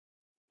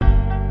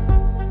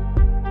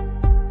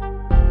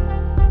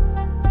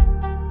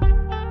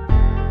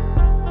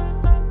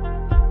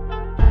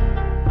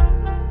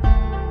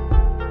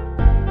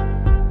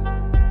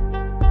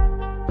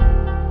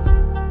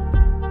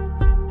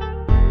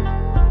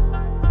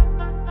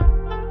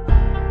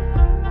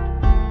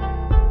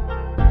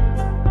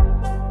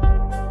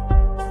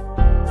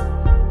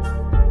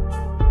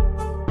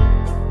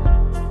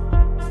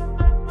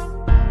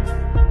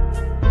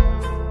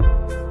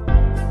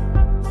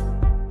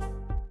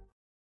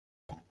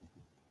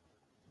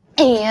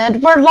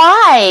And we're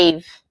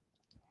live.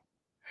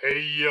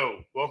 Hey,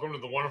 yo. Welcome to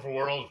the wonderful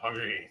world of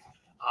HungryHeath.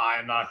 I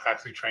am not a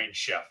classically trained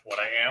chef. What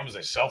I am is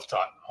a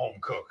self-taught home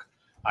cook.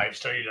 I have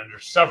studied under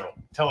several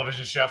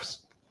television chefs.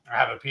 I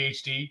have a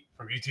PhD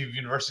from YouTube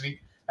University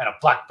and a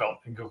black belt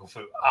in Google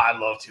Food. I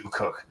love to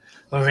cook.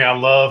 The only thing I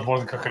love more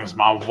than cooking is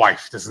my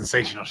wife, the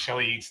sensational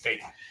Shelly Eats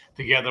Steak.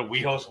 Together,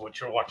 we host what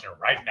you're watching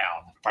right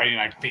now, the Friday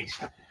Night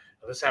Feast. Now,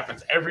 this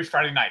happens every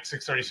Friday night,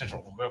 6:30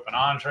 Central. We'll go up an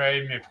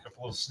entree, maybe pick up a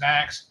little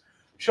snacks,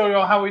 show you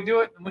all how we do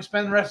it, and we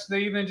spend the rest of the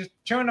evening just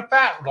chewing the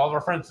fat with all of our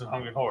friends in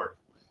HungryHorde.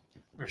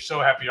 We're so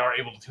happy you are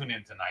able to tune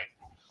in tonight.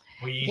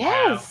 We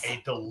have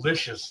a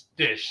delicious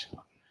dish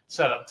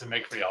set up to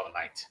make for y'all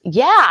tonight.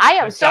 Yeah, I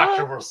am The so...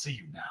 doctor will see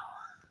you now.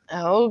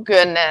 Oh,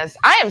 goodness.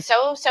 I am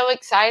so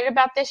excited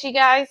about this, you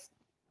guys.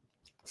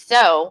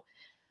 So,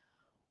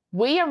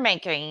 we are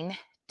making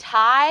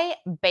Thai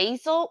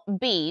basil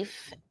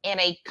beef in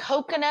a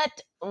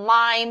coconut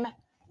lime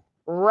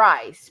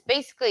rice.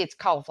 Basically, it's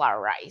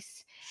cauliflower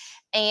rice.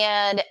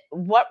 And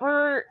what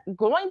we're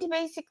going to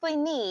basically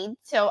need,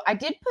 so I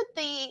did put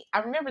I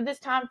remember this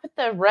time, put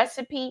the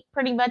recipe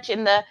pretty much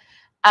in the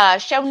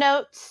show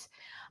notes.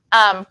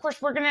 Of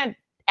course, we're going to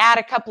add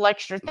a couple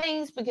extra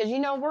things because, you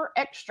know, we're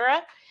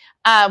extra.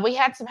 We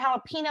had some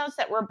jalapenos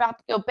that were about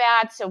to go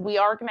bad, so we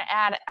are going to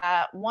add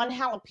one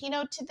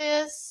jalapeno to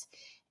this.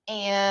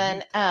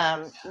 And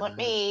let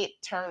me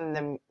turn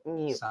the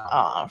mute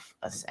off.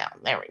 A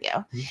sound. There we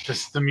go.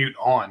 Just the mute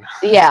on.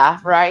 Yeah,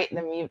 right.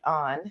 The mute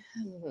on.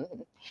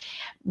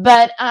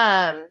 But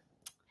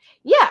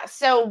yeah.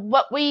 So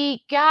what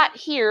we got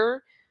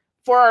here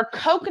for our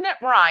coconut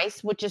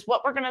rice, which is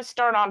what we're going to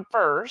start on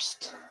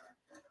first.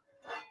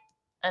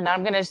 And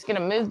I'm just going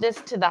to move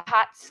this to the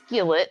hot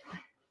skillet.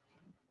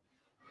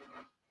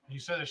 You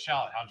said a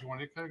shallot. How'd you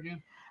want it cooked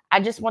again? I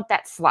just want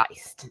that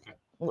sliced. Okay.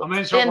 I'm going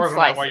to start working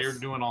on that while you're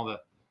doing all the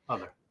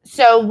other.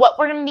 So what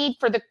we're going to need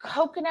for the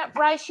coconut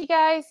rice, you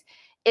guys,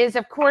 is,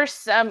 of course,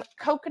 some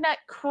coconut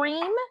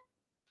cream,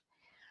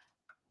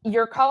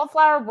 your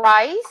cauliflower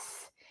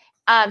rice,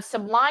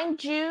 some lime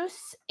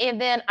juice,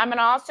 and then I'm going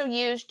to also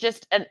use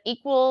just an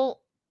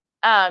equal,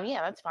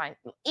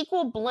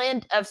 equal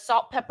blend of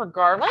salt, pepper,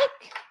 garlic.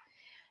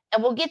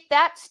 And we'll get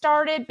that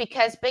started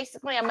because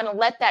basically I'm going to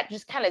let that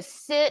just kind of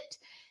sit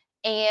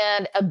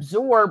and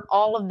absorb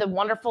all of the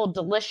wonderful,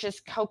 delicious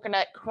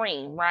coconut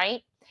cream,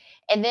 right?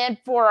 And then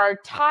for our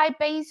Thai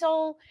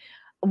basil,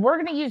 we're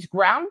going to use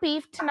ground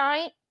beef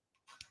tonight.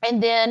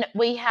 And then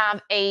we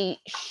have a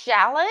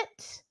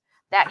shallot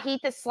that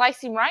Heath is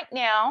slicing right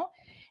now.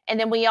 And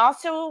then we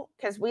also,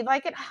 because we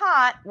like it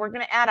hot, we're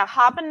going to add a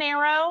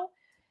habanero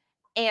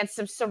and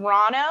some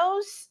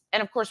serranos.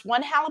 And of course,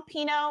 one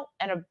jalapeno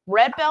and a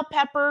red bell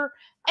pepper.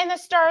 And the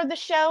star of the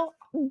show,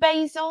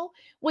 basil.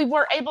 We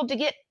were able to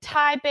get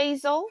Thai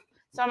basil,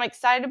 so I'm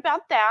excited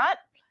about that.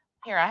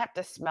 Here, I have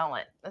to smell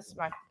it.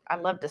 I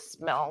love to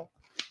smell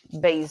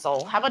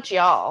basil. How about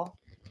y'all?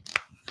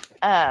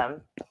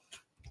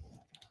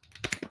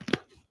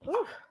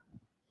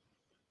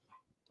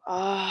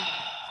 Oh,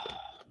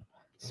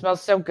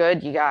 smells so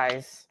good, you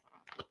guys.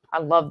 I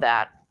love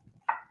that.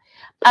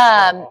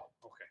 Okay,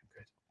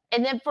 good.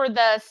 And then for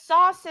the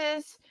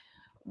sauces,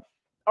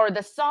 or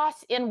the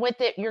sauce in with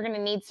it, you're going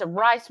to need some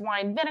rice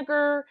wine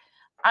vinegar.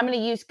 I'm going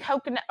to use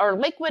coconut or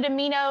liquid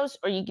aminos,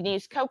 or you can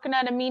use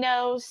coconut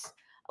aminos,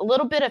 a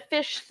little bit of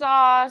fish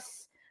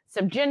sauce,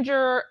 some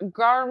ginger,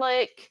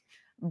 garlic,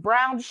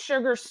 brown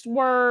sugar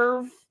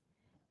Swerve,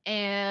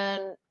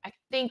 and I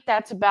think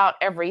that's about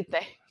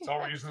everything. That's all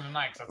we're using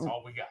tonight. That's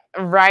all we got.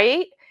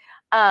 Right?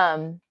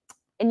 And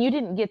you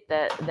didn't get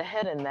the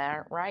head in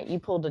there, right? You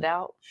pulled it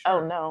out? Sure.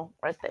 Oh, no,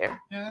 right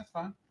there. Yeah, that's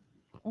fine.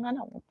 I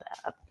don't want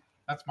that.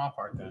 That's my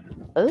part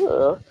then.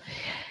 Ooh.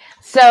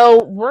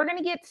 So we're going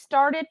to get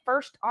started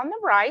first on the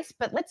rice,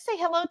 but let's say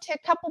hello to a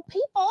couple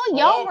people.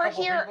 Y'all were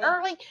here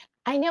early.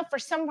 I know for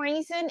some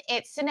reason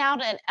it sent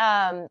out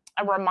a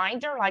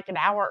reminder like an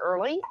hour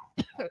early.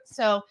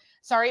 So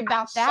sorry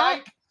about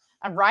that.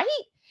 All right.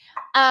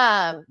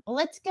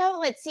 Let's go.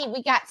 Let's see.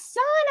 We got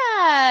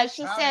Sara.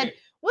 She said,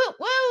 woo,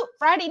 woo,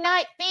 Friday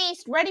night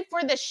feast, ready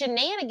for the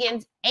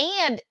shenanigans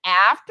and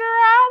after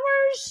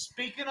hours.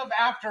 Speaking of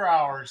after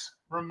hours,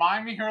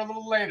 remind me here a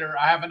little later.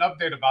 I have an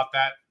update about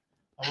that.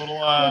 A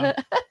little a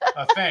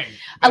thing.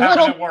 A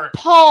little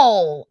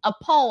poll. A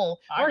poll.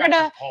 We're going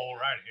to poll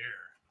right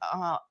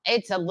here.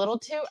 It's a little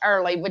too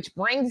early, which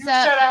brings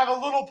up. You said I have a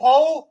little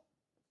poll?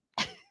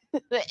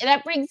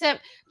 That brings up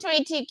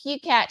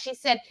 22Q Cat. She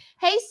said,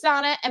 hey,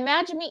 Sana,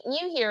 imagine meeting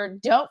you here.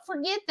 Don't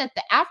forget that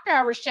the after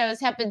hours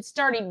shows have been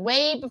starting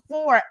way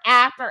before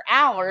after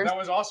hours. That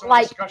was also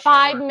like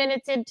 5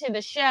 minutes into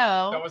the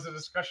show. That was a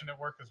discussion at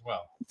work as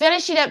well.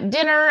 Finishing up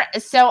dinner,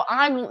 so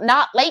I'm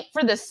not late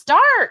for the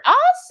start.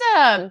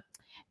 Awesome.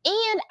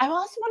 And I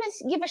also want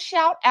to give a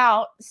shout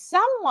out.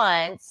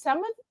 Someone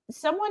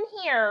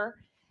here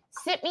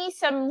sent me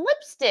some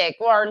lipstick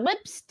or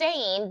lip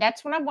stain.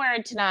 That's what I'm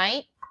wearing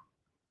tonight.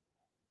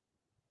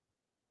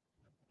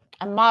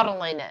 I'm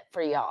modeling it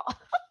for y'all.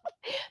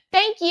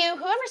 Thank you.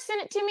 Whoever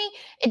sent it to me,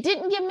 it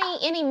didn't give me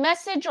any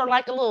message or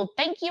like a little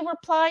thank you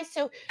reply.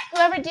 So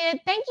whoever did,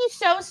 thank you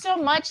so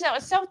much. That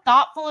was so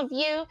thoughtful of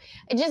you.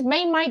 It just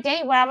made my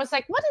day where I was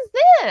like, what is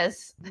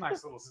this?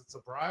 Nice little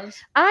surprise.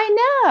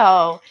 I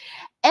know.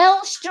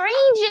 L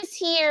Strange is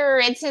here.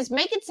 It says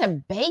making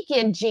some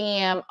bacon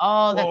jam.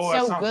 Oh, that's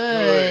that so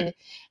good.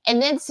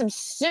 And then some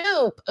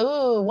soup.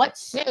 Ooh, what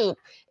soup?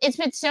 It's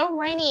been so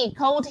rainy and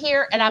cold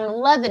here, and I'm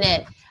loving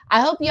it. I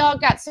hope y'all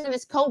got some of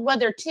this cold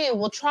weather too.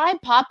 We'll try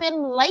pop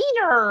in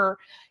later.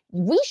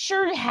 We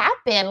sure have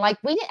been. Like,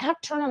 we didn't have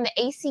to turn on the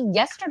AC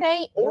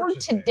yesterday or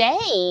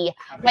today.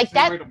 Like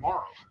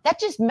that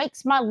just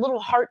makes my little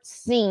heart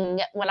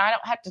sing when I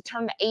don't have to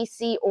turn the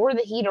AC or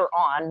the heater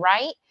on,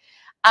 right?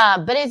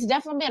 But it's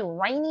definitely been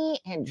rainy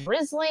and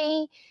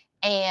drizzly.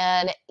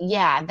 And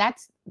yeah,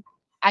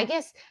 I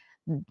guess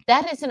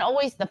that isn't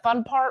always the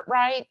fun part,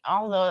 right?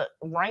 All the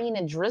rain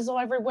and drizzle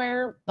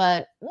everywhere,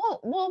 but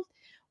we'll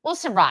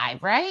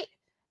survive, right?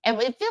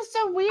 And it feels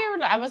so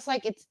weird. I was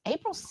like, it's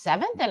April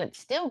 7th and it's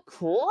still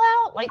cool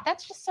out. Like,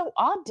 that's just so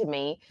odd to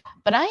me.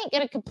 But I ain't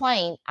going to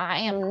complain. I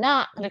am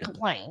not going to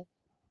complain.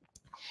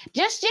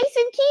 Just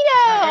Jason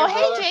Keto.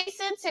 Hey,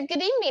 Jason. So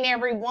good evening,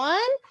 everyone.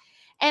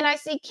 And I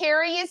see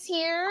Carrie is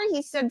here.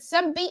 He said,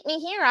 some beat me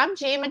here. I'm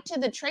jamming to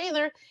the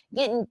trailer,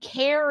 getting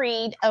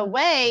carried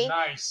away.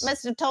 Nice.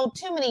 Must have told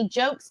too many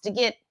jokes to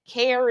get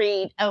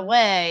carried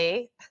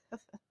away.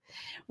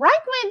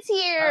 Reichman's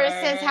here.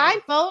 Hey. Says, hi,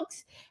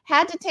 folks.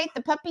 Had to take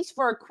the puppies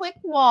for a quick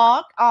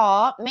walk.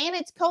 Aw, man,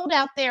 it's cold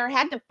out there.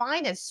 Had to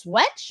find a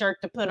sweatshirt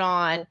to put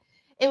on.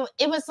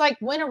 It was like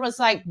winter was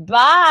like,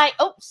 bye.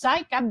 Oh,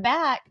 psych, I'm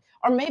back.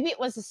 Or maybe it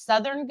was a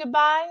southern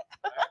goodbye.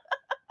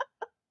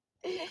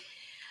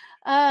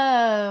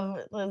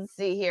 Let's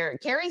see here.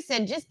 Carrie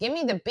said, just give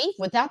me the beef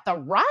without the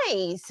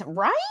rice,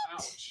 right?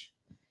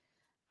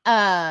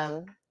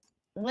 Ouch.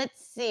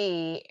 Let's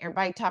see.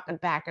 Everybody talking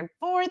back and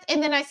forth.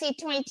 And then I see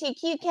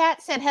 22Q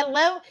Cat said,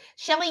 hello,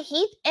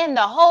 HungryHeath and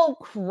the whole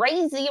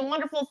crazy and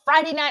wonderful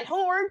Friday Night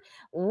Horde.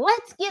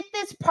 Let's get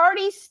this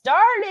party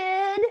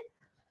started.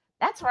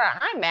 That's where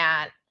I'm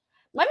at.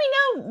 Let me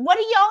know, what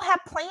do y'all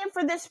have planned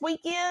for this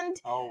weekend?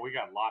 Oh, we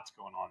got lots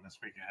going on this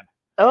weekend.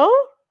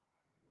 Oh?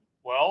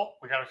 Well,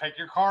 we got to take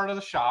your car to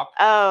the shop.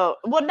 Oh,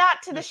 well,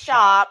 not to the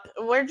shop.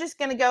 We're just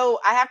going to go.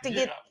 I have to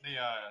get the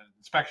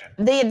inspection.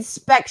 The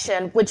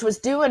inspection, which was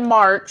due in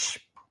March.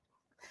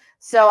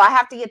 So I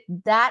have to get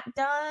that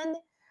done.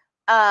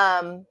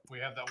 We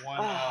have that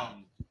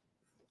one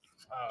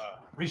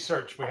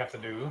research we have to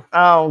do.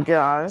 Oh,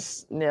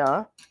 gosh.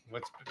 Yeah.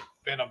 It's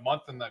been a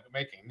month in the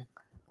making.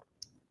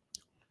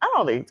 I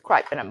don't think it's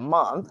quite been a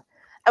month.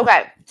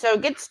 Okay, so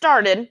get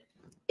started.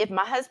 If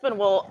my husband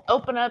will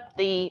open up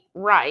the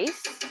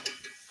rice.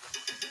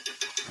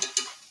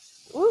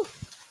 Ooh.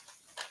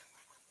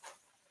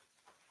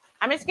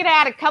 I'm just going to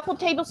add a couple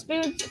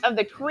tablespoons of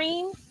the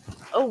cream.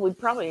 Oh, we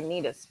probably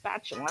need a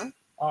spatula.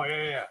 Oh,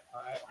 yeah.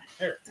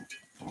 Here.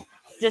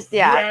 Just,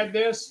 yeah. You add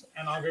this,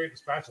 and I'll get the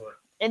spatula.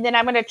 And then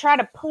I'm going to try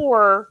to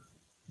pour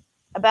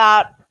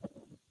about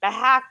a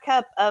half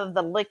cup of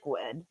the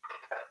liquid.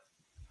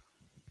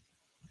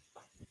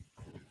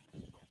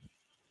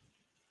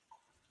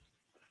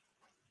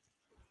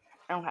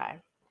 Okay,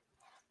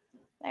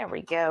 there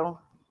we go.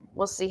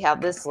 We'll see how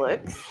this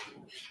looks.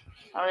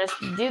 I'll just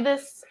do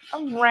this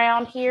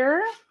around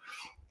here.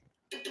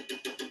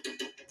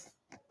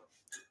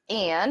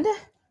 And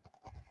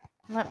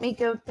let me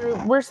go through.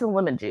 Where's the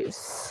lemon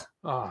juice?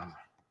 Oh.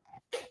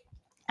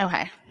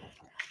 Okay.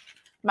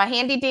 My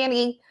handy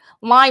dandy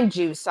lime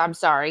juice. I'm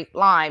sorry,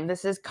 lime.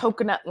 This is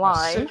coconut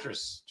lime.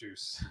 Citrus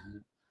juice.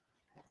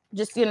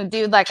 Just going to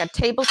do like a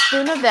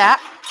tablespoon of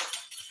that.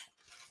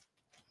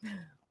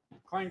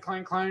 Clang,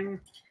 clang, clang.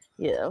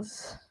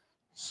 Yes.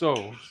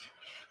 So.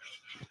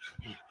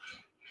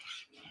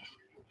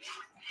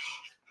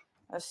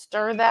 Let's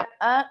stir that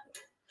up.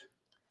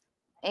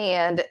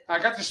 And I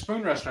got the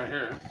spoon rest right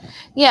here.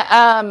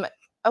 Yeah.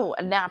 Oh,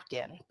 a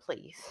napkin,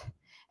 please.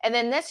 And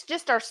then this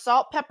just our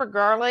salt, pepper,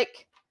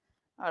 garlic.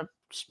 I'll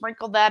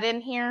sprinkle that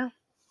in here.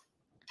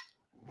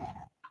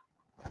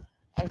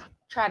 And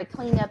try to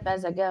clean up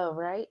as I go,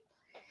 right?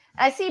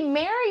 I see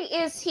Mary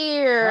is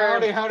here.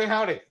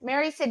 Howdy.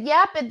 Mary said,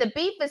 yep, if the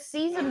beef is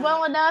seasoned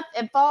well enough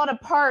and falling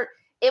apart,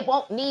 it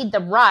won't need the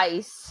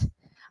rice.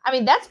 I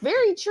mean, that's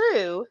very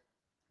true.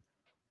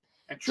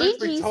 And truth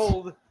be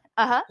told,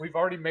 we've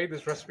already made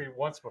this recipe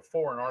once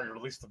before and already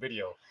released the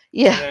video.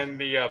 Yeah. And then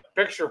the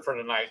picture for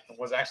tonight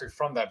was actually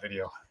from that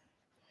video.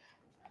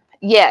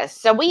 Yes.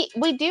 So we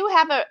do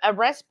have a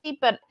recipe,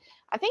 but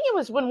I think it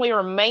was when we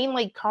were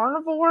mainly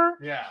carnivore.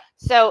 Yeah.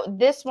 So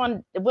this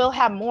one will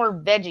have more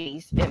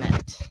veggies in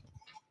it.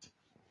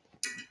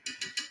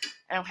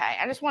 Okay.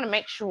 I just want to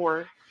make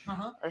sure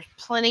there's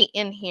plenty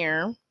in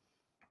here.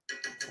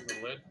 The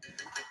lid?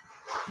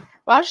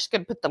 Well, I was just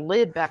going to put the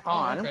lid back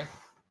on. Okay.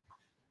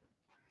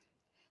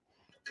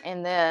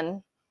 And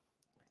then.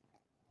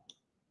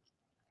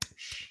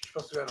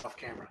 Supposed to do that off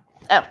camera.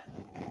 Oh.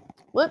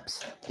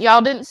 Whoops.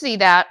 Y'all didn't see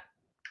that.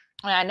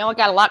 I know I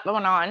got a lot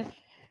going on.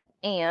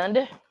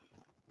 And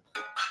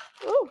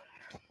Ooh.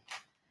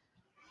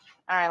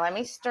 All right, let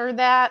me stir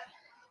that.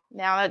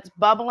 Now it's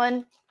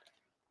bubbling.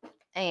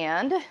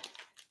 And,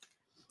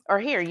 or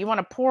here, you want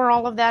to pour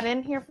all of that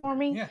in here for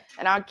me? Yeah.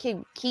 And I'll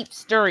keep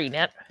stirring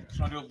it. Just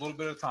want to do a little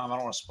bit of time. I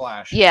don't want to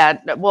splash. Yeah,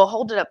 we'll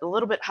hold it up a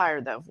little bit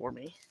higher, though, for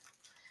me.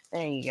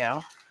 There you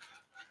go.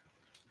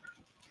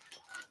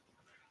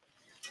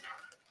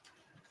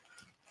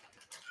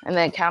 And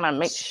then kind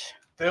of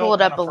pull it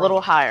up a little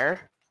higher,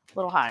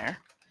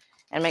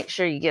 and make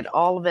sure you get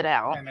all of it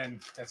out. And then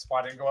that's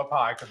why I didn't go up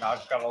high, because now I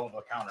just got all over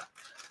the counter.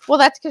 Well,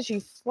 that's because you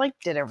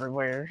flaked it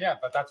everywhere. Yeah,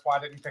 but that's why I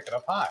didn't pick it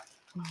up high.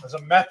 There's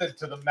a method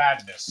to the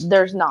madness.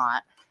 There's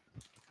not.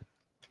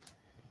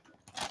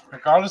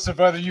 Regardless of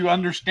whether you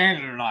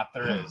understand it or not,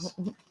 there is.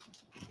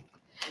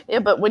 Yeah,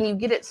 but when you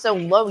get it so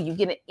low, you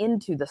get it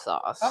into the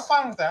sauce. I'm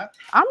fine with that.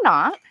 I'm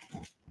not.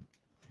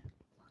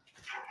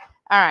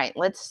 All right,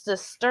 let's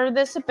just stir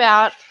this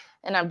about,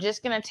 and I'm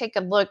just going to take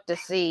a look to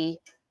see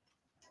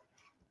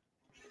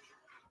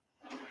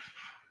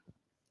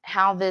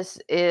how this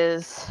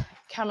is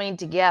coming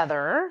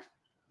together.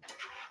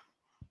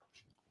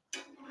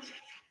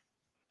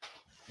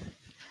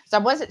 So I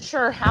wasn't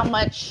sure how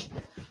much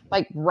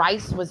like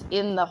rice was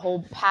in the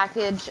whole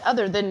package,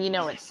 other than,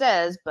 it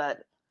says, but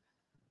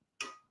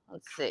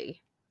let's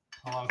see.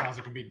 A lot of times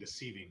it can be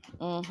deceiving.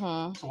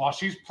 Mm-hmm. So while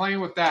she's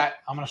playing with that,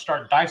 I'm going to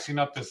start dicing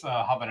up this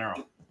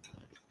habanero.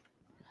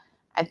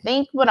 I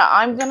think what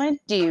I'm going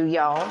to do,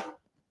 y'all.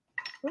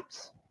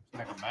 Oops.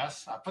 Make a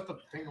mess. I put the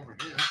thing over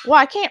here. Well,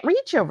 I can't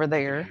reach over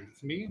there.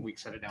 It's me. We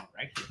set it down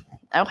right here.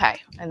 Okay.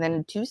 And then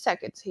in 2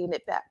 seconds, hand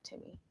it back to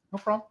me. No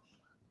problem.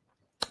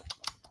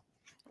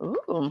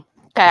 Ooh.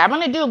 Okay, I'm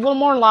going to do a little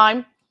more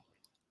lime.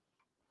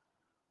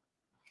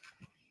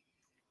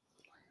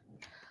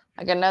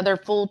 Like another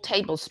full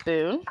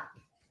tablespoon.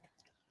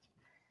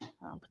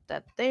 I'll put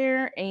that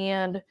there.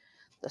 And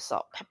the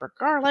salt, pepper,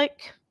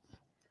 garlic.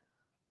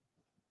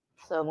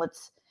 So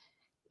let's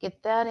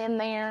get that in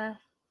there.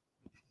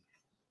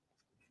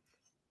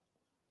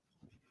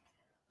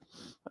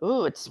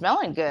 Ooh, it's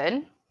smelling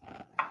good.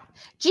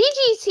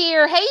 Gigi's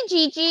here. Hey,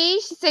 Gigi.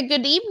 She said,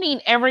 good evening,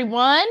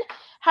 everyone.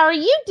 How are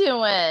you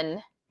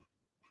doing?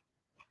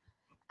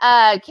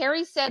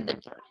 Carrie said the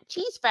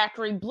cheese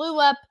factory blew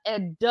up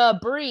and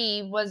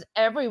debris was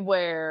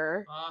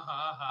everywhere.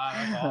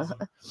 That's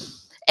awesome.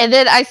 And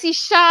then I see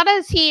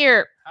Shauna's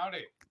here.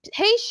 Howdy.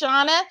 Hey,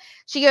 Shauna.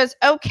 She goes,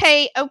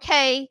 okay.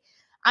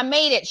 I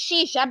made it.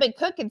 Sheesh, I've been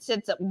cooking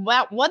since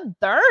about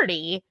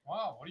 1:30.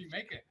 Wow, what are you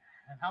making?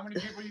 And how many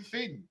people are you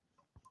feeding?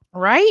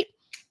 Right?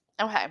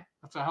 Okay.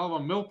 That's a hell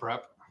of a meal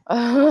prep.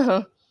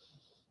 I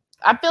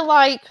feel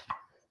like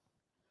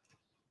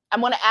I'm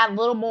going to add a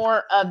little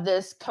more of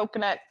this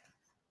coconut,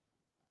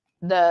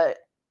 the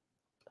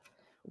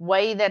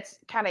whey that's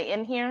kind of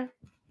in here.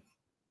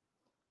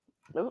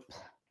 Oops.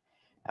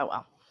 Oh,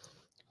 well.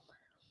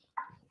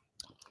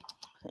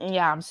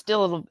 Yeah, I'm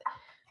still a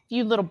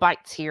few little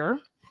bites here.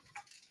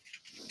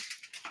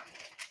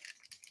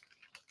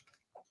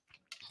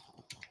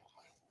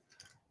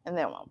 And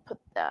then I'll put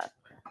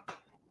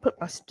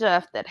my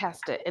stuff that has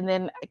to, and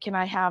then can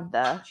I have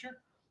the, Sure.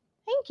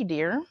 Thank you,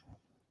 dear.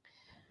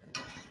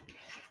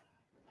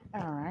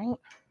 All right.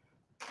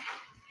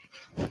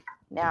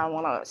 Now I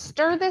want to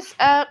stir this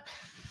up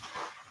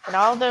and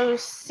all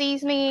those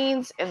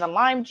seasonings and the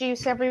lime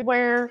juice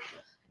everywhere.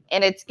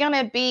 And it's going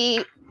to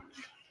be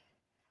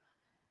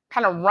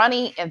kind of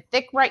runny and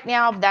thick right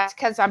now. That's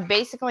because I'm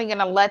basically going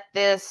to let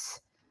this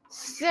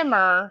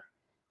simmer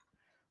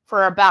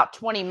for about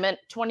 20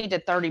 to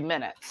 30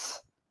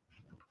 minutes.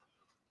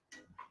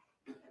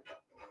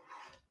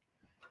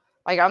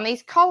 Like on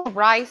these cauli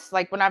rice,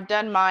 like when I've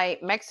done my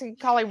Mexican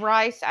cauli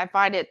rice, I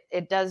find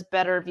it does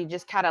better if you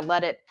just kind of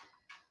let it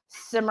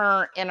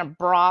simmer in a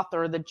broth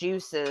or the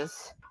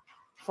juices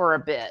for a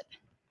bit.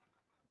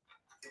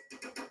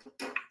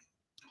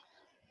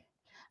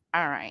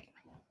 All right.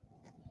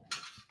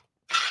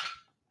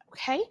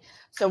 Okay.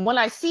 So when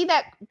I see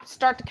that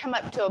start to come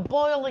up to a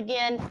boil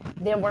again,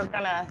 then we're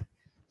going to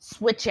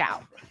switch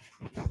out.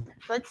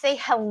 Let's say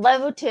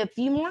hello to a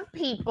few more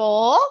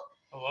people.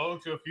 Hello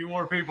to a few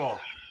more people.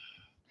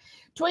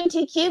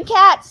 22Q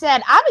Cat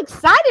said, I'm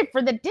excited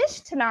for the dish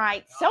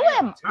tonight. So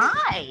am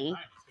I.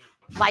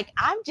 Like,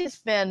 I've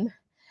been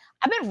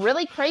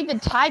really craving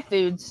Thai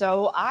food,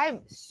 so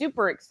I'm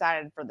super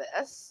excited for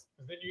this.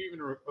 And then you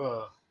even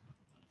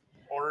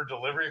ordered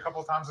delivery a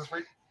couple of times this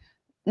week?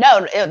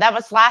 No, that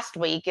was last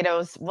week, and it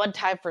was one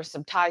time for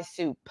some Thai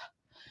soup.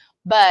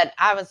 But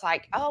I was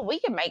like, oh,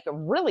 we can make a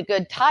really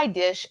good Thai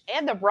dish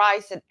and the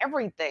rice and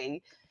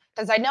everything.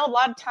 Because I know a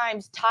lot of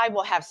times Thai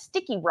will have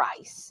sticky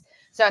rice.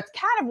 So it's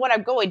kind of what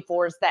I'm going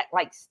for is that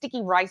like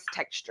sticky rice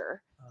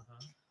texture.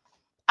 Uh-huh.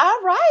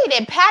 All right.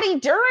 And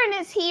Patty Duran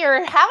is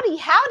here. Howdy,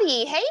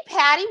 howdy. Hey,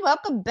 Patty.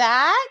 Welcome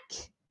back.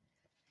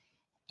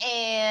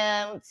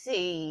 And let's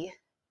see.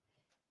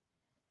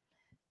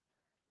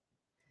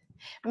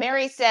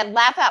 Mary said,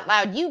 laugh out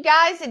loud. You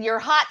guys and your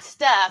hot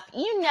stuff.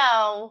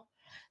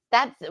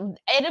 That's,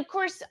 and of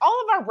course,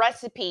 all of our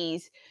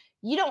recipes,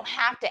 you don't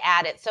have to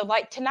add it. So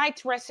like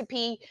tonight's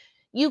recipe,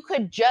 you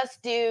could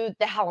just do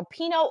the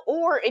jalapeno,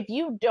 or if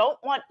you don't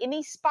want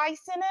any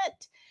spice in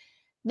it,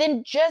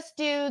 then just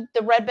do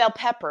the red bell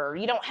pepper.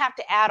 You don't have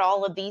to add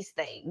all of these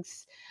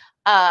things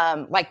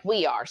like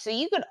we are. So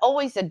you could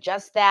always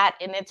adjust that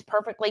and it's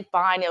perfectly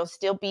fine. It'll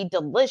still be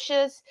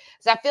delicious.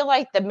 So I feel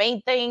like the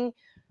main thing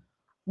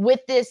with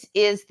this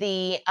is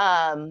the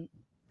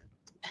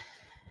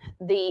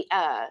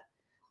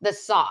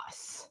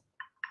sauce.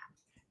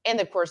 And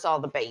of course,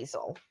 all the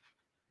basil.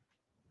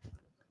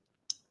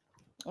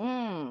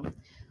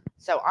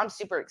 So I'm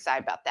super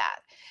excited about that.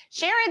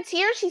 Sharon's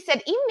here. She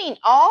said, evening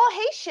all.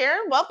 Hey,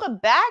 Sharon, welcome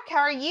back. How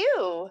are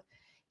you?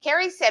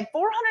 Carrie said,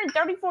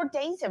 434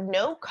 days of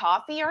no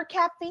coffee or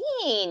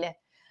caffeine.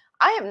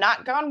 I have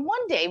not gone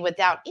one day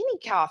without any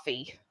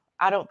coffee,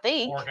 I don't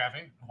think. Or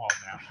caffeine? Well,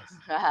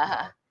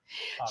 now.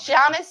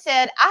 Shauna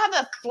said, I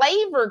have a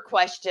flavor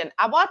question.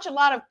 I watch a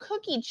lot of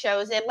cooking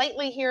shows and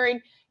lately hearing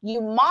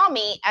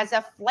umami as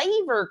a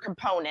flavor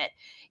component.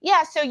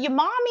 Yeah, so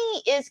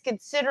umami is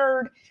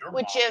considered,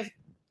 which if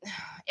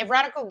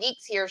Radical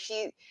Geek's here,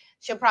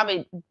 she'll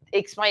probably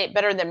explain it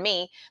better than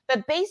me.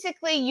 But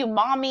basically,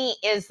 umami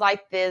is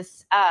like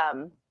this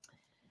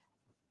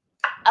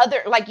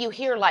other, like you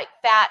hear like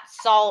fat,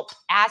 salt,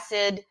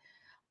 acid,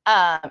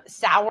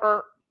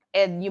 sour,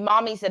 and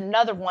umami's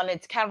another one.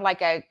 It's kind of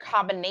like a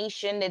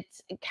combination.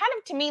 It's kind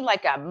of to me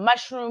like a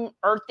mushroom,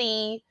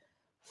 earthy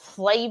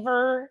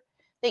flavor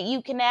that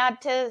you can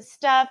add to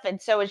stuff. And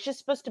so it's just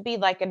supposed to be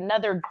like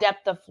another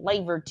depth of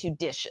flavor to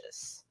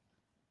dishes.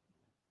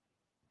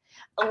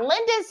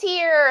 Linda's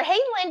here. Hey,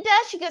 Linda.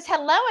 She goes,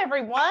 hello,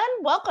 everyone.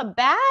 Welcome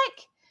back.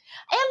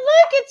 And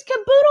look, it's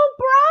Caboodle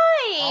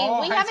Bright.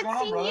 Oh, we haven't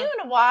seen you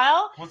in a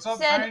while. What's up,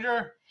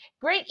 stranger?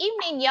 Great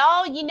evening,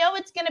 y'all. You know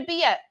it's going to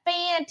be a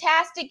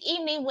fantastic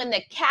evening when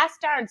the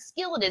cast iron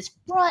skillet is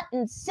front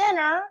and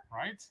center.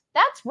 Right?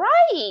 That's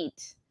right.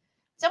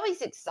 It's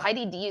always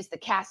exciting to use the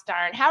cast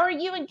iron. How are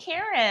you and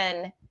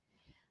Karen?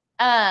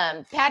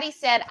 Patty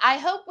said, I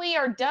hope we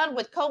are done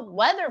with cold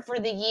weather for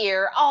the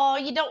year. Oh,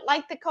 you don't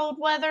like the cold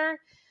weather?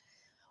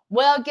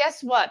 Well,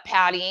 guess what,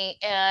 Patty?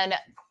 In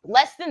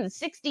less than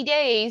 60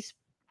 days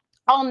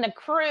on the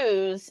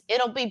cruise,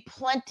 it'll be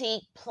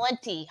plenty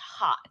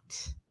hot.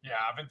 Yeah,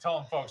 I've been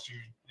telling folks,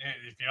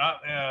 if you're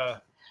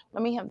not...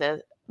 Let me have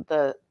the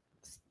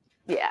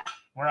yeah.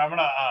 Where I'm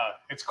gonna,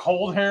 it's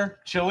cold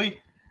here,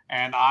 chilly,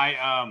 and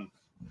I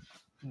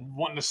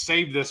wanting to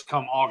save this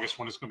come August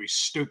when it's gonna be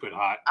stupid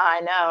hot. I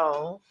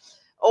know.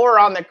 Or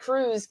on the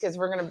cruise, because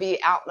we're gonna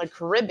be out in the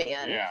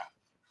Caribbean. Yeah.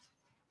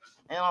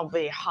 It'll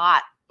be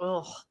hot.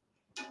 Ugh.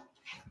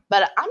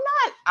 But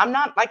I'm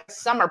not like a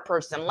summer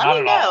person. Let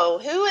me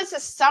know who is a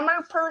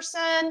summer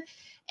person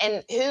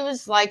and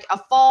who's like a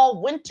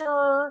fall,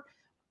 winter,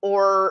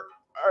 or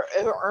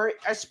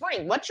a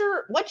spring. What's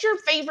your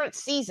favorite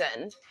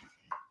season?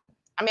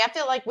 I mean, I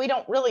feel like we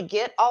don't really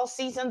get all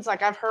seasons.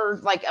 Like I've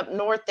heard like up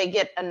north, they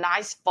get a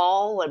nice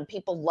fall and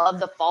people love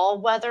the fall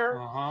weather.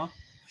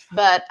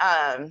 But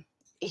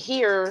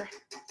here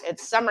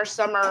it's summer,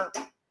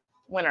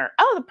 winter.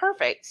 Oh, the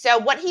perfect. So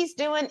what he's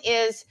doing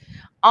is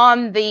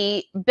on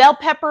the bell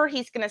pepper,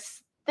 he's going to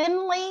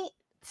thinly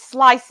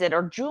slice it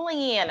or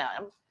julienne,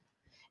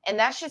 and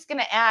that's just going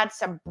to add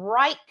some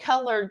bright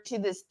color to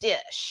this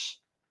dish.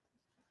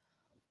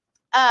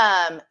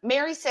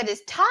 Mary said,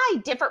 is Thai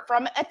different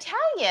from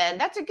Italian?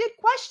 That's a good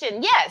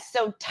question. Yes.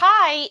 So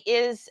Thai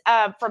is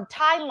from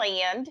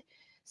Thailand.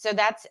 So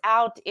that's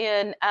out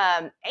in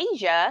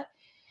Asia.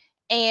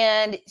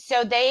 And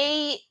so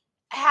they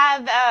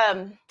have,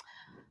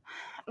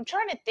 I'm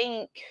trying to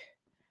think,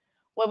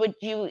 what would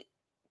you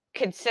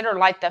consider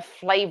like the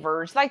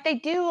flavors? Like they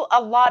do a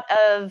lot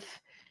of,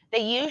 they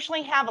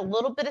usually have a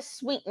little bit of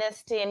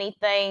sweetness to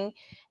anything.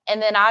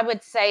 And then I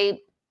would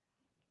say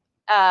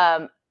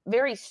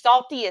very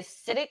salty,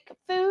 acidic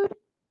food.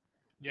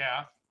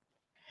 Yeah.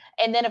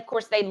 And then, of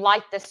course, they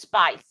like the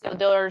spice. So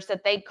there's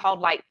that they called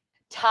like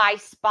Thai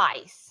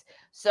spice.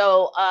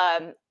 So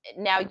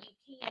now you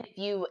can, if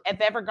you have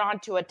ever gone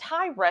to a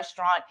Thai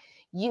restaurant,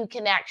 you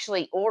can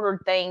actually order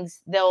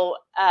things. They'll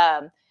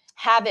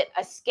have it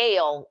a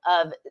scale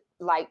of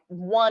like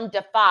 1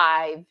 to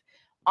 5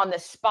 on the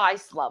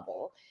spice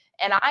level.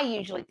 And I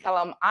usually tell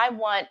them I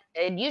want,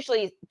 and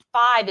usually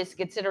 5 is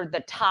considered the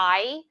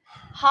Thai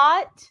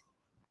hot.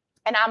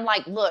 And I'm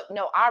like, look,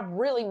 no, I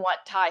really want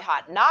Thai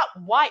hot, not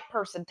white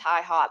person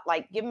Thai hot.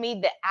 Like, give me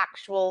the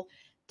actual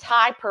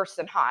Thai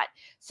person hot.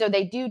 So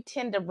they do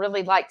tend to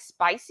really like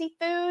spicy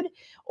food,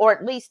 or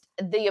at least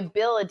the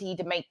ability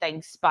to make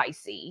things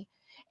spicy.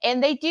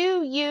 And they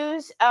do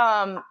use,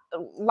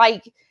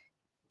 like,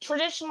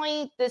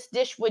 traditionally, this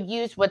dish would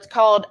use what's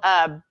called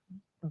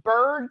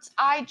bird's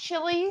eye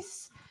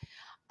chilies.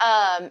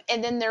 And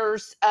then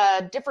there's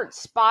a different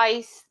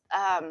spice.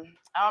 I'm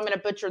going to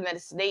butcher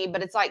this name,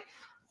 but it's like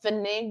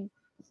Vinagrin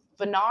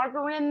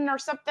or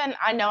something.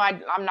 I know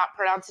I'm not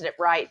pronouncing it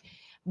right,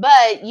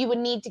 but you would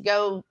need to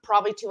go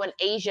probably to an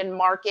Asian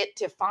market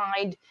to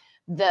find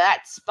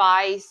that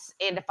spice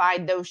and to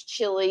find those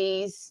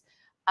chilies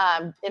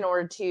in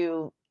order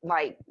to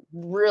like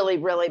really,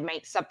 really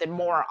make something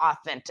more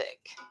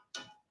authentic.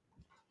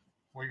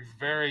 We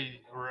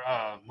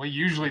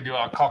usually do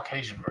a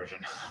Caucasian version.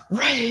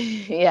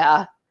 Right.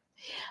 Yeah.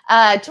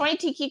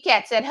 22Q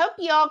Cat said, hope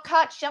you all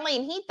caught Shelly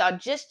and Heath on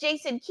Just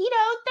Jason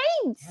Keto.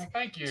 Thanks. Well,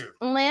 thank you,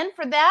 Lynn,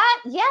 for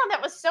that. Yeah,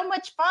 that was so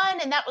much fun.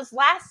 And that was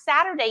last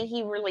Saturday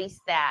he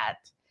released that.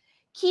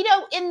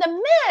 Keto in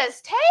the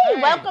Mist.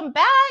 Hey, welcome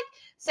back.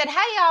 Said, hey,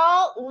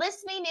 y'all,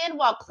 listening in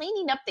while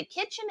cleaning up the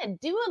kitchen and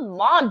doing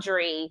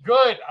laundry.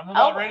 Good. I'm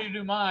about ready to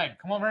do mine.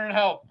 Come over here and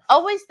help.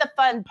 Always the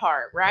fun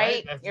part,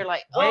 right? You're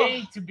like,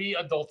 way to be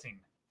adulting.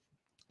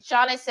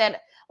 Shauna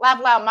said,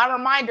 laugh loud, my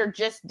reminder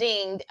just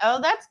dinged.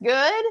 Oh, that's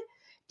good.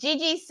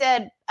 Gigi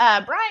said,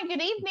 Brian,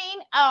 good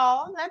evening.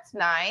 Oh, that's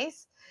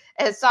nice.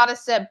 As Sada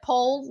said,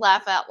 poll,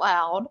 laugh out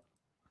loud.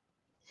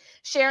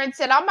 Sharon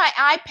said, on my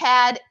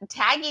iPad,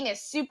 tagging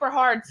is super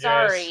hard.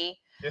 Sorry.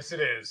 Yes,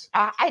 it is.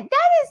 That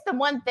is the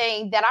one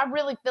thing that I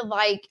really feel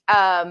like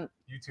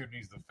YouTube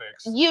needs to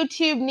fix.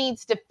 YouTube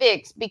needs to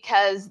fix,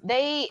 because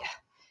they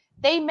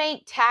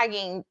make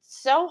tagging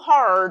so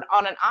hard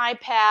on an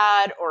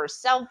iPad or a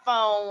cell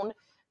phone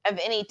of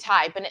any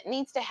type, and it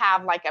needs to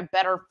have like a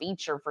better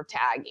feature for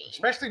tagging.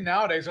 Especially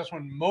nowadays, that's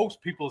when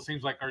most people, it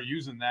seems like, are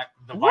using that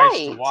device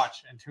to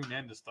watch and tune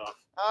into stuff.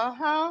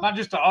 Not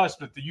just to us,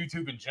 but to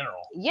YouTube in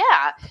general.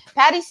 Yeah.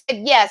 Patty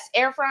said, yes,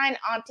 air frying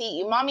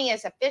auntie umami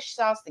is a fish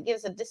sauce that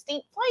gives a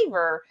distinct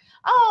flavor.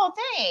 Oh,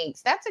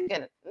 thanks. That's a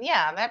good,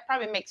 yeah, that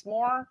probably makes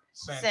more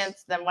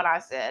sense than what I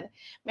said.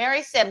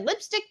 Mary said,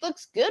 lipstick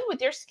looks good with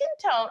your skin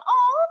tone.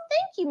 Oh,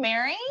 thank you,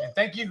 Mary. And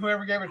thank you,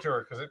 whoever gave it to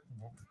her, because it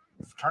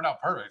turned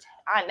out perfect.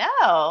 I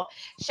know.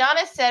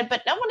 Shauna said,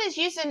 but no one is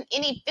using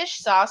any fish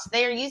sauce.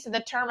 They are using the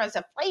term as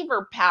a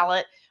flavor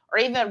palette, or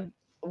even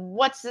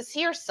what's this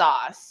here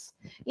sauce?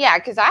 Yeah,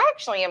 because I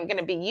actually am going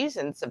to be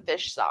using some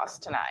fish sauce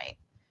tonight.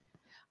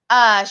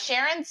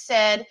 Sharon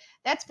said,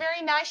 that's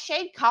very nice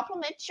shade.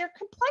 Compliments your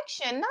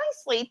complexion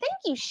nicely. Thank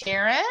you,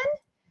 Sharon.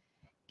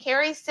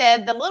 Carrie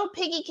said, the little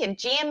piggy can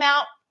jam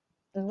out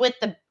with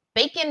the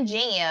bacon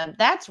jam.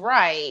 That's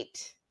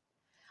right.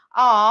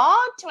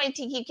 Aw,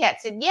 20TQ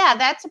Cat said, yeah,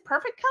 that's a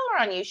perfect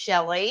color on you,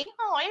 Shelly.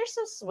 Oh, you're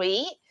so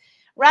sweet.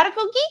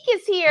 Radical Geek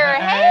is here.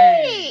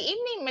 Hey,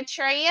 evening,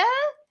 Maitreya.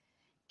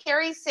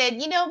 Carrie said,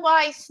 you know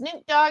why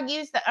Snoop Dogg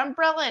used the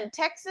umbrella in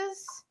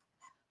Texas?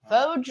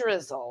 Faux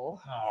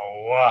drizzle.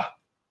 Oh.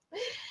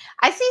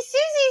 I see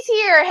Susie's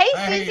here.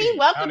 Hey, Susie,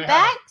 welcome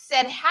back.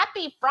 Said,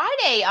 happy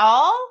Friday,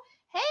 all.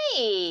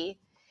 Hey.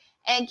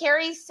 And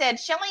Carrie said,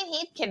 Shelly and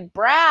Heath can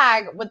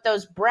brag with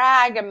those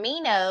brag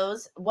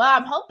aminos. Well,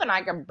 I'm hoping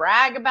I can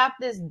brag about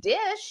this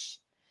dish.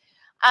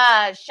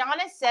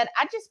 Shauna said,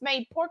 I just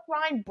made pork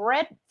rind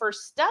bread for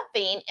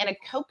stuffing and a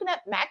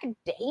coconut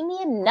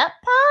macadamia nut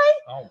pie.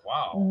 Oh,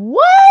 wow.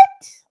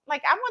 What?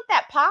 Like, I want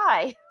that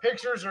pie.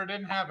 Pictures or it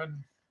didn't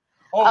happen.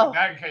 Oh,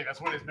 okay, that's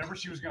what it is. Remember,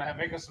 she was going to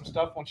make us some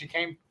stuff when she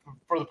came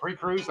for the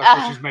pre-cruise? That's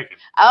what she's making.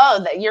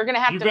 Oh, you're going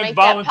to have to make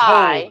that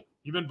pie.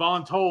 You've been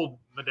voluntold,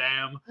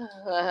 madame.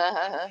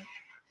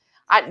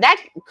 That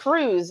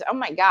cruise, oh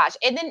my gosh.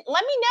 And then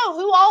let me know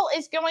who all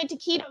is going to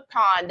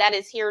KetoCon that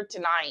is here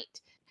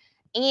tonight.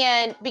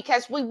 And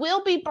because we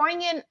will be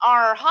bringing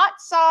our hot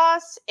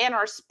sauce and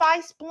our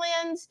spice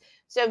blends.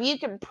 So if you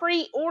can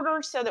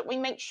pre-order so that we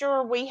make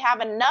sure we have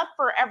enough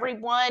for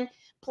everyone,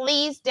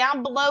 please,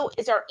 down below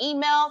is our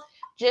email.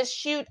 Just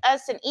shoot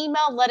us an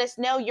email. Let us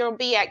know you'll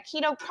be at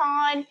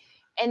KetoCon.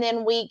 And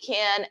then we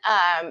can,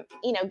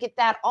 get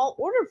that all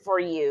ordered for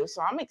you.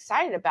 So I'm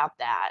excited about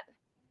that.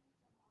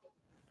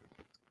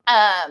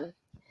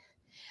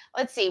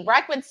 Let's see.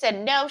 Reichman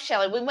said, no,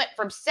 Shelly, we went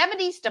from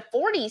 70s to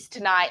 40s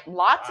tonight.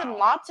 Lots and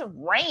lots of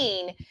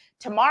rain.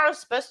 Tomorrow's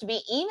supposed to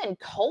be even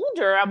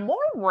colder and more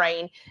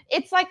rain.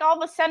 It's like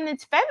all of a sudden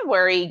it's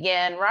February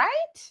again,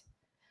 right?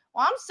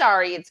 Well, I'm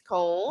sorry it's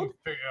cold.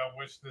 I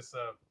wish this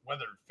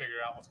weather would figure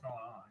out what's going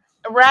on.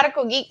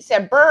 Radical Geek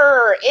said,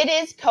 brr, it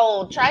is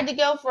cold. Tried to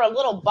go for a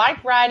little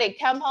bike ride and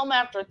come home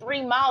after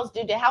 3 miles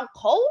due to how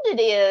cold it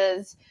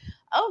is.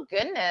 Oh,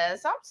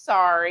 goodness. I'm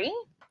sorry.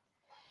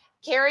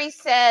 Carrie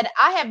said,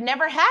 I have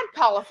never had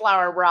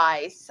cauliflower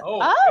rice.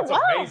 Oh it's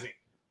amazing.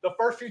 The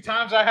first few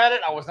times I had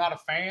it, I was not a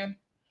fan.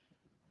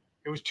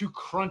 It was too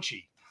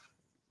crunchy.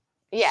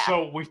 Yeah.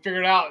 So we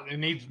figured out it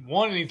needs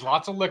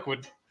lots of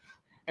liquid,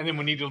 and then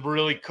we need to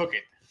really cook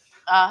it.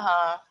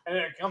 Uh-huh. And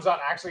then it comes out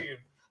actually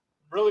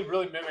really,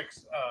 really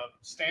mimics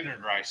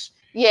standard rice.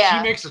 Yeah.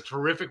 She makes a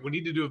terrific, we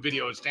need to do a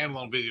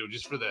standalone video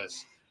just for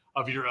this,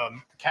 of your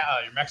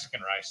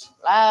Mexican rice.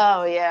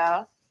 Oh,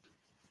 yeah.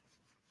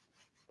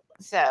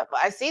 So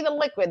I see the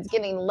liquid's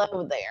getting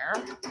low there.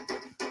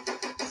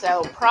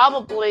 So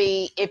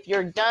probably if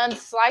you're done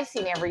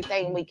slicing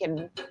everything, we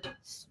can,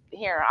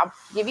 here, I'll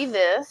give you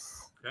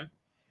this. Okay.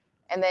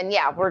 And then,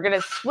 yeah, we're going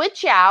to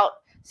switch out.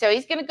 So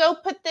he's going to go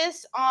put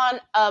this on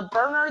a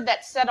burner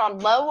that's set on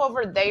low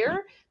over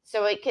there.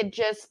 So it could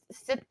just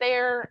sit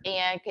there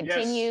and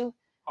continue. Yes.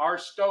 Our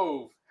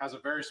stove has a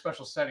very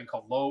special setting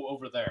called low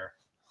over there.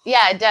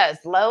 Yeah, it does.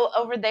 Low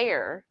over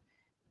there.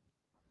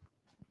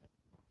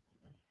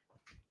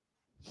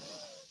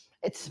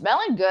 It's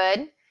smelling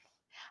good.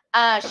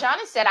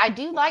 Shauna said, I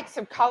do like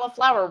some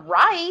cauliflower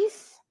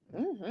rice.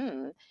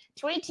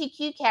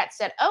 22Q Cat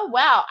said, oh,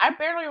 wow, I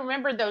barely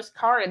remember those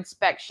car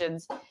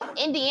inspections.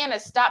 Indiana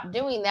stopped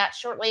doing that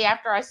shortly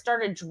after I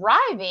started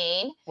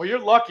driving. Well, you're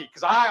lucky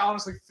because I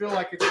honestly feel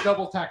like it's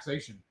double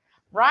taxation.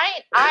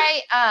 Right?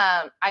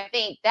 I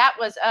think that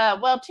was,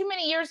 well, too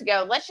many years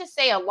ago. Let's just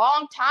say a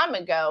long time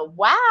ago.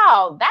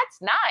 Wow, that's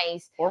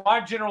nice. Or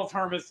my general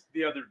term is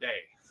the other day.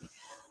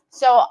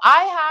 So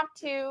I have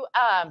to,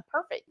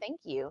 perfect.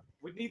 Thank you.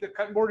 We need the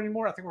cutting board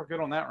anymore? I think we're good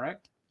on that, right?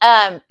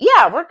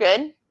 Yeah, we're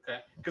good. Okay.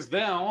 Because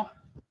now,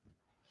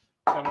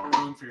 I have more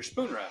room for your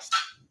spoon rest.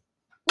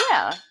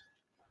 Yeah.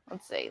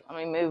 Let's see. Let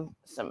me move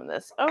some of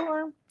this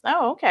over.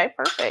 Oh, okay.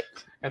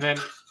 Perfect. And then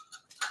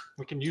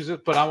we can use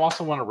it, but I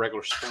also want a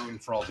regular spoon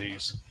for all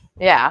these.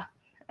 Yeah.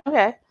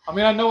 Okay. I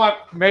mean, I know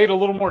I've made a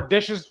little more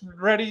dishes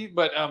ready,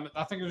 but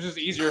I think it was just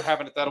easier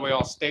having it that way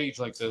all staged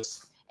like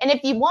this. And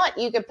if you want,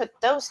 you could put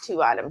those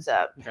two items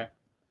up. Okay.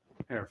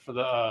 Here, for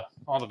the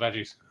all the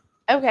veggies.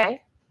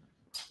 Okay.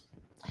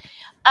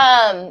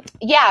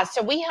 Yeah,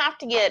 so we have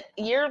to get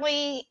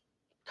yearly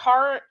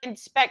car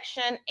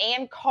inspection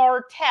and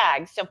car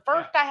tags. So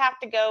first I have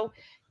to go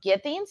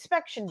get the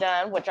inspection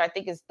done, which I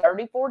think is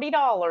 $30,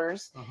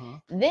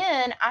 $40.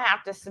 Then I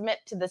have to submit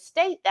to the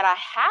state that I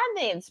had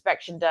the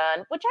inspection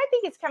done, which I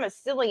think is kind of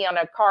silly on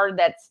a car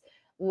that's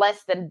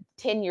less than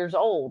 10 years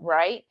old,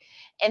 right?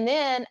 And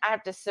then I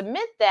have to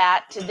submit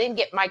that to then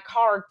get my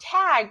car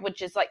tag,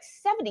 which is like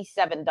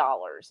 $77.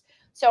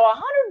 So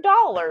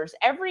 $100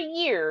 every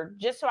year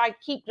just so I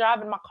keep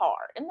driving my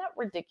car. Isn't that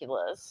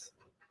ridiculous?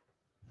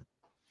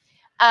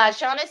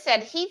 Shauna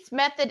said Heath's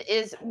method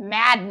is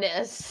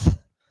madness.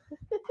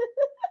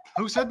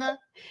 Who said that?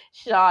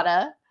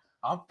 Shauna.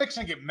 I'm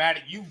fixing to get mad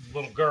at you,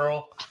 little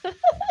girl.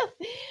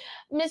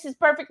 Mrs.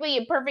 Perfectly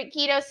and Perfect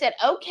Keto said,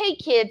 okay,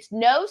 kids,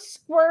 no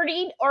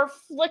squirting or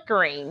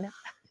flickering.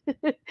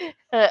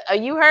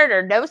 You heard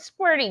her. No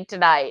squirting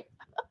tonight.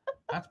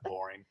 That's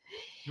boring.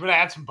 You want to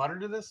add some butter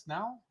to this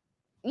now?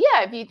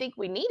 Yeah, if you think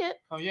we need it.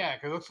 Oh, yeah,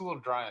 because it looks a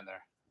little dry in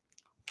there.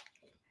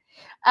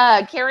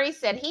 Carrie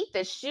said Heath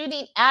is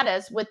shooting at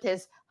us with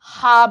his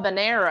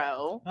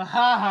habanero.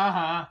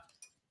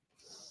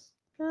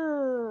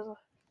 All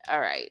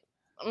right.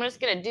 I'm just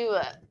going to do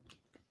a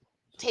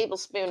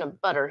tablespoon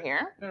of butter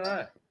here. All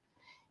right.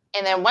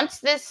 And then once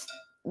this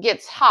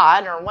gets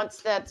hot, or once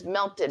that's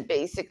melted,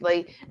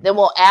 basically, then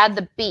we'll add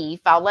the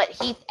beef. I'll let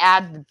Heath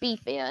add the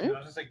beef in. I was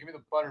going to say, give me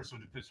the butter so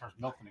if it starts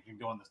melting, it can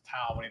go on this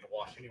towel we need to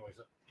wash anyways.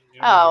 You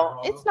know,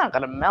 oh, it's not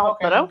going to melt,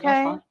 but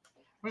okay.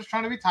 We're just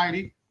trying to be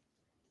tidy.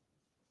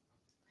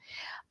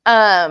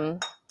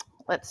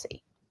 Let's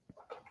see.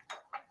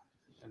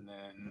 And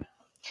then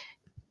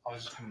I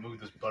was just going to move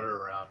this butter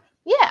around.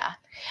 Yeah.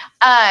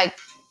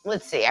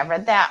 Let's see. I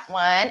read that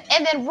one.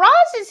 And then Roz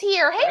is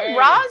here. Hey,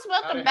 Roz,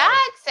 welcome back.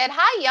 Said,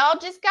 hi, y'all.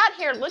 Just got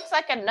here. Looks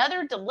like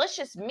another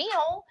delicious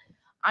meal.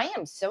 I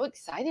am so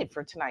excited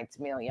for tonight's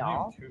meal,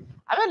 y'all.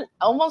 I've been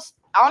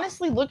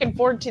honestly looking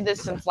forward to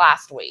this since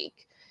last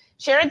week.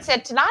 Sharon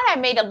said, tonight I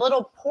made a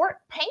little pork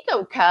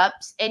panko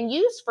cups and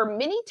used for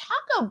mini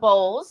taco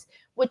bowls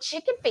with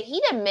chicken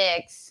fajita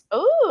mix.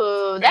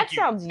 Ooh, that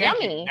sounds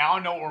yummy. Now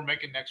I know what we're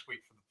making next week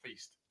for the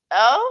feast.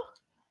 Oh?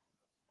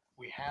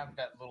 We have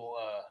that little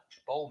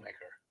bowl maker.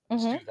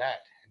 Let's do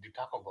that and do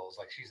taco bowls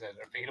like she said,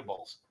 or fajita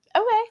bowls.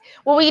 Okay.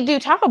 Well, we do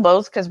taco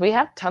bowls because we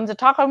have tons of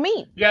taco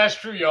meat. Yeah, that's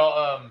true,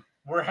 y'all.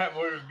 We're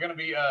gonna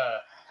be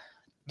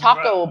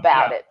taco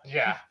about it.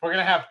 Yeah, we're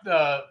gonna have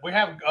we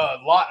have a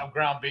lot of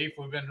ground beef.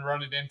 We've been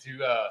running into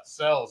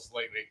sales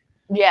lately.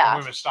 Yeah,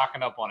 we've been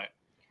stocking up on it.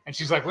 And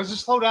she's like, let's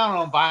just slow down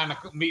on buying the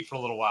meat for a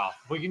little while.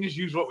 We can just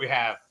use what we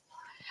have.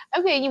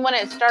 Okay, you want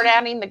to start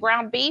adding the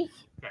ground beef?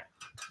 Okay.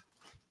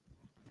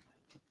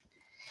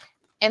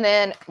 And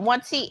then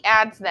once he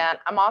adds that,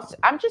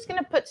 I'm just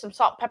gonna put some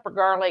salt, pepper,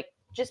 garlic,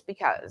 just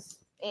because,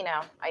 you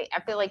know, I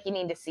feel like you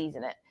need to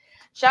season it.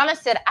 Shauna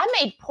said, I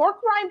made pork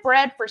rind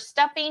bread for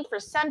stuffing for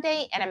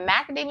Sunday and a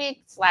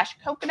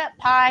macadamia/coconut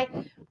pie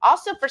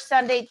also for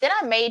Sunday. Then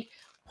I made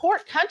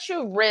pork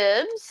country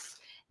ribs,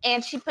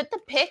 and she put the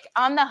pic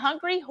on the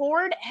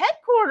HungryHorde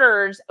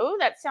headquarters. Oh,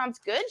 that sounds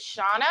good,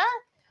 Shauna.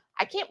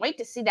 I can't wait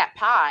to see that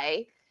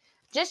pie.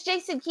 Just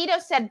Jason Keto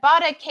said,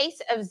 bought a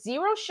case of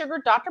zero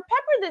sugar Dr.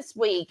 Pepper this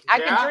week. I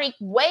could drink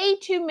way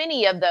too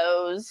many of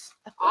those.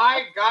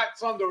 I got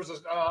some. There was I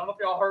don't know if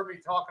y'all heard me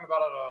talking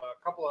about it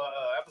a couple of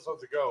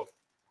episodes ago.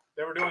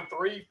 They were doing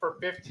 3 for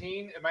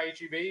 $15 at my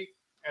HEB.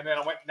 And then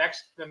I went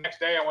the next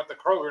day I went to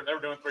Kroger and they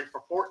were doing 3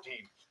 for $14.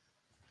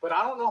 But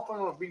I don't know if I'm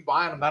going to be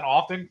buying them that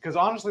often because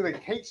honestly, the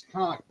cake's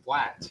kind of like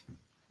flat.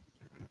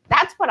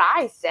 That's what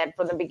I said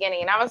from the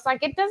beginning. And I was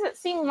like, it doesn't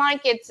seem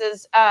like it's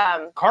as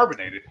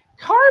carbonated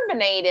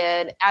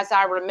as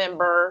I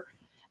remember.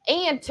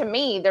 And to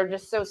me, they're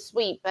just so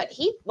sweet. But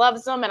he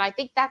loves them. And I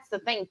think that's the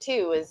thing,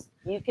 too, is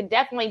you can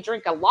definitely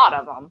drink a lot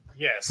of them.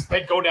 Yes,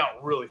 they go down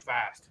really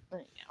fast.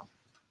 There you go.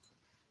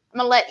 I'm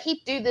going to let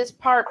Heath do this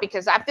part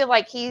because I feel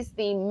like he's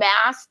the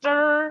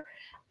master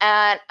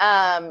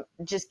and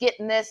just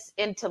getting this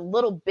into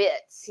little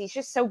bits. He's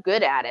just so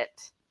good at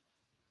it.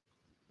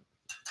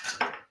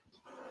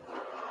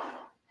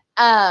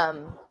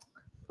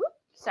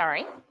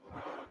 Sorry.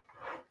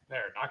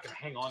 There, not gonna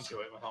hang on to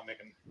it without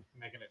making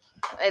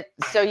it.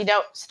 So you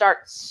don't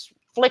start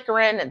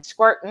flickering and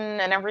squirting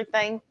and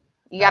everything.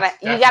 You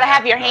gotta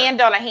have your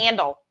hand on a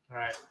handle. All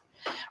right.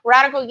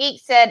 Radical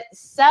Geek said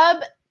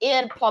sub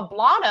in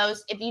poblanos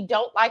if you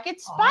don't like it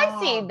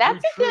spicy. Oh,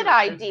 That's a good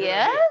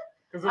idea.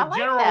 Because the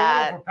general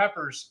rule for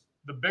peppers,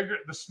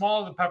 the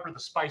smaller the pepper, the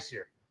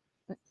spicier.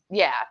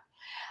 Yeah.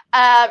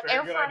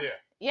 Very good idea.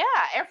 Yeah,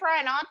 Air Fry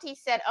and Auntie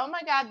said, "Oh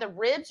my God, the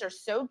ribs are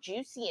so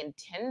juicy and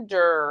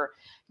tender."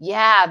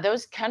 Yeah,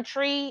 those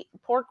country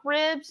pork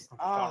ribs.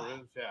 Oh,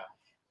 ribs, yeah.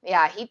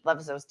 Yeah, he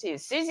loves those too.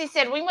 Susie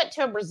said, "We went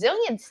to a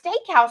Brazilian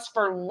steakhouse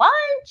for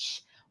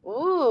lunch."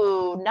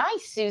 Ooh,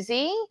 nice,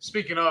 Susie.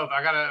 Speaking of,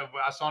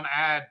 I saw an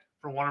ad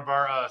for one of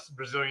our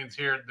Brazilians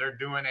here. They're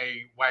doing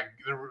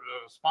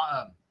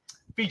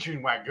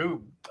featuring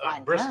Wagyu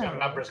brisket,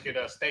 not brisket,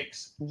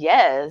 steaks.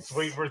 Yes. So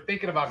we're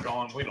thinking about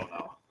going. We don't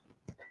know.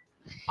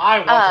 I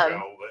want to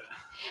go, but.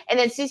 And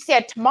then she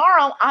said,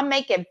 tomorrow I'm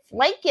making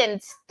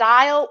flakin'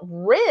 style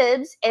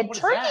ribs and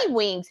turkey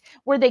wings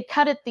where they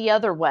cut it the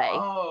other way.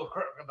 Oh,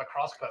 the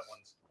cross-cut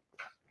ones.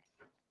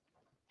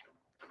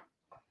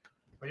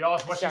 But y'all,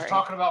 what she's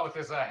talking about with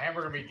this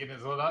hamburger meat getting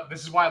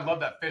this is why I love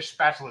that fish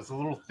spatula. It's a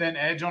little thin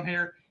edge on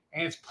here,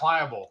 and it's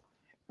pliable.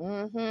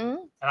 Mm-hmm. And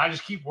I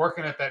just keep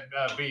working at that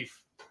beef,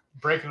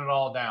 breaking it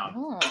all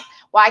down.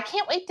 Well, I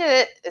can't wait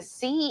to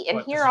see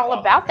and hear all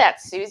about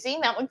that, Susie.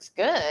 That looks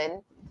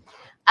good.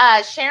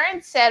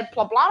 Sharon said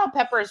poblano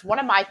pepper is one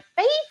of my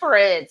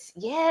favorites.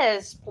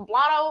 Yes,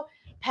 poblano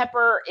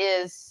pepper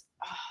is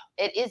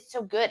it is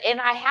so good. And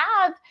I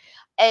have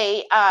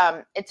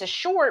it's a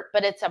short,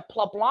 but it's a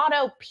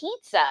poblano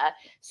pizza.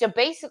 So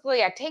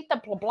basically I take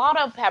the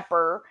poblano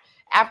pepper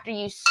after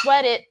you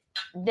sweat it,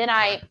 then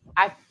I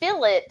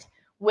fill it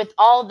with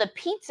all the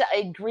pizza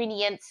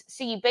ingredients.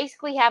 So you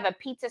basically have a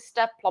pizza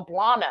stuffed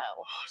poblano.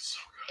 Oh, so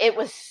it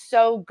was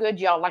so good,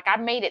 y'all. Like I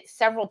made it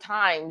several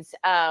times.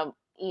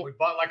 We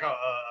bought like a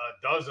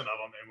dozen of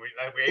them, and we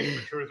ate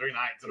them for 2 or 3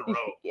 nights in a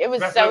row. It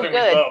was so good.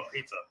 We love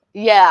pizza.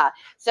 Yeah.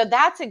 So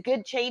that's a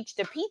good change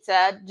to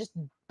pizza. Just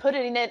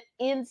putting it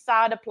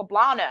inside a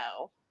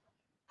poblano.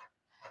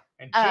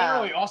 And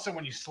generally, also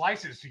when you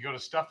slice it, so you go to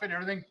stuff it and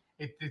everything,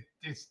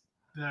 it's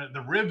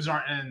the ribs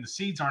aren't and the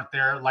seeds aren't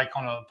there like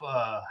on a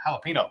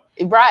jalapeno.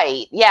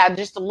 Right. Yeah,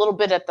 just a little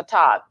bit at the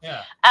top.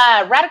 Yeah.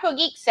 Radical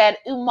Geek said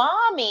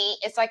umami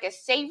is like a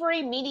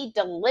savory, meaty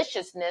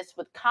deliciousness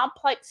with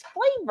complex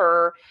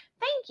flavor.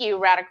 Thank you,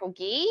 Radical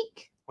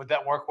Geek. Would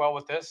that work well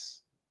with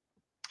this?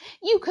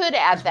 You could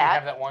add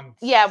that. We have that one.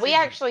 Yeah, we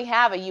actually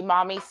have a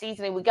umami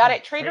seasoning. We got it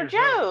at Trader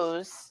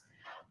Joe's.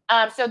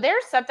 So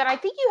there's something. I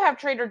think you have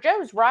Trader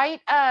Joe's,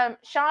 right,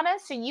 Shauna?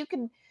 So you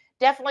can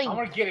definitely. I'm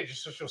gonna get it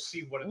just so she'll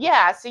see what it is.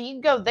 Yeah, so you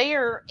can go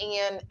there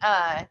and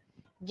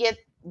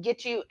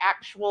get you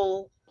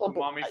actual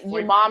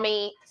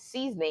umami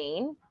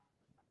seasoning.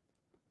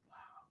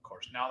 Of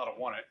course, now that I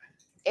want it.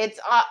 It's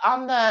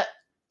on the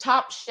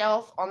top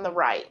shelf on the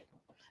right.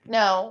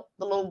 No,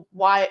 the little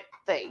white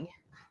thing.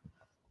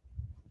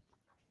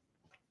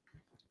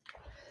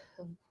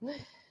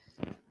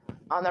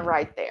 On the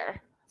right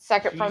there.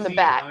 Second from the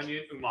back.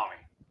 Onion,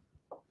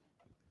 umami.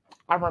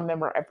 I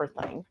remember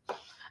everything.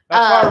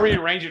 That's why I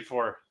rearrange it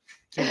for her.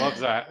 She loves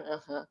that.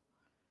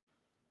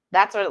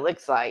 That's what it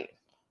looks like.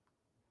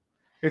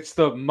 It's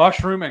the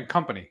Mushroom and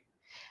Company.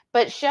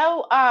 But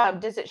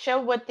does it show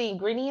what the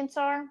ingredients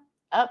are?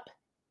 Up.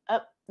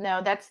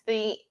 No, that's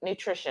the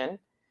nutrition.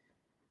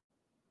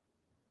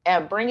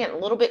 Bring it a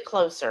little bit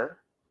closer.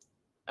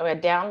 Okay,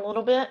 down a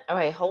little bit.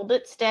 Okay, hold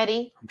it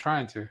steady. I'm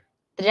trying to.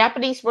 The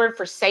Japanese word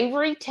for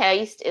savory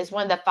taste is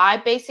one of the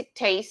 5 basic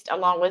tastes,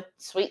 along with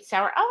sweet,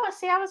 sour. Oh, I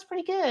see. I was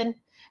pretty good.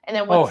 And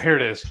then here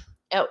it is.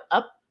 Oh,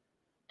 up,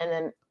 and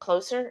then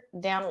closer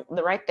down,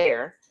 right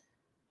there.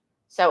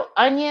 So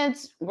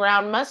onions,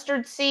 ground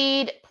mustard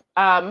seed,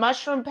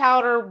 mushroom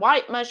powder,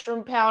 white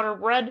mushroom powder,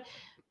 red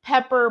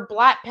pepper,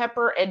 black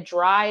pepper, and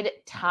dried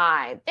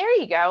thyme. There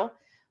you go.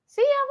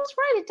 See, I was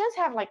right. It does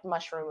have like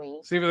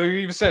mushroomy. See, it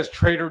even says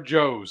Trader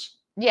Joe's.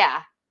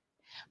 Yeah.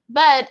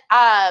 But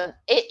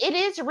it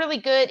is really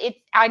good.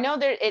 I know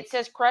that it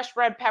says crushed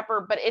red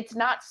pepper, but it's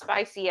not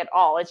spicy at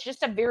all. It's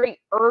just a very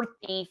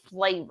earthy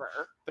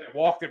flavor. They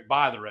walked it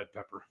by the red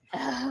pepper.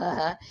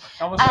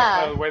 Almost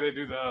like the way they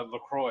do the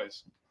LaCroix.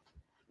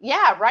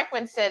 Yeah,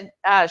 Reichman said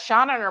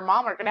Shauna and her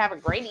mom are going to have a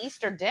great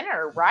Easter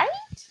dinner, right?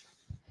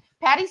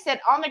 Patty said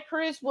on the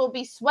cruise we'll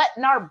be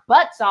sweating our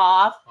butts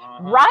off,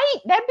 right?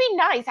 That'd be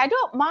nice. I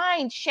don't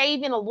mind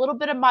shaving a little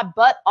bit of my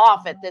butt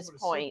off at this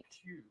point. So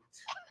cute.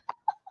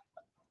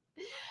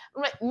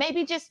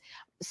 Maybe just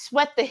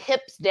sweat the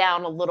hips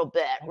down a little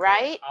bit,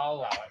 right? I'll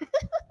allow it.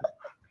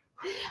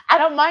 I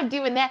don't mind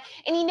doing that.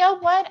 And you know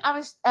what? I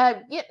was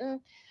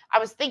I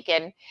was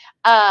thinking,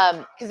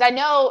 because I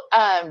know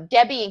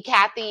Debbie and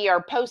Kathy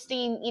are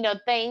posting,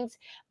 things.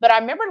 But I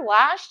remember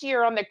last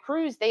year on the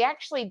cruise, they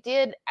actually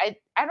did. I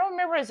don't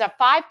remember it was a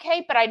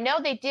 5K, but I know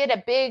they did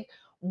a big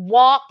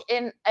walk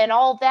and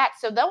all that.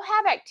 So they'll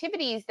have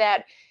activities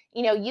that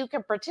you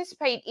can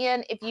participate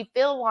in if you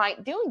feel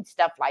like doing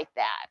stuff like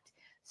that.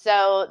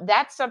 So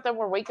that's something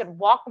where we could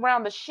walk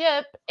around the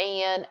ship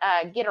and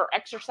get our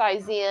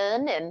exercise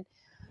in, and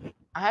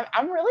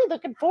I'm really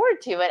looking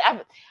forward to it.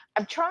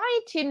 I'm trying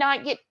to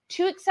not get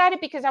too excited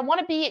because I want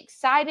to be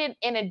excited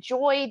and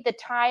enjoy the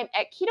time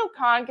at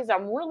KetoCon because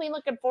I'm really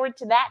looking forward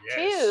to that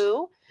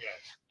too. Yes.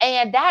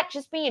 And that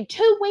just being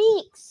 2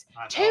 weeks.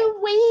 2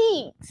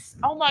 weeks.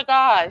 Oh my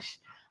gosh.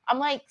 I'm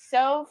like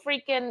so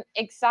freaking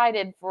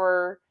excited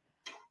for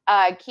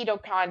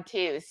KetoCon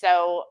too.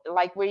 So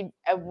like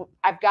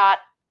I've got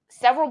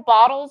several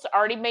bottles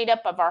already made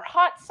up of our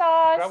hot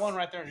sauce. Grab one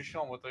right there and just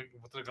show them what they're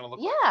going to look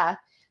like. Yeah.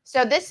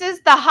 So this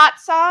is the hot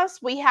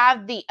sauce. We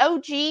have the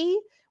OG.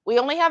 We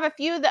only have a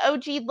few of the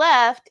OG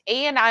left.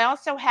 And I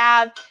also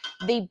have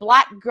the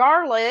black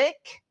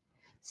garlic.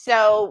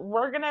 So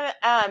we're going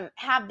to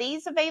have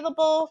these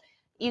available.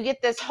 You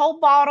get this whole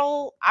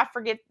bottle. I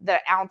forget the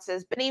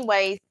ounces. But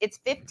anyways, it's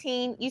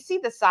 15. You see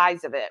the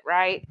size of it,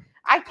 right?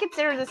 I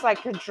consider this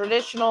like a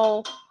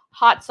traditional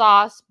hot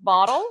sauce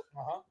bottle.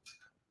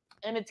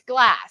 And it's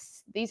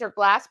glass. These are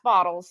glass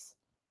bottles.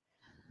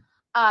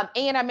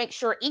 And I make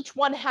sure each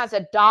one has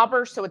a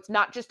dauber, so it's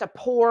not just a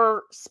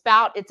pour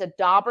spout, it's a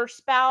dauber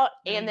spout.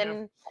 And then,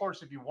 of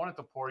course, if you want it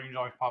to pour, you can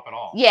always pop it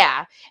off.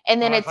 Yeah. And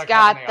then it's like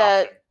got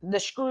the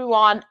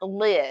screw-on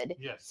lid.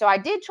 Yes. So I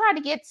did try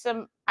to get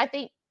some, I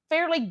think,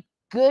 fairly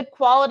good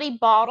quality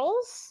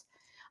bottles.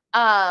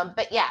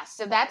 But yeah,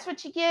 so that's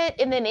what you get.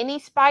 And then any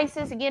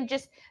spices, again,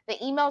 just the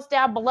emails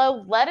down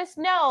below, let us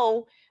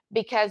know.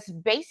 Because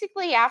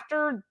basically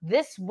after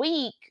this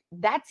week,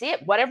 that's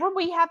it. Whatever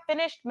we have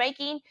finished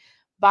making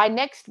by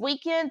next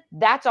weekend,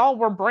 that's all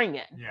we're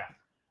bringing. Yeah.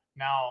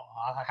 Now,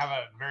 I have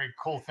a very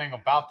cool thing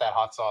about that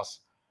hot sauce.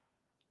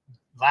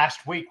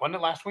 Last week, wasn't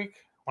it last week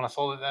when I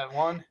sold it that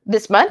one?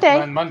 This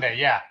Monday. Monday,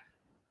 yeah.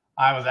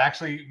 I was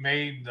actually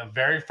made the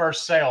very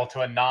first sale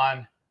to a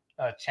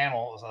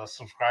non-channel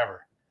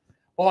subscriber.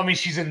 Well, I mean,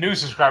 she's a new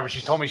subscriber.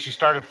 She told me she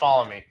started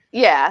following me.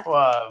 Yeah.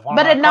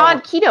 But a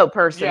non-keto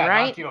person,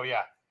 right? Non-keto,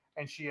 yeah.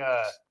 And she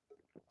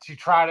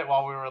tried it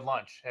while we were at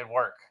lunch at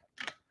work.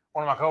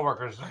 One of my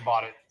coworkers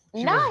bought it.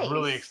 She was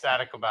really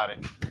ecstatic about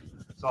it.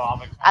 So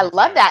I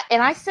love that.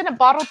 And I sent a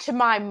bottle to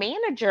my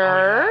manager.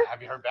 Oh, yeah.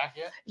 Have you heard back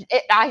yet?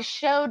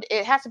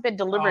 It hasn't been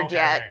delivered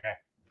yet.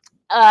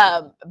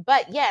 Okay.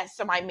 But yes,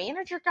 so my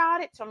manager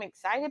got it. So I'm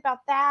excited about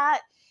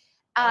that.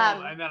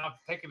 And then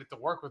I've taken it to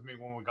work with me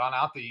when we've gone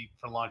out to eat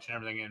for lunch and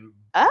everything. And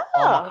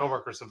all my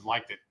coworkers have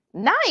liked it.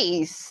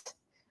 Nice.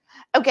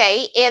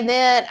 Okay. And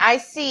then I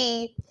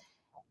see,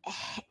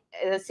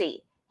 let's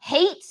see,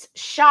 hates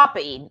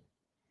shopping.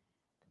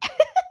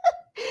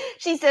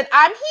 She said,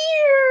 I'm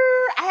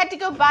here. I had to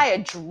go buy a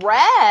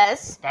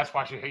dress. That's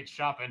why she hates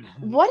shopping.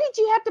 What did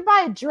you have to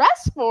buy a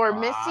dress for,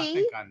 Missy? I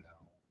think I know.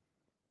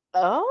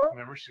 Oh?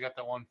 Remember, she got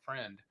that one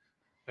friend.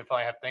 They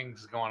probably have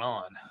things going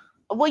on.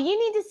 Well, you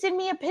need to send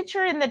me a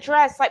picture in the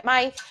dress. Like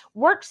my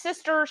work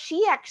sister,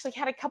 she actually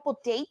had a couple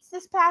dates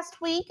this past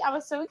week. I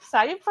was so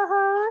excited for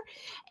her.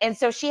 And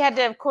so she had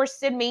to, of course,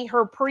 send me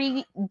her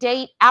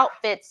pre-date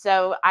outfit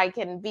so I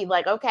can be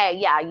like, okay,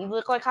 yeah, you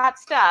look like hot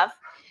stuff.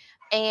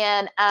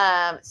 And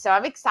so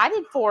I'm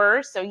excited for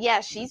her. So, yeah,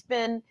 she's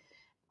been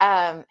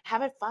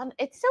having fun.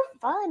 It's so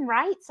fun,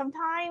 right?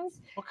 Sometimes.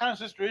 What kind of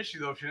sister is she,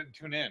 though, if she didn't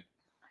tune in?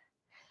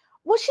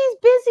 Well, she's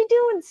busy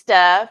doing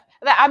stuff.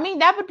 I mean,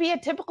 that would be a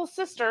typical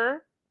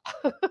sister.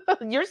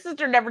 Your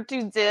sister never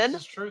tunes in.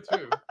 That's true,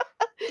 too.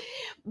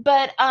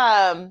 But,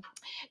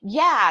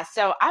 yeah,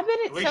 so I've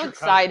been so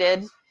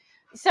excited.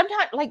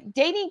 Sometimes, like,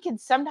 dating can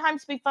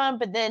sometimes be fun,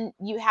 but then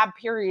you have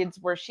periods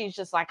where she's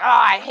just like, oh,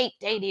 I hate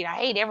dating. I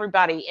hate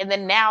everybody. And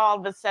then now all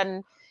of a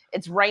sudden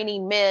it's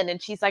raining men, and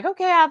she's like,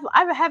 okay,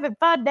 I'm having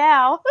fun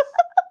now.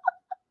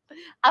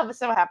 I'm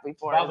so happy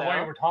for her. By the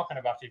way, we're talking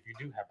about you if you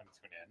do happen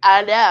to tune in.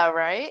 I know,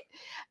 right?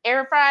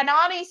 Air Fry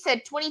Nani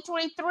said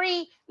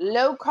 2023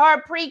 low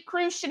carb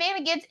pre-cruise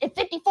shenanigans in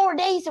 54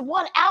 days and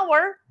 1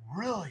 hour.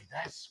 Really?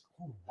 That's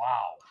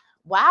wow.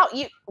 Wow,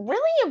 you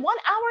really in 1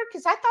 hour?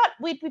 Because I thought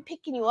we'd be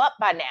picking you up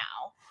by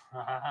now.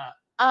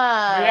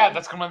 Yeah,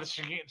 that's when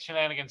the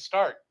shenanigans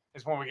start.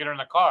 Is when we get her in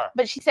the car.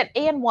 But she said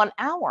in 1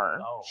 hour.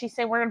 Oh. She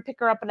said we're gonna pick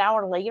her up an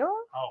hour later.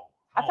 Oh.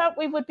 I thought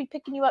we would be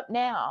picking you up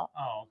now.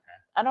 Oh, okay.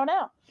 I don't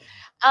know.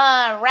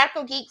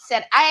 Radical Geek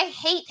said, I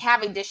hate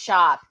having to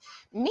shop.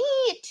 Me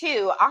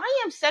too.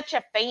 I am such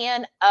a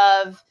fan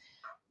of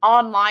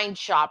online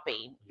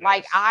shopping. Yes.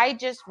 Like, I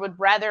just would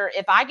rather,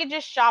 if I could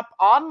just shop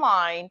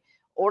online,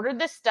 order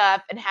the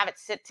stuff, and have it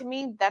sent to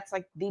me, that's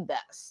like the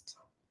best.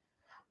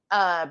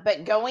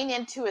 But going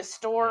into a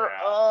store,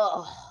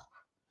 ugh.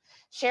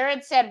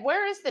 Sharon said,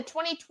 where is the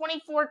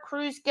 2024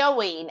 cruise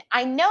going?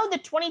 I know the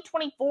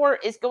 2024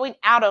 is going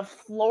out of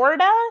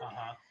Florida.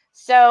 Uh-huh.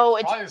 So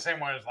it's probably the same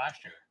way as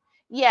last year.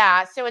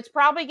 Yeah, so it's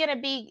probably going to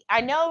be,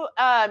 I know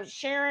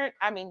Sharon,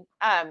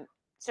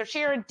 so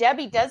Sharon,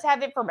 Debbie does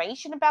have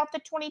information about the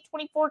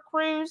 2024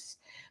 cruise,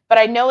 but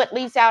I know it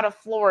leaves out of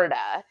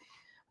Florida.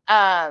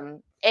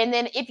 And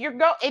then if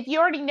you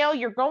already know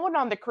you're going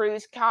on the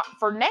cruise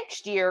for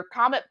next year,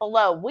 comment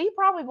below. We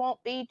probably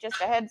won't be,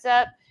 just a heads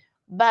up,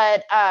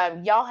 but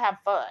y'all have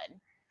fun.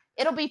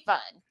 It'll be fun.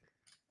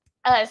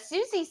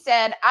 Susie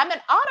said, I'm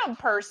an autumn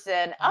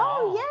person.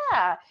 Oh,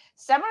 yeah.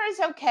 Summer is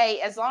okay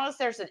as long as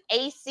there's an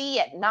AC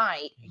at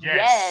night.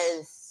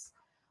 Yes.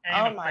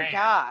 Oh, my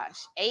gosh.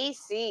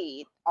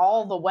 AC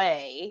all the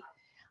way.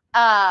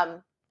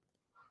 Oh,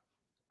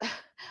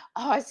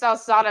 I saw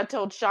Sara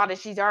told Shauna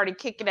she's already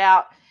kicking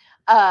out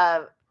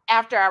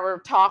after our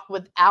talk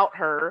without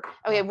her.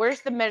 Okay,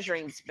 where's the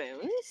measuring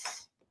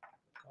spoons?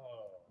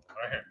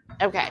 Right here.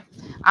 Okay.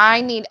 I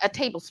need a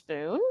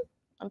tablespoon.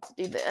 Let's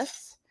do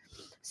this.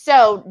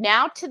 So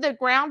now to the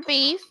ground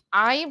beef,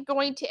 I am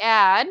going to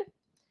add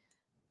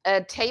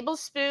a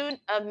tablespoon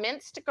of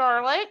minced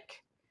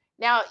garlic.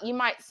 Now you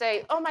might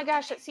say, oh my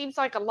gosh, it seems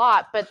like a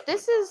lot, but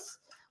this is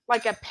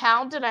like 1.5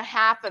 pounds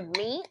of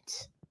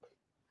meat.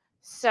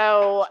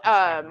 So,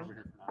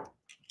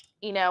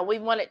 you know, we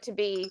want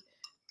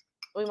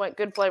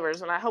good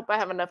flavors, and I hope I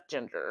have enough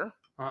ginger.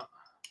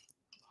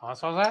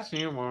 That's what I was asking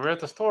you when we were at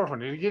the store if we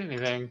need to get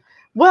anything.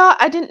 Well,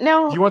 I didn't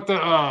know. You want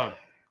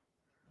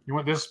you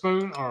want this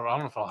spoon, or I don't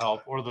know if it'll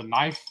help, or the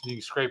knife? You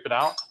can scrape it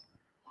out.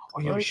 Oh,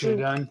 you know what you should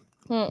have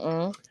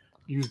done?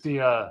 Use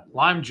the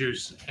lime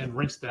juice and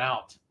rinsed it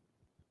out.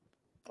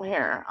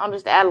 Here, I'll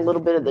just add a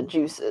little bit of the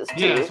juices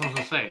too. Yeah, that's what I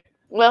was gonna say.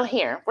 Well,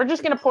 here, we're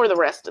just gonna pour the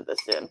rest of this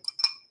in.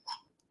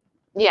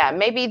 Yeah,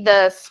 maybe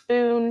the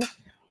spoon.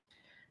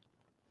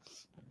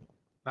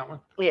 That one?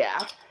 Yeah.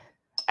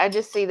 I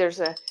just see there's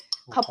a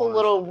couple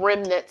little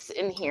remnants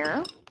in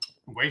here.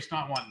 Waste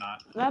not, want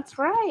not. That's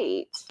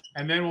right.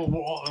 And then what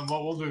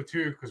we'll do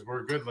too, because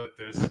we're good with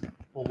this,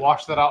 we'll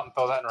wash that out and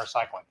throw that in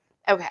recycling.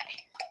 Okay.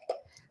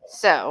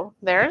 So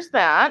there's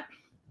that.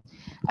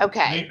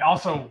 Okay. And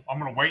also, I'm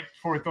gonna wait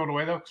before we throw it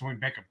away though, because we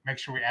make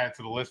sure we add it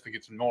to the list to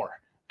get some more.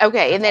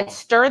 Okay, and then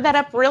stir that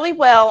up really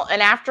well.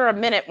 And after a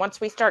minute,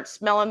 once we start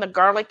smelling the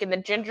garlic and the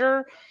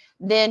ginger,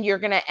 then you're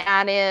gonna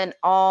add in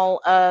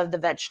all of the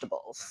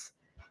vegetables.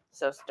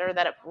 So stir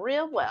that up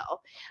real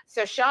well.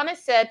 So Shauna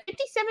said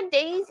 57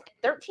 days,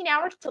 13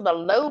 hours till the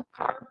low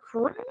carb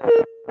cruise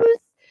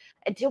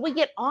until we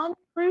get on the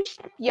cruise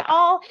ship,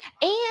 y'all.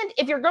 And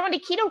if you're going to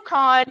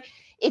KetoCon,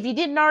 if you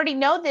didn't already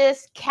know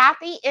this,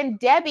 Kathy and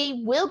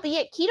Debbie will be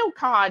at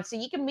KetoCon, so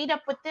you can meet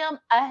up with them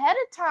ahead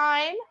of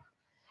time.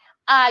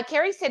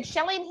 Carrie said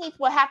Shelly and Heath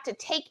will have to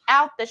take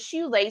out the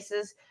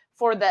shoelaces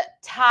for the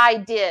Thai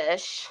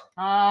dish.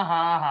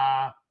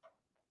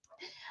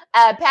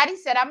 Patty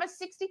said, I'm a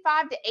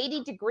 65 to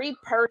 80 degree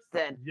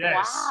person.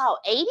 Yes. Wow.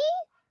 80?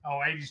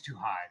 Oh, 80 is too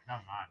high. No,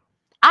 not.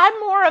 I'm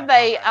more of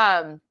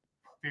a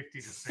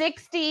 50 to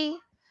 60.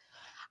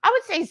 I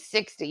would say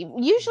 60.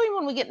 Usually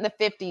when we get in the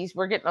 50s,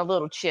 we're getting a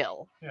little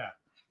chill. Yeah.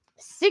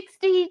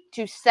 60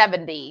 to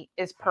 70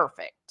 is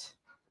perfect.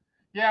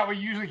 Yeah, we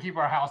usually keep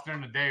our house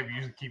during the day. We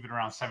usually keep it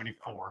around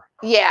 74.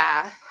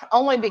 Yeah,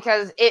 only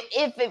because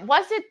if it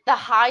wasn't the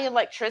high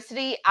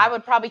electricity, I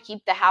would probably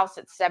keep the house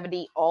at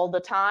 70 all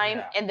the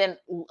time, and then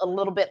a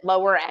little bit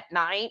lower at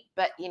night.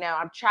 But you know,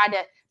 I'm trying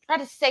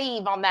to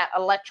save on that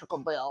electrical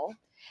bill.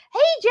 Hey,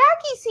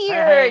 Jackie's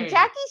here. Hey.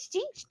 Jackie's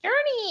Cheeks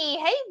Journey.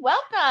 Hey,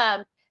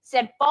 welcome.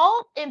 Said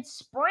fall and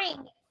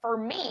spring for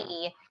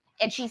me,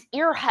 and she's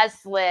ear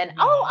hustling. Yeah.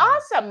 Oh,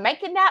 awesome!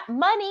 Making that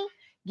money.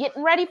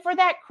 Getting ready for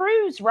that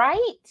cruise, right?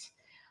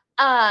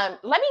 Let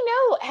me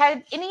know,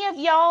 have any of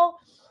y'all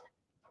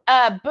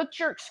booked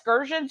your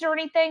excursions or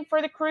anything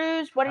for the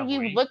cruise? What are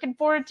you looking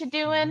forward to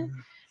doing?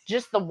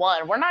 Just the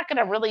one. We're not going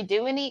to really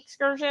do any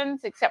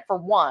excursions except for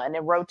one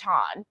in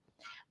Rotan.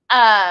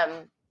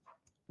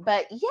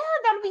 But yeah,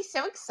 that'll be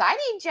so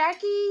exciting,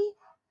 Jackie.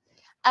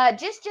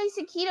 Just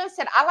Jason Keto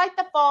said, I like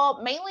the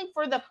fall mainly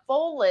for the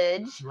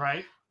foliage.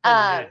 Right.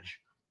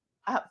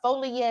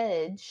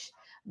 Foliage.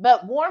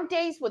 But warm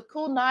days with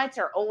cool nights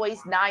are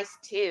always nice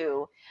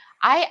too.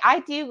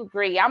 I do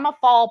agree. I'm a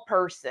fall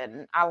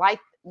person. I like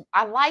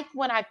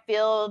when I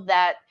feel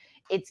that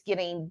it's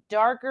getting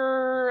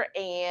darker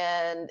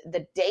and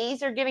the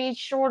days are getting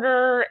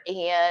shorter,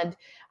 and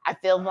I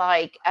feel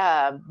like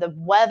the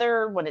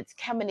weather when it's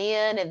coming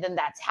in, and then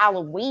that's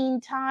Halloween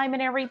time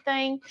and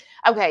everything.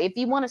 Okay, if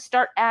you want to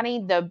start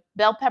adding the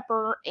bell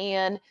pepper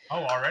and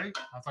already?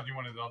 I thought you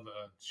wanted all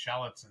the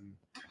shallots and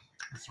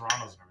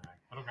serranos and everything.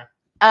 But okay.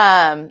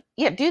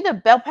 Yeah, do the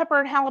bell pepper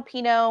and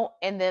jalapeno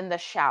and then the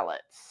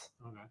shallots.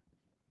 Okay.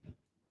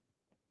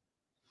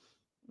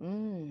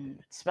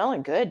 It's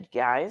smelling good,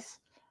 guys.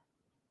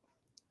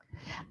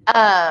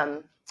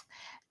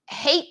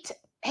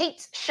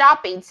 Hates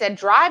shopping, said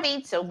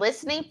driving, so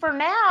listening for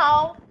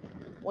now.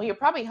 Well, you're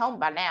probably home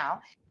by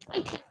now.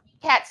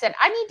 Cat said,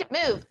 I need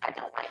to move. I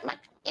don't like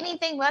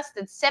anything less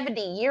than 70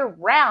 year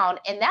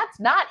round, and that's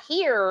not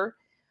here.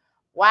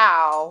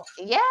 Wow.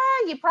 Yeah,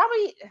 you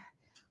probably...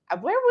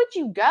 Where would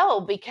you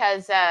go?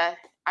 Because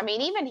I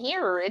mean, even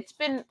here, it's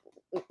been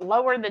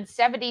lower than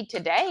 70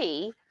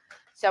 today.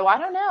 So I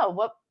don't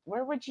know.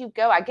 Where would you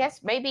go? I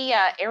guess maybe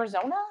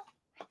Arizona?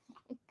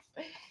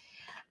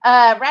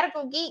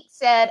 Radical Geek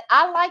said,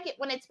 I like it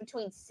when it's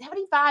between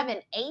 75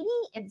 and 80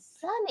 and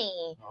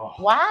sunny. Oh.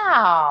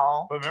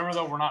 Wow. But remember,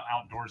 though, we're not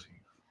outdoorsy.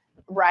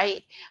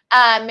 Right.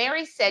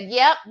 Mary said,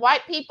 yep,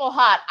 white people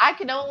hot. I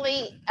can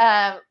only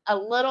a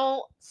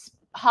little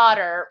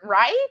hotter,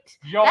 right?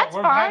 Yo, That's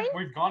fine.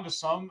 We've gone to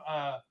some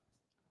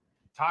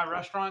Thai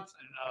restaurants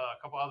and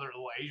a couple other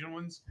little Asian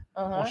ones.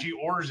 When she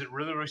orders it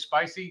really, really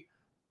spicy,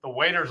 the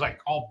waiter's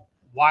like all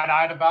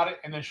wide-eyed about it,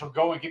 and then she'll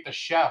go and get the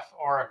chef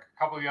or a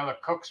couple of the other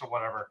cooks or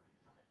whatever,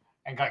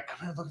 and like,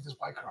 come here, look at this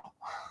white girl.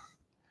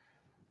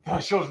 They'll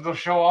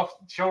show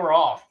her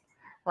off.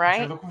 Right.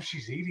 Say, look what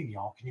she's eating,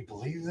 y'all. Can you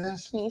believe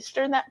this? Can you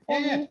stir that for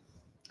me?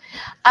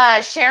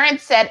 Sharon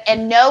said,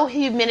 and no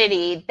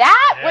humidity.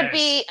 That would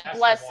be a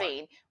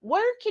blessing.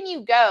 Where can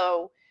you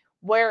go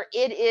where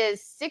it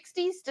is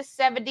 60s to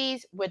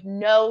 70s with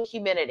no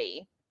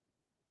humidity?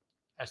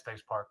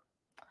 Estes Park.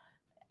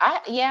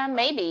 Yeah,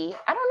 maybe.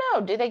 I don't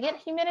know. Do they get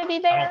humidity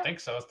there? I don't think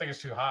so. I think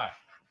it's too high.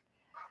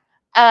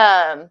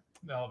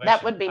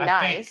 That would be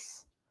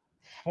nice.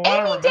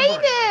 Well, Amy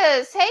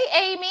Davis. Hey,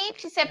 Amy.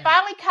 She said,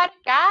 finally caught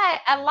a guy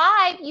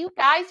alive. You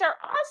guys are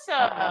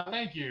awesome.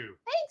 Thank you.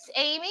 Thanks,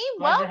 Amy.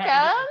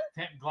 Welcome.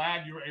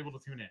 Glad you were able to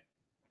tune in.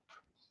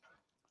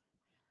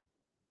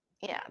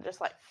 Yeah, just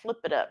like flip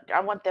it up.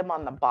 I want them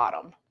on the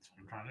bottom. That's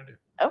what I'm trying to do.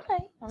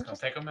 Okay. It's going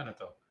to take a minute,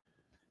 though.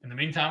 In the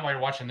meantime, while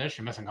you're watching this,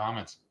 you're missing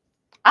comments.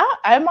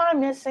 Am I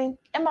missing,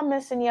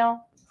 y'all?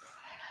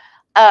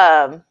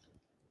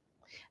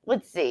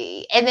 Let's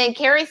see. And then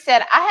Carrie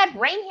said, I had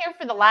rain here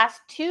for the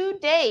last 2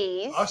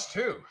 days. Us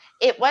too.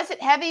 It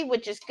wasn't heavy,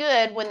 which is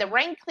good. When the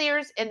rain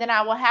clears, and then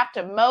I will have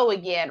to mow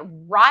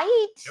again.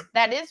 Right? Yep.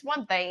 That is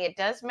one thing. It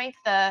does make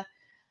the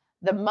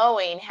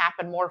mowing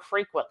happen more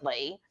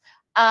frequently.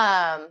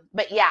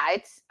 But yeah,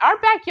 our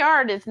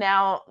backyard is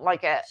now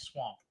like a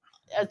swamp.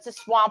 It's a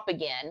swamp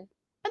again.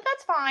 But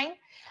that's fine.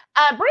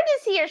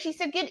 Brenda's here. She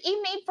said, good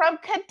evening from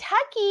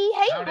Kentucky.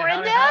 Hey, howdy,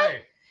 Brenda. howdy.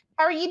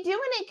 How are you doing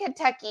in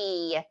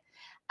Kentucky?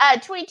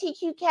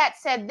 22Q Cat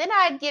said, then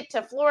I'd get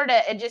to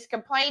Florida and just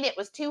complain it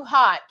was too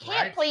hot.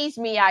 Can't please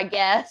me, I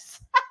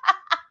guess.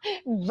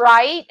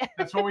 Right?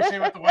 That's what we say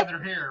with the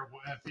weather here.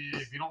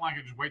 If you don't like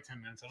it, just wait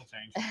 10 minutes. It'll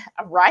change.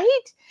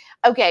 Right?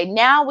 Okay,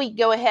 now we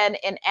go ahead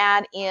and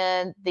add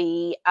in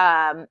the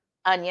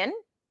onion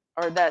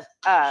or the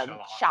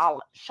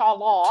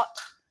shallot.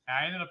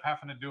 I ended up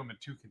having to do them in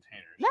 2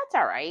 containers. That's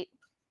all right.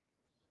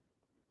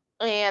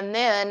 And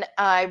then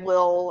I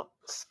will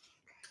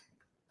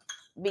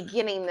be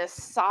getting this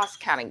sauce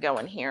kind of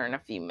going here in a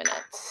few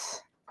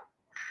minutes.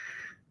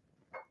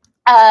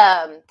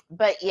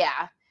 But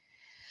yeah,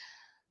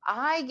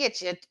 I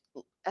get you,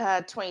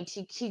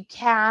 22Q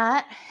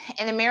Cat.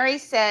 And then Mary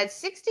said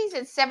 60s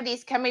and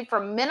 70s coming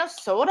from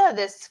Minnesota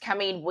this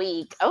coming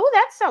week. Oh,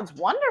 that sounds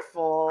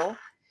wonderful.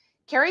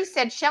 Carrie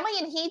said, Shelly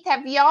and Heath,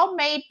 have y'all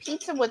made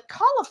pizza with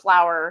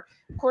cauliflower?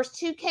 Of course,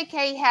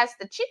 2KK has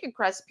the chicken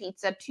crust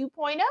pizza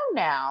 2.0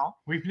 now.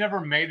 We've never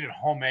made it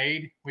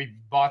homemade. We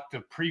bought the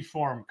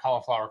preformed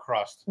cauliflower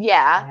crust.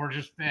 Yeah. And we're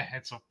just,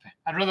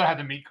 I'd rather have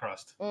the meat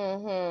crust.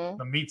 Mm-hmm.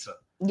 The pizza.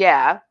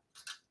 Yeah.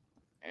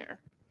 Here.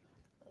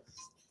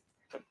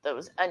 Put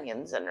those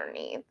onions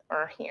underneath,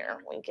 or here,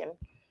 we can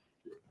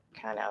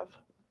kind of.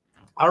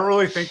 I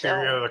really think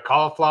the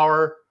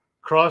cauliflower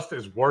crust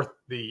is worth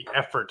the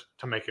effort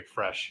to make it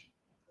fresh.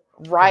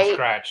 Right. From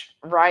scratch.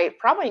 Right.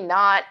 Probably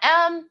not.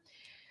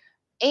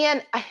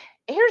 And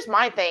here's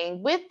my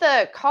thing with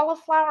the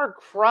cauliflower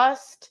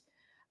crust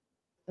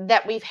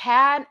that we've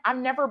had. I've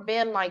never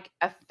been like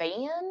a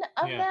fan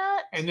of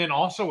that. And then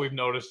also we've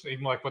noticed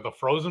even like with the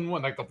frozen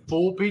one, like the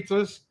full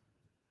pizzas,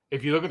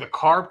 if you look at the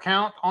carb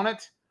count on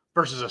it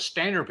versus a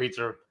standard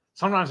pizza,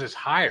 sometimes it's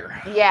higher.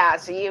 Yeah.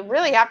 So you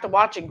really have to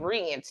watch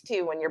ingredients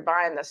too when you're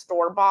buying the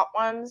store-bought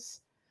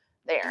ones.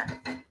 There.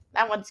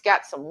 That one's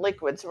got some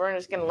liquid, so we're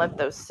just going to let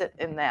those sit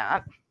in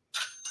that.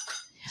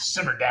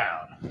 Simmer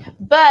down.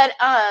 But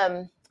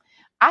I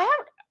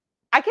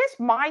guess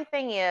my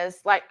thing is,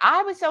 like,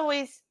 I was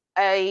always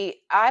I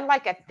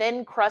like a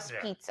thin crust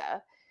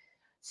pizza.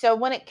 So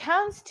when it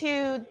comes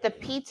to the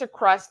pizza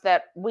crust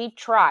that we've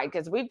tried,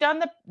 because we've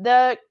done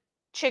the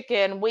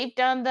chicken, we've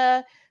done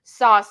the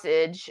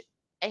sausage,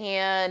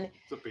 and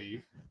the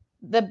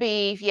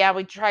beef. Yeah,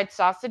 we tried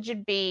sausage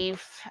and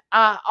beef.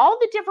 All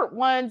the different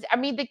ones. I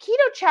mean, the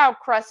keto chow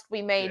crust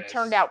we made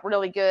turned out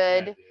really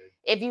good. Yeah,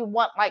 if you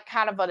want like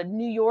kind of a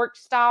New York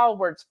style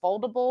where it's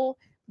foldable.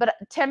 But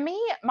to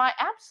me, my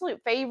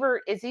absolute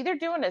favorite is either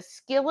doing a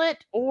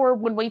skillet or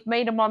when we've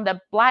made them on the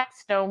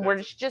Blackstone where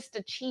it's just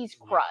a cheese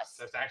crust.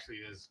 That actually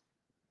is.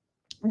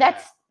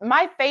 That's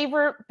my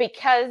favorite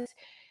because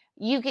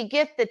you could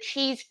get the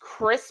cheese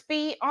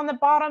crispy on the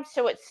bottom.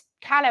 So it's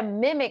kind of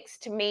mimics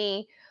to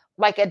me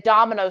like a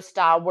Domino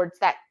style where it's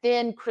that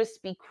thin,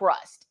 crispy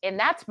crust. And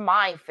that's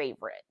my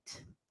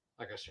favorite.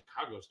 Like a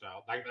Chicago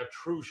style, like a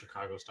true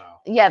Chicago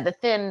style. Yeah, the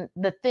thin,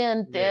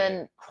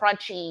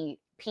 crunchy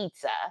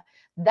pizza.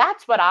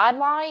 That's what I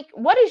like.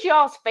 What is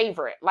y'all's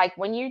favorite? Like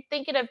when you're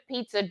thinking of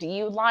pizza, do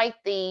you like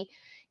the,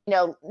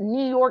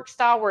 New York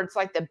style where it's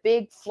like the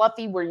big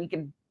fluffy where you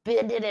can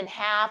bend it in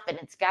half and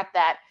it's got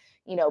that,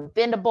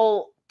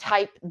 bendable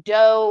type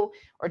dough?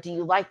 Or do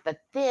you like the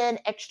thin,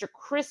 extra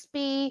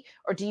crispy?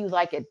 Or do you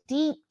like a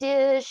deep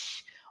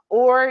dish?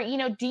 Or,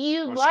 do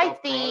you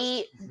like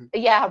the,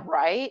 yeah,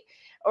 right.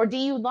 Or do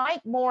you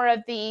like more of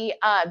the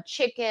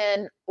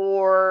chicken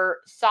or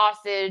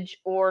sausage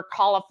or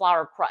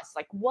cauliflower crust?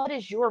 Like, what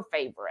is your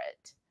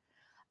favorite?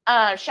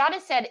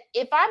 Shauna said,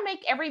 if I make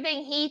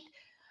everything Heath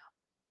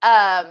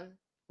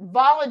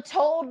Vala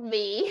told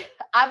me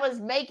I was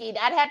making,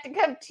 I'd have to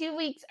come 2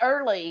 weeks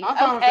early. I'm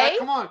fine with that.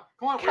 Come on.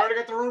 We already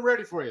got the room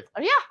ready for you.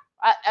 Yeah.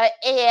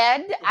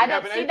 And I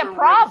don't see the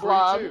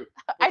problem.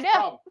 I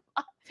know.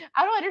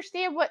 I don't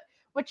understand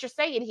what you're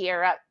saying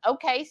here.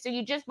 Okay, so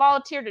you just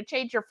volunteered to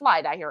change your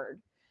flight, I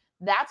heard.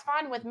 That's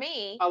fine with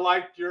me. I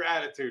like your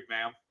attitude,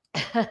 ma'am.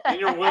 And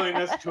your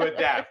willingness to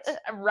adapt.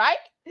 Right?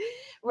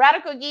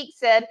 Radical Geek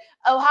said,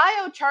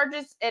 Ohio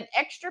charges an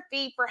extra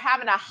fee for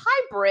having a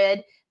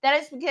hybrid.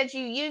 That is because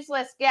you use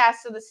less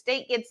gas, so the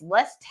state gets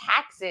less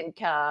tax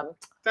income.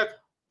 That's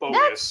bogus.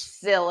 That's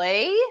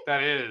silly.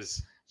 That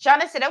is.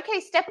 Shauna said, okay,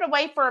 stepping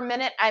away for a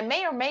minute. I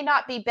may or may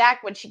not be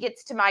back when she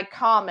gets to my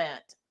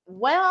comment.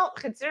 Well,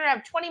 considering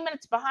I'm 20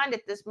 minutes behind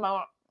at this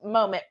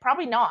moment,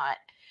 probably not.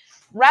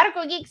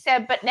 Radical Geek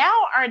said, but now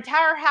our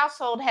entire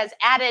household has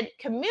added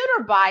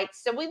commuter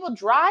bikes, so we will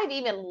drive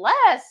even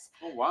less.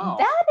 Oh, wow.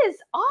 That is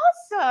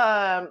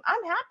awesome.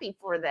 I'm happy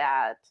for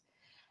that.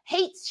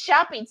 Hates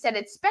Shopping said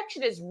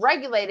inspection is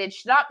regulated,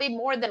 should not be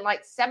more than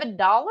like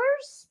 $7.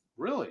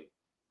 Really?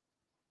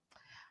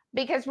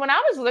 Because when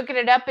I was looking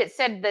it up, it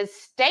said the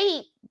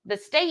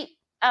state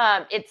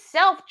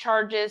itself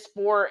charges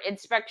for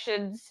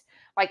inspections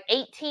like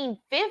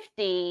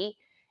 $18.50,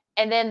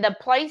 and then the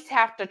place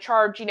have to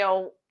charge,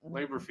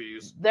 labor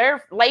fees.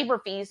 Their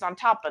labor fees on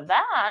top of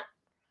that.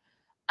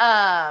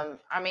 I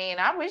mean,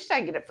 I wish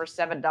I get it for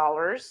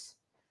 $7.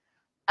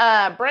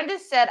 Brenda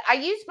said, I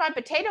use my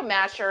potato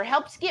masher,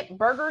 helps get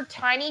burger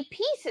tiny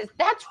pieces.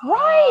 That's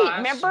right. That's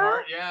remember?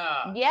 Smart.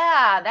 Yeah.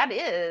 Yeah, that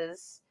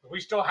is. We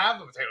still have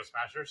the potato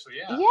smasher, so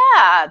yeah.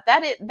 Yeah,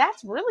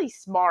 that's really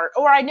smart.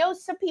 Or I know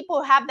some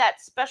people have that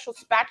special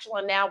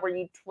spatula now where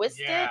you twist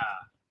it. Yeah.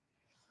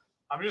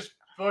 I'm just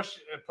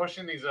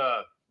pushing these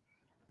well,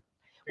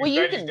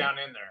 you veggies can, down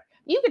in there.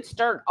 You could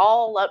stir it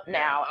all up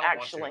now, I don't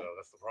actually. want to, though.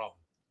 That's the problem.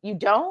 You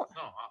don't?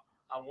 No,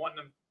 I want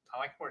them. I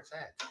like where it's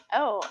at.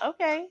 Oh,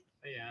 okay.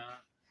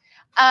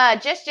 Yeah.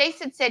 Just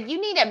Jason said,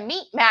 you need a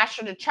meat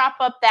masher to chop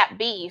up that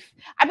beef.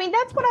 I mean,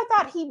 that's what I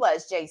thought he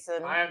was,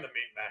 Jason. I am the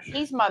meat masher.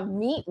 He's my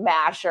meat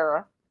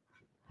masher.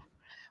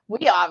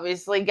 We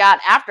obviously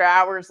got after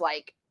hours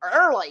like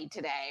early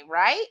today,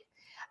 right?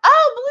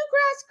 Oh,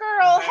 Bluegrass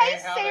Girl. Hey,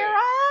 Sara.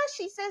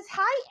 She says,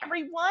 hi,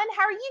 everyone.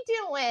 How are you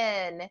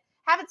doing?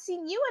 Haven't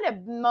seen you in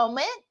a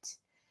moment.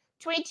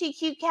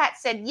 22Q Cat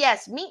said,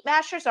 yes, meat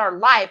mashers are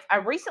life. I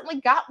recently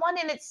got one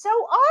and it's so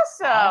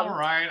awesome. All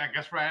right. I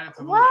guess we're adding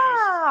to the list.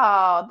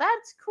 Wow,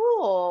 that's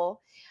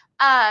cool.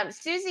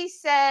 Susie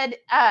said,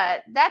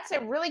 that's a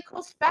really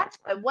cool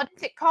spatula. What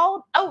is it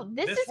called? Oh,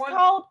 this is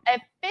called a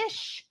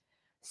fish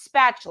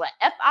spatula.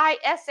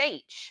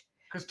 F-I-S-H.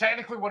 Because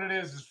technically what it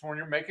is for when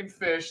you're making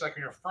fish, like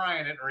when you're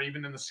frying it or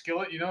even in the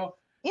skillet,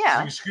 Yeah.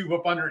 So you scoop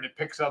up under it and it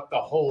picks up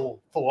the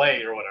whole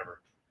fillet or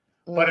whatever.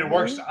 But it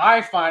works.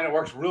 I find it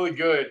works really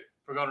good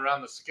for going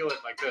around the skillet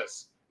like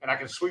this. And I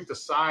can sweep the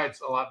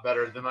sides a lot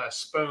better than a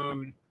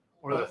spoon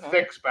or the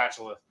thick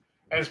spatula.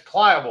 And it's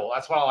pliable.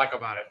 That's what I like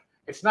about it.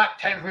 It's not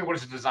technically what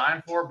it's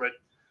designed for, but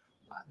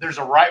there's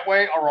a right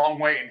way, a wrong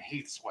way, and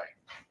Heath's way.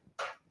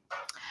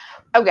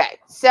 Okay,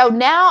 so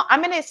now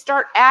I'm going to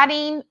start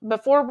adding,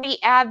 before we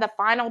add the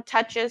final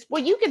touches,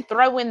 well, you can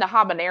throw in the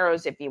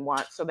habaneros if you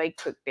want, so they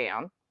cook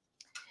down.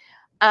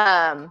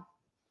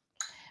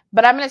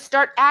 But I'm going to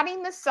start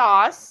adding the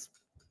sauce.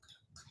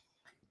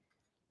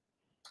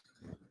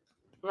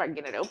 If I can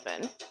get it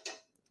open.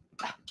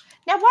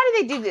 Now, why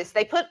do they do this?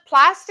 They put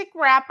plastic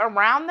wrap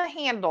around the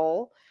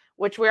handle,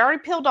 which we already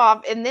peeled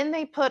off, and then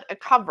they put a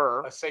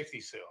cover. A safety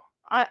seal.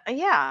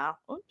 Yeah.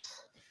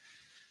 Oops.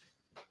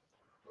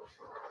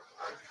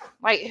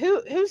 Like,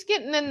 who's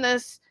getting in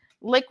this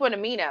liquid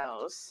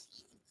aminos?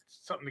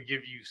 Something to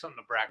give you something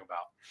to brag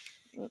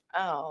about.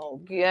 Oh,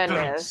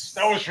 goodness.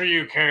 That was for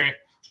you, Carrie.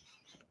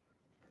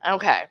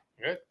 Okay.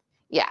 Good?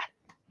 Yeah.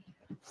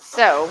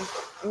 So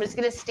I'm just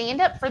going to stand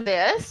up for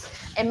this.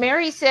 And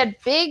Mary said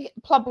big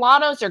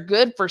poblanos are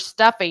good for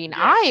stuffing. Yes.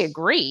 I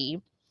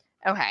agree.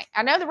 Okay.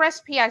 I know the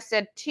recipe I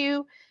said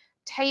 2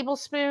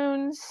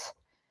 tablespoons,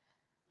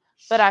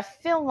 but I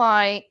feel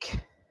like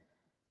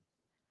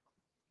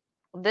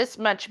this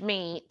much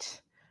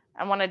meat,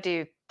 I want to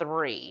do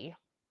 3.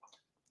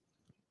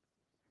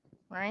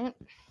 Right?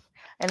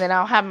 And then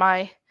I'll have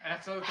my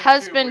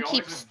husband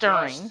keep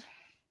stirring.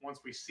 Once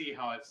we see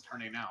how it's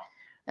turning out.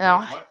 And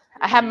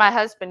I have my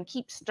husband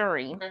keep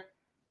stirring. Okay.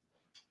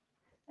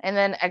 And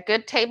then a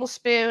good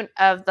tablespoon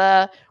of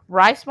the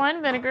rice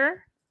wine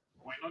vinegar.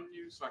 Waiting on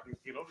you, so I can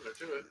get over there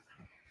to it.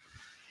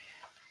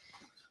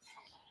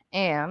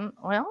 And,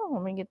 well,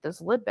 let me get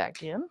this lid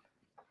back in.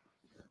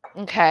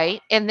 Okay.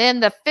 And then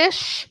the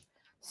fish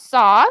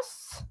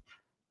sauce.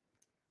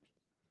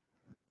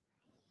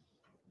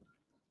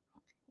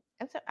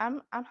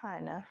 I'm high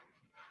enough.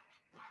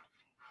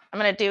 I'm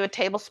going to do a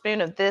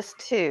tablespoon of this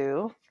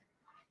too.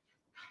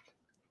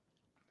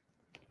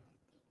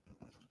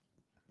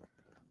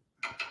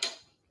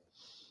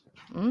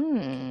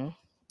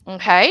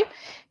 Okay.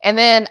 And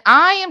then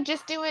I am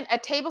just doing a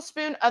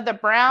tablespoon of the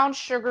brown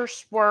sugar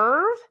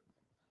Swerve.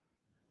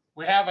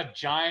 We have a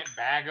giant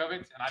bag of it,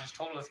 and I just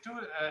told her, let's do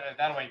it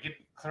that way.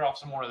 Clear off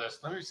some more of this.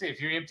 Let me see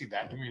if you emptied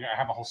that. I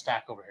have a whole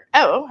stack over here.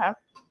 Oh, okay.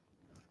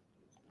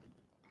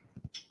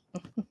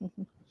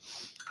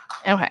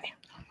 Okay.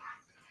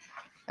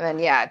 And then,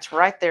 yeah, it's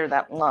right there,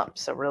 that lump.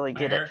 So really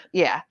get it.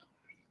 Yeah.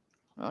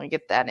 Let me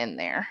get that in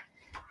there.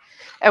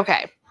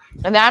 Okay.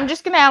 And then I'm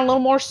just going to add a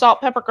little more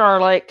salt, pepper,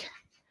 garlic.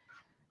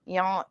 You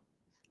know,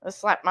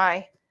 it's like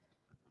my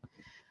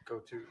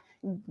go-to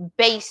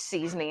base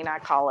seasoning, I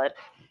call it.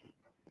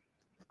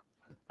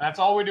 That's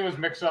all we do is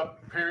mix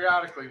up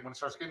periodically. When it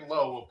starts getting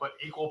low, we'll put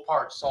equal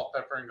parts salt,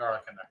 pepper, and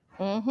garlic in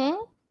there.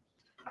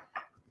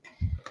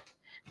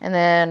 And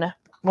then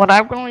what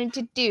I'm going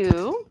to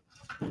do,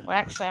 well,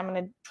 actually, I'm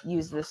going to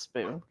use this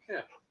spoon.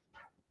 Yeah.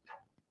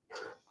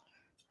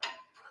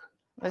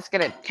 I'm just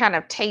going to kind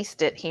of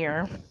taste it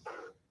here.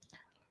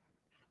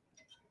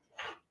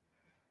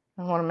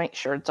 I want to make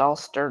sure it's all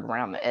stirred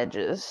around the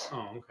edges.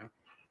 Oh, okay.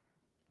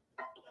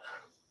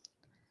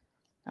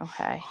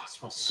 Okay. Oh, it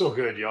smells so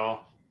good,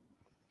 y'all.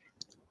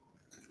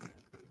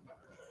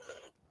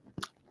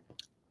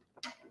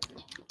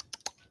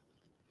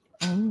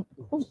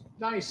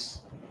 Nice.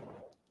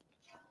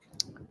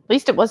 At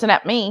least it wasn't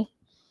at me.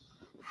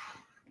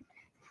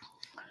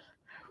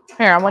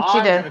 Here, I want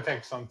you to. I'm going to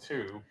take some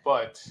too,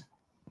 but.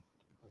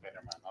 Okay,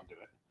 never mind. I'll do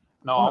it.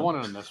 No, I want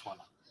it in this one.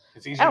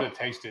 It's easier to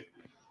taste it.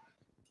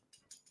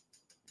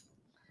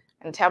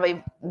 And tell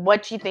me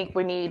what you think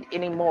we need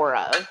any more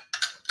of.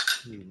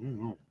 I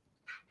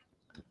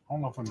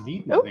don't know if I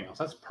need anything else.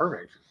 That's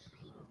perfect.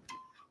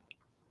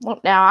 Well,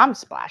 now I'm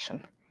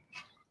splashing.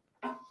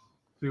 So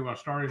you want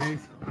to start it,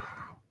 Heath?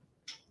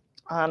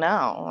 I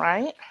know,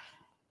 right?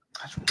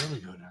 That's really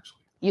good,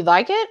 actually. You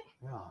like it?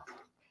 Yeah.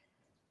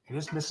 It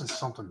is missing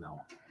something,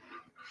 though.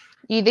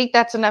 You think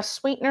that's enough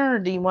sweetener, or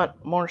do you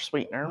want more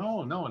sweetener?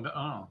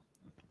 No.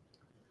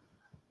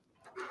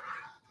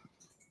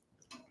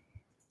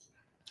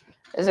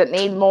 Does it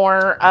need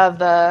more of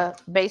the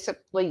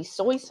basically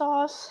soy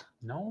sauce?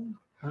 No.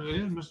 It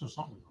is missing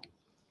something, though.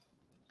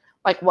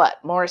 Like what?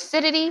 More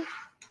acidity?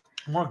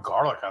 More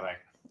garlic, I think.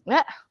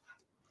 Yeah.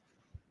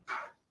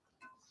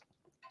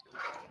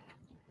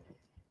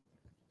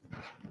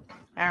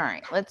 All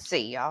right, let's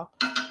see, y'all.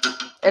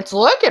 It's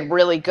looking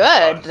really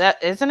good,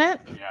 isn't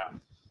it? Yeah.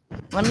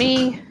 I'm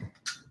going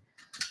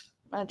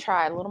to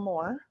try a little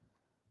more.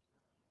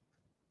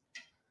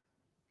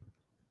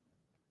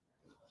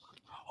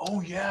 Oh,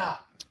 yeah.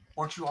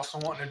 Weren't you also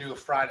wanting to do a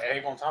fried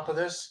egg on top of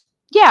this?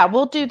 Yeah,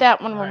 we'll do that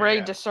when we're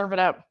ready to serve it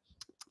up.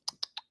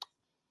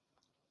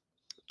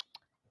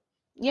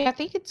 Yeah, I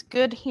think it's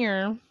good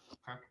here.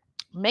 Okay.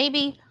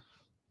 Maybe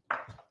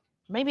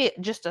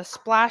just a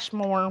splash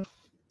more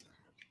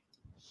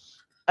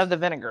of the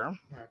vinegar.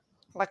 Right.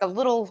 Like a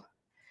little,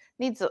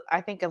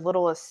 I think a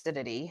little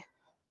acidity.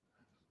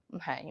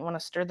 Okay, you want to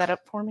stir that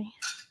up for me?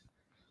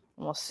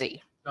 We'll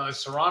see. Now, the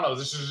Serranos,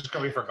 this is just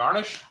going to be for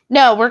garnish?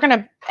 No, we're going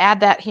to add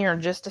that here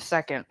in just a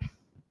second.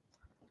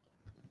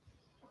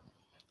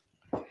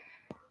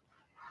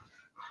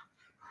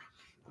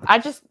 I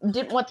just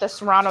didn't want the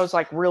Serranos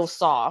like real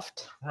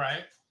soft.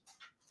 Right.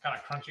 Kind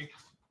of crunchy.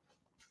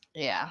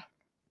 Yeah.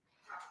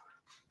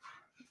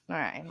 All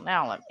right,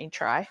 now let me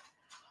try.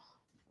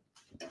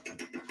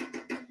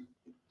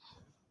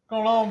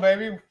 Going on,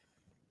 baby.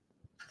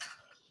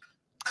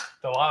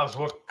 Delilah's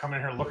coming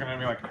in here looking at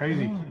me like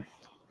crazy.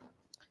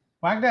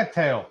 Wag that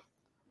tail.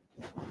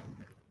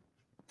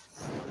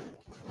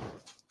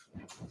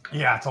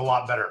 Yeah, it's a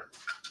lot better.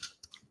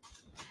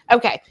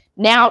 Okay,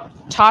 now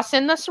toss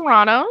in the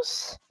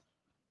Serranos.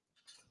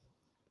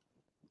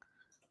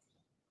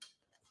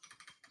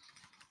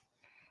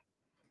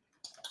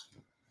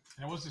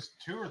 And was this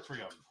 2 or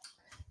 3 of them?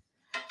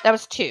 That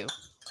was 2.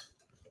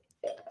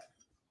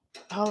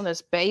 Oh,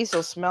 this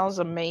basil smells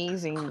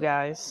amazing, you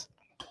guys.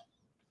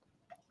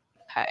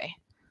 Okay.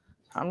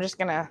 I'm just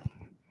going to...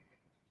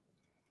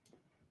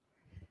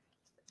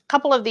 A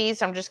couple of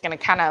these, I'm just going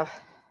to kind of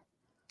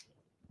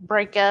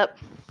break up.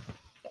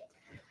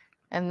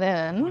 And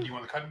then... Do you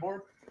want the cutting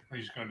board? Or are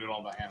you just going to do it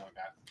all by hand like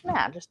that?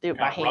 Yeah, just do it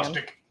by hand.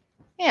 Rustic.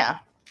 Yeah.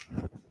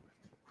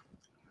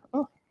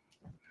 Oh,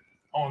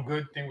 a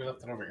good thing we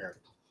left it over here.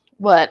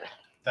 What?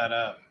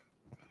 That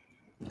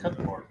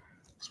cutting board.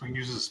 So we can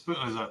use it as a spoon,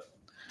 as a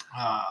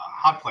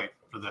hot plate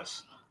for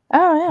this.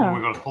 Oh, yeah. And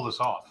we're going to pull this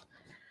off.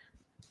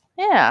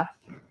 Yeah.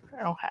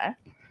 Okay.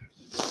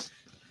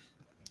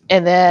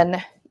 And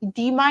then,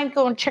 do you mind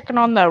going checking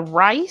on the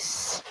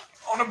rice?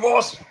 On the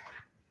boss.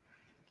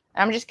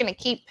 I'm just going to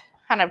keep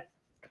kind of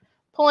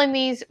pulling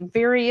these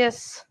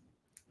various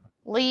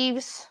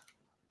leaves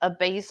of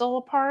basil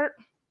apart.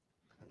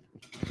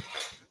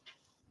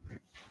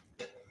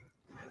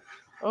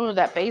 Oh,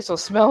 that basil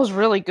smells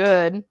really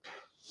good.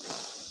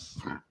 This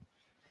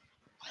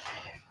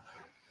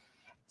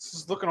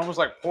is looking almost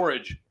like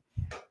porridge.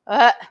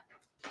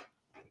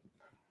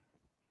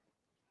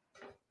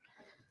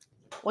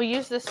 We'll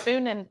use the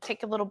spoon and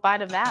take a little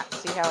bite of that,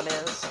 see how it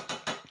is.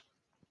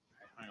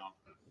 Hang on.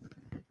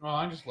 Well,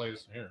 I just lay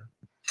this here.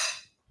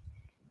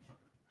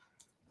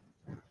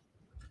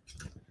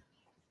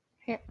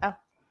 Here, oh.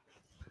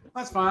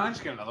 That's fine. I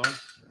just get another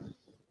one.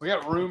 We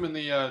got room in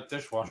the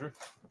dishwasher.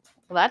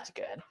 Well, that's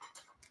good.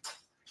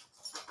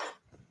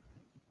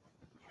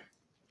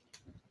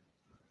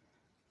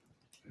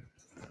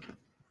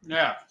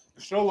 Yeah,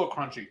 it's still a little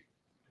crunchy.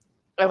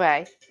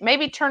 Okay.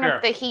 Maybe turn Here.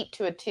 up the heat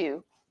to a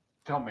 2.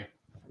 Tell me.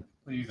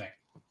 What do you think?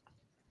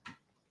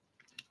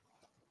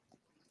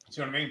 See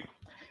what I mean?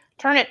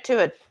 Turn it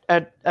to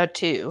a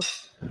 2.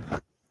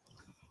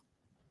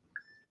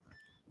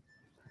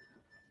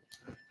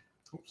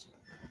 Oops.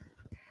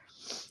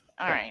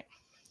 All right.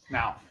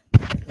 Now,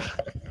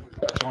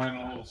 going in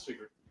a little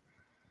secret.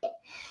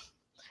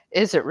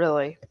 Is it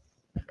really?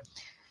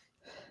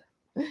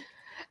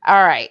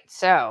 All right.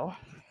 So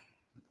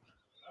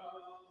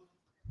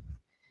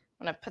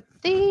I'm going to put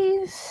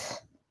these.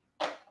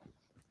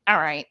 All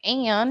right.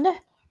 And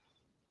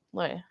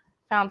look,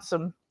 found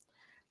some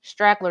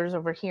stragglers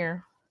over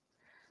here.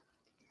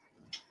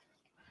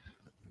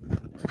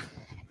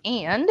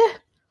 And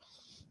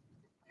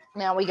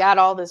now we got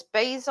all this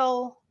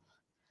basil.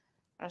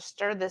 I'm going to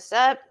stir this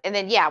up. And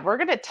then, yeah, we're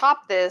going to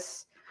top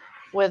this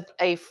with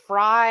a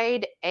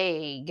fried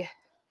egg.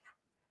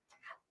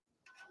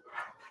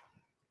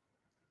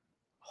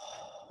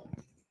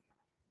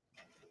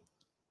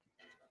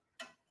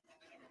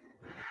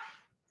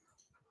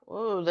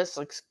 Oh, this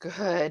looks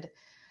good.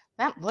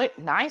 That looked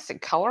nice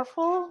and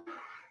colorful.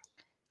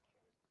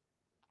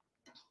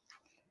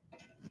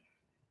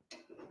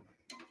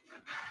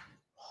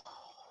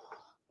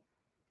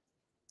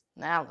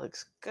 That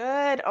looks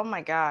good. Oh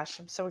my gosh,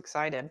 I'm so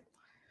excited.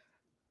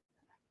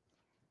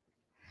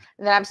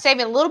 And then I'm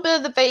saving a little bit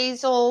of the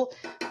basil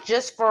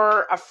just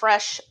for a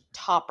fresh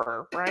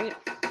topper, right?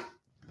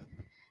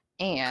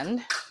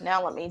 And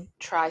now let me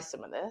try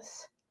some of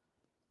this.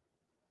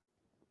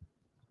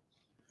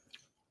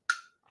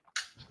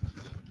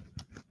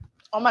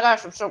 Oh my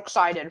gosh, I'm so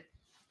excited.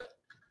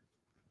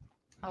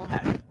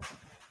 Okay.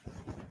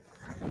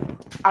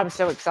 I'm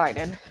so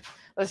excited.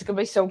 This is going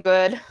to be so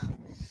good.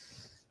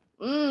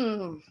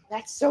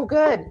 That's so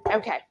good.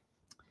 Okay.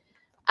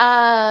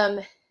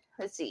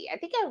 Let's see. I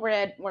think I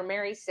read where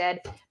Mary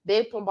said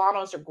big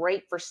pomanos are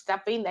great for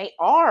stuffing. They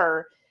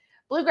are.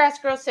 Bluegrass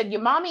Girl said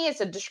umami is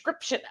a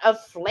description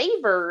of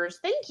flavors.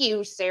 Thank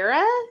you,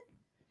 Sara.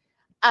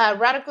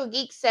 Radical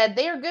Geek said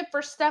they are good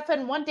for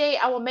stuffing. One day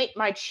I will make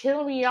my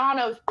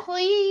chilianos,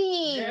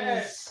 please.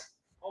 Yes.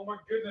 Oh my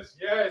goodness,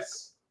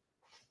 yes.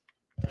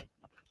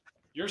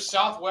 Your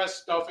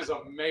Southwest stuff is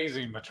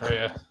amazing,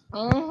 Maitreya.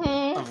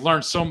 Mm-hmm. I've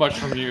learned so much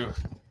from you.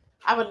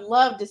 I would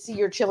love to see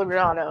your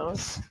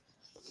chilianos.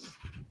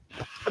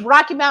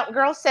 Rocky Mountain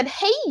Girl said,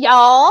 hey,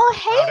 y'all.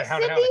 Hey,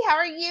 Howdy. Cindy, how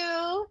are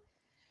you?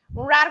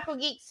 Radical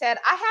Geek said,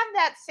 I have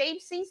that same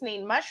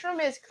seasoning. Mushroom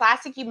is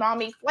classic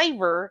umami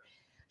flavor.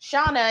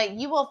 Shauna,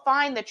 you will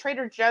find the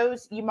Trader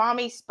Joe's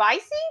umami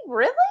spicy?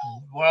 Really?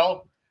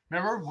 Well,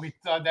 remember we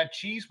thought that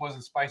cheese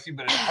wasn't spicy,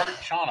 but it hurt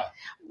Shauna.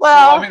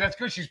 Well, So, I mean that's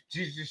good.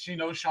 She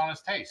knows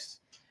Shauna's taste.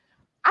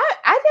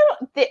 I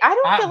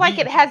don't feel like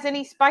it has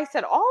any spice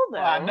at all, though.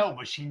 I know,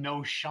 but she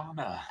knows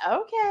Shauna.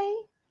 Okay.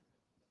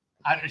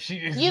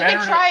 You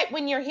can try it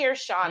when you're here,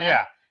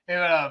 Shauna.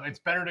 Yeah, it's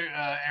better to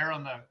err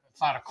on the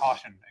side of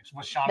caution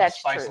with Shauna's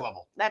spice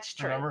level. That's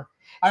true. Remember?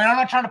 I mean, I'm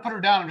not trying to put her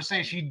down. I'm just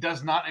saying she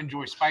does not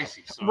enjoy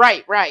spicy. So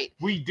right.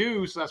 We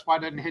do, so that's why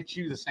it doesn't hit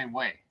you the same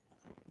way.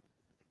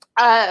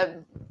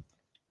 And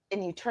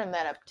you turn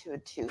that up to a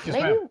 2. Yes,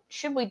 Maybe ma'am.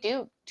 Should we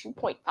do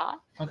 2.5?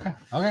 Okay.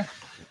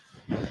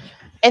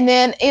 And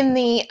then in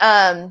the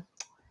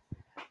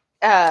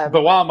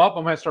But while I'm up,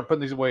 I'm gonna start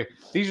putting these away.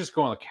 These just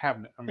go in the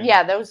cabinet. I mean,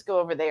 yeah, those go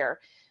over there.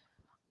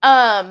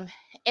 And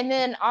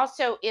then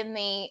also in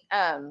the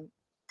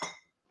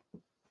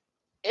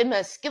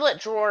skillet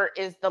drawer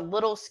is the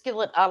little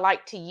skillet I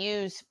like to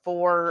use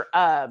for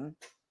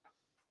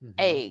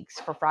eggs,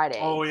 for fried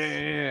eggs. Oh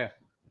yeah.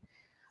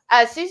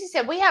 Susie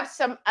said we have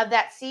some of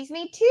that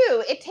seasoning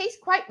too. It tastes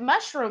quite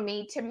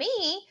mushroomy to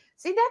me.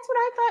 See, that's what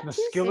I thought The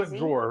too. skillet Susie.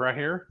 drawer right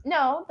here.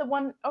 No, the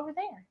one over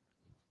there.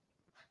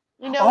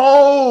 You know.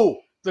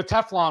 Oh, the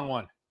Teflon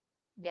one.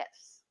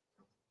 Yes.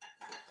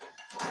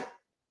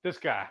 This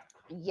guy.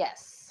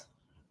 Yes.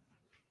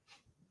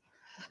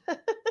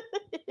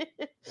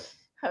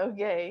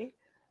 Okay.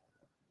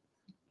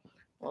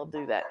 We'll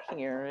do that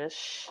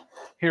here-ish.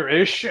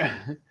 Here-ish.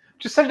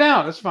 Just set it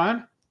down. That's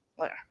fine.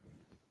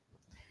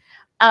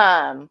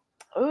 Oh,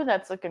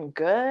 that's looking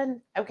good.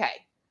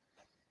 Okay.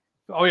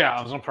 Oh yeah,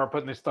 I was gonna start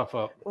putting this stuff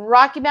up.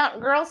 Rocky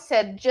Mountain Girl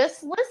said,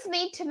 just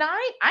listening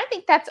tonight. I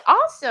think that's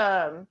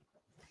awesome.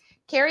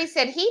 Carrie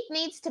said, Heath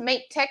needs to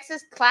make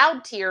Texas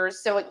cloud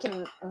tiers so it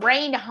can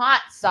rain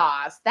hot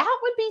sauce. That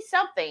would be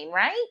something,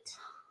 right?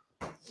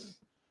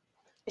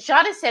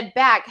 Shauna said,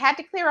 back, had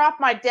to clear off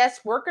my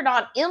desk working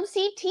on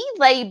MCT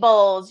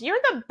labels.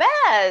 You're the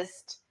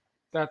best.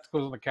 That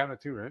goes on the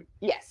cabinet too, right?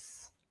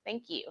 Yes.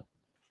 Thank you.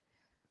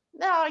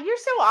 No, you're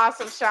so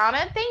awesome,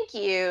 Shauna. Thank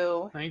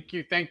you. Thank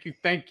you, thank you,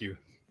 thank you.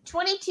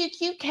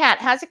 22Q Cat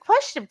has a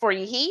question for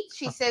you, Heath.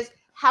 She says,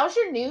 how's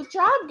your new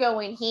job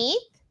going,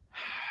 Heath?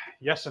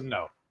 Yes and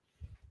no.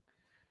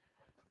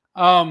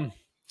 I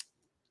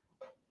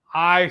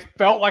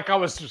felt like I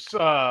was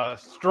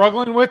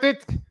struggling with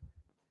it.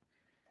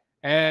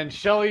 And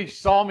Shelly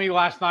saw me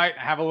last night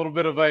have a little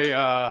bit of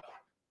a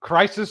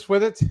crisis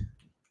with it.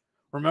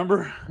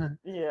 Remember?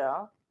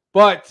 Yeah.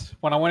 But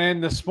when I went in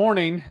this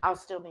morning. I'll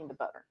still need the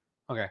butter.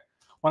 Okay.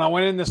 When I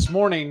went in this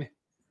morning,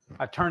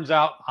 it turns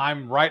out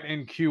I'm right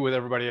in queue with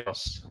everybody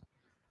else.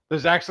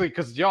 There's actually,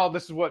 because y'all,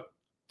 this is what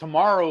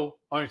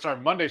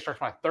Monday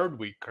starts my 3rd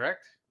week,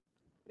 correct?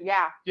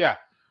 Yeah. Yeah.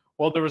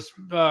 Well, there was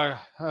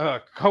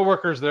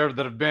coworkers there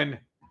that have been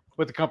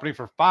with the company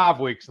for 5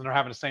 weeks, and they're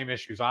having the same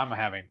issues I'm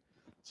having.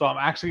 So I'm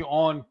actually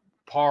on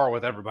par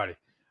with everybody.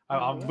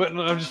 I'm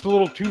just a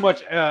little too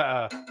much,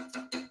 what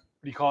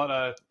do you call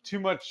it? Too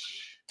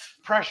much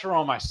pressure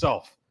on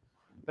myself.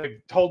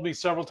 They've told me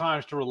several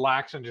times to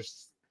relax and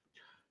just,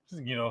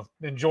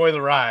 enjoy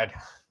the ride.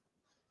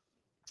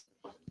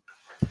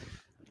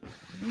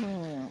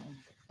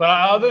 But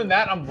other than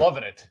that, I'm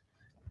loving it.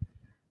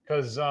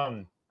 Because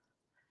I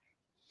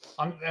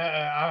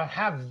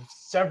have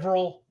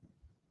several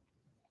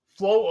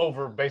flow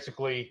over,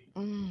 basically,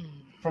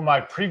 from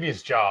my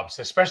previous jobs,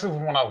 especially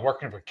when I was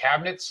working for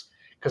cabinets.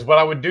 Because what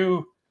I would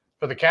do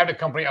for the cabinet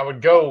company, I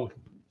would go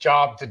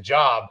job to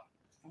job,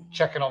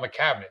 checking on the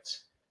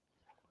cabinets.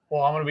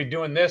 Well, I'm going to be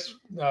doing this,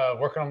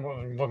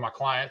 working with my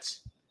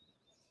clients.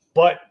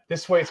 But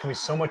this way, it's going to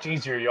be so much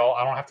easier, y'all.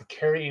 I don't have to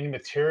carry any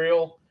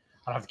material.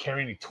 I don't have to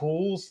carry any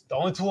tools. The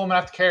only tool I'm going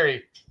to have to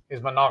carry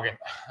is my noggin.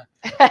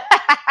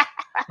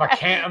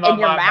 In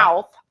your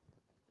mouth.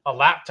 A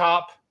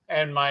laptop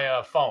and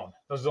my phone.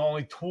 Those are the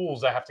only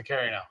tools I have to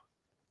carry now.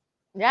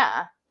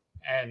 Yeah.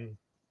 And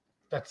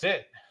that's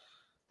it.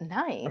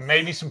 Nice. And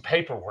maybe some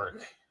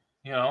paperwork,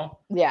 Yeah.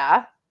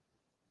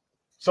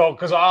 So,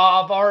 because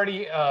I've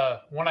already,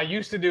 what I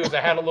used to do is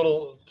I had a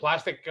little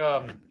plastic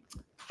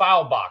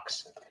file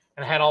box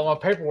and I had all my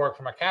paperwork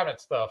for my cabinet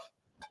stuff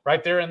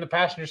right there in the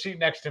passenger seat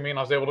next to me, and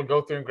I was able to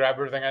go through and grab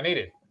everything I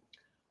needed.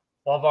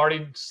 Well, I've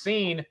already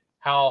seen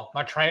how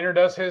my trainer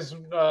does his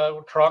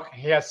truck.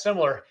 He has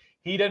similar.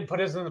 He didn't put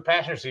his in the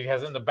passenger seat. He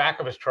has it in the back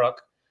of his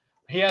truck.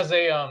 He has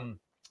a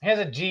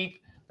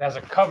Jeep that has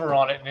a cover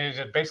on it, and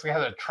it basically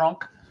has a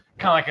trunk,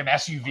 kind of like an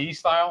SUV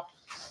style.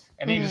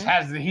 And he just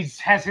has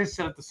his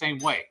set up the same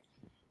way.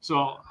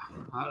 So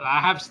I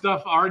have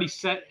stuff already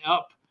set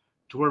up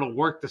to where it'll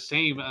work the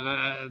same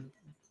as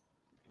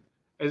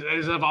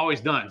I've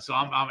always done. So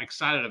I'm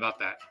excited about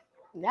that.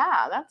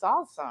 Yeah, that's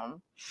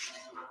awesome.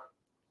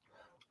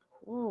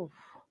 Ooh.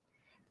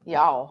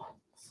 Y'all,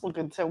 it's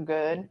looking so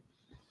good.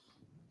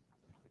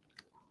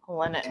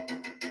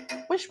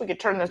 Wish we could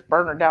turn this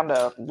burner down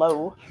to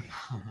low.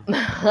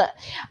 That's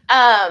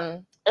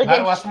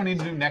what we need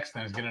to do next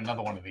then, is get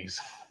another one of these.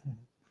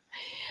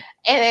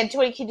 And then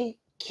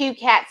 22Q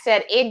Cat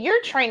said, and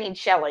you're training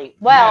Shelly.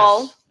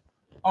 Well. Yes.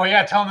 Oh,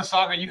 yeah. Tell them the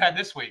saga you had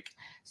this week.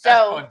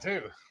 That's fun,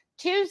 too.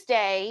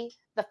 Tuesday,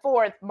 the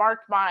 4th,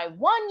 marked my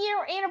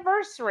 1-year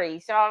anniversary.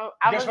 So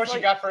Guess what you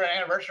got for an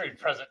anniversary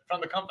present from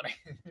the company?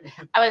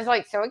 I was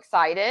so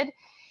excited.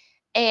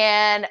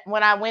 And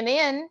when I went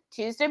in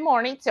Tuesday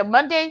morning, so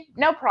Monday,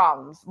 no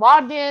problems.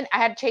 Logged in. I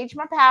had to change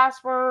my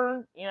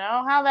password. You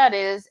know how that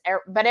is.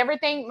 But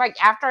everything,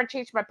 after I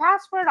changed my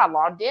password, I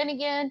logged in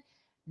again.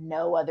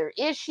 No other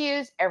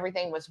issues.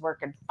 Everything was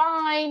working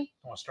fine.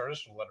 Want to start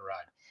this or let it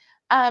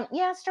ride?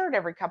 Yeah, start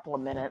every couple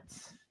of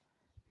minutes.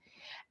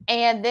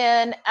 And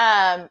then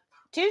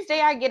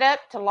Tuesday I get up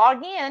to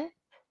log in,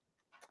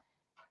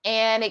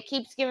 and it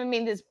keeps giving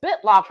me this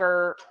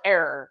BitLocker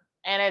error,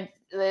 and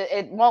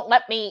it won't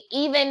let me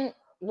even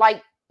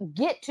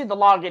get to the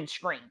login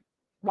screen.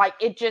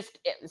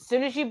 As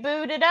soon as you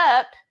boot it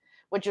up,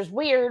 which is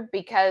weird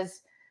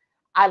because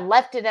I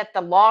left it at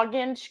the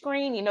login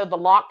screen, the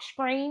lock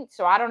screen.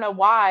 So I don't know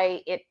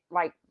why it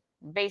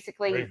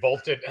basically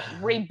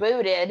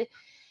rebooted,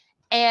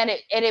 and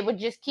it would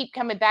just keep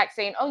coming back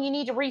saying, oh, you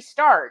need to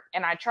restart.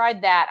 And I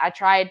tried that. I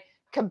tried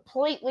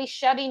completely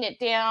shutting it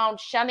down,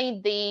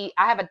 I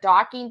have a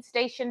docking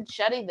station,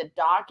 shutting the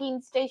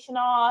docking station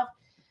off,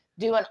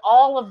 doing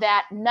all of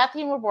that.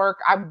 Nothing would work.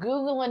 I'm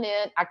Googling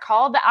it. I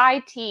called the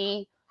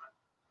IT.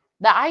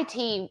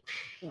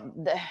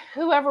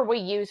 Whoever we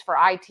use for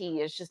IT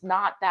is just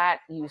not that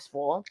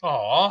useful.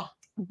 Aww.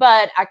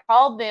 But I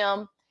called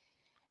them,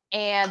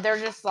 and they're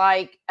just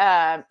and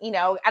I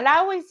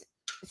always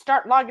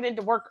start logging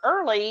into work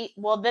early.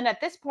 Well, then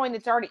at this point,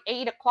 it's already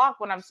 8 o'clock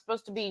when I'm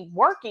supposed to be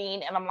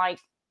working. And I'm like,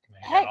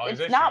 heck,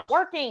 it's not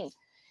working.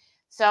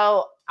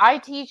 So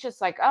IT's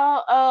just like,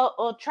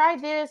 well, try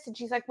this. And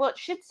she's like, well, it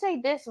should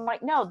say this. I'm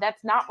like, no,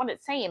 that's not what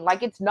it's saying.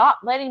 Like, it's not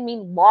letting me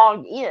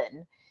log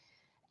in.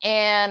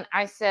 And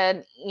I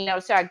said,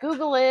 so I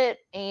Google it,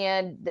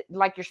 and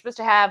like, you're supposed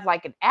to have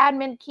like an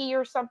admin key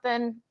or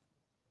something.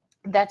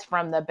 That's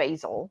from the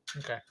Basil.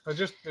 Okay.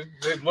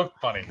 It looked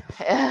funny.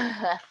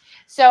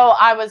 So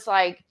I was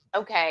like,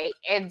 okay.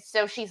 And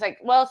so she's like,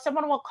 well,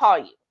 someone will call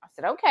you. I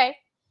said, okay.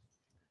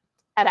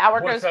 An hour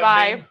goes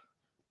by. Mean?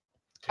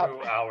 2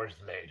 hours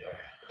later.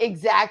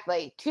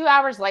 Exactly. 2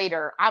 hours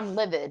later, I'm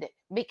livid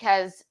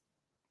because,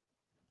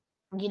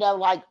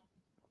 like,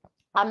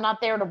 I'm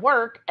not there to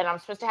work, and I'm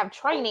supposed to have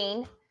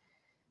training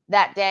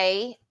that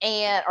day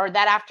or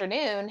that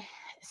afternoon.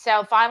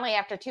 So finally,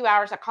 after 2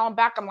 hours, I call him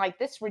back. I'm like,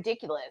 this is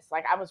ridiculous.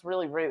 Like, I was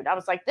really rude. I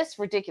was like, this is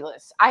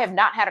ridiculous. I have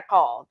not had a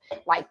call.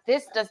 Like,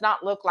 this does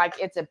not look like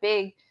it's a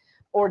big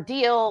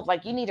ordeal.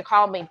 Like, you need to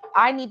call me.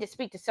 I need to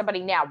speak to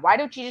somebody now. Why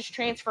don't you just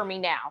transfer me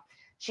now?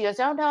 She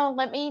goes, oh no,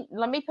 let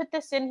me put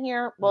this in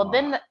here. Well,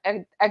 then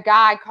a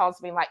guy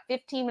calls me like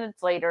 15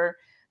 minutes later,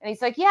 and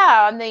he's like,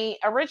 yeah, on the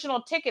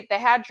original ticket, they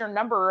had your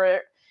number,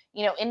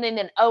 ending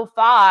in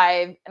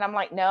 05. And I'm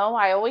like, no,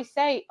 I always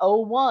say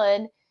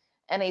 01.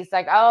 And he's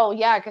like, oh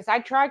yeah, because I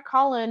tried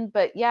calling,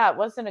 but yeah, it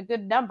wasn't a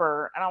good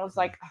number. And I was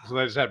like, so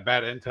they just had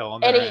bad intel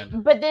on their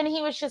end. But then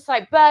he was just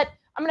like, but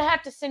I'm going to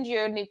have to send you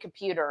a new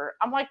computer.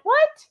 I'm like,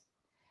 what?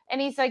 And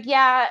he's like,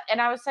 yeah.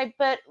 And I was like,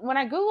 but when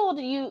I Googled,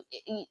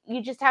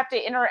 you just have to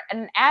enter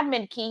an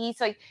admin key.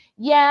 He's like,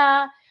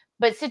 yeah,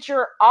 but since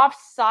you're off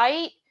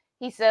site,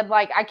 he said,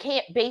 like, I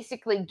can't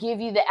basically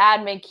give you the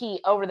admin key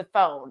over the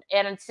phone.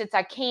 And since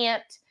I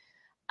can't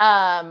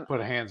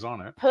put hands on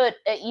it,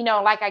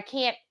 like, I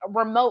can't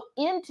remote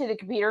into the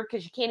computer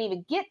because you can't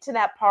even get to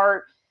that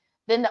part,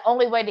 then the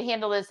only way to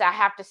handle this, I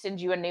have to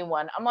send you a new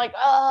one. I'm like,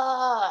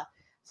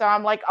 so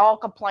I'm like all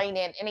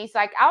complaining, and he's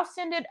like, I'll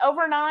send it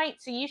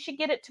overnight, so you should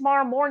get it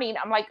tomorrow morning.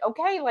 I'm like,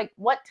 okay, like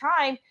what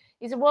time?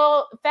 He said,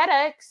 well,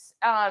 FedEx,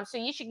 so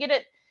you should get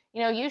it,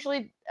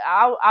 usually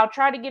I'll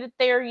try to get it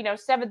there,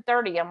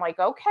 7:30. I'm like,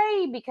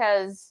 okay,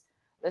 because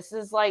this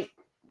is like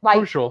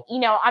crucial.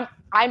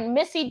 I'm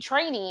missing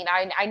training.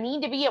 I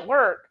need to be at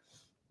work.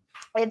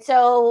 And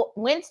so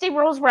Wednesday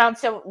rolls around,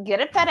 so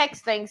get a FedEx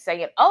thing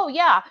saying, oh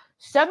yeah,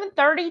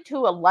 7:30 to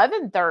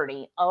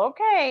 11:30.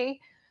 Okay.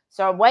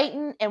 So I'm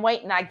waiting.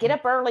 I get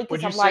up early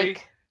because I'm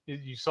like,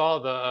 you saw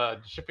the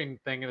shipping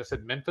thing and it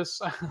said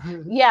Memphis.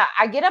 Yeah,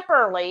 I get up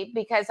early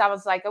because I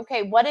was like,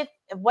 okay, what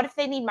if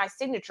they need my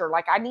signature?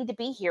 Like, I need to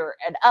be here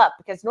and up,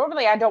 because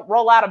normally I don't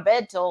roll out of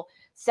bed till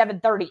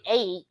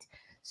 7:38.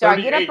 So I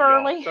get up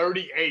early.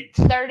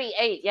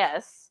 38,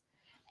 yes.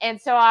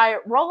 And so I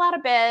roll out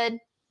of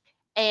bed,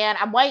 and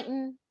I'm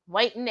waiting.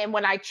 And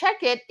when I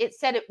check it, it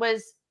said it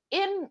was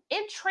in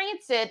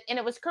transit, and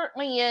it was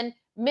currently in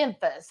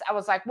Memphis. I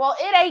was like, well,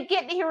 it ain't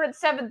getting here at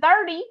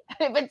 7:30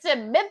 if it's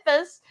in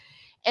Memphis.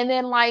 And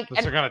then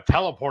they're gonna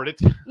teleport it.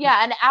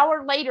 Yeah, an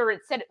hour later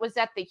it said it was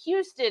at the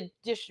Houston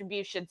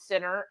distribution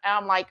center. And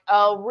I'm like,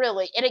 oh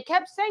really? And it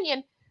kept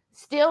saying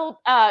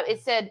still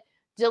it said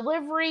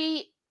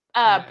delivery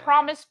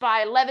promised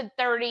by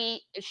 11:30.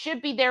 It should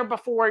be there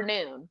before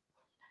noon.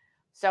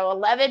 So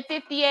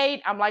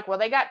 11:58, I'm like, well,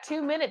 they got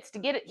 2 minutes to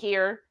get it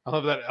here. I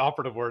love that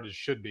operative word is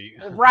should be.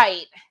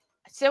 Right.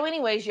 So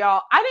anyways,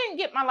 y'all, I didn't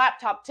get my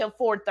laptop till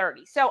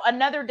 4:30. So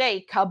another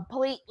day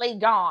completely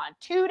gone.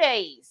 2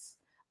 days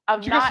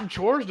of you got some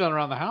chores done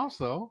around the house,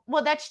 though.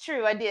 Well, that's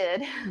true. I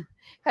did.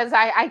 Because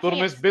I Little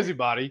Miss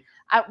Busybody.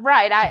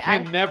 Right. I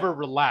can never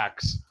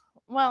relax.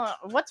 Well,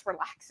 what's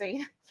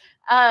relaxing?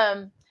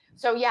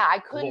 So yeah, I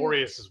couldn't.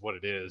 Glorious is what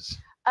it is.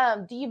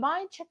 Do you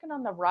mind checking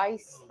on the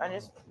rice? I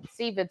just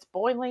see if it's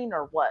boiling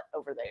or what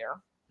over there.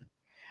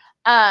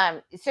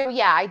 So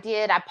yeah, I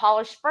did. I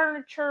polished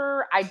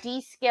furniture. I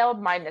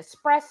descaled my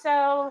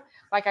Nespresso.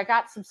 Like, I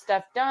got some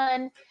stuff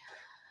done.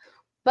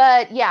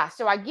 But yeah,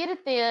 so I get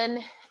it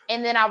then,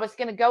 and then I was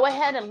going to go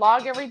ahead and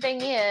log everything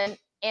in,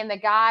 and the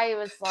guy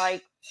was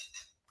like,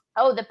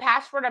 oh, the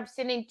password I'm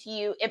sending to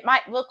you, it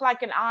might look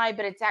like an I,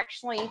 but it's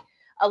actually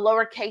a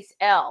lowercase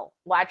L.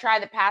 Well, I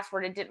tried the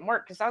password. It didn't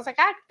work because I was like,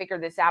 I can figure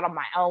this out on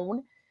my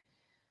own.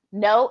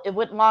 No, it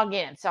wouldn't log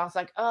in. So I was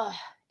like,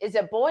 is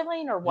it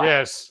boiling or what?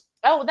 Yes.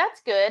 Oh,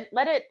 that's good.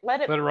 Let it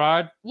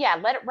ride. Yeah,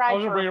 let it ride. I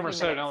was gonna bring it for a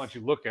second. I'll let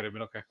you look at it,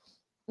 but okay.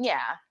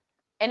 Yeah,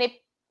 and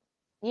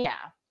yeah.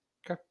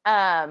 Okay.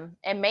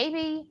 And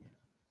maybe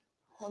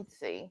let's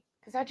see,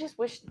 because I just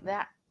wish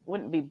that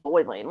wouldn't be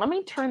boiling. Let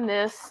me turn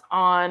this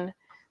on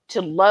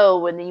to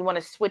low, and then you want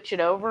to switch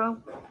it over,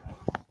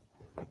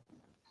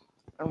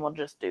 and we'll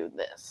just do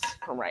this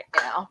for right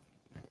now.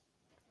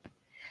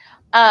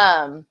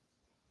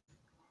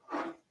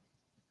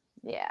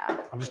 Yeah.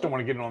 I just don't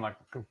want to get it on that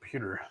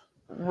computer.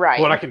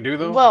 Right. What I can do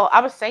though? Well,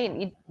 I was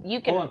saying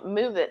you can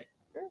move it.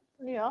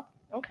 Yeah.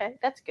 Okay,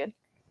 that's good.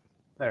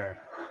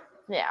 There.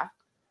 Yeah.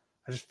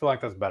 I just feel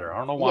like that's better. I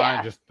don't know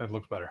why. Yeah. It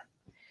looks better.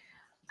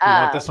 Do you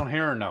want this on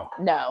here or no?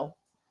 No.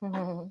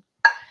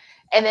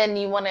 And then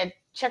you want to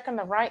check on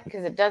the right,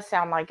 because it does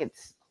sound like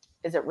it's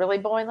Is it really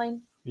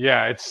boiling?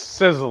 Yeah, it's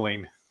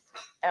sizzling.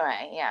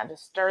 Anyway, yeah,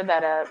 just stir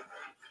that up.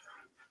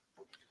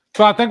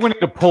 So I think we need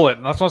to pull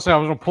it. That's what I said. I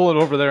was gonna pull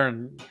it over there,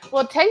 and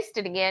Well, taste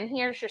it again.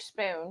 Here's your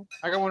spoon.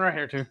 I got one right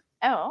here too.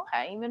 Oh,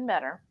 okay, even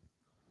better.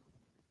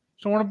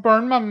 Don't want to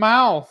burn my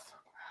mouth.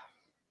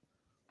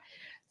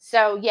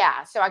 So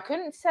yeah, so I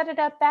couldn't set it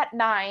up that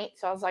night.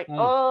 So I was like,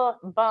 oh,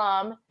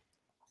 bum.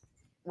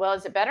 Well,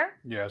 is it better?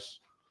 Yes.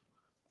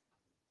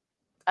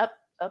 Up,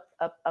 up,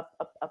 up, up,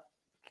 up, up.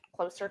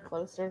 Closer,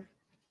 closer.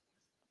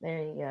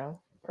 There you go.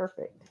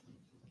 Perfect.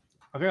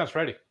 I think that's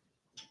ready.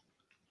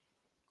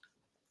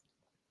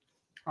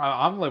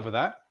 I'm live with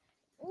that.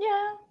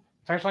 Yeah.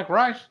 Tastes like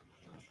rice.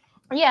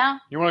 Yeah.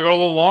 You want to go a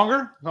little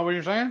longer? Is that what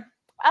you're saying?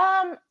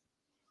 How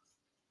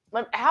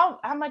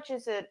much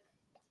is it?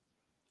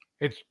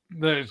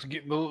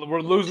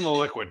 We're losing the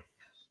liquid.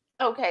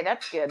 Okay,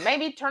 that's good.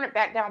 Maybe turn it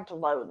back down to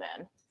low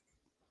then.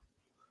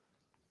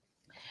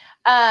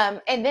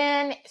 And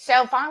then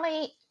so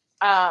finally,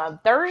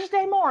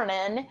 Thursday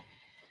morning,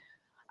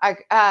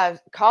 I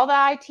called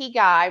the IT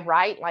guy,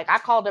 right? Like I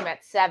called him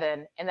at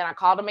 7 and then I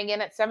called him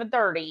again at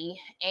 7:30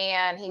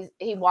 and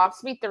he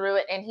walks me through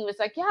it and he was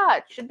like, yeah,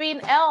 it should be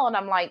an L. And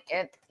I'm like,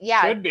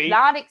 yeah, Should be.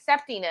 not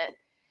accepting it.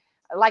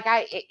 Like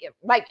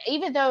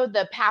even though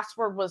the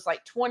password was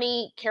like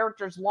 20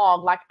 characters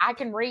long, like I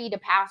can read a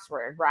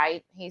password,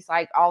 right? He's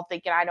like all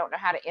thinking I don't know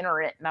how to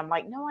enter it. And I'm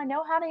like, no, I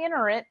know how to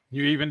enter it.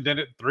 You even did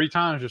it 3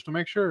 times just to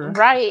make sure.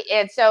 Right.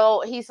 And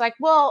so he's like,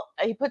 well,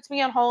 he puts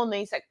me on hold and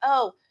he's like,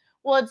 oh,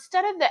 well,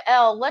 instead of the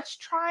L, let's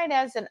try it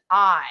as an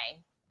I.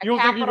 You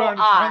don't think you've already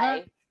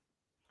tried that?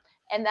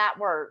 And that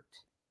worked.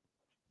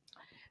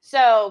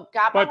 So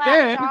got my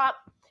laptop.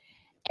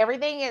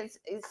 Everything is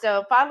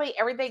so finally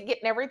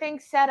getting everything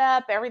set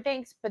up,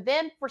 but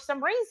then for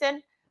some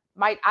reason,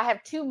 I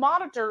have 2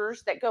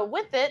 monitors that go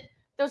with it.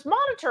 Those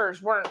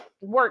monitors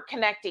weren't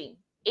connecting.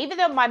 Even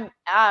though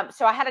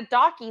so I had a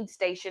docking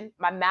station,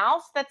 my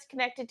mouse that's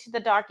connected to the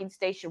docking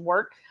station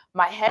worked,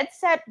 my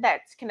headset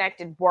that's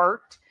connected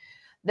worked,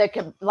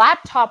 the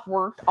laptop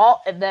worked,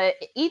 all the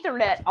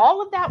Ethernet,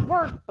 all of that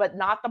worked, but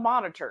not the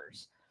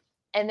monitors.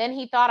 And then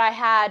he thought I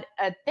had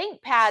a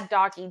ThinkPad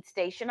docking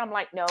station. I'm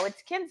like, no,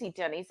 it's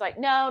Kensington. He's like,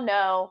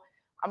 no.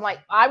 I'm like,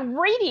 I'm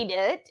reading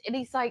it. And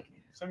he's like,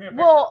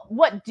 well,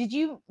 what, did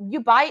you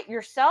buy it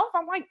yourself?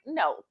 I'm like,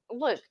 no,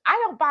 look,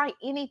 I don't buy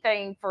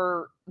anything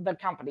for the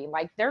company.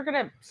 Like, they're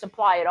going to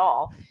supply it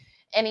all.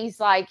 And he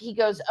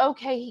goes,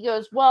 okay. He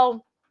goes,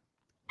 well,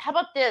 how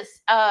about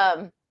this?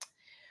 And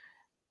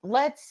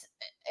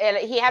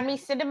he had me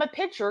send him a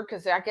picture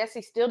because I guess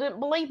he still didn't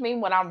believe me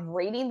when I'm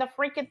reading the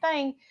freaking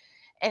thing.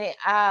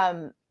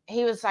 And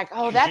he was like,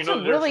 oh, that's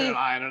a really an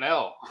I and an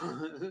L.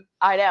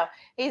 I know.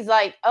 He's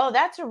like, oh,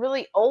 that's a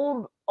really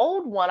old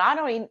one.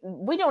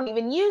 We don't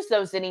even use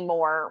those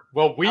anymore.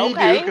 Well, we do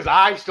because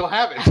I still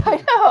have it.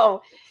 I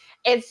know.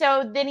 And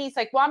so then he's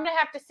like, well, I'm going to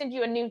have to send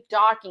you a new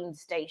docking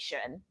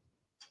station.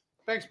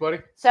 Thanks, buddy.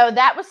 So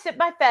that was sent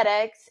by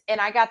FedEx,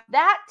 and I got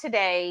that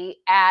today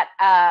at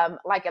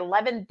like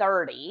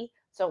 11:30.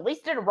 So at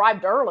least it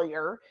arrived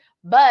earlier.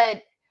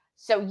 But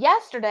so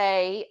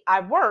yesterday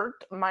I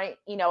worked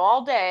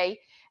all day,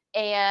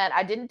 and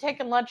I didn't take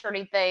a lunch or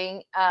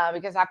anything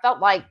because I felt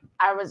like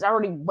I was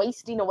already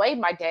wasting away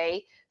my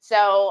day.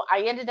 So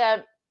I ended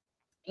up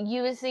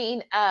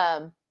using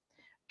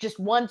just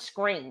one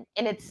screen,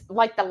 and it's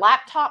like the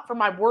laptop for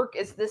my work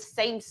is this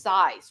same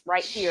size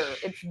right here.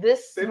 It's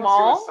this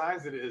small. Don't see what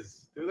size it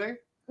is, do they?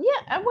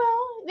 Yeah,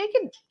 well, they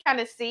can kind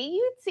of see.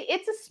 You'd see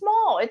it's a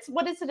small. It's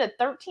what is it, a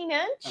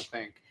 13-inch? I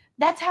think.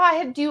 That's how I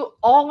had to do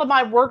all of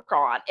my work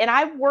on. And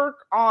I work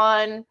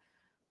on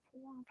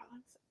 4, 5,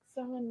 6,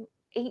 7,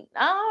 8,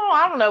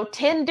 I don't know,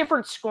 10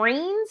 different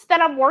screens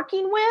that I'm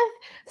working with.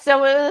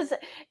 So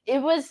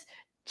it was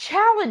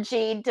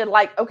challenging to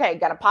like, okay,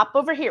 got to pop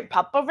over here,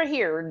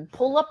 and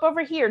pull up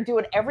over here,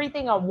 doing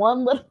everything on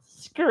one little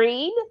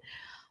screen.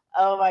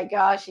 Oh my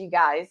gosh, you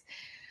guys.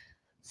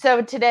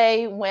 So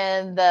today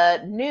when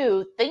the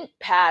new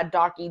ThinkPad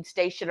docking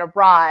station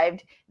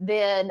arrived,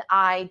 then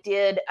I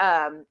did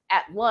at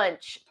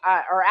lunch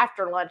or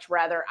after lunch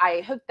rather,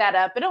 I hooked that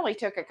up. It only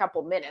took a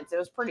couple minutes. It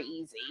was pretty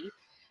easy.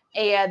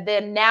 And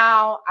then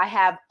now I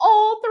have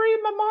all 3 of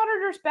my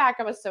monitors back.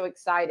 I was so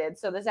excited.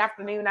 So this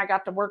afternoon I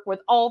got to work with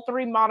all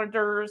 3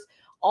 monitors.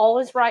 All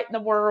is right in the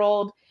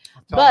world.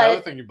 Tell me the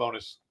other thing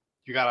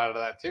you got out of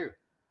that too.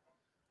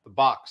 The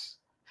box.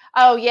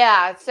 Oh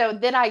yeah. So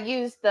then I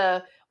used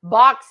the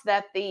box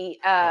that the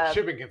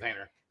shipping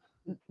container.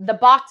 The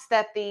box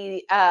that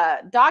the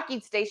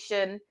docking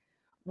station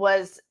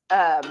was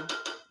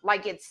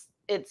like its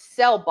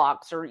cell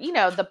box, or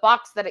the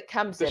box that it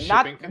comes in,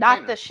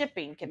 not the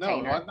shipping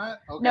container. No,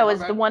 okay, no,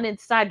 it's the one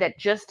inside that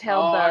just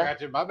held I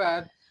got you. My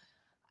bad.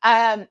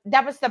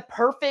 That was the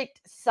perfect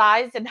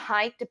size and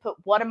height to put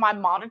one of my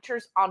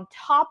monitors on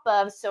top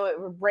of, so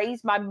it would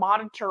raise my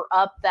monitor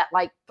up that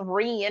like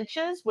 3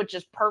 inches, which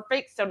is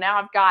perfect. So now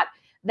I've got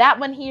that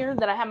one here,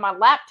 then I have my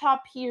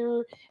laptop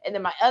here, and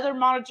then my other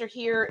monitor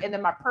here, and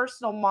then my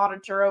personal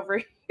monitor over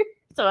here.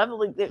 So I have a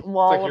wall It's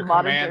like of your command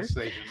monitors.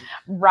 station.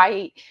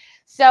 Right.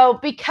 So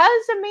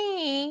because of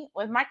me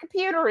with my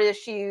computer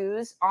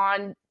issues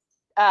on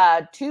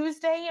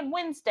Tuesday and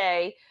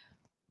Wednesday,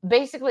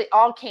 basically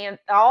all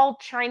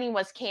training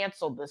was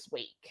canceled this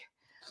week.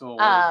 So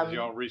did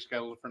y'all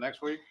reschedule it for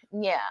next week?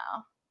 Yeah.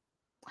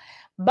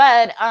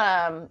 But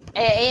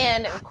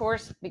and of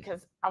course,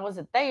 because I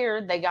wasn't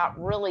there, they got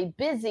really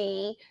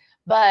busy.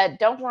 But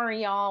don't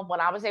worry, y'all.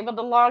 When I was able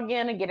to log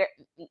in and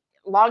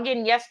log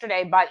in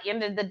yesterday, by the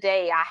end of the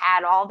day, I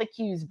had all the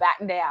queues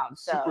back down.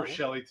 So Super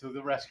Shelly to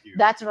the rescue.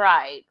 that's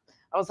right.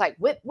 I was like,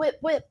 whip, whip,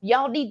 whip.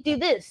 Y'all need to do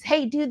this.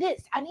 Hey, do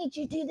this. I need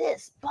you to do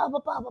this. Blah, blah,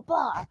 blah, blah,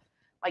 blah.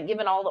 Like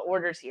giving all the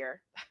orders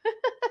here.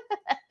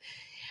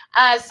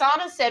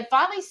 Sana said,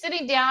 finally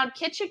sitting down.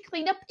 Kitchen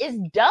cleanup is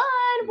done.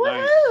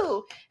 Nice.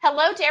 Woohoo.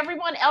 Hello to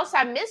everyone else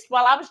I missed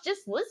while I was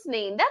just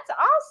listening. That's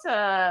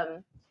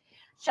awesome.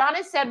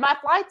 Shauna said, my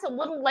flight's a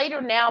little later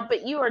now,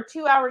 but you are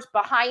 2 hours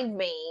behind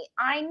me.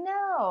 I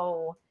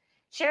know.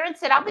 Sharon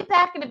said, I'll be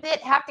back in a bit.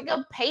 Have to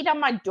go paint on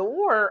my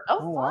door. Oh,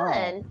 fun.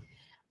 Wow.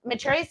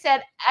 Materi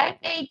said, I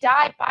may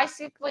die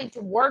bicycling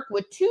to work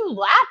with 2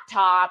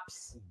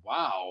 laptops.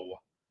 Wow.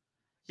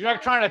 You're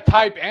not trying to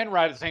type and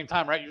write at the same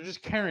time, right? You're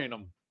just carrying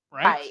them,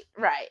 right?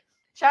 Right.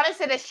 Shauna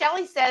said, as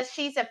Shelly says,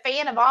 she's a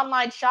fan of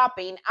online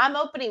shopping. I'm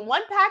opening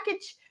 1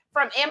 package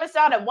from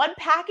Amazon and 1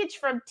 package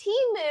from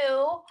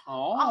Temu.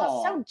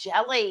 Oh, so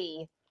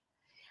jelly.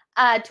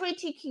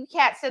 22Q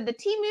Cat said, the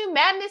Temu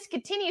madness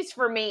continues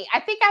for me.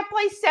 I think I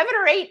placed 7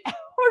 or 8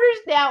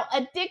 orders now.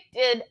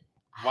 Addicted.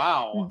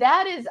 Wow.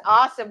 That is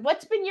awesome.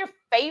 What's been your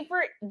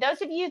favorite,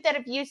 those of you that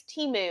have used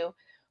Temu,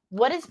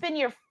 what has been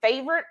your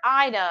favorite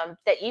item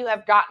that you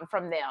have gotten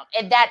from them?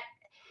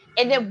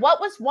 And then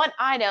what was one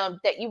item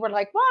that you were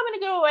like, well, I'm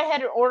going to go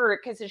ahead and order it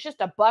because it's just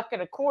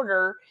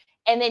 $1.25.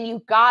 And then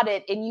you got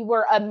it and you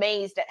were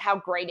amazed at how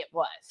great it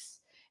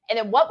was. And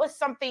then what was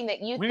something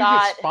that you we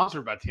thought get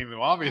sponsored by Temu,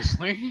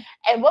 obviously.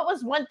 And what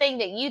was one thing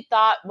that you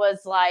thought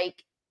was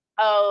like,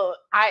 oh,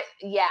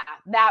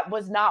 that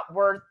was not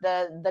worth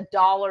the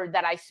 $1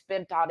 that I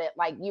spent on it.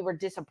 Like you were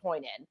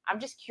disappointed. I'm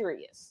just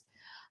curious.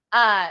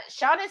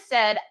 Shauna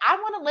said, I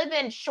want to live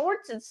in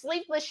shorts and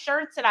sleeveless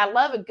shirts, and I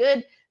love a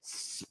good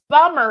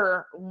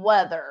spummer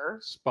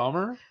weather.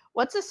 Spummer?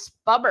 What's a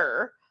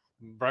spummer?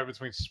 Right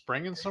between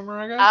spring and summer,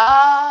 I guess.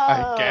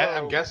 Oh,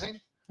 I'm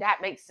guessing. That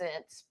makes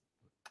sense.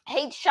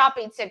 Hate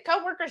shopping said,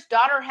 coworker's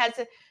daughter has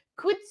a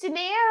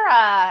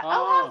quinceanera.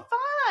 Oh, how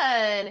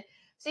fun.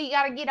 So you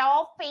got to get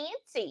all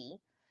fancy.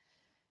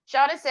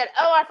 Shauna said,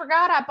 oh, I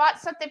forgot I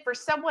bought something for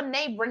someone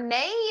named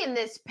Renee in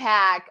this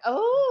pack.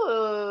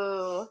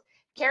 Oh.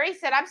 Carrie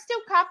said, I'm still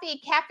coffee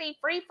and caffeine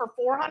free for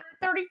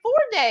 434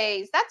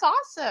 days. That's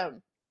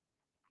awesome.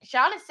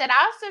 Shauna said,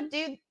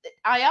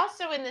 I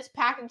also in this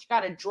package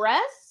got a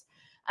dress,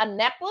 a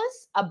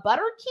necklace, a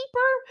butter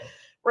keeper,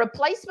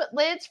 replacement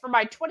lids for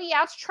my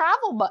 20-ounce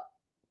travel.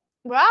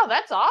 Wow,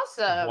 that's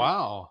awesome.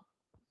 Wow,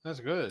 that's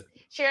good.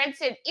 Sharon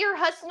said, ear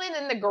hustling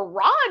in the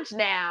garage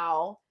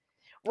now.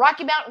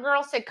 Rocky Mountain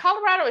Girl said,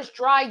 Colorado is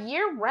dry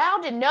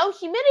year-round and no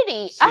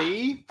humidity.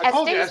 See? I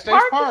told you, at State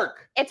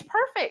Park. It's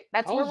perfect.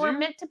 That's where we're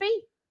meant to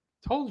be.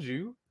 Told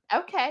you.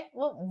 Okay,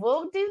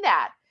 we'll do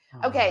that.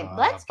 Okay,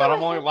 let's go. But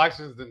I'm only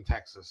licensed in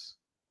Texas.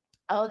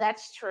 Oh,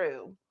 that's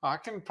true. I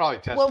can probably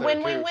test Well,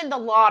 when we win the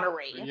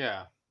lottery.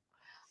 Yeah.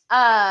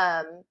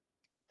 And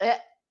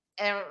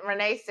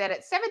Renee said,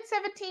 at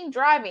 7:17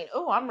 driving.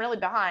 Oh, I'm really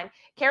behind.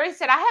 Carrie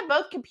said, I have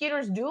both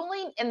computers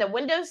dueling and the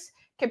Windows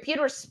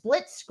computer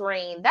split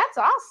screen. That's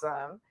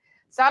awesome.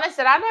 Sana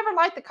said, I never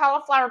liked the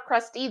cauliflower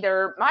crust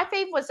either. My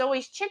fave was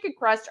always chicken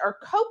crust or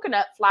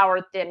coconut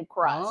flour thin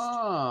crust.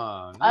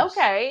 Ah, nice.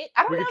 Okay.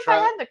 I don't know if I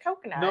had the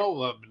coconut.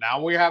 No,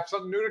 now we have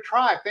something new to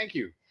try. Thank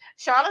you.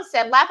 Shauna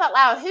said, laugh out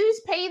loud.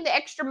 Who's paying the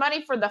extra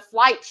money for the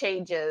flight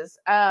changes?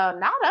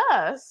 Not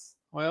us.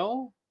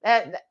 Well,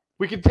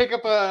 we can take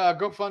up a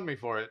GoFundMe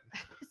for it.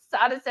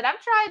 Sana said, I'm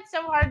trying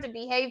so hard to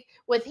behave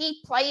with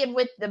Heath playing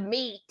with the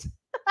meat.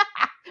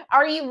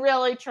 Are you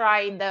really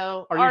trying,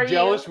 though? Are you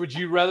jealous? Would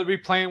you rather be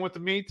playing with the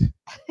meat?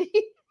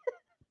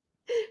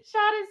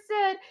 Shauna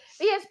said,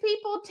 yes,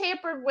 people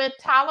tampered with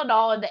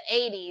Tylenol in the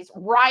 80s,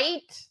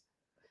 right?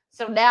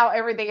 So now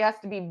everything has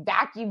to be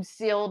vacuum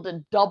sealed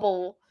and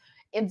double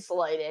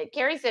insulated.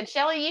 Carrie said,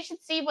 Shelly, you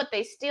should see what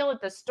they steal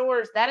at the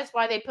stores. That is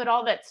why they put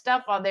all that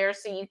stuff on there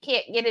so you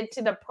can't get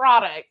into the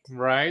product.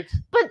 Right.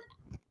 But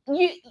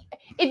if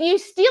you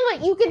steal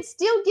it, you can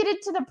still get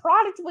into the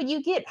product when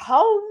you get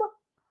home.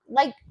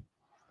 Like,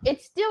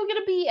 it's still going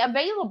to be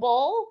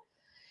available.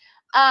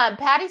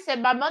 Patty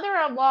said, my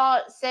mother-in-law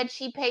said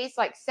she pays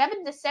like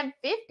 $7 to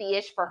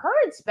 $7.50-ish for her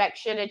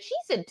inspection, and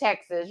she's in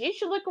Texas. You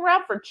should look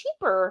around for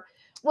cheaper.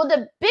 Well,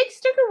 the big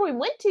sticker we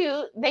went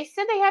to, they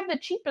said they have the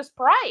cheapest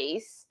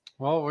price.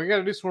 Well, we got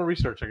to do some more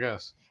research, I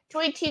guess.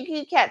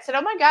 22Q Cat said,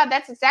 oh my God,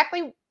 that's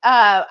exactly,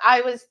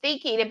 I was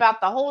thinking about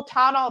the whole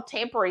Tylenol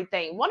tampering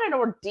thing. What an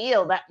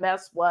ordeal that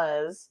mess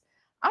was.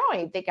 I don't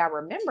even think I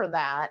remember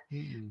that.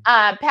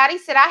 Patty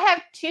said, I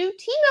have 2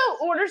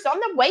 Timo orders on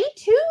the way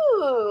too.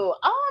 Oh,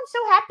 I'm so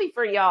happy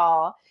for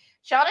y'all.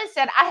 Sharon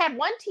said, I had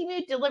one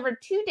Temu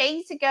delivered 2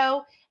 days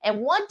ago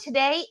and one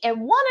today and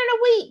one in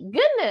a week.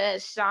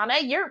 Goodness, Shauna,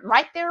 you're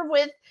right there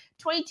with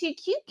 22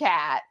 Cute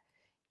Cat.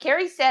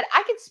 Carrie said,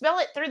 I can smell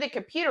it through the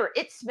computer.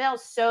 It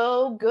smells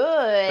so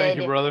good. Thank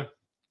you, brother.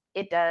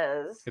 It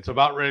does. It's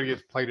about ready to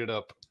get plated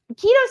up. Keto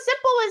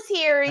Simple is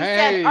here. He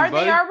said, are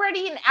buddy. they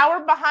already an hour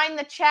behind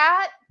the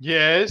chat?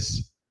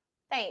 Yes.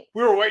 Thanks.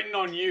 We were waiting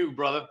on you,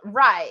 brother.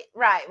 Right.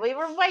 We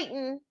were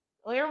waiting.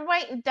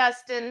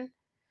 Dustin.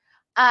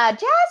 Jazz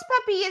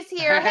Puppy is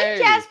here. Hey,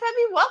 Jazz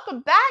Puppy,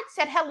 welcome back.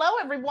 Said hello,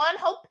 everyone.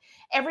 Hope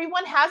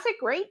everyone has a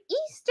great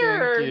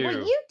Easter. Thank you. Well,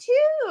 you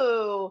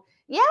too.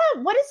 Yeah,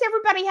 what does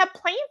everybody have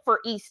planned for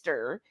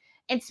Easter?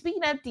 And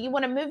speaking of, do you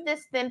want to move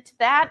this then to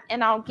that?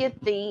 And I'll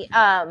get the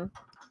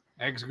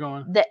eggs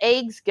going. The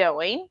eggs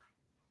going.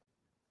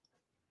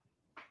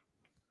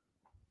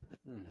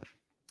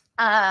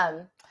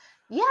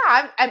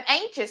 Yeah, I'm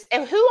anxious.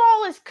 And who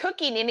all is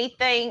cooking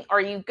anything? Are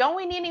you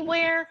going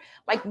anywhere?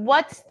 Like,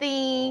 what's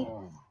the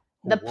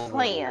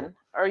plan?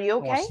 Are you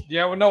okay?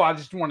 Yeah, well, no, I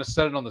just want to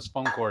set it on this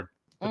phone cord,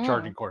 the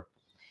charging cord.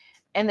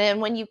 And then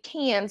when you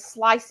can,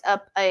 slice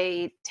up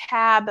a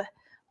tab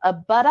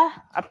of butter,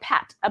 a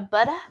pat of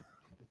butter.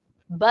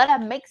 Butter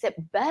makes it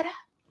better.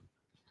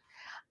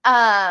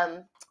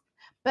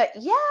 But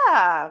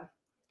yeah,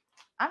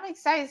 I'm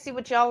excited to see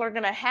what y'all are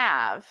going to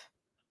have.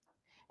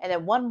 And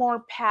then one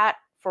more pat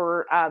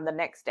for the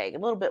next day, a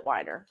little bit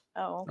wider.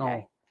 Oh,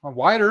 okay. Oh,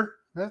 wider?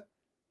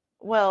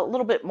 Well, a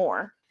little bit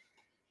more.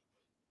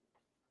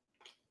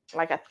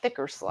 Like a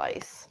thicker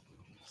slice.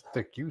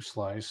 Thick you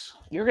slice.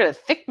 You're going to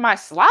thick my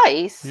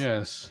slice?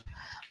 Yes.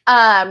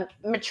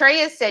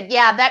 Matreya said,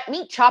 yeah, that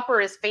meat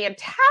chopper is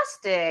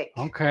fantastic.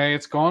 Okay,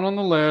 it's going on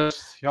the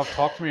list. Y'all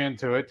talked me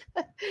into it.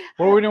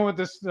 What are we doing with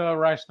this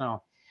rice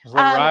now? Just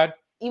let it ride?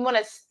 You want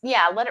to,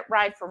 let it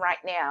ride for right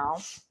now.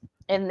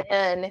 And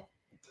then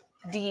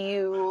do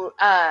you,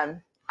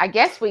 I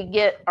guess we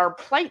get our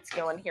plates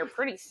going here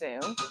pretty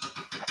soon.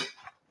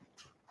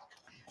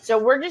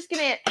 So we're just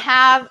going to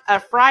have a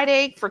fried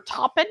egg for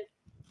topping.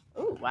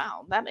 Oh,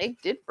 wow. That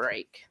egg did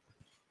break.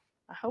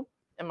 I hope.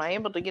 Am I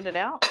able to get it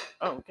out?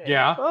 Okay.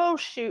 Yeah. Oh,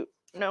 shoot.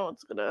 No,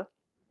 it's going to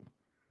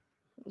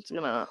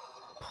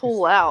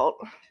pull out.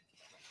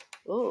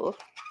 Oh,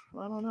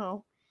 I don't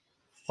know.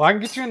 Well, I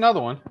can get you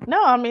another one.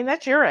 No, I mean,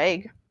 that's your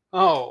egg.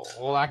 Oh,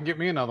 well, I can get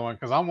me another one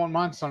because I want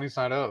mine sunny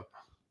side up.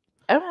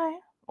 Okay.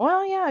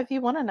 Well, yeah, if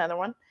you want another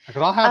one.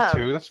 Because I'll have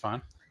two. That's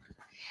fine.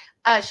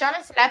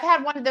 Shauna said, I've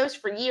had one of those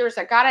for years.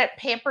 I got it at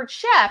Pampered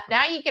Chef.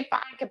 Now you can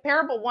find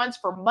comparable ones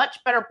for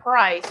much better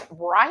price,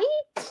 right?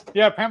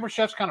 Yeah, Pampered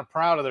Chef's kind of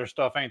proud of their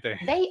stuff, ain't they?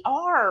 They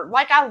are.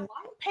 Like, I like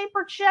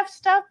Pampered Chef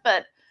stuff,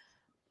 but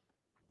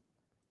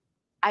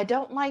I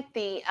don't like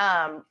the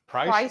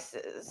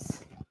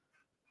prices.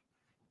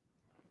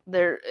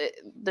 They're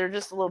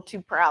just a little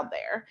too proud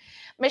there.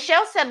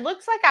 Michelle said,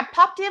 looks like I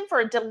popped in for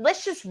a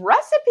delicious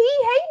recipe.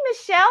 Hey,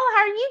 Michelle,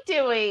 how are you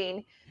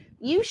doing?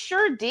 You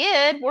sure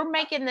did. We're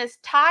making this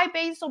Thai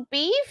basil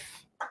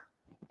beef.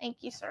 Thank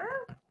you, sir.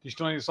 Do you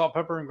still need salt,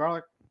 pepper, and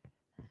garlic?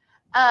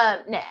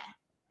 Nah.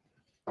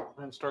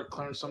 And start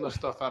clearing some of the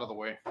stuff out of the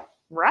way.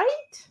 Right?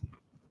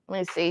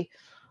 Let me see.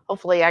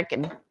 Hopefully I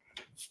can.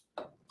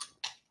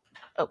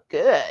 Oh,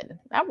 good.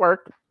 That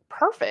worked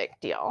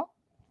perfect, y'all.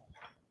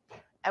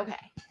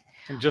 Okay.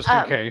 And just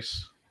in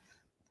case.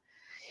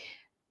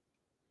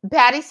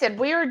 Patty said,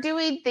 we are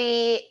doing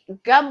the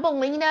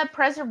Gumbalina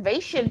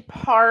Preservation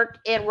Park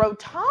in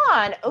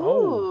Rotan. Ooh.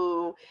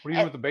 Oh. What are you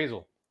doing with the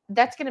basil?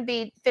 That's going to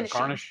be finishing.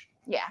 Garnish?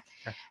 Yeah.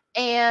 Okay.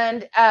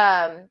 And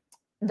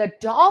the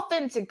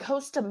dolphins in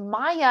Costa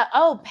Maya.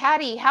 Oh,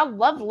 Patty, how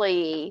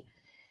lovely.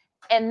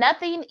 And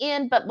nothing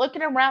in but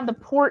looking around the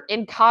port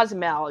in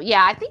Cozumel.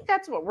 Yeah, I think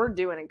that's what we're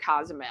doing in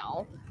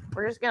Cozumel.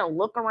 We're just going to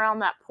look around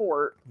that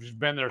port. We've just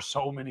been there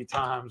so many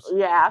times.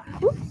 Yeah.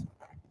 Oops.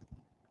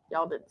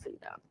 Y'all didn't see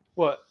that.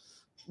 What?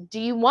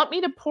 Do you want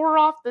me to pour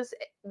off this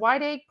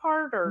white egg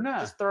part or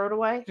just throw it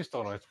away? Just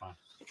throw it away. It's fine.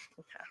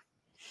 Okay.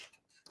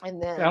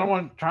 And then I don't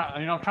want to try.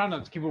 I'm trying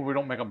to keep it where we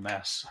don't make a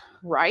mess.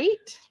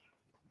 Right?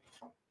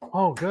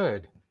 Oh,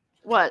 good.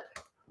 What?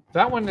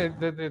 That one,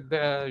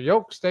 the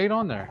yolk stayed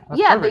on there. That's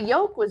yeah, perfect. the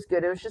yolk was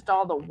good. It was just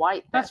all the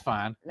white. That's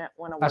fine. That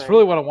went away. That's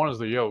really what I want is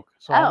the yolk.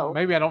 So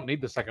maybe I don't need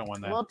the second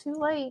one then. Well, too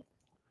late.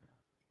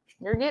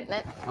 You're getting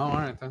it. Oh, all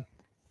right then.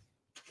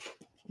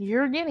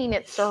 You're getting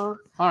it, sir.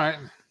 All right.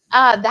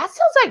 That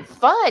sounds like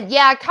fun.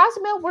 Yeah,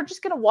 Cozumel, we're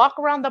just going to walk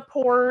around the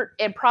port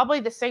and probably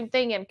the same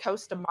thing in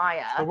Costa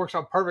Maya. It works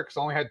out perfect because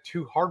I only had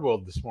 2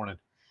 hard-boiled this morning.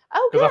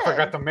 Oh, good. Because I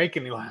forgot to make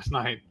any last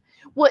night.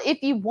 Well,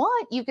 if you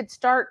want, you could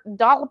start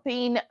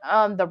dolloping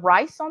the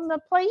rice on the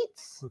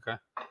plates. Okay.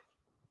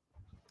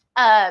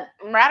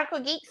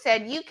 Radical Geek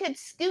said you could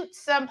scoot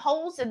some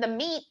holes in the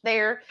meat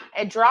there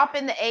and drop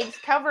in the eggs,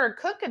 cover and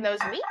cook in those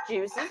meat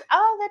juices.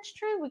 Oh, that's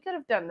true. We could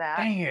have done that.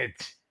 Dang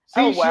it.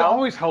 See, she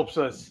always helps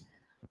us.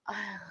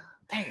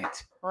 Dang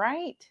it.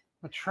 Right?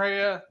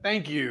 Matreya,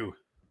 thank you.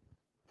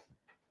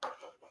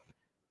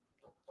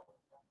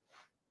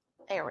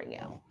 There we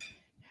go.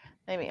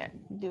 Maybe I'm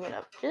doing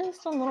up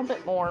just a little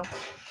bit more.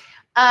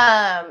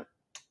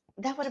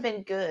 That would have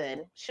been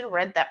good. Should have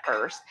read that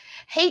first.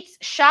 Hates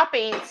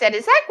shopping said,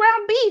 is that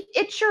ground beef?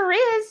 It sure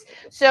is.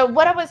 So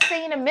what I was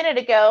saying a minute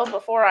ago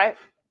before I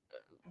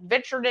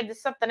ventured into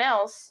something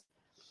else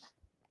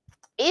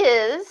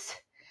is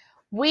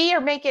we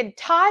are making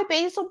Thai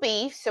basil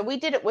beef. So we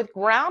did it with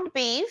ground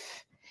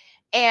beef.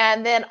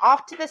 And then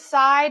off to the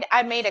side,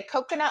 I made a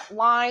coconut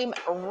lime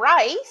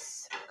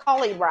rice,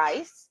 cauli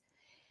rice.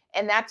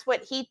 And that's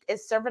what Heath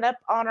is serving up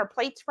on our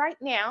plates right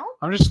now.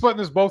 I'm just splitting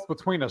this both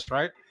between us,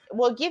 right?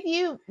 We'll give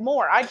you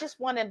more. I just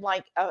wanted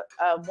like a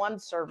one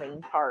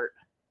serving part.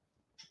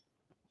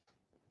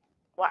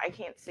 Well, I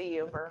can't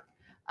see over.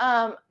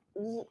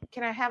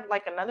 Can I have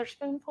like another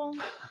spoonful?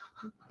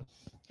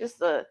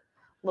 Just a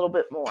little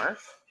bit more.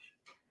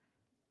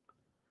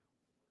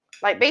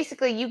 Like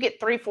basically you get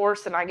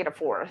 3/4 and I get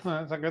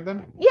 1/4. Is that good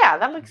then? Yeah,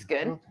 that looks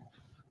good.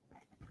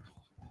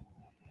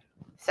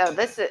 So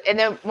this is, and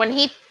then when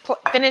he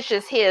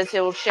finishes his,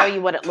 he'll show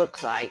you what it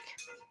looks like.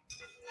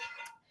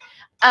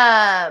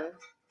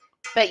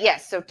 But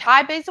yes, so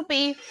Thai basil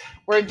beef.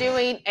 We're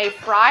doing a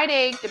fried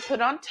egg to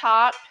put on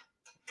top.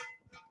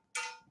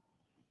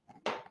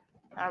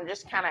 I'm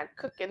just kind of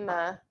cooking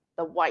the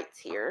whites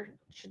here.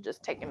 Should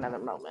just take another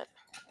moment.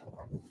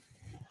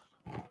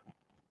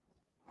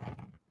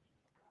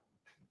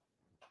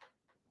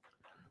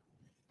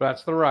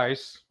 That's the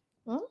rice.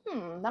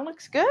 That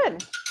looks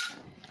good.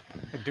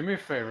 Hey, do me a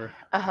favor.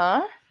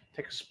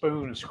 Take a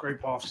spoon and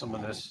scrape off some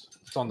of this.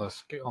 It's on the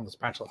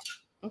spatula.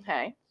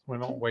 Okay. We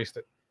don't waste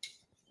it.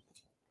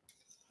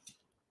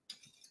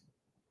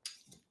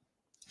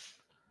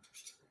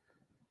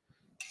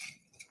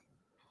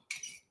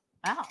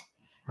 Wow.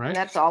 Right. And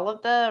that's all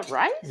of the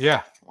rice?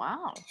 Yeah.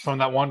 Wow. From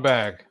that one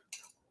bag.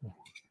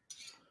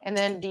 And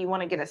then do you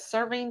want to get a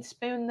serving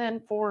spoon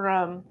then for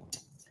all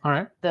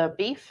right, the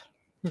beef?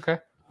 Okay.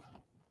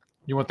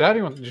 You want that or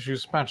you want to just use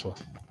a spatula?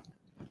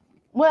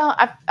 Well,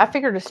 I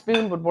figured a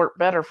spoon would work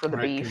better for the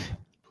beef.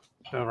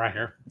 Right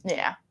here.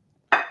 Yeah.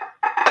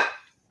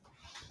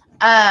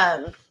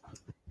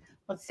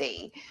 Let's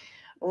see.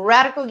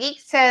 Radical Geek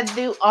said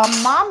the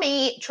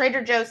umami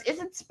Trader Joe's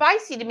isn't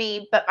spicy to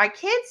me, but my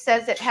kid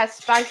says it has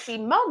spicy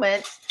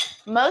moments,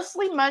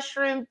 mostly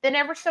mushroom. Then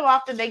ever so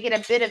often they get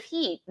a bit of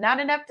heat. Not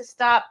enough to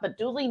stop, but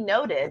duly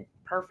noted.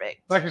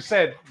 Perfect. Like I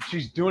said,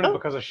 she's doing it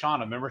because of Shauna.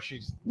 Remember,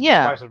 she's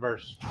spice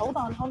averse. Hold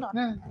on.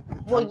 Yeah.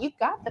 Well, you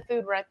got the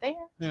food right there.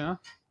 Yeah.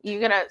 You're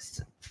going to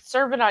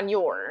serve it on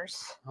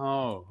yours.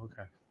 Oh,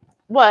 okay.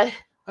 What?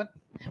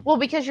 Well,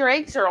 because your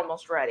eggs are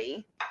almost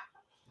ready.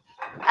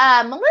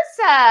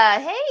 Melissa,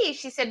 hey,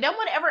 she said, no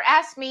one ever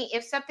asked me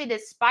if something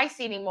is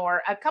spicy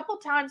anymore. A couple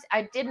times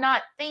I did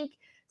not think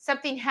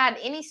something had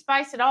any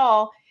spice at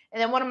all.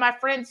 And then one of my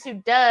friends who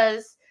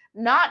does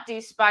not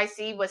do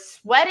spicy was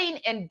sweating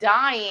and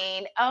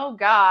dying. Oh,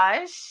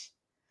 gosh.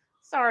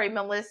 Sorry,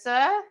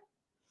 Melissa.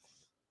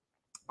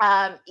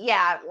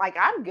 Yeah, like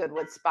I'm good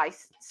with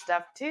spice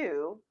stuff,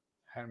 too.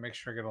 I had to make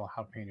sure I get a little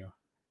jalapeno.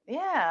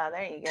 Yeah,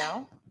 there you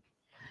go.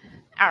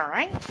 All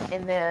right.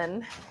 And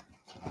then...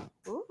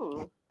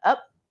 Ooh,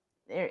 up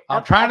there.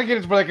 I'm trying to get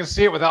it where they can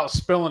see it without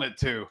spilling it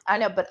too. I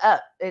know, but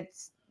up.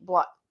 It's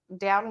blocked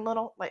down a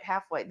little, like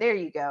halfway. There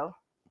you go.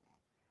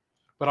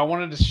 But I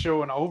wanted to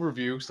show an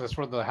overview, so that's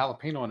where the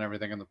jalapeno and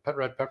everything and the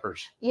red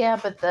peppers. Yeah,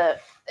 but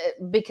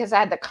because I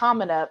had the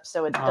comment up,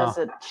 so it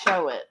doesn't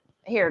show it.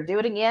 Here, do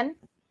it again.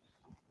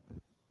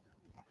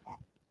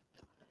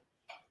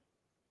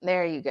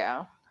 There you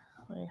go.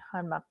 Let me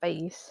hide my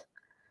face.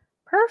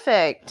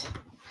 Perfect.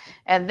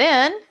 And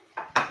then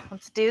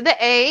let's do the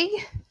egg.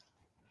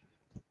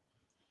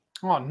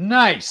 Oh,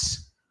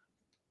 nice.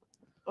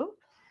 Ooh.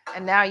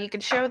 And now you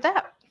can show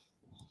that.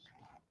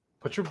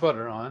 Put your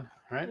butter on,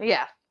 right?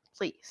 Yeah,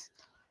 please.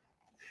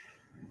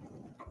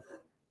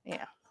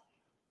 Yeah.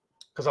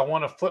 Because I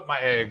want to flip my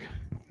egg.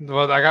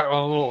 Well, I got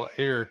a little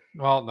air.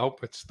 Well,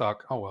 nope, it's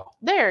stuck. Oh, well.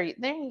 There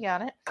you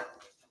got it.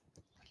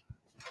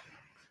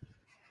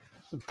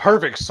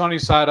 Perfect sunny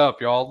side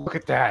up, y'all. Look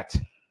at that.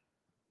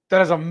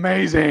 That is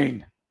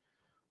amazing.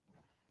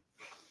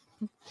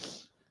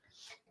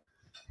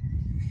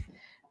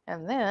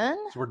 And then...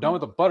 So we're done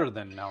with the butter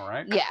then now,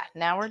 right? Yeah,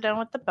 now we're done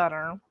with the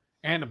butter.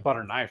 And a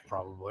butter knife,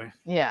 probably.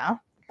 Yeah.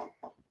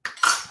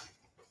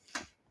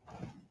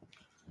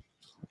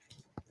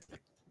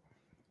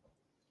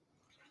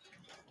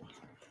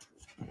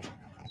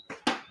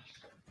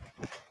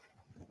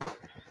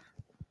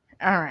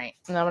 All right.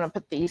 And I'm going to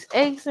put these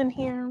eggs in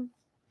here.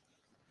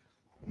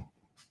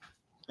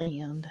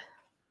 And...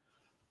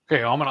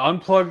 Okay, I'm going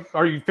to unplug.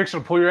 Are you fixing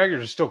to pull your egg or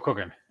is it still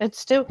cooking? It's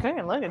still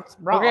cooking. Look, it's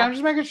raw. Okay, I'm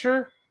just making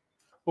sure.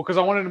 Well, because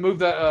I wanted to move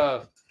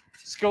that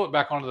skillet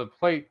back onto the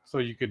plate so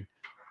you could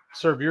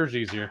serve yours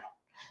easier.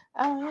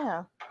 Oh,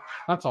 yeah.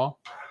 That's all.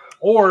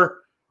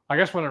 Or, I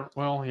guess when it,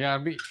 well, yeah,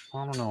 it'd be,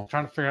 I don't know. I'm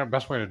trying to figure out the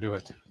best way to do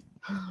it.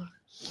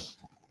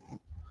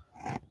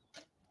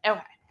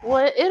 Okay.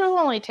 Well, it'll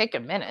only take a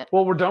minute.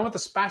 Well, we're done with the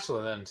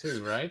spatula then,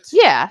 too, right?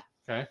 Yeah.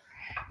 Okay.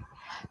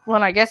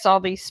 Well, I guess all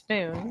these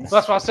spoons. So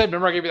that's what I said.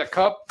 Remember I gave you that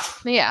cup?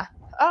 Yeah.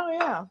 Oh,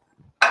 yeah.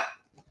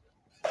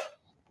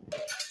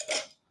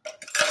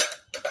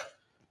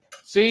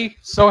 See,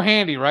 so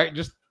handy, right?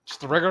 Just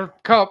a regular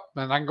cup,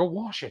 and I can go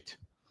wash it.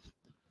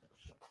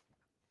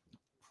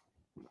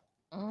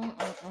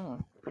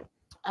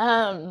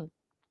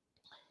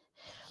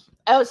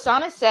 Oh,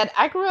 Sana said,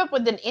 I grew up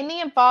with an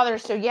Indian father,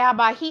 so yeah,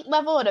 my heat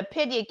level and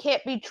opinion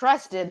can't be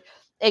trusted.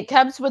 It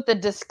comes with a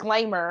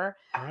disclaimer.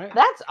 Right.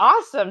 That's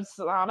awesome,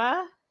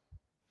 Sana.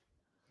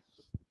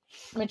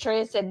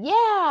 Maitreya said,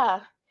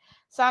 yeah.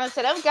 Sana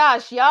said, oh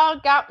gosh, y'all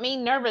got me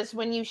nervous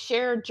when you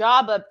share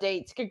job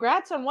updates.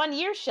 Congrats on 1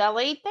 year,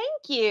 Shelly.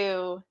 Thank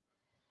you.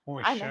 When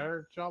we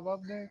share job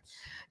updates?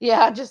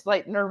 Yeah, just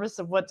like nervous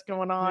of what's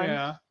going on.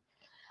 Yeah.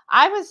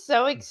 I was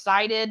so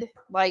excited.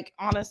 Like,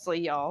 honestly,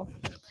 y'all.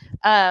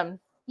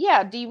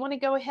 Yeah, do you want to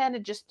go ahead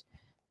and just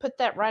put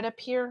that right up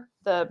here?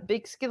 The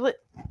big skillet?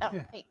 Oh,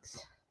 yeah.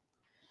 Thanks.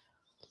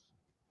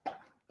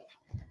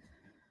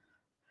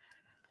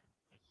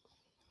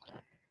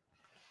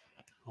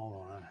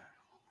 Hold on.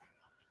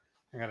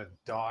 I gotta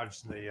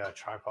dodge the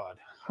tripod.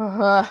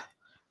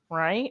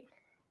 Right?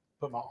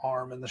 Put my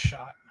arm in the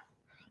shot.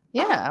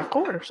 Yeah, of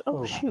course.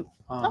 Oh, shoot.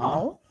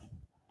 Oh.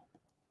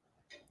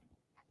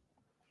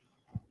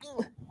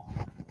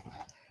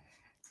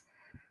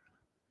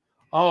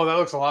 Oh, that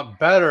looks a lot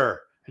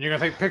better. And you're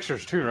gonna take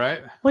pictures too,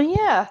 right? Well,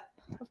 yeah,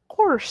 of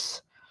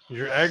course.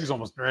 Your egg's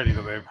almost ready,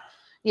 though, babe.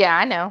 Yeah,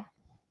 I know.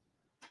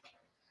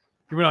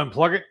 You want to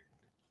unplug it?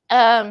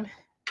 Yeah,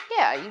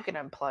 you can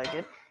unplug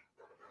it.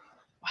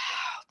 Wow,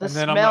 the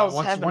smells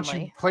heavenly. Once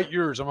you plate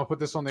yours, I'm gonna put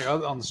this on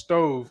the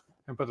stove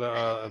and put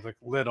the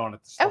lid on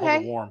it to hold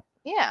it warm.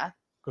 Yeah.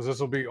 Because this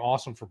will be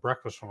awesome for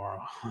breakfast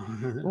tomorrow.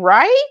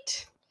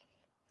 Right?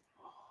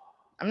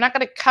 I'm not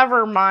gonna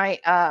cover my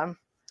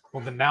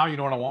Well, then now you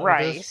know what I want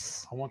rice. With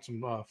this? I want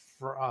some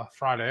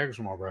fried eggs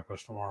for my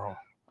breakfast tomorrow.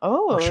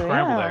 Oh, or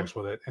scrambled eggs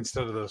with it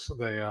instead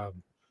of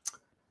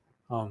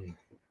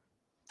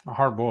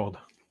hard boiled.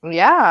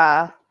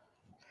 Yeah.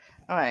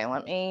 All right,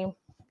 let me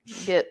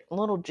get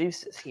little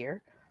juices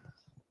here.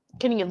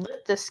 Can you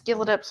lift the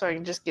skillet up so I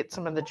can just get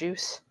some of the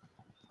juice?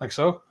 Like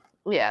so?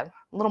 Yeah,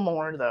 a little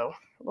more though.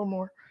 A little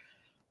more.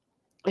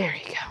 There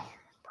you go.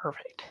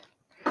 Perfect.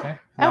 Okay.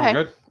 Now we're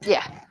good?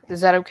 Yeah. Is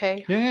that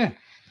okay? Yeah.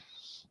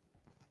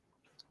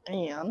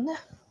 And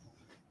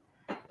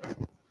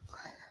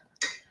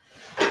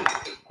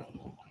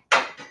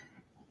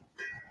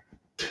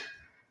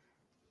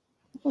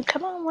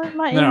come on, where's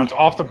my No, it's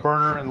off the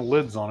burner and the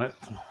lid's on it.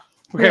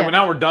 Okay, but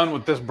now we're done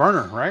with this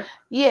burner, right?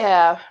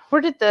 Yeah. Where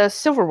did the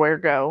silverware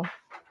go?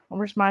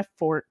 Where's my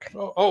fork?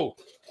 Oh.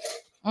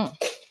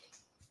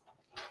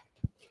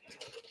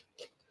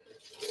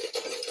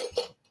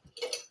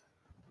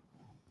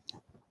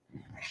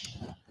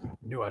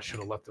 Knew I should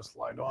have left this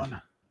light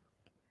on.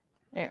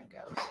 There it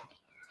goes.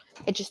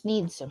 It just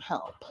needs some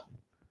help.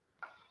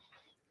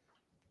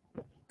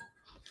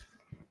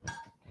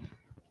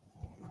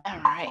 All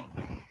right.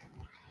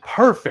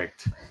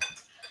 Perfect.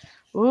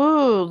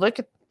 Ooh, look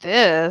at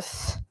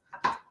this.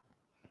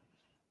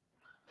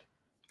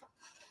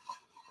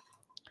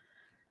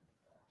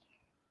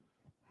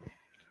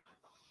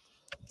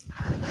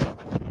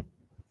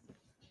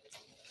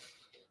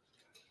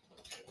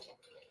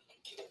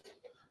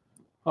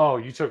 Oh,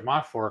 you took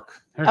my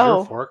fork. Here's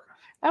your fork.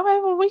 Okay,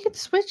 well, we could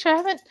switch. I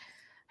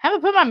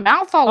haven't put my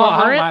mouth all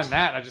over it. I don't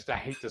mind that. I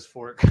hate this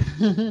fork.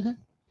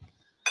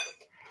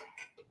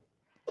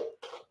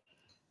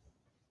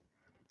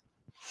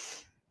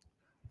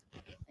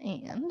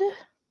 And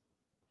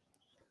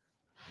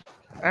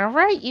all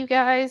right, you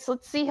guys,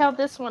 let's see how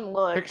this one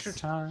looks. Picture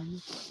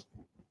time.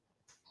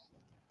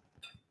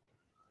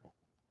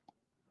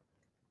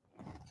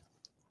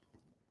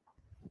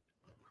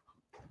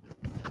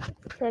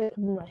 Try to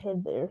cover my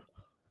head there.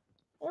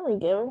 There we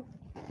go.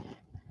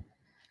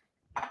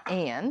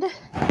 And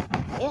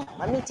yeah,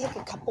 let me take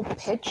a couple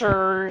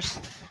pictures.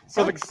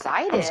 So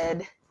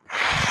excited.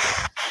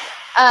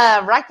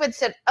 Reichman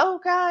said, oh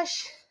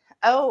gosh.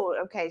 Oh,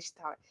 okay.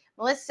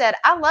 Melissa said,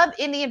 I love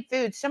Indian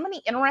food. So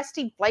many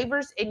interesting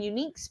flavors and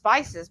unique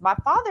spices. My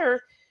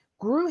father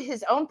grew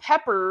his own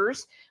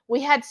peppers.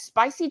 We had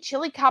spicy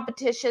chili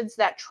competitions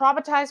that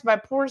traumatized my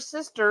poor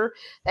sister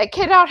that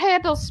cannot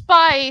handle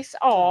spice.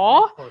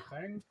 Aw. Poor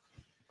thing.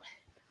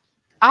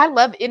 I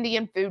love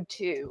Indian food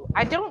too.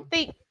 I don't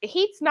think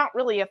he's not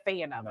really a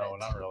fan of it. No,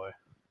 not really.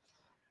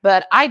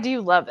 But I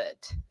do love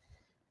it.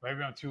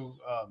 Maybe I'm too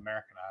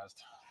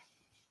Americanized.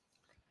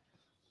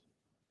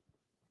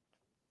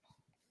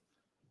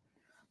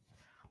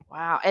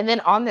 Wow. And then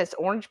on this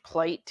orange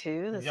plate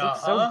too. This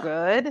looks so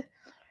good.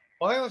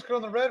 Well, I think let's go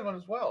on the red one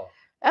as well.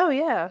 Oh,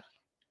 yeah.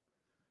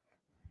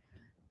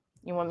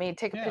 You want me to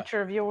take a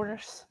picture of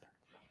yours?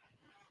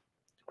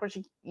 Of course,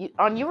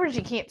 on yours,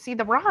 you can't see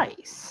the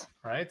rice.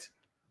 Right.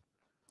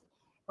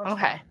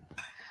 Okay.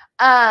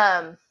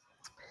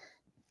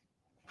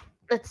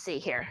 Let's see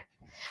here.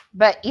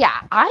 But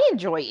yeah, I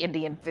enjoy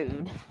Indian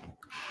food.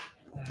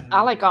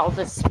 I like all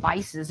the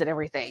spices and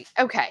everything.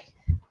 Okay.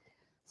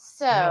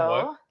 So, you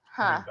know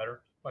what?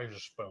 Better. I'll use a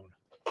spoon.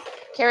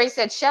 Carrie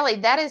said, Shelly,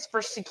 that is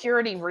for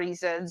security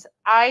reasons.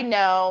 I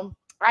know.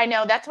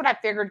 That's what I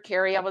figured,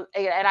 Carrie.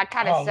 I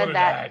kind of said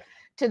that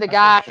to the That's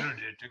guy. what you should have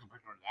did. Take a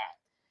picture of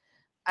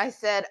that. I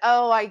said,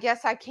 "Oh, I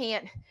guess I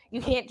can't.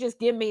 You can't just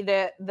give me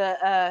the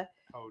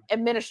Code.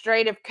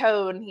 administrative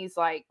code." And he's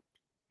like,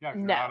 Yeah,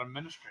 you're no. not an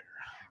administrator.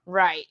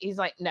 "Right." He's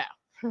like, "No."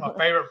 My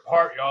favorite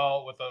part,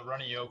 y'all, with a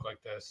runny yolk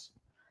like this.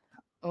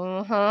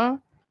 Mm-hmm.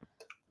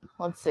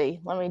 Let's see.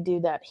 Let me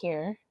do that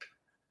here.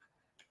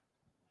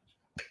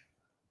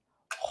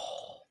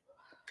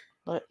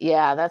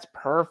 Yeah, that's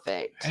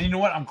perfect. And you know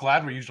what? I'm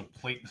glad we used a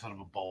plate instead of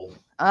a bowl.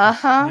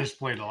 Uh-huh. This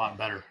plate a lot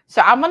better.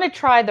 So I'm going to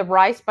try the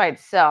rice by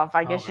itself.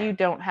 I guess Okay. you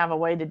don't have a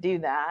way to do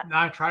that. No,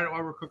 I tried it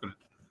while we're cooking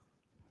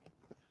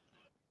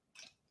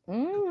it.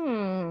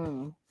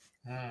 Mmm.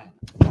 Mm.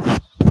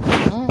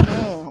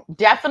 Mm-hmm.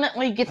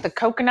 Definitely get the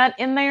coconut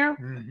in there.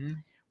 Mm-hmm.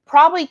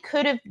 Probably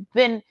could have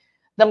been,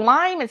 the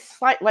lime is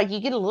slight, like you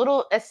get a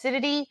little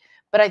acidity,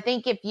 but I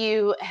think if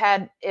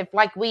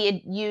like we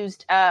had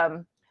used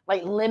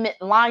like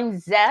lime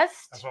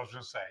zest, That's what I was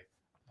gonna say.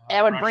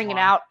 that would Fresh bring it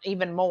lime. out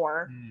even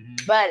more. Mm-hmm.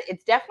 But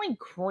it's definitely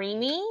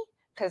creamy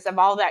because of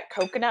all that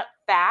coconut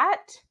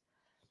fat,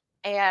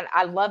 and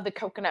I love the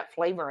coconut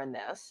flavor in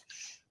this.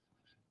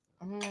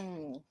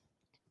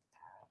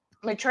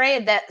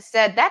 Maitreya that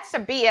said that's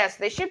some BS.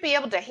 They should be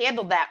able to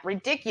handle that.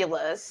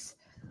 Ridiculous.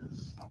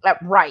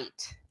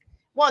 Right.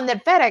 Well, and then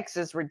FedEx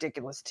is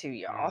ridiculous too,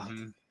 y'all.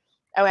 Mm-hmm.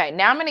 Okay,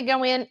 now I'm going to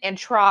go in and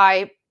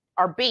try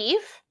our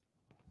beef.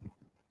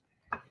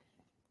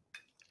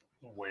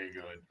 Way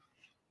good.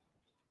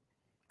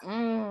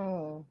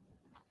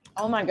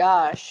 Oh my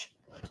gosh.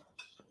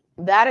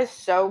 That is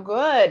so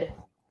good.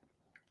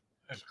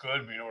 It's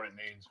good, but you know what it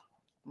needs?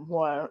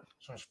 What?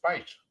 Some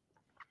spice.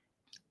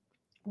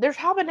 There's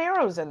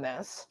habaneros in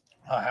this.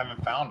 I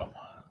haven't found them.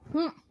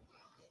 Hmm.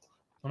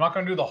 I'm not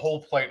going to do the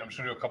whole plate. I'm just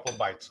going to do a couple of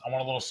bites. I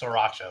want a little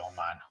sriracha on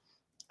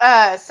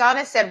mine.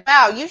 Sana said,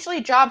 wow,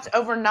 usually jobs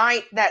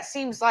overnight. That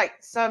seems like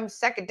some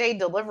second day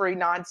delivery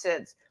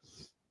nonsense.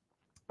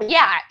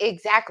 Yeah,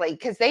 exactly.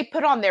 Because they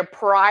put on their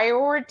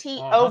priority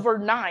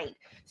overnight.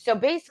 So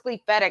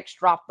basically FedEx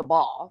dropped the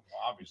ball.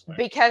 Well, obviously.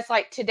 Because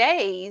like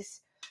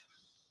today's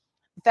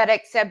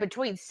FedEx said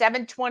between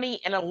 7:20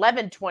 and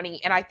 11:20,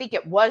 and I think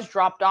it was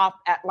dropped off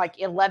at like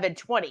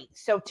 11:20.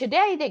 So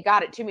today they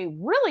got it to me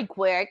really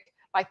quick,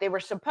 like they were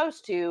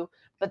supposed to,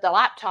 but the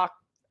laptop,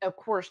 of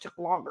course, took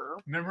longer.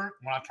 Remember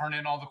when I turned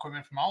in all the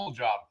equipment from my old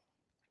job?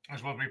 It was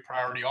supposed to be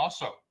priority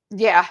also.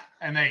 Yeah.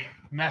 And they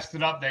messed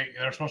it up.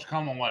 They're supposed to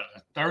come on what,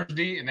 a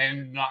Thursday, and they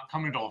ended not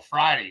coming until a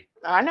Friday.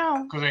 I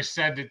know. Because they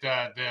said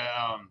that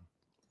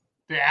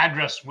the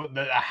address,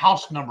 the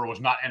house number was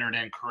not entered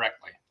in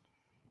correctly.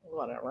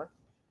 Whatever.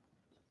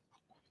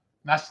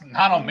 That's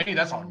not on me.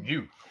 That's on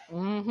you.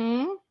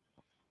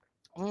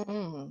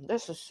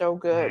 This is so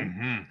good.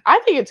 Mm-hmm. I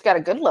think it's got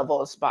a good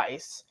level of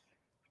spice.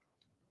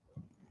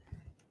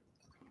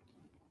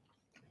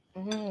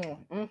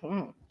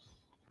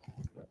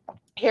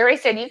 Harry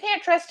said, you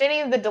can't trust any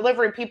of the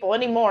delivery people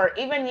anymore.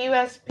 Even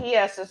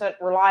USPS isn't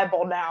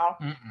reliable now.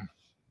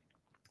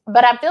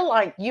 But I feel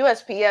like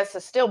USPS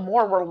is still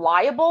more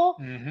reliable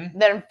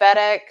than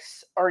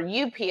FedEx or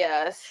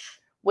UPS,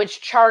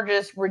 which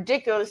charges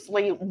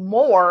ridiculously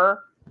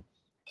more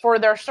for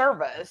their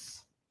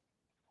service.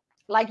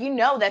 Like, you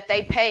know that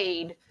they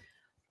paid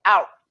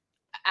out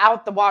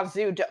the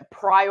wazoo to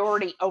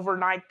priority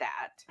overnight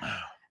that.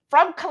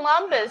 From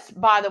Columbus,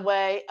 by the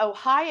way,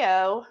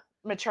 Ohio,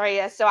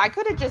 Maitreya. So I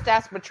could have just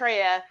asked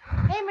Maitreya,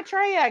 hey,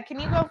 Maitreya, can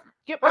you go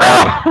get my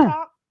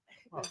laptop?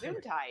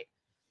 Zoom tight.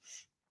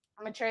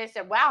 Maitreya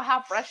said, wow,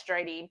 how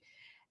frustrating.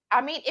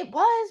 I mean, it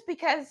was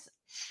because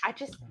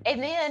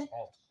and then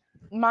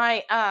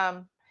my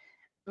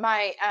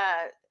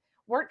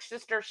work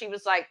sister, she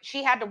was like,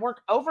 she had to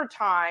work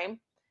overtime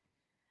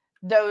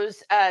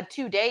those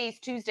 2 days,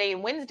 Tuesday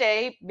and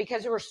Wednesday,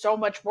 because there was so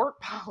much work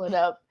piling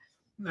up.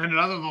 And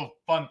another little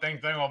fun thing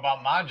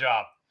about my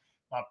job,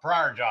 my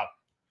prior job,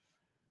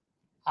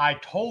 I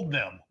told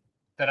them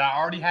that I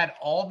already had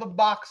all the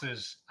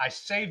boxes. I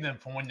saved them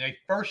from when they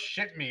first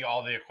shipped me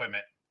all the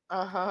equipment.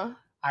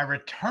 I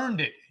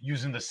returned it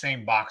using the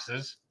same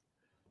boxes.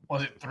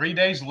 Was it 3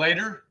 days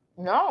later?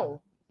 No.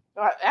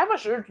 That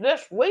was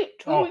this week,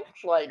 2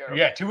 weeks later.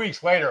 Yeah, 2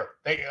 weeks later,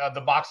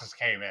 the boxes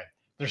came in.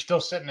 They're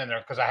still sitting in there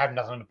because I had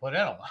nothing to put in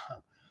them.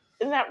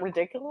 Isn't that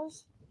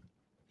ridiculous?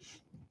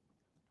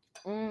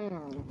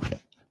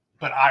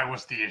 But I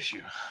was the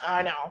issue.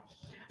 I know.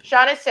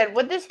 Shauna said,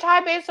 would this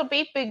Thai basil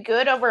beef be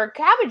good over a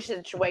cabbage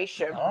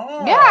situation?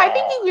 Oh. Yeah, I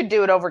think you could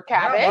do it over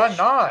cabbage. Yeah, why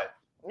not?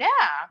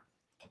 Yeah.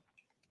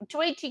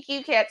 Tweet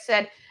TQ Cat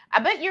said, I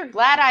bet you're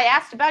glad I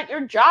asked about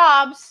your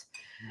jobs.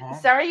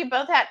 Sorry, you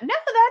both had. No,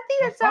 I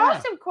think that's an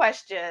awesome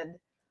question.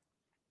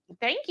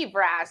 Thank you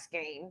for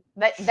asking.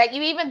 That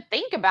you even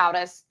think about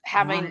us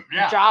having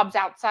jobs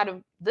outside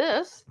of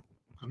this.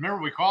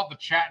 Remember, we call it the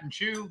chat and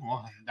chew.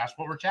 Well, that's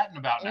what we're chatting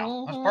about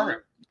now. That's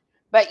perfect.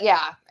 But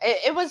yeah,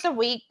 it was a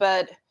week,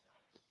 but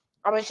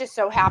I was just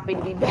so happy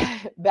to be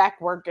back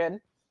working.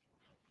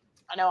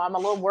 I know I'm a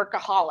little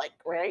workaholic,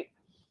 right?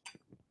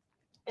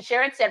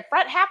 Sharon said,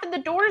 front half of the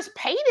door is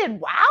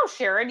painted. Wow,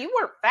 Sharon, you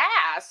work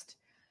fast.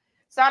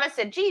 Sana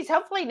said, geez,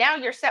 hopefully now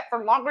you're set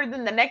for longer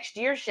than the next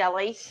year,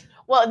 Shelly.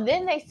 Well, and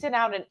then they sent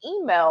out an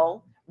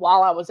email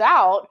while I was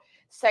out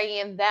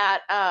saying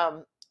that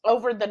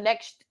over the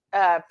next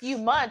few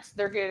months,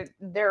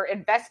 they're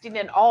investing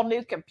in all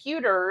new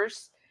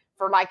computers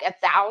for like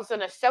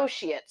 1,000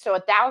 associates. So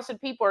 1,000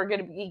 people are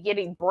going to be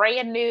getting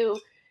brand new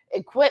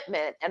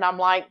equipment. And I'm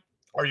like,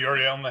 are you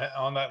already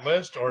on that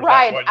list? Or is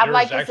right. that what I'm yours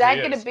like, is that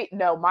actually going to be?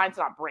 No, mine's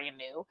not brand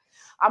new.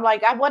 I'm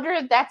like, I wonder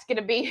if that's going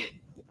to be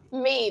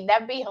me.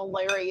 That'd be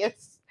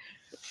hilarious.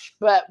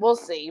 But we'll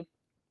see.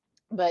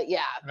 But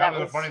yeah, that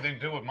was a funny thing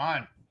too with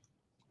mine,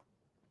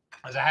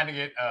 is I had to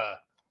get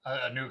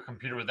a new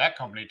computer with that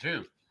company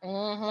too,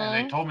 and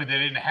they told me they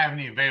didn't have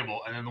any available,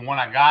 and then the one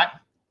I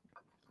got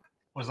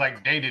was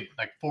like dated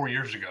like 4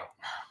 years ago.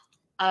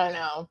 I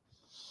know.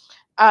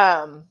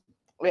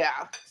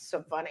 Yeah,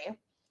 so funny.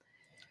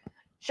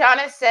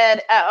 Shauna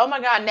said, "Oh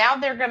my God, now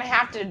they're gonna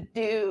have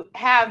to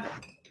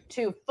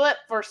foot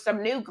for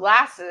some new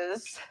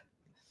glasses,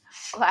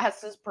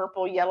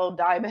 purple, yellow,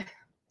 diamond."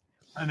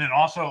 And then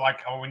also, like,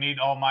 we need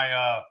all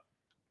my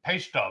pay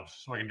stubs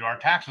so we can do our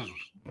taxes.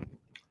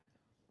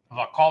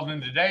 I called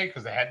in today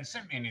because they hadn't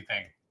sent me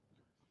anything.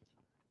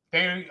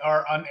 They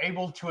are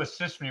unable to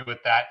assist me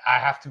with that. I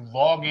have to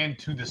log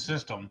into the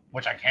system,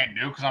 which I can't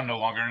do because I'm no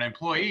longer an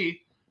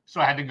employee.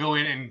 So I had to go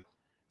in and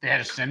they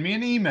had to send me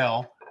an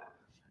email.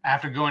 I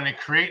have to go in and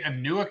create a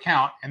new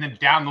account and then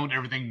download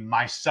everything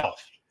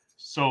myself.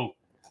 So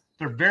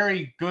they're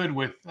very good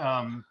with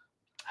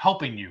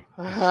helping you.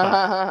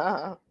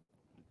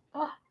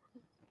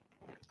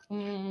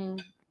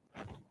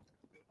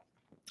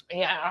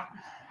 Yeah,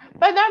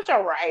 but that's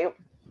all right.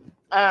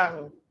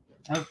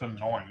 That's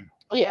annoying.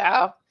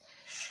 Yeah.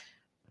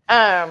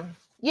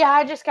 Yeah,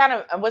 I just kind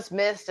of was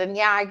missed, and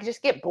yeah, I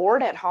just get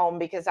bored at home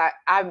because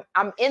I'm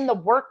in the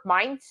work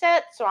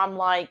mindset, so I'm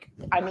like,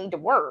 I need to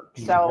work.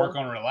 So work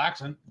on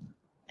relaxing.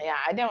 Yeah,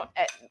 I don't.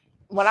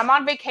 When I'm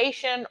on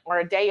vacation or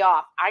a day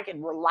off, I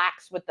can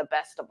relax with the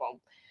best of them.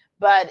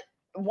 But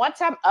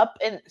once I'm up,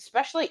 and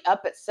especially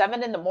up at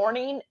 7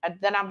 a.m,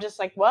 then I'm just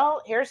like,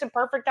 well, here's a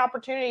perfect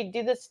opportunity to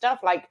do this stuff.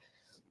 Like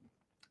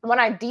when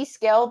I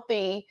descaled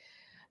the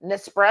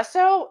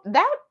Nespresso,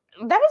 that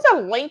was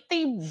a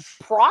lengthy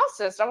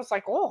process. I was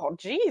like, oh,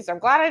 geez, I'm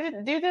glad I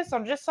didn't do this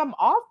on just some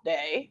off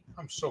day.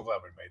 I'm so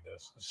glad we made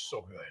this. It's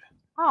so good.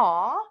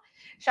 Aw.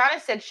 Shauna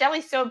said,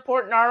 Shelly's so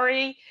important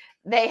already.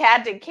 They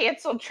had to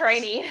cancel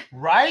training.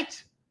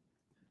 Right?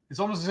 It's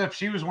almost as if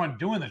she was one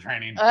doing the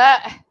training.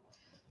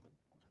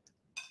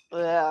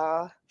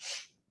 Well,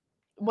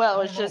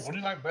 it's just. What do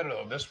you like better,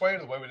 though? This way or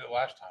the way we did it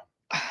last time?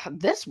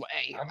 This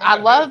way. I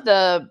love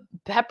the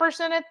peppers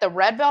in it, the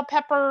red bell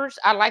peppers.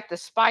 I like the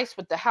spice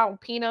with the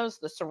jalapenos,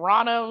 the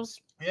Serranos.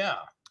 Yeah.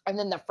 And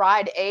then the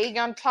fried egg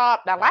on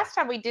top. Now, last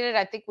time we did it,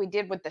 I think we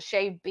did with the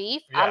shaved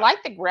beef. Yeah. I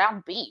like the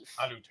ground beef.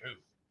 I do too.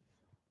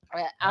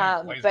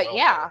 But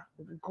yeah,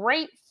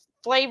 great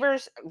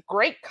flavors,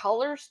 great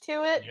colors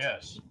to it.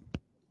 Yes.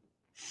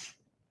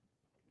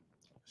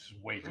 This is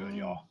way good,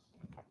 y'all.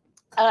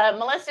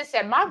 Melissa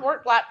said, my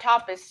work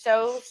laptop is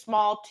so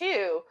small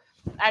too.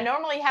 I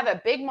normally have a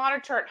big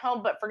monitor at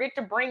home, but forget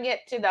to bring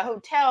it to the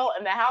hotel,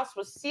 and the house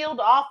was sealed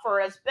off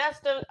for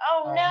asbestos.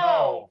 Oh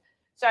no.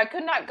 So I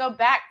could not go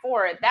back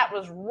for it. That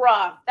was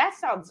rough. That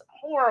sounds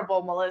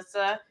horrible,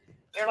 Melissa.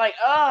 You're like,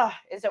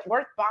 is it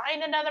worth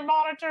buying another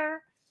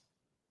monitor?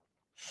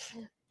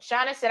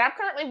 Shauna said, I'm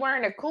currently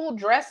wearing a cool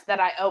dress that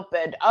I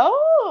opened.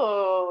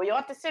 Oh, you'll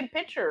have to send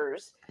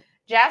pictures.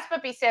 Jazz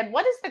Puppy said,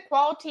 what is the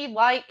quality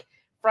like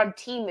from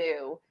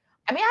Temu?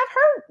 I mean, I've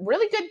heard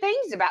really good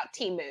things about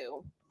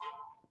Temu.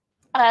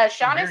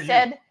 Shauna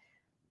said,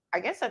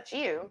 I guess that's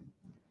you.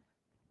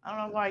 I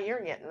don't know why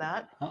you're getting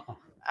that.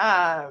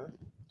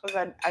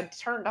 Because I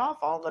turned off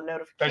all the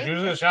notifications. That's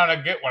usually the sound I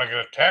get when I get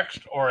a text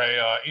or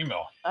a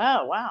email.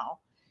 Oh, wow.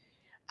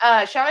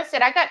 Shauna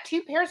said, I got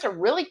 2 pairs of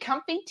really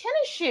comfy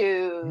tennis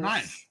shoes.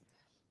 Nice.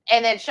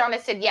 And then Shauna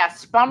said, yeah,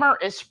 Spummer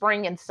is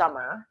spring and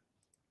summer.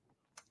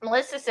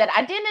 Melissa said,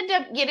 I did end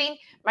up getting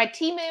my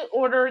Temu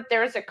order.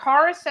 There's a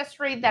car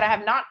accessory that I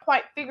have not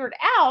quite figured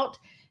out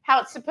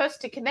how it's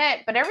supposed to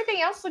connect, but everything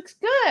else looks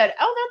good.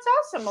 Oh, that's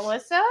awesome,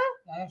 Melissa.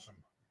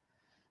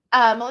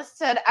 Awesome. Melissa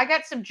said, I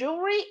got some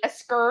jewelry, a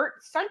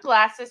skirt,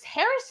 sunglasses,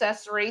 hair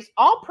accessories,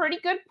 all pretty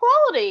good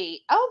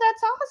quality. Oh,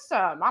 that's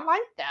awesome. I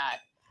like that.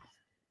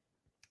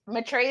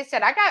 Maitreya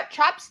said, I got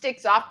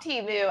chopsticks off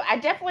Temu. I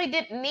definitely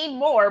didn't need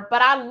more,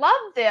 but I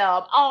love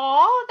them.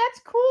 Oh,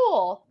 that's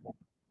cool.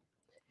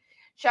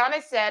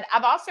 Shauna said,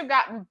 I've also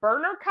gotten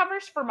burner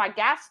covers for my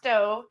gas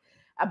stove,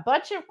 a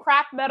bunch of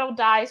craft metal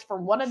dies for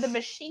one of the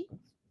machines.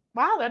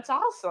 Wow, that's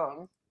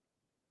awesome.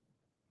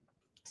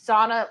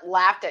 Sana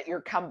laughed at your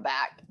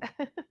comeback.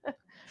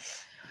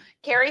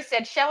 Carrie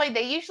said, Shelly,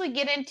 they usually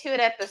get into it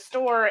at the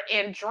store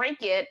and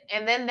drink it,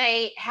 and then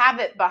they have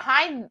it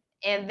behind,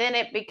 and then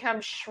it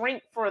becomes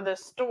shrink for the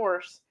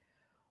stores.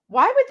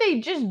 Why would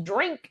they just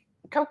drink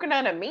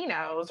coconut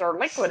aminos or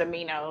liquid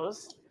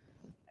aminos?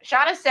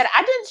 Shauna said,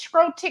 I didn't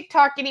scroll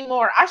TikTok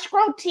anymore. I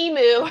scrolled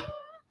Temu.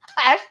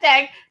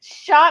 Hashtag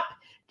shop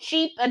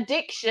cheap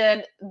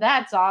addiction.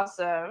 That's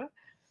awesome.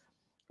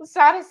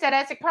 Sara said,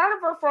 as a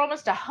carnivore for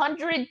almost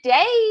 100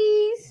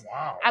 days,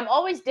 Wow. I'm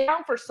always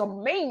down for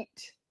some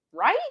meat,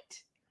 right?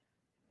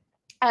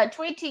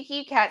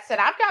 22Q Cat said,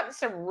 I've gotten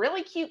some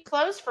really cute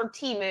clothes from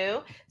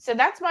Temu, so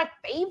that's my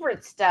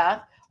favorite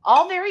stuff.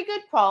 All very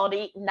good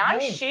quality.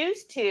 Nice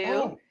shoes,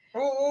 too.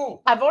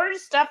 I've ordered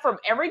stuff from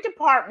every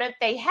department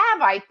they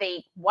have, I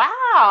think.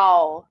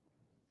 Wow.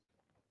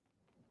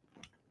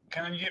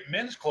 Can I get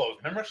men's clothes?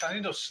 Remember, I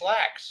need those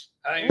slacks.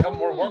 I need a couple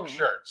more work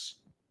shirts.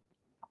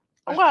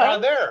 Let's try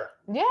there.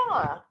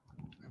 Yeah.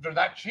 If they're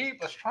that cheap,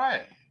 let's try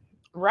it.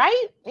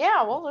 Right?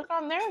 Yeah, we'll look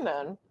on there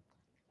then.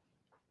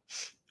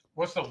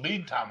 What's the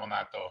lead time on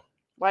that, though?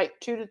 Like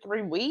 2 to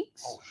 3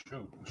 weeks. Oh,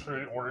 shoot. Should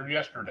have ordered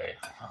yesterday.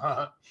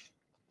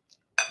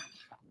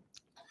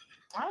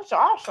 That's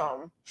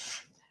awesome.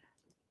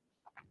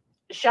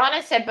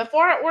 Shauna said,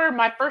 before I ordered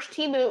my first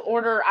Temu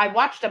order, I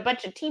watched a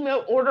bunch of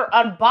Temu order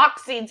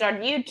unboxings on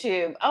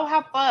YouTube. Oh,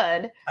 how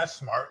fun. That's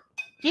smart.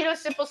 Keto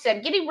Simple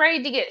said, getting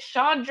ready to get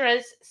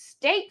Chandra's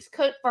steaks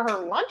cooked for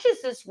her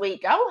lunches this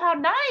week. Oh, how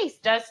nice,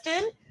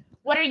 Dustin.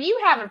 What are you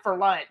having for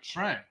lunch?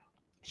 Right.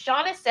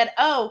 Shauna said,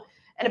 oh,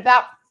 and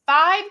about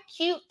 5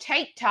 cute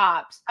tank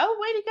tops. Oh,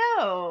 way to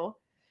go.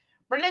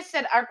 Brenda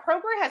said, our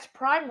Kroger has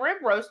prime rib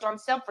roast on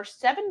sale for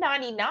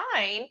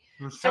 $7.99.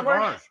 So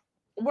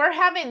we're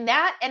having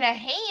that and a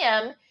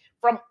ham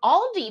from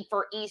Aldi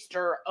for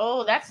Easter.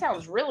 Oh, that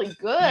sounds really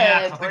good.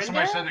 Yeah, I think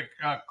somebody said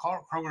that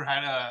Kroger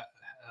had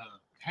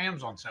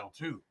hams on sale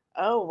too.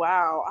 Oh,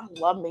 wow. I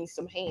love me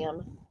some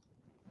ham.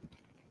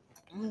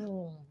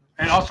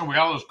 And also, we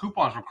got all those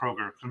coupons from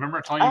Kroger. Remember,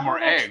 I told you more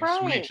eggs.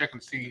 Right. We need to check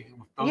and see if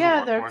those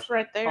yeah, they're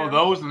right there. Oh,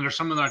 those, and there's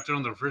some of that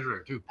on the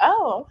refrigerator too.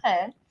 Oh,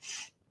 okay.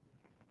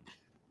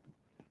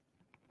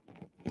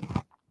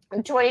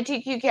 And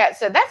 22Q Cat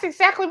said, that's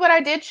exactly what I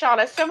did,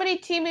 Shauna. So many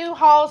Temu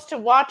hauls to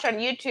watch on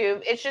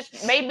YouTube. It's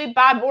just made me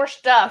buy more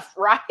stuff,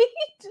 right?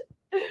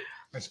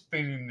 It's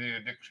feeding the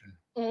addiction.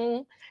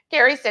 Mm-hmm.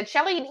 Carrie said,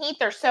 Shelly and Heath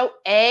are so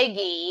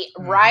eggy,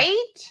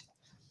 right?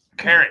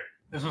 Carrie,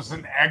 this was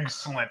an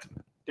excellent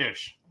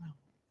dish.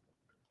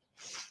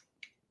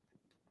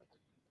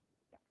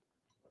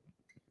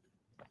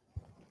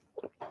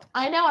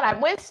 I know,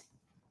 and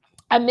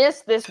I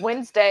missed this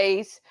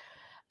Wednesday's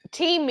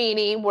team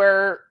meeting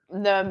where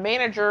the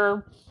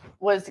manager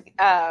was,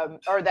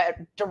 or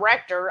the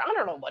director, I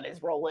don't know what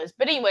his role is,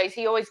 but anyways,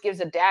 he always gives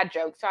a dad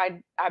joke. So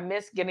I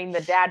miss getting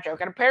the dad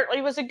joke, and apparently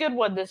it was a good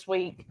one this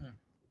week.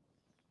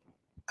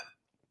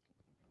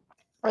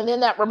 And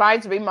then that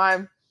reminds me,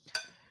 my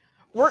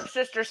work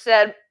sister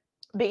said,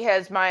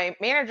 because my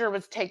manager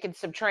was taking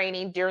some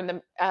training during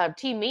the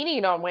team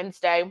meeting on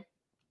Wednesday.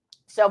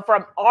 So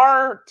from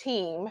our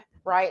team,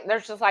 right,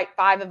 there's just like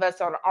 5 of us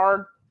on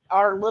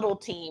our little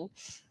team.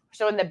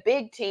 So in the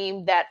big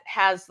team that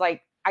has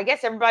like, I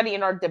guess everybody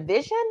in our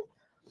division.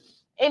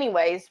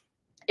 Anyways,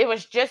 it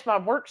was just my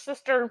work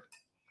sister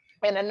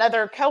and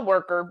another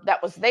coworker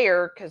that was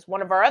there because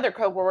one of our other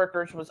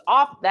coworkers was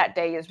off that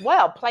day as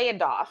well,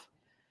 planned off.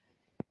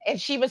 And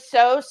she was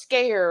so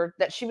scared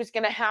that she was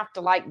going to have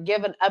to like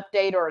give an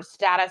update or a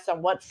status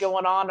on what's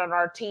going on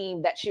our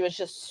team that she was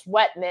just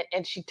sweating it.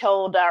 And she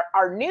told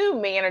our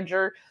new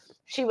manager,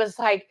 she was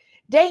like,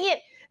 dang it,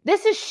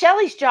 this is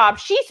Shelly's job.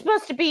 She's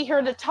supposed to be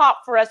here to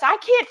talk for us. I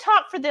can't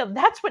talk for them.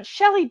 That's what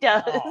Shelly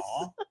does,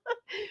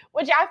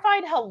 which I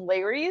find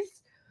hilarious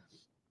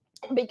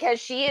because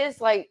she is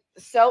like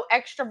so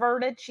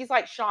extroverted. She's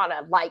like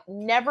Shauna, like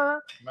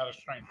never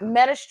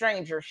met a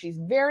stranger. She's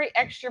very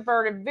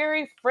extroverted,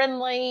 very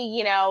friendly,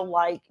 you know,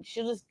 like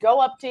she'll just go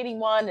up to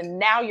anyone and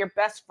now you're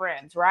best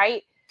friends,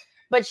 right?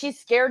 But she's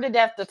scared to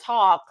death to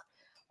talk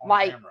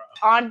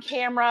on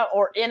camera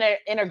or in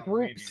a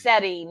group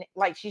setting.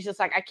 Like she's just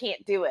like, I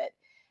can't do it.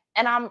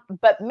 And I'm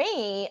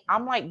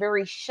like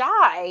very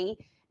shy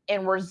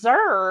and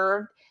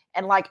reserved.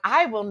 And like,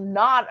 I will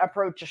not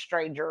approach a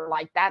stranger.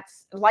 Like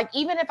that's like,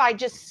 even if I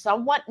just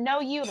somewhat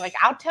know you, like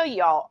I'll tell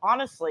y'all,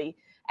 honestly,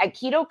 at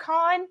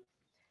KetoCon,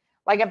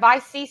 like if I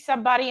see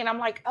somebody and I'm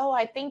like, oh,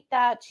 I think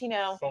that's, you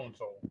know,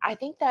 so-and-so. I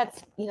think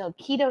that's, you know,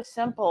 Keto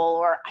Simple,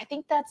 or I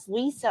think that's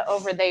Lisa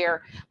over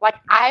there. Like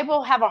I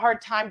will have a hard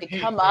time to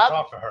come up.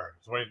 Talk to her.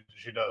 That's what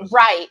she does.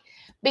 Right.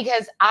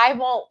 Because I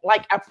won't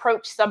like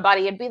approach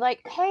somebody and be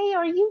like, hey,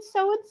 are you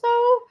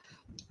so-and-so?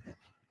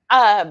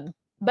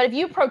 But if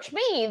you approach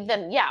me,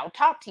 then yeah, I'll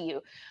talk to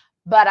you.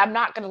 But I'm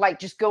not going to like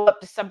just go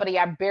up to somebody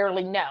I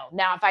barely know.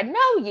 Now, if I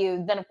know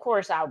you, then of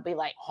course I'll be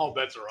like, all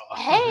bets are off.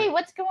 Hey,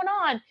 what's going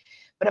on?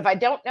 But if I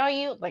don't know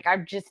you, like I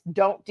just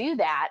don't do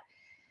that.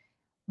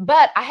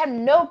 But I have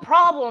no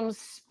problems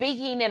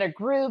speaking in a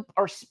group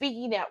or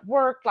speaking at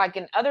work. Like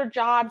in other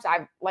jobs,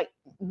 I've like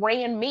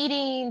ran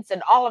meetings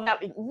and all of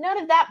that.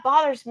 None of that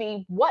bothers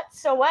me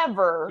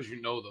whatsoever. Because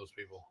you know those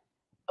people.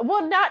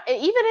 Well, not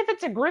even if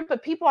it's a group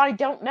of people I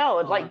don't know,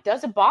 it like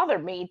doesn't bother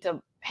me to,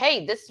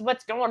 hey, this is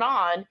what's going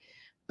on.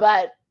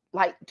 But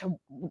like to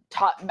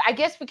talk, I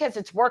guess because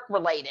it's work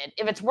related.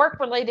 If it's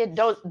work related,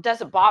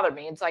 doesn't bother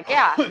me. It's like,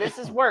 yeah, this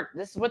is work.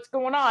 This is what's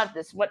going on.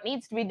 This is what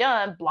needs to be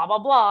done, blah, blah,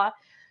 blah.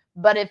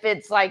 But if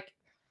it's like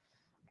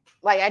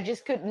I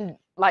just couldn't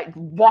like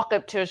walk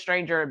up to a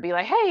stranger and be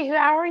like, hey,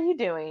 how are you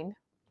doing?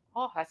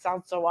 Oh, that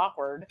sounds so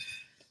awkward.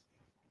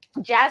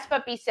 Jazz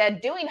Puppy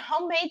said, doing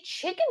homemade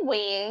chicken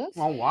wings.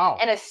 Oh, wow.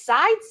 And a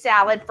side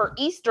salad for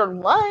Easter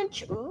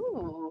lunch.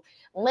 Ooh.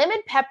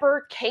 Lemon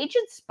pepper,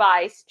 Cajun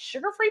spice,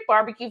 sugar-free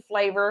barbecue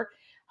flavor,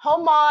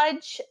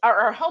 homage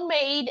or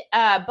homemade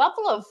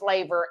buffalo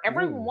flavor.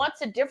 Everyone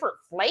wants a different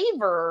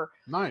flavor.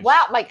 Nice.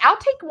 Wow. Like, I'll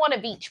take one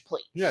of each,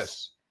 please.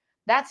 Yes.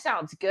 That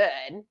sounds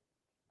good.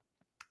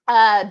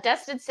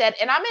 Dustin said,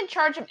 and I'm in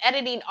charge of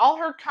editing all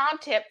her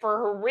content for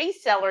her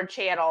reseller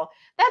channel.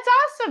 That's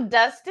awesome,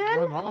 Dustin.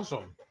 That's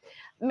awesome.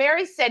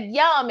 Mary said,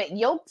 yum,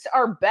 yolks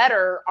are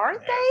better,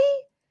 aren't they?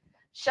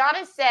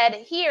 Shauna said,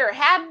 here,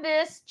 have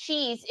this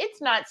cheese.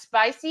 It's not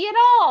spicy at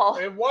all.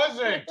 It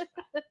wasn't.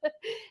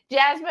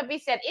 Jasmine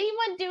said,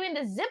 anyone doing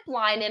the zip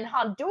line in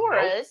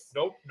Honduras?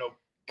 Nope.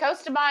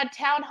 Coastamon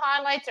town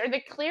highlights are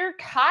the clear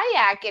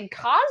kayak in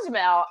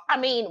Cozumel. I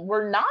mean,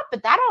 we're not,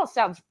 but that all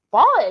sounds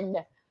fun.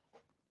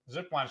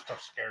 Zipline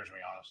stuff scares me,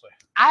 honestly.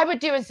 I would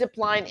do a zip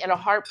line in a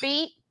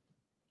heartbeat.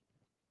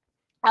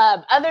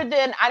 Other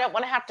than I don't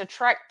want to have to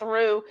trek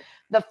through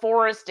the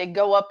forest and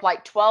go up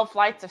like 12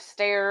 flights of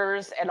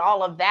stairs and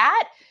all of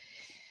that.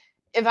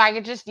 If I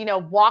could just,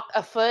 walk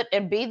a foot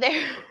and be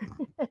there.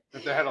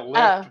 If they had a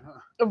lift.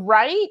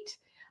 Right.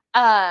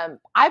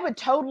 I would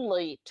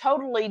totally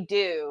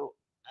do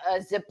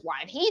a zip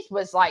line. Heath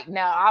was like,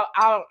 no,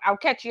 I'll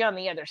catch you on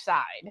the other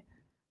side.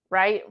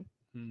 Right.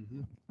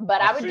 Mm-hmm.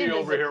 But I'll I would see do you the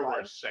over zip here line.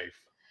 where it's safe.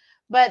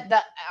 But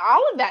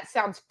all of that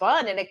sounds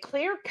fun. And a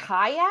clear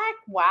kayak.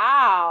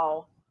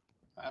 Wow.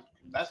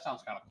 That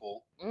sounds kind of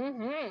cool.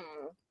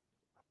 Mm-hmm.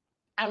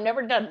 I've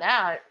never done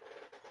that.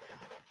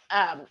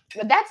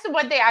 But that's the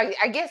one thing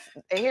I guess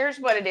here's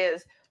what it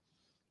is.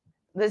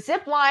 The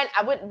zip line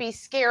I wouldn't be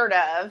scared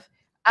of.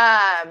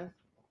 I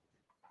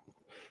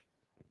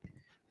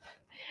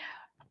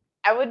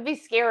would be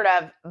scared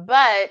of,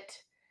 but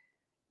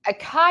a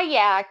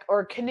kayak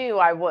or canoe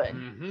I would.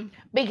 Mm-hmm.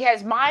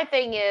 Because my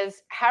thing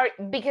is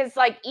because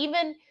like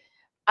even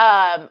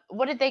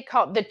what did they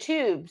call it? The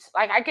tubes?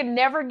 Like I could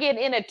never get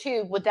in a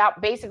tube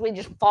without basically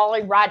just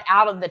falling right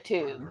out of the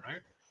tube.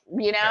 Right.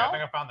 You know? Yeah, I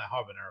think I found the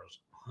habaneros.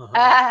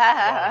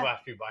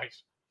 Last few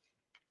bites.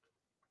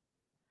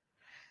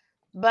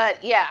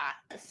 But yeah,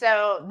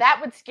 so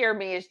that would scare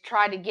me is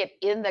try to get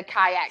in the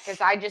kayak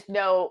because I just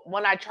know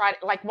when I tried,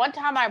 like one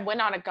time I went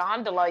on a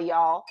gondola,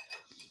 y'all,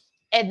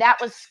 and that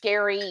was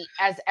scary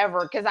as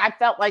ever because I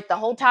felt like the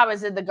whole time I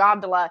was in the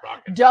gondola,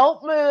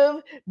 don't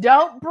move,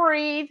 don't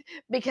breathe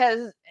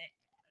because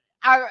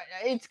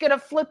it's going to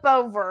flip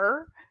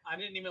over. I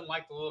didn't even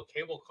like the little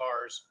cable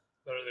cars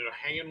that are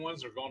hanging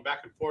ones that are going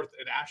back and forth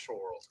in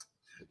Astroworld.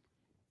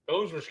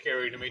 Those were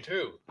scary to me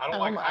too. I don't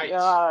like heights. Oh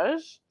my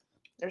gosh.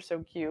 They're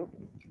so cute.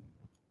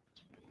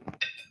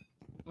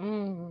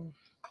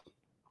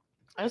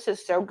 This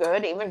is so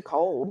good, even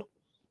cold.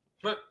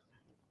 But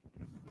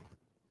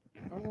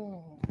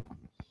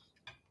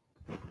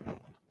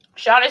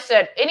Shauna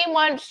said,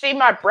 anyone see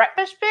my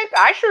breakfast pic?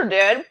 I sure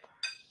did.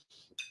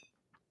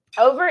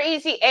 Over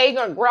easy egg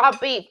or ground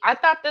beef. I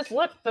thought this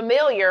looked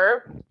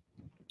familiar.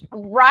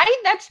 Right?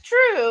 That's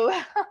true.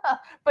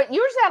 But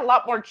yours had a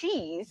lot more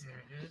cheese. Mm-hmm.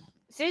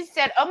 Susie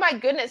said, oh my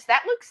goodness,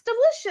 that looks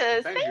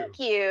delicious. Thank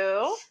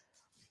you.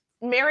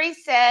 Mary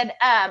said,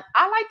 I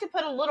like to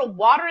put a little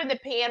water in the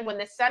pan when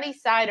the sunny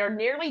side are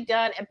nearly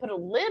done and put a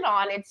lid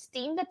on and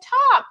steam the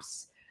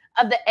tops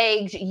of the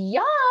eggs.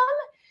 Yum.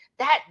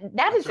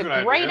 That is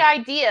a great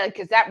idea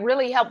because that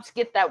really helps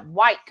get that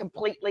white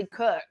completely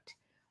cooked.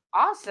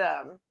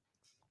 Awesome.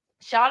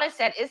 Shauna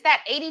said, is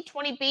that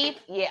 80-20 beef?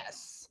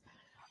 Yes.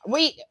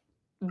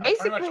 That's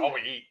pretty much all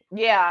we eat.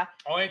 Yeah.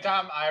 Only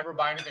time I ever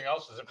buy anything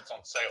else is if it's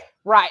on sale.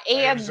 Right.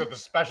 And just the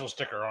special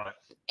sticker on it.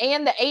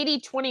 And the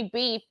 80-20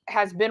 beef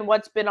has been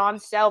what's been on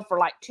sale for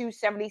like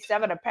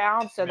 $2.77 a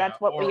pound. So that's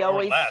what we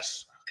always. Or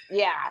less.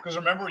 Yeah. Because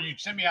remember, you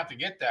sent me out to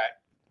get that.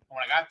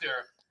 When I got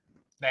there,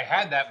 they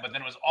had that, but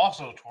then it was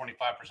also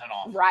 25%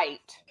 off.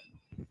 Right.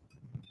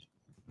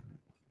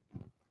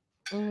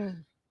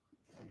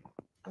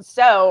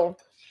 So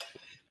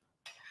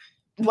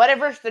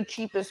whatever's the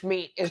cheapest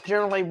meat is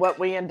generally what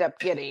we end up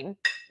getting.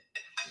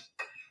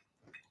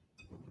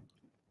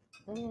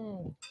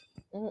 Oh,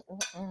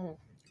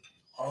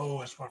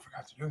 that's what I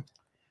forgot to do.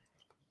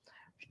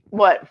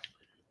 What?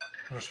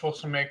 We're supposed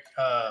to make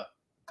the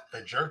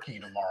jerky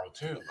tomorrow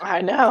too.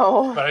 I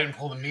know. But I didn't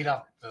pull the meat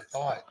out the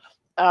thought.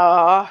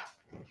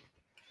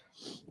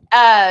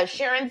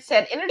 Sharon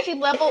said energy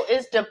level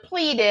is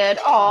depleted.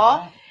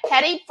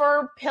 Heading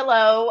for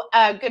pillow.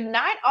 Good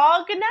night,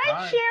 all. Good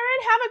night,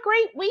 Sharon. Have a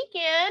great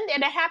weekend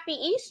and a happy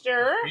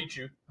Easter. Beat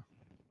you.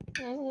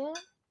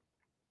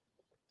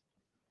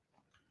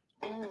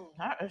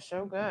 That is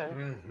so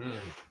good.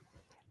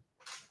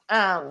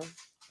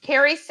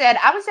 Carrie said,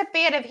 I was a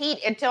fan of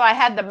heat until I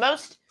had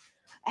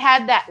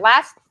that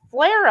last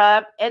flare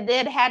up and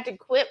then had to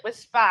quit with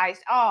spice.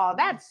 Oh,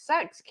 that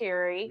sucks,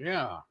 Carrie.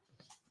 Yeah.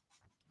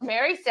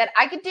 Mary said,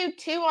 I could do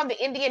 2 on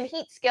the Indian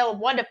heat scale of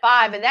 1 to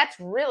 5, and that's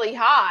really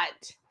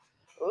hot.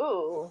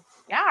 Ooh,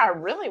 yeah, I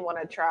really want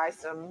to try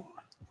some.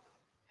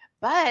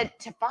 But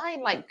to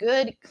find like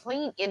good,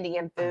 clean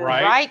Indian food,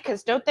 right?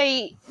 Because don't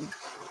they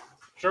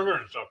sugar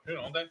and stuff, too,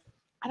 don't they?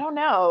 I don't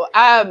know.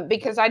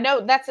 Because I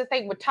know that's the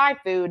thing with Thai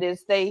food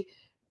is they,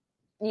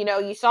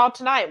 you saw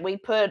tonight we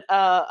put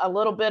a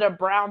little bit of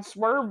brown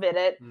swerve in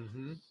it.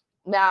 Mm-hmm.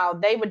 Now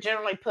they would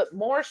generally put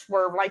more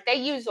swerve, like they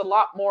use a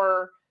lot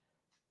more.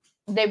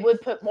 They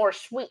would put more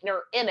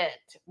sweetener in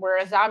it,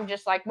 whereas I'm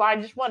just like, well, I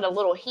just want a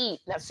little heat.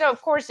 Now, so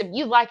of course, if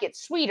you like it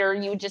sweeter,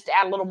 you just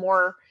add a little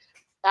more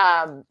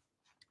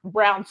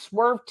brown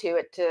swerve to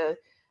it to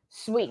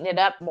sweeten it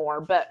up more.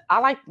 But I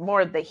like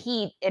more of the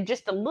heat and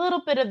just a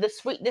little bit of the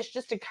sweetness,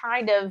 just to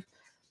kind of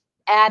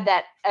add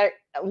that a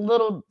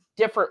little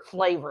different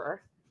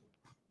flavor.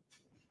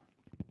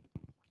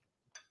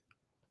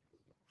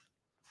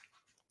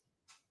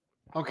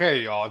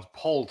 Okay, y'all, it's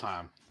poll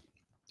time.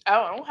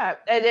 Oh, okay.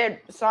 And then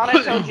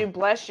Sara told you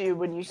bless you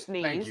when you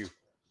sneezed. Thank you.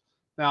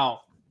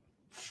 Now,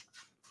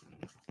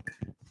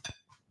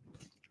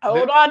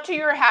 hold on to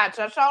your hats.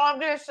 That's all I'm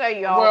going to say,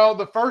 y'all. Well,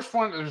 the first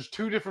one, there's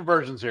 2 different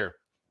versions here.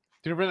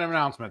 2 different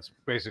announcements,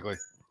 basically.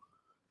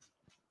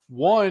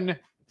 One,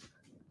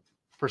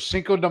 for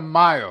Cinco de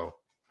Mayo,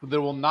 there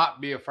will not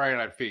be a Friday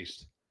night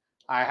feast.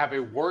 I have a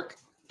work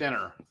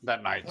dinner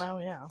that night. Oh,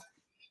 yeah.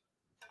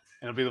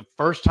 And it'll be the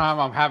first time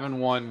I'm having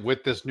one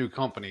with this new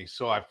company.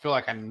 So I feel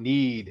like I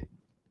need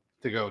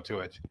to go to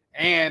it.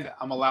 And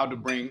I'm allowed to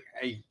bring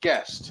a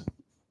guest.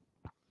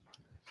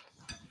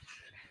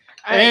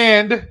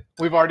 And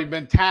we've already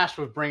been tasked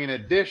with bringing a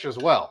dish as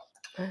well.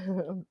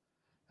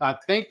 I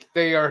think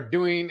they are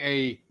doing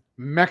a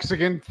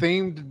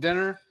Mexican-themed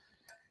dinner.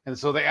 And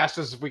so they asked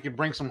us if we could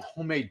bring some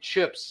homemade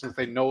chips since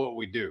they know what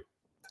we do.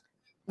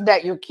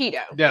 That you're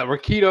keto. Yeah, we're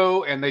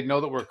keto, and they know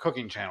that we're a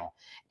cooking channel.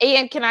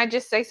 And can I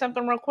just say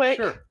something real quick?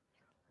 Sure.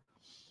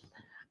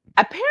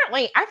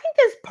 Apparently, I think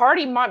this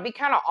party might be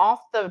kind of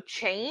off the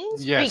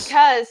chains. Yes.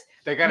 Because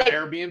they got an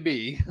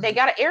Airbnb. They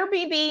got an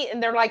Airbnb,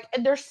 and they're like,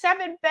 there's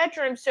 7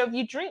 bedrooms, so if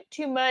you drink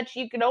too much,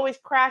 you can always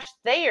crash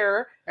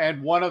there.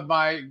 And one of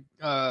my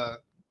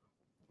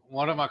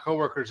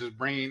coworkers is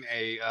bringing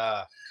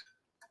a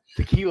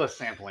tequila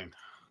sampling.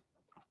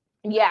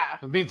 Yeah.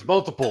 It means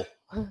multiple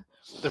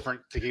different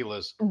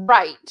tequilas.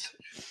 Right.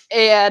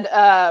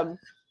 And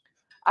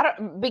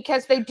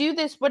because they do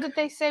this, what did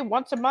they say,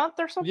 once a month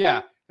or something?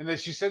 Yeah. And then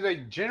she said they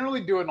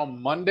generally do it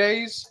on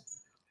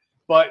Mondays,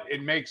 but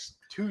it makes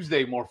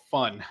Tuesday more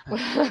fun.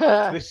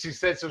 She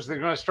said so they're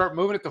going to start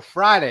moving it to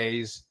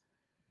Fridays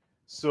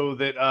so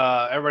that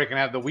everybody can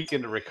have the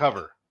weekend to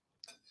recover.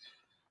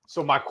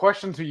 So my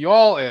question to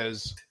y'all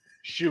is,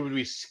 should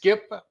we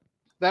skip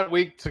that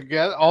week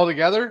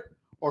altogether,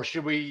 or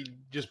should we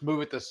just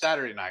move it to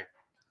Saturday night?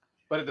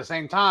 But at the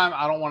same time,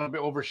 I don't want to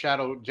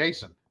overshadow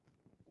Jason.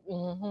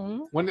 Mm-hmm.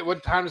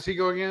 What time does he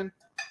go again?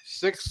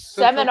 6?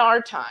 7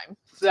 our time.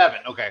 7.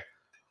 Okay.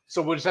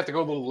 So we'll just have to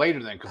go a little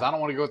later then, because I don't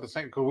want to go at the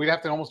same. Because we'd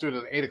have to almost do it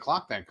at 8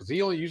 o'clock then, because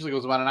he only usually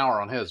goes about an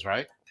hour on his,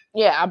 right?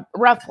 Yeah,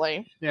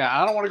 roughly. Yeah,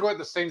 I don't want to go at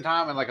the same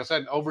time and, like I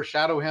said,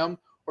 overshadow him.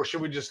 Or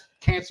should we just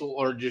cancel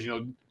or just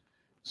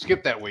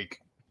skip that week?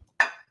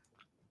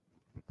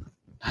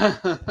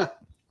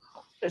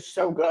 It's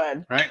so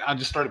good. Right? I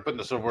just started putting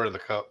the silverware in the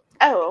cup.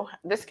 Oh,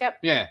 this cup?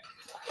 Yeah.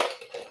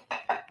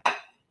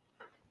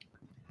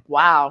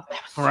 Wow.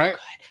 That was so right.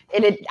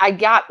 good. And I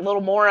got a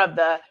little more of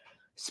the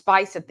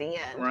spice at the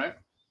end. Right.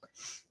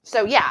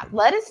 So, yeah,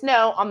 let us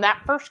know on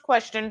that first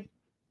question,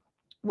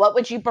 what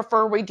would you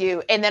prefer we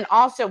do? And then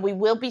also, we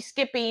will be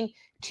skipping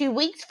 2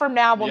 weeks from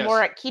now when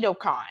we're at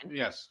KetoCon.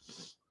 Yes.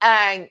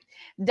 And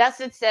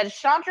Dustin said,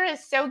 Chandra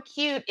is so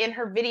cute in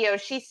her video.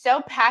 She's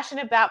so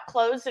passionate about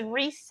clothes and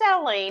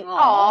reselling.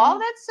 Aw,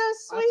 that's so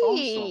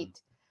sweet. That's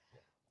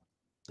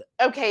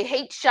awesome. Okay,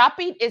 Hate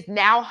Shopping is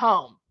now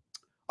home.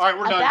 All right,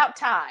 we're done. About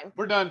time.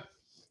 We're done.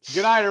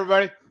 Good night,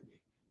 everybody.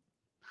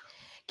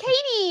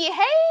 Katie,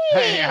 hey.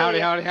 Hey, howdy,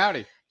 howdy,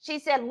 howdy. She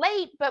said,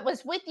 late, but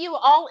was with you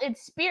all in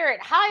spirit.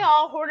 Hi,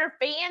 all Hoarder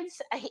fans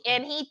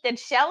and Heath and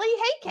Shelly.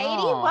 Hey,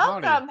 Katie,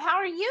 welcome. Howdy. How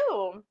are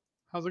you?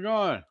 How's it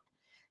going?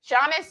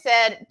 Shauna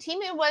said,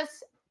 Temu was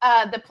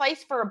the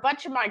place for a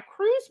bunch of my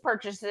cruise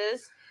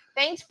purchases.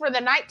 Thanks for the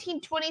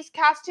 1920s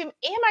costume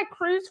and my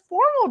cruise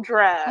formal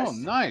dress. Oh,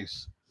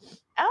 nice.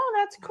 Oh,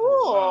 that's cool.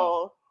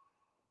 Oh, wow.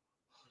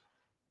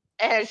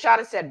 And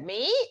Shauna said,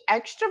 me?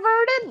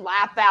 Extroverted?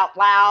 Laugh out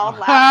loud.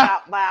 Laugh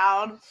out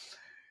loud.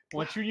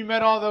 Once you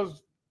met all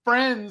those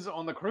friends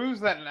on the cruise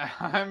that night,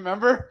 I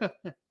remember.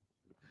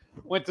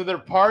 Went to their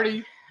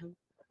party.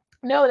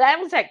 No, that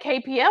was at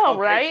KPL,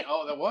 right?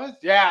 Oh, that was?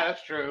 Yeah,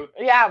 that's true.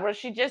 Yeah, where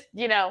she just,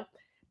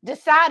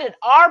 decided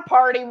our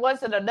party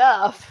wasn't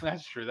enough.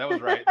 That's true. That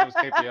was right. It was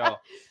KPL.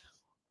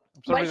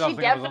 But she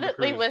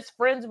definitely was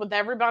friends with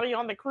everybody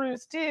on the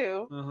cruise,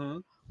 too.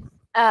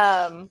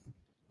 Mm-hmm.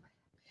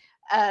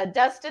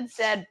 Dustin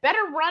said,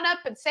 better run up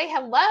and say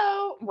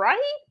hello, right?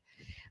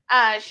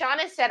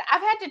 Shauna said,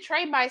 I've had to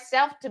train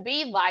myself to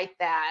be like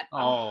that.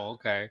 Oh,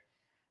 okay.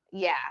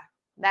 Yeah.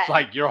 That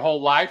Like your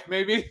whole life,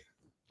 maybe?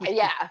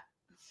 yeah.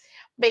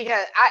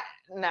 Because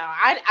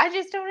I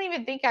just don't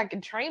even think I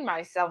could train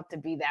myself to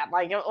be that.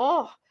 Like,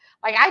 oh,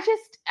 like I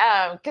just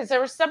because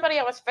there was somebody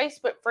I was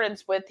Facebook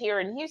friends with here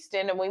in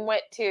Houston, and we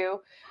went to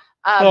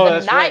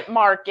the night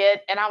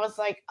market, and I was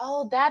like,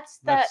 oh, that's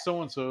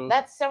so and so.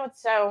 That's so and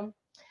so.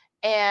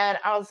 And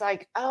I was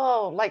like,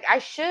 oh, like I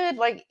should,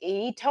 like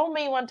he told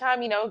me one time,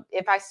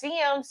 if I see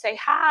him, say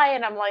hi.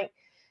 And I'm like,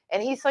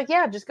 and he's like,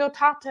 yeah, just go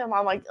talk to him.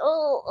 I'm like,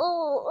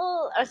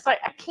 oh. I was like,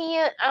 I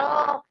can't.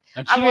 Oh,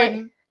 And I'm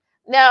like,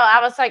 no,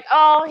 I was like,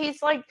 oh,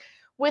 he's like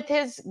with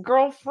his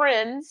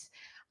girlfriends.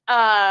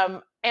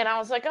 And I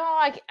was like,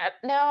 oh,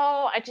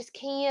 no, I just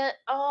can't.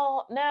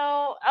 Oh,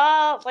 no.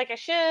 Oh, like I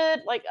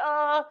should, like,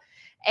 oh.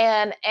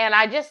 And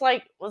I just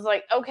like, was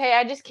like, okay,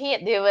 I just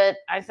can't do it.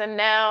 I said,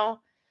 no.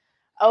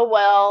 Oh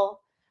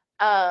well,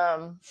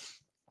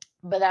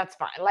 but that's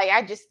fine. Like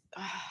I just,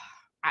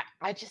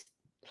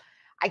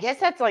 I guess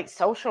that's like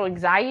social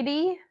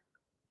anxiety.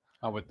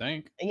 I would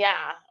think.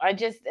 Yeah,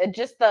 just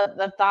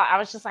the thought. I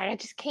was just like, I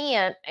just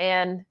can't,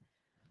 and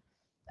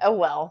oh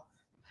well.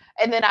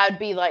 And then I'd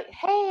be like,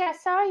 hey, I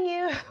saw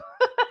you.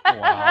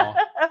 Wow.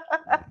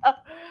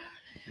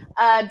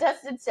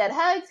 Dustin said,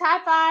 hugs,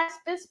 high fives,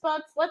 fist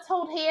bumps. Let's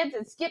hold hands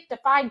and skip to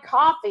find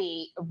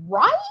coffee.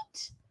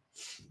 Right?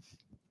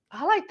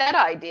 I like that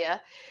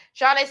idea.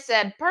 Shauna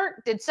said,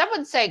 Perk, did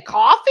someone say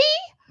coffee?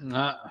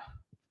 Nah.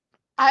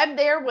 I'm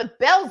there with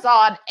bells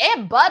on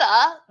and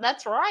butter.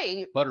 That's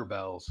right. Butter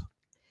bells.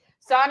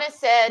 Sana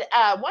said,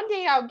 one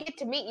day I'll get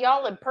to meet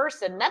y'all in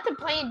person. Nothing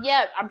planned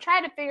yet. I'm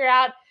trying to figure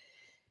out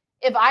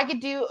if I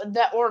could do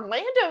the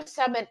Orlando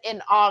Summit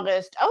in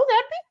August. Oh,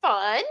 that'd be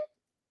fun.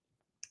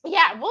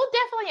 Yeah, we'll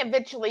definitely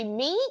eventually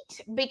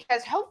meet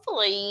because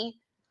hopefully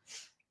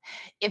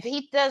if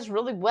he does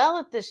really well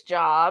at this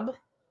job,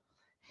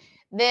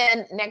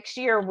 then next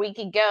year we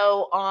could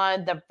go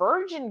on the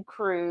Virgin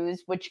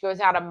Cruise, which goes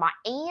out of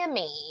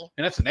Miami.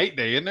 And that's an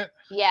 8-day, isn't it?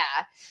 Yeah.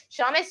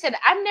 Shauna said,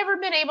 I've never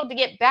been able to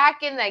get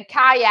back in the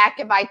kayak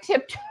if I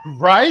tipped.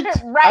 Right?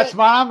 Right. That's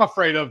what I'm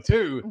afraid of,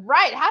 too.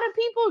 Right. How do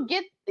people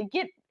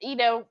get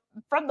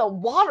from the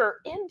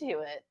water into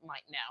it? I'm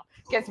like, no.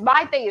 Because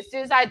my thing, as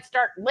soon as I'd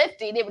start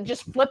lifting, it would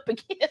just flip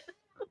again.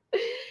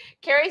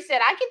 Carrie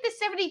said, I get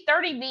the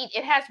 70-30 meat.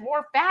 It has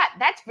more fat.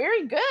 That's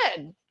very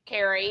good,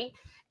 Carrie.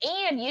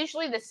 And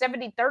usually the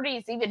 70-30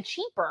 is even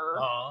cheaper.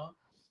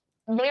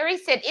 Mary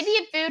said,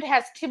 Indian food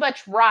has too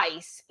much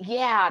rice.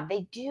 Yeah,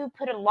 they do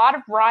put a lot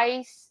of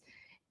rice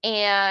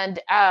and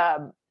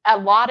a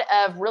lot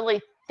of really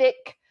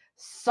thick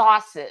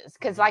sauces.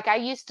 Because like I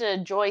used to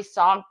enjoy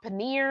saag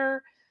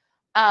paneer.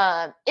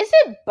 Is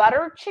it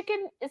butter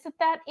chicken? Is it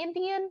that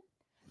Indian?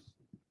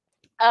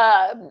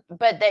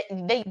 But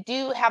they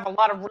do have a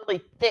lot of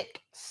really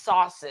thick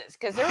sauces.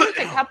 Because there was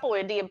a couple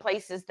Indian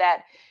places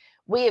that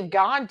we have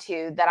gone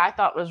to that I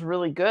thought was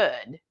really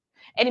good.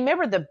 And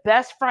remember, the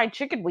best fried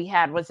chicken we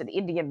had was an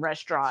Indian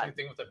restaurant. Same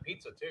thing with the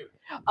pizza, too.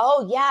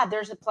 Oh, yeah.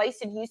 There's a place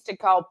in Houston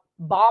called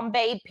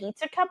Bombay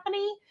Pizza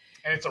Company.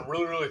 And it's a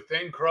really, really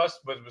thin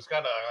crust, but it's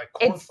got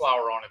corn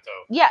flour on it,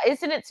 though. Yeah.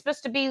 Isn't it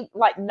supposed to be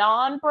like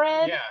naan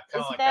bread? Yeah,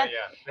 kind of like that,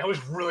 yeah. That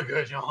was really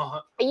good,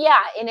 y'all. Yeah.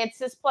 And it's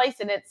this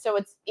place, and it's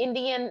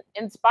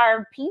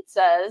Indian-inspired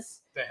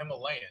pizzas. The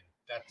Himalayan.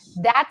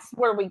 That's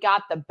where we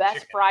got the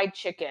best fried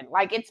chicken.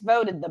 Like it's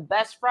voted the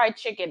best fried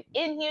chicken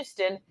in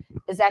Houston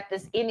is at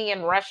this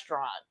Indian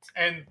restaurant.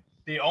 And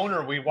the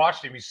owner, we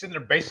watched him. He's sitting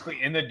there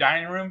basically in the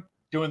dining room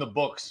doing the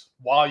books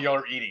while y'all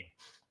are eating.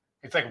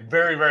 It's like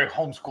very, very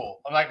homeschool.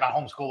 Like not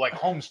homeschool, like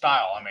home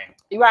style. I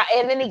mean, right.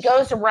 And then he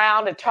goes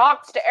around and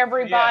talks to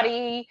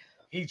everybody.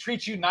 Yeah. He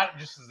treats you not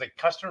just as a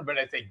customer, but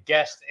as a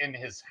guest in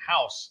his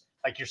house.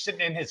 Like you're sitting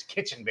in his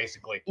kitchen,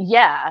 basically.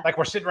 Yeah. Like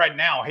we're sitting right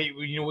now. Hey,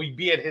 we'd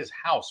be at his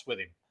house with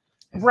him.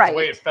 Right. The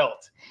way it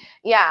felt.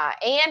 Yeah.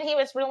 And he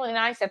was really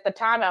nice. At the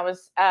time I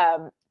was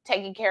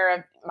taking care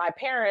of my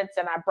parents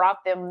and I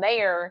brought them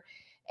there.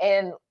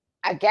 And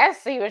I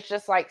guess he was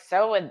just like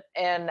so in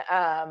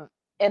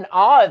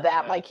awe of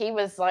that. Yeah. Like he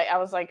was like, I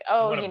was like,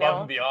 oh, he went above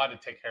and beyond to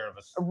take care of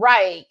us.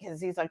 Right. Because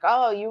he's like,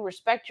 oh, you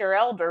respect your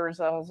elders.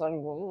 I was like,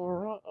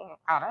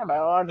 I don't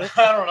know. I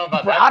don't know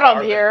about that.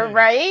 Bottom here,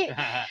 right?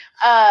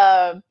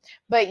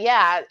 But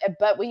yeah,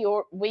 but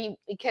we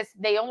because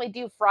they only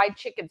do fried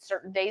chicken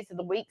certain days of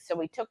the week, so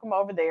we took them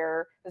over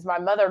there because my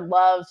mother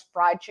loves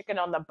fried chicken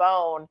on the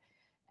bone,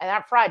 and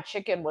that fried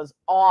chicken was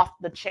off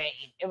the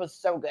chain. It was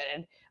so good,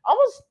 and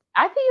almost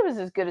I think it was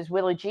as good as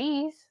Willie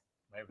G's.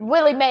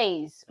 Willie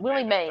Mays.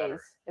 Willie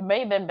Mays. It may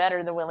have been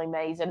better than Willie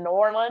Mays in New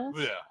Orleans.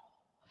 Yeah.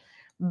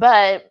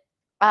 But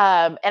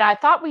and I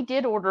thought we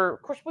did order,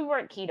 of course we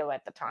weren't keto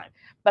at the time,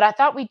 but I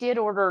thought we did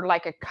order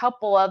like a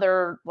couple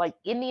other like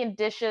Indian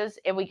dishes,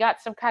 and we got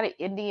some kind of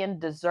Indian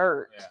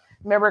dessert. Yeah.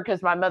 Remember,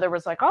 because my mother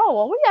was like, oh,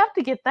 well, we have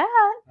to get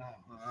that.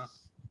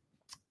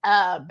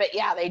 But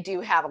yeah, they do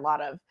have a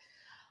lot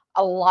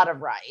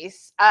of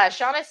rice.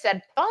 Shauna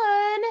said,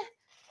 fun.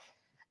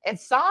 And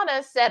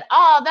Sana said,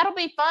 "Oh, that'll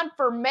be fun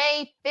for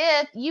May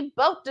 5th. You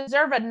both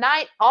deserve a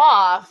night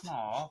off."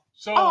 Aw.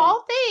 So,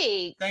 Oh,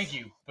 thanks. thank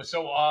you. But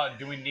so,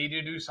 do we need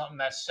to do something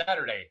that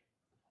Saturday?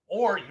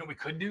 Or, you know what we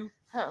could do?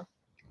 Huh.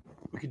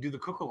 We could do the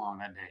cook-along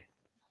that day.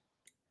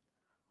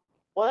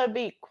 Well, that'd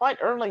be quite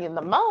early in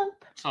the month.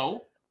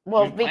 So?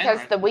 Well, we plan, because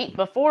right? the week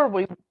before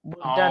we've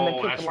done the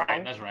Oh, that's cook-along.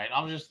 right. That's right.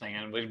 I was just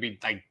thinking we'd be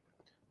like,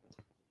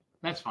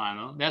 that's fine,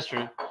 though. That's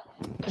true.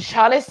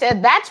 Shauna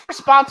said, "That's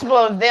responsible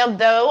of them,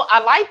 though. I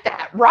like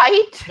that,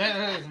 right?"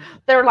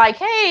 They're like,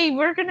 "Hey,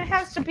 we're going to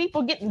have some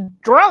people getting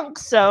drunk,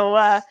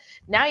 so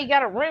now you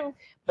got a room."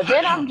 But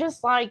then I'm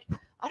just like,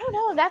 I don't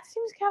know. That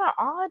seems kind of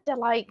odd to,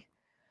 like,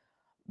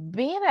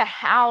 be in a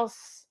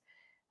house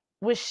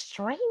with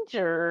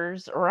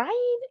strangers,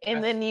 right?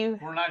 And then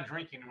we're not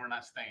drinking and we're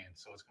not staying,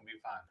 so it's going to be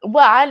fine.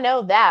 well, I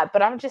know that,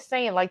 but I'm just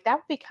saying, like, that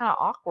would be kind of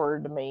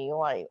awkward to me.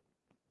 Like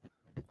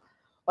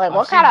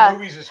what kind of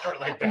movies that start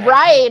like that?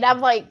 Right.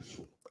 I'm like,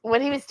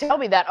 when he was telling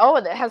me that,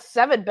 and it has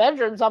 7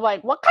 bedrooms, I'm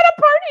like, what kind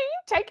of party are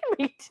you taking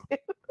me to?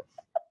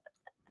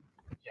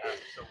 Yeah,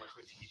 so much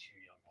to teach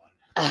you, young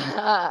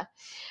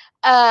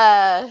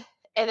one.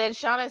 And then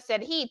Shauna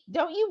said, "Heath,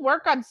 don't you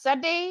work on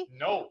Sunday?"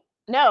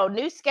 No,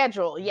 new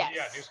schedule. Yes.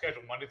 Yeah, new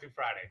schedule, Monday through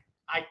Friday.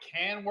 I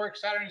can work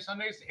Saturday and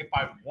Sundays if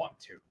I want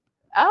to.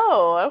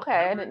 Oh,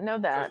 okay. I didn't know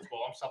that.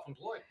 Well, I'm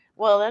self-employed.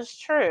 Well, that's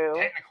true.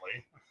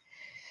 Technically.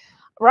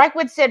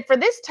 Reichwood said, "For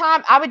this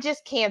time, I would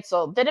just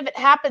cancel. Then if it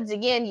happens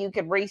again, you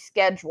could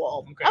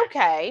reschedule."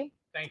 Okay.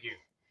 Thank you.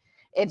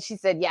 And she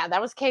said, "Yeah, that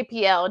was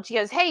KPL." And she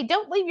goes, "Hey,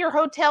 don't leave your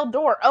hotel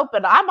door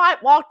open. I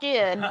might walk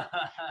in."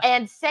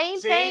 And same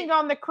thing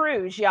on the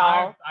cruise,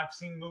 y'all. I've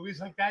seen movies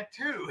like that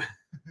too.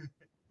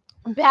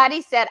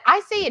 Patty said,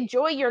 "I say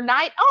enjoy your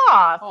night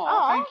off."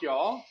 Oh, thank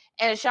y'all.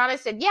 And Shauna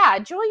said, "Yeah,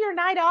 enjoy your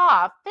night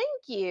off.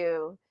 Thank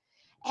you."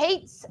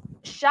 Hates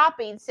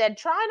Shopping said,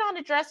 "Trying on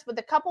a dress with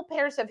a couple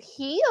pairs of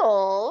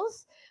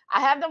heels. I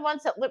have the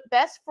ones that look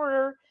best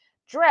for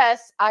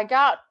dress. I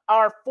got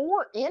our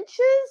 4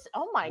 inches.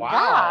 Oh my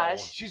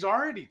gosh. She's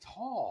already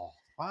tall.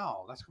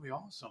 Wow, that's going to be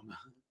awesome.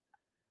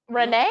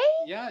 Renee?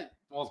 Yeah,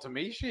 well, to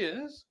me, she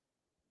is.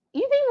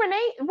 You think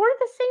Renee, we're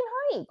the same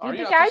height. Are You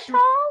you? think I'm tall?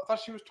 I thought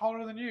she was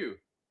taller than you.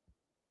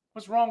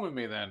 What's wrong with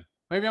me then?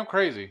 Maybe I'm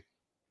crazy.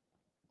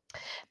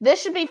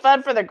 This should be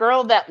fun for the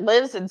girl that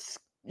lives in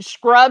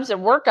scrubs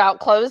and workout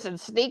clothes and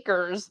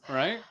sneakers.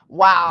 Right?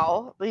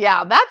 Wow.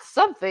 Yeah, that's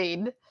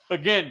something.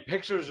 Again,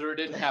 pictures or it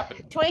didn't happen.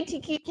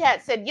 20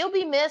 Cat said, "You'll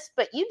be missed,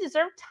 but you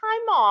deserve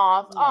time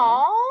off."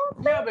 Aw,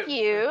 thank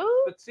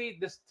you. But see,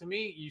 this to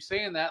me, you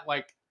saying that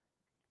like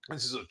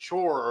this is a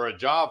chore or a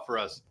job for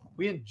us.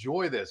 We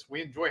enjoy this.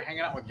 We enjoy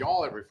hanging out with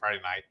y'all every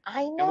Friday night.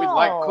 I know. And we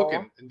like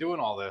cooking and doing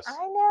all this.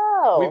 I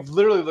know. We've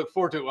literally looked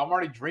forward to it. I'm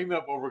already dreaming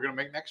up what we're going to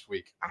make next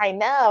week. I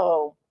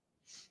know.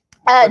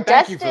 Thank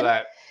Dustin, you for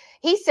that.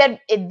 He said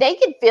they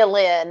could fill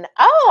in.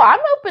 Oh, I'm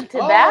open to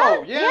that.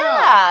 Oh,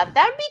 yeah.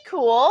 That'd be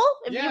cool.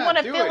 If you Yeah, want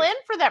to do fill it. in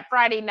for that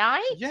Friday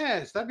night.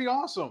 Yes, that'd be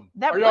awesem.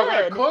 That Are y'all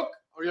going would. to cook?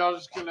 Or y'all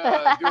just going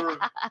to do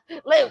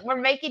Look, we're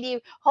making you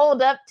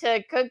hold up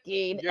to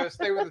cooking. You got to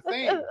stay with the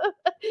theme. And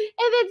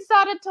then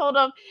Sana told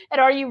him,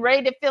 "And are you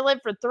ready to fill in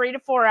for 3 to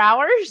 4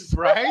 hours?"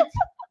 Right?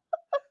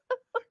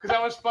 Because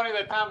that was funny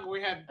that time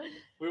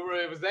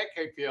it was that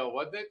KPL,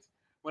 wasn't it?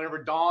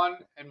 Whenever Dawn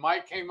and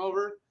Mike came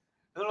over,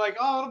 and they're like,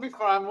 "Oh, it'll be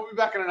fine. We'll be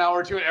back in an hour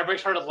or two." And everybody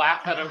started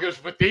laughing at him. Goes,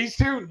 "But these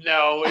two?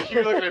 No.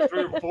 You're looking at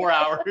 3 or 4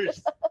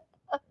 hours."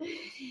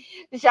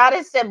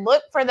 Shauna said,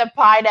 "Look for the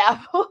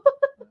pineapple."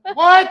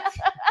 What?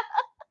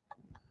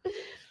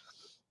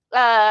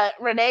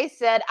 Renee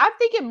said, "I'm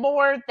thinking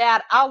more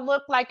that I'll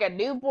look like a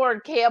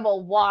newborn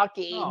camel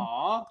walking."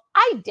 Aw.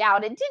 I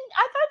doubt it.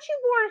 I thought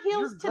you wore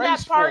heels to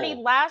that party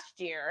graceful.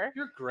 last year.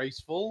 You're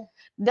graceful.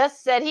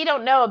 Dust said he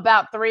don't know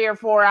about 3 or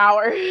 4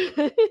 hours.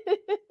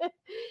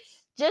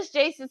 Just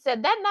Jason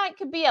said that night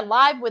could be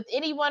alive with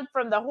anyone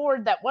from the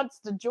Horde that wants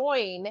to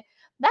join.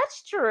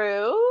 That's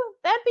true.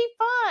 That'd be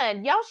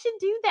fun. Y'all should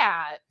do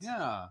that.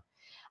 Yeah.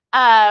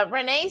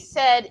 Renee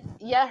said,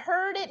 "You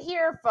heard it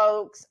here,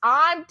 folks.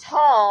 I'm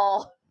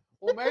tall."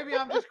 Well, maybe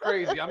I'm just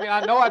crazy. I mean,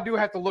 I know I do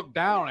have to look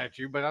down at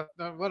you, but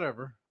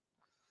whatever.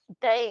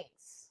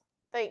 Thanks,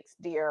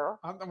 dear.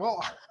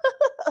 Well,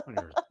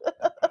 whatever.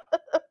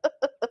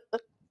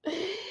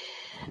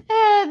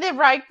 And then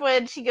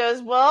Reichwood, she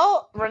goes,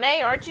 "Well,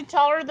 Renee, aren't you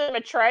taller than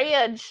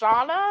Maitreya and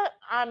Shauna?"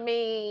 I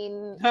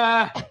mean,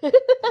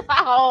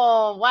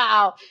 oh,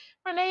 wow.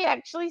 Renee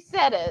actually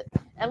said it.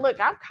 And look,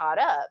 I'm caught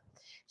up.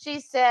 She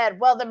said,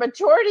 "Well, the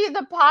majority of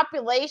the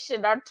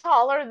population are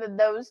taller than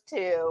those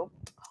two."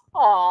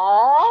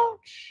 Aw.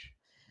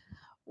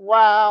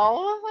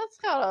 Well, that's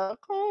kind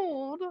of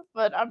cold.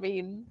 But, I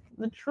mean,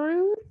 the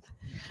truth.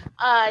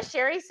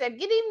 Sherry said,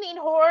 "Good evening,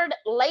 Horde.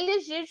 Late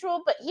as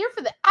usual, but here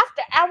for the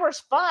after hours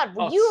fun."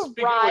 Well, you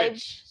arrived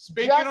just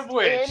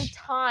in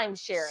time,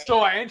 Sherry. So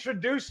I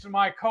introduced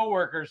my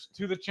coworkers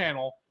to the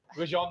channel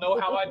because y'all know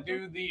how I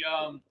do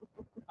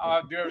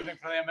I do everything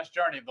for the MS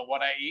Journey,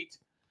 what I eat.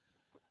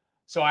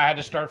 So I had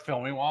to start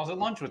filming while I was at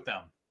lunch with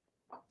them.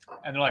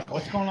 And they're like,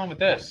 what's going on with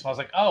this? So I was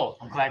like, oh,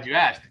 I'm glad you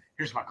asked.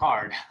 Here's my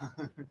card.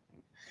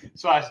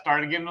 So I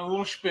started giving a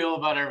little spiel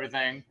about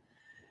everything.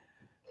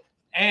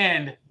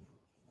 And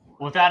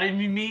without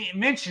even me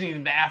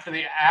mentioning the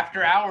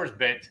after hours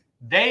bit,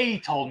 they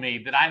told me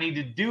that I need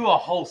to do a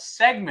whole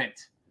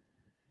segment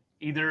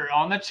either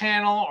on the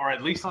channel or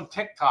at least on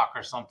TikTok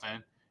or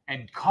something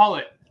and call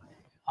it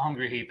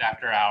HungryHeath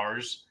After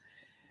Hours.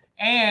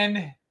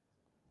 And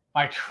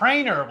my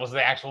trainer was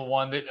the actual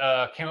one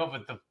that came up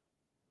with the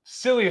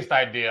silliest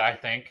idea, I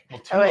think.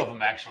 Well, two of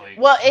them actually.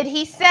 Well, and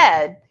he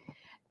said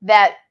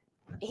that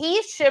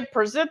he should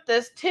present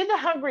this to the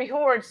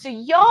HungryHorde so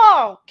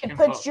y'all can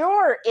put vote.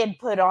 your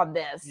input on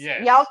this.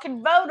 Yes. Y'all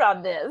can vote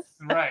on this.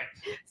 Right.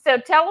 So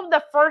tell him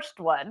the first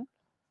one.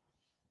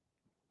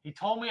 He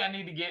told me I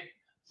need to get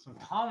some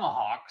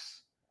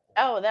tomahawks.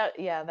 Oh,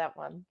 that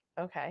one.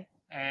 Okay.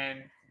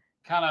 And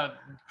kind of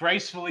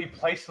gracefully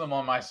place them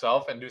on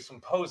myself and do some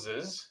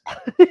poses.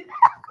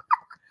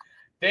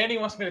 Then he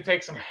wants me to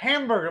take some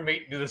hamburger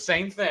meat and do the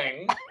same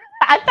thing.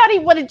 I thought he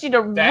wanted you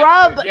to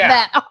rub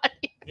that on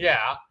you.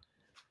 Yeah.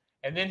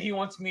 And then he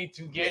wants me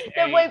to get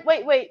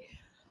Wait.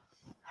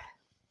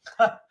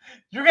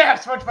 You're going to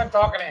have so much fun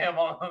talking to him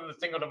on the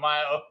Cinco de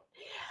Mayo.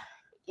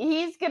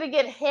 He's going to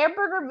get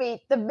hamburger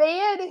meat. The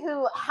man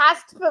who has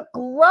to put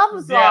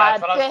gloves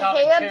on to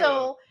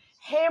handle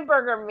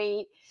hamburger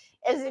meat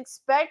is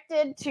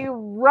expected to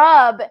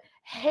rub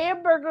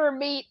hamburger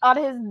meat on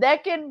his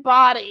neck and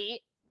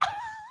body.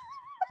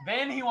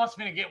 Then he wants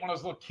me to get one of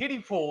those little kiddie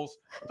pools,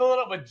 fill it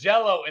up with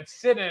Jell-O and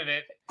sit in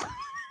it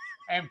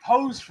and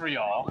pose for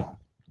y'all.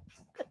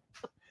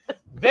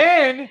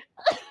 Then,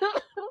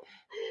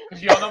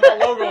 because y'all know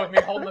my logo with me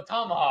holding the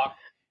tomahawk,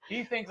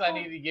 he thinks I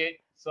need to get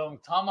some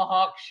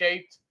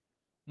tomahawk-shaped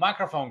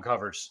microphone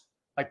covers,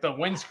 like the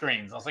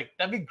windscreens. I was like,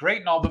 that'd be great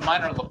and all, but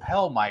mine are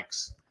lapel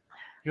mics.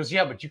 He goes,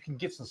 yeah, but you can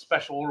get some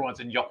special order ones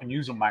and y'all can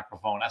use a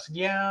microphone. I said,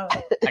 yeah,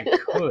 I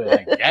could,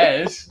 I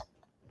guess.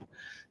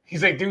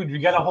 He's like, dude, you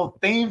got a whole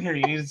theme here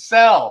you need to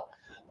sell.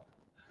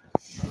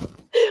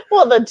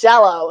 Well, the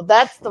Jell-O,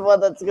 that's the one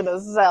that's going to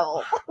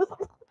sell.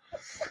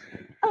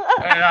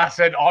 And I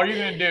said, all you're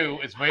going to do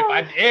is wait.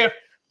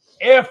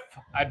 If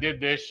I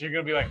did this, you're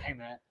going to be like, hey,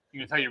 man,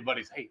 you're going to tell your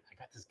buddies, hey, I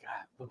got this guy.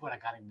 Look what I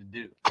got him to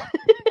do.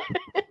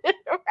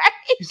 Right?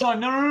 He's like,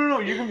 no.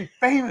 You're going to be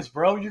famous,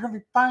 bro. You're going to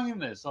be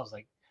famous. So I was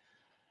like,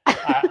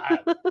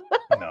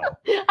 no.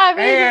 I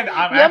mean, and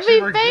I'm you'll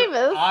actually be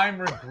famous. I'm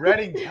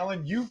regretting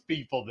telling you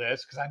people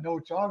this because I know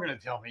what y'all are going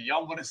to tell me.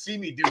 Y'all want to see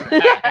me do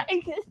that.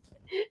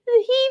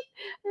 Heath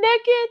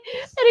naked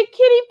in a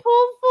kiddie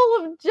pool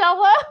full of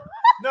Jell-O.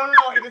 No.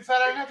 He didn't say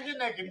I didn't have to get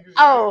naked. He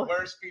was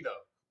wear a Speedo.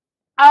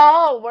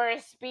 Oh, wear a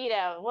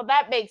Speedo. Well,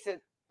 that makes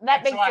it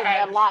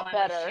a lot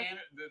better. I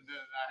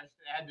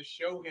had to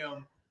show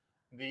him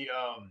the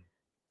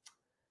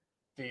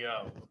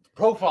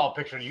profile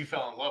picture you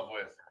fell in love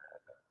with.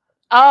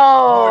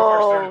 Oh. When we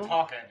first started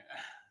talking.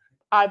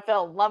 I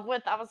fell in love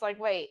with. I was like,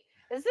 wait,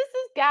 is this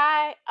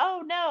guy?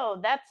 Oh no,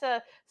 that's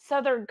a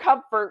Southern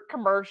Comfort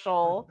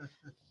commercial.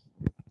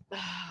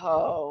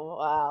 Oh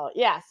wow,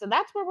 yeah. So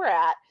that's where we're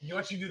at. You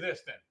want you to do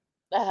this then?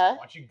 Why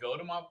don't you go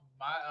to my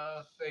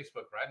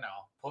Facebook right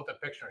now, pull up the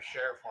picture and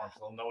share it for them so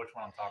they'll know which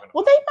one I'm talking about.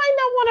 Well, they might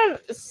not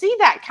want to see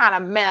that kind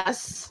of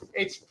mess.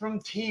 It's from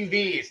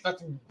TV. It's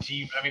nothing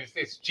G. I mean,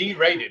 it's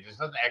G-rated. It's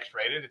nothing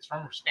X-rated. It's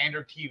from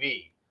standard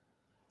TV.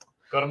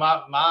 Go to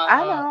my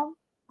I know.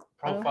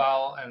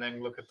 Profile and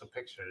then look at the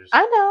pictures.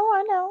 I know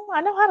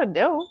how to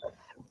do.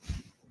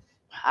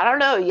 I don't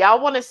know.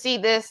 Y'all want to see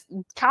this?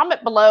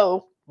 Comment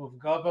below. Well,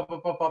 go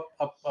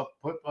up.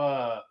 Put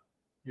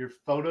your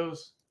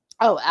photos.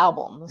 Oh,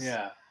 albums.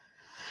 Yeah.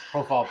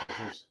 Profile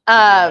pictures.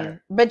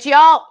 But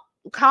y'all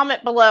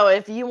comment below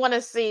if you want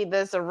to see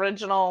this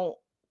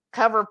original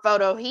cover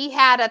photo he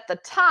had at the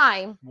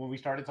time when we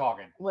started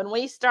talking.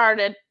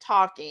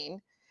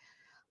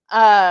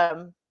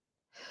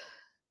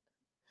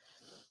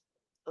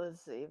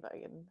 Let's see if I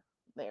can.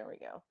 There we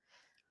go.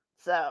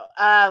 So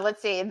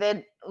let's see.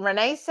 Then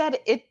Renee said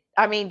it.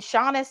 I mean,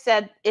 Shauna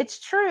said it's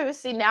true.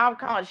 See, now I'm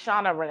calling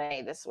Shauna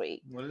Renee this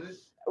week. What is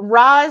it?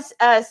 Roz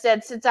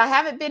said, since I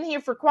haven't been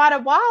here for quite a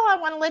while, I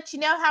want to let you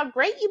know how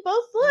great you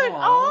both look.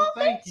 Oh,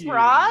 thanks,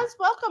 Roz.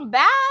 Welcome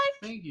back.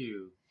 Thank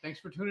you. Thanks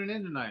for tuning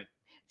in tonight.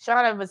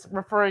 Shauna was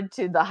referring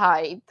to the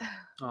height.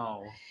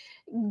 Oh.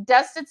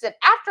 Dustin said,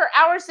 after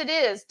hours it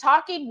is,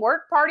 talking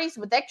work parties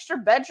with extra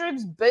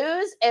bedrooms,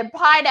 booze, and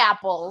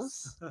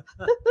pineapples.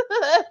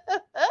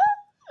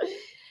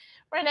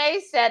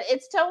 Renee said,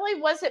 it totally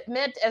wasn't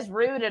meant as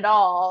rude at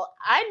all.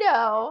 I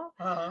know.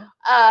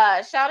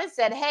 Shauna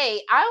said,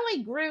 hey, I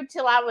only grew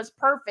till I was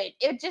perfect.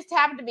 It just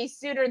happened to be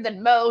sooner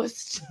than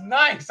most.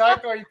 Nice. I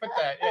like the way you put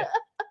that. Yeah.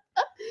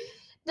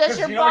 Does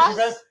your boss...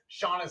 What she says?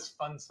 Shauna's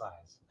fun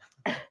size.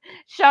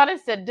 Shauna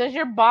said, does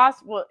your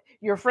boss,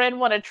 your friend,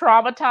 want to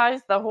traumatize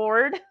the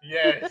horde?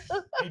 Yes,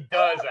 he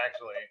does,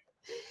 actually.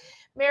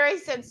 Mary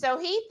said, so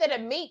Heath in a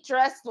meat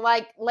dress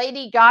like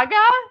Lady Gaga?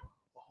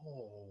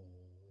 Oh.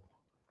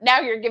 Now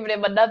you're giving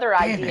him another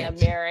Damn idea,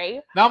 it.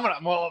 Mary. Now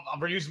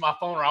I'm using my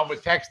phone, or I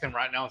would text him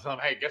right now and tell him,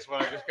 hey, guess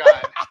what I just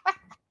got?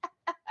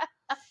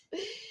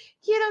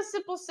 Keto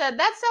Simple said,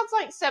 that sounds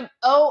like some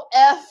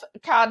OF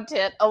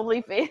content,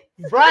 OnlyFans.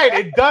 Right,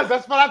 it does.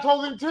 That's what I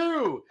told him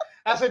too.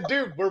 I said,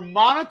 dude, we're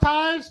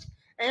monetized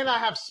and I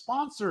have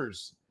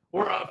sponsors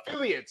or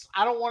affiliates.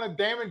 I don't want to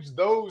damage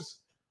those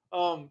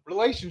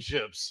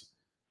relationships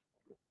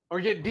or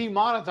get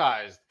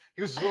demonetized.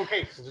 He goes,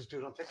 okay, so just do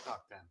it on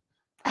TikTok then.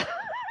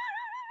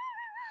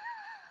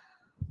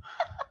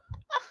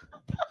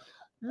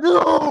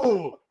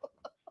 No!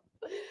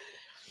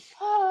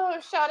 Oh,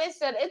 Shawty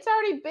said, it's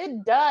already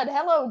been done.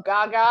 Hello,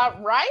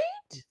 Gaga, right?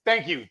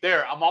 Thank you.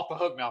 There, I'm off the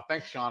hook now.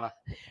 Thanks, Shauna.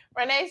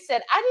 Renee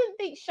said, I didn't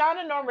think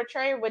Shauna nor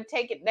Maitreya would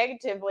take it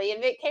negatively.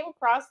 And if it came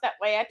across that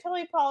way, I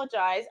totally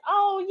apologize.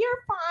 Oh,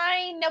 you're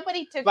fine.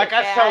 Nobody took Like it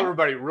I bad. tell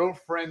everybody, real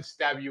friends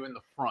stab you in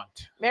the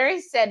front.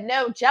 Mary said,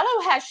 no,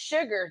 Jell-O has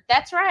sugar.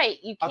 That's right.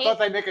 You I can't. thought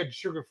they make it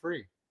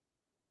sugar-free.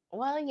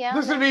 Well, yeah.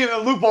 Listen to me, the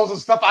loopholes and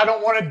stuff I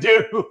don't want to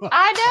do.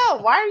 I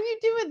know. Why are you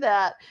doing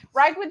that?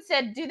 Ragwood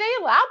said, do they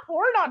allow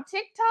porn on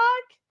TikTok?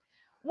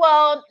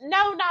 Well,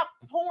 no, not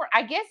porn.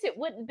 I guess it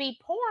wouldn't be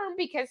porn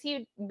because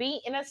he'd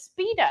be in a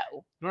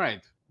Speedo.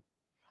 Right.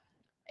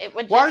 It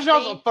would Why just is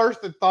y'all's be...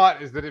 first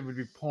thought is that it would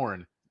be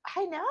porn?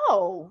 I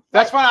know.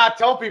 That's why I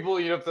tell people,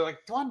 you know, if they're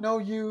like, do I know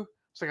you?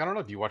 It's like, I don't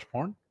know. Do you watch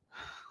porn?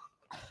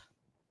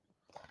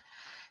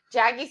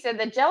 Jackie said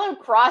the Jell-O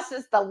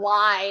crosses the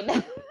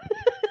line.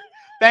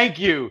 Thank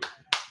you.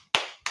 I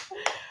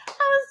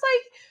was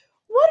like,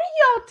 what are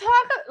y'all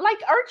talking?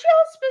 Like, aren't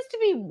y'all supposed to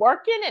be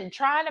working and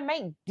trying to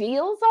make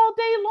deals all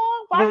day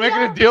long? Why We're making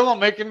y'all... a deal on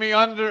making me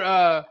under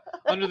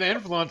the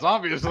influence,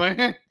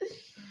 obviously.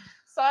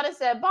 Sada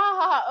said,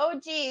 Baha, oh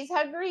geez,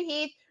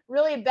 HungryHeath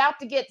really about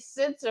to get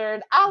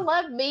censored. I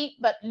love meat,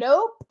 but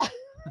nope.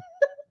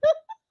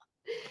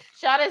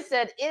 Shada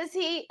said, is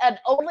he an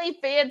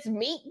OnlyFans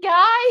meat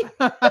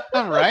guy?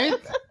 Right?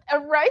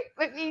 Right?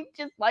 But he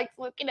just likes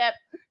looking at...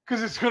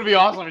 Because it's going to be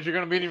awesome if you're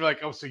going to meet him, you're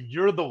like, oh, so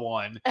you're the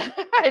one.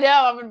 I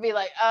know. I'm going to be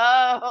like,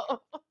 oh,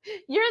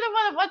 you're the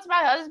one that wants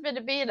my husband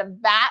to be in a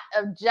vat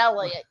of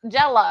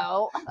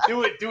Jell-O.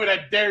 Do it, I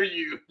dare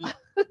you.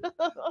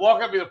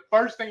 Walk up, be the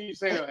first thing you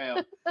say to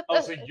him.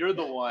 Oh, so you're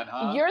the one,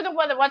 huh? You're the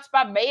one that wants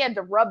my man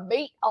to rub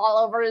meat all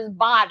over his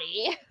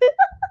body.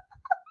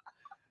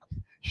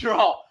 You're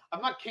all,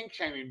 I'm not kink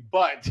shaming,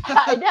 but.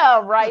 I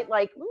know, right?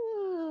 Like,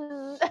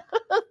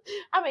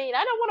 I mean,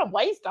 I don't want to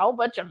waste a whole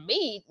bunch of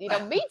meat. You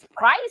know, meat's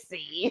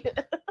pricey.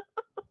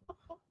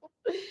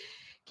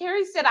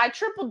 Carrie said, I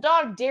triple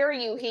dog dare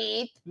you,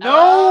 Heath. No!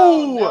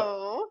 Oh,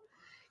 no.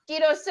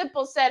 Keto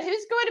Simple said,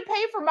 who's going to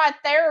pay for my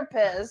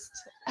therapist?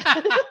 And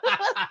Shauna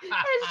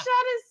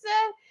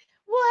said,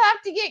 we'll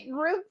have to get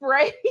group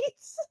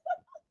rates.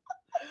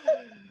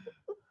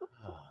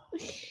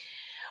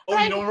 Oh,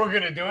 you know where we're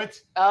going to do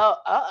it? Oh,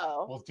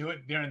 uh-oh. We'll do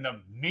it during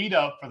the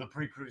meetup for the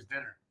pre-cruise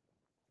dinner.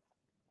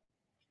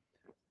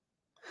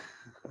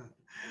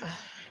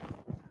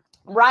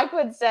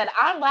 Ryquid said,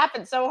 I'm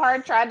laughing so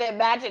hard trying to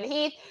imagine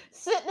Heath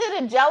sitting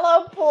in a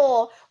Jell-O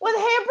pool with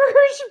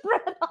hamburgers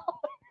spread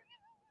all over.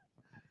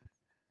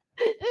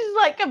 Just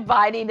like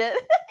combining it.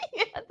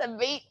 Yeah, the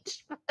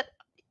meat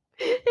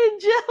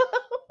and Jell-O.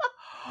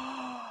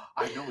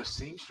 I know a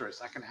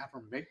seamstress. I can have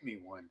her make me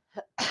one.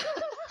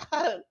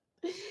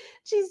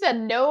 She said,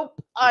 nope,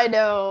 I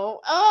know.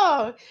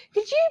 Oh,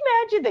 could you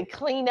imagine the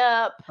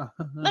cleanup?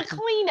 The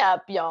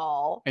cleanup,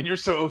 y'all. And you're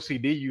so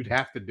OCD, you'd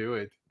have to do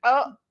it.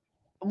 Oh,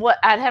 what?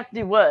 I'd have to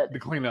do what? The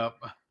cleanup.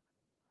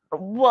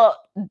 Well,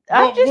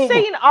 I'm just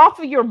saying off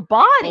of your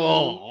body.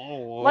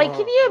 Oh, like,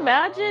 can you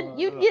imagine?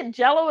 You'd get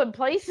Jell-O in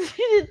places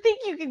you didn't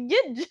think you could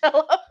get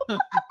Jell-O.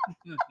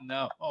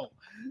 No.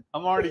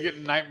 I'm already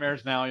getting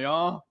nightmares now,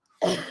 y'all.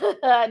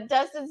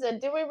 Dustin said,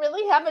 do we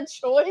really have a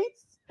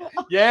choice?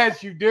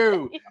 Yes, you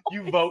do.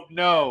 You vote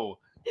no.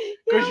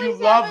 Because you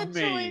love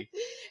me.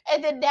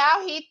 And then now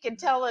Heath can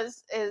tell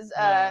his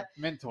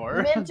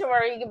mentor. He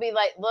can be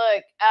like,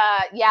 look,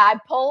 yeah, I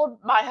polled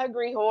my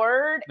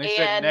HungryHorde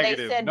and they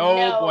said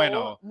no.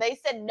 Bueno. They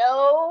said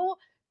no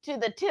to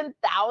the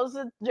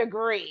 10,000th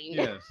degree.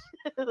 Yes.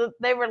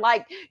 They were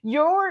like,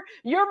 your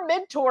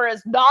mentor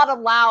is not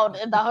allowed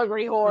in the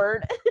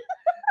HungryHorde.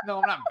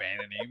 No, I'm not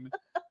banning him.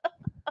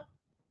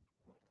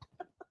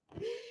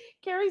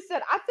 Carrie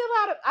said,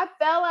 I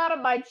fell out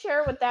of my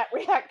chair with that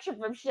reaction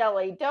from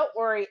Shelly. Don't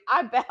worry,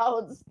 I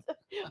bounced.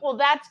 Well,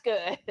 that's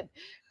good.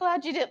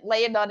 Glad you didn't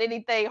land on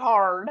anything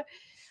hard.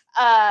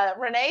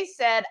 Renee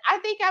said, I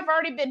think I've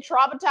already been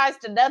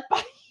traumatized enough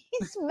by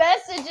his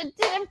message and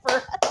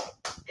temper.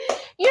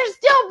 You're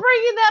still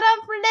bringing that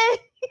up, Renee.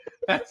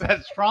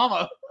 That's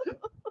trauma.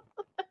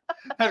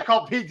 That's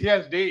called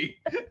PTSD.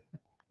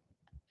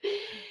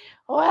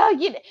 Well,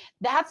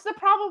 that's the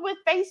problem with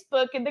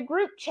Facebook and the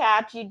group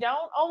chat. You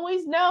don't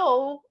always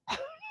know.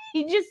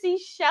 You just see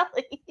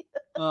Shelly.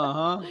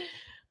 Uh-huh.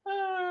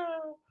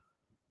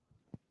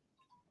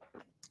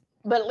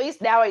 But at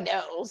least now he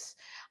knows.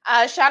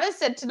 Shauna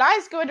said,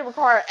 tonight's going to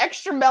require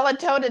extra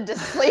melatonin to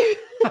sleep.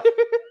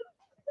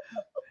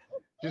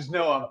 Just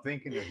know I'm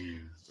thinking of you.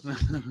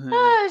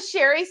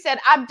 Sherry said,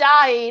 I'm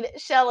dying.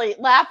 Shelly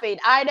laughing.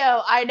 I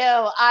know.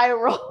 I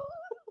roll.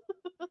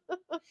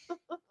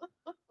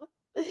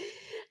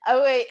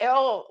 Oh, wait.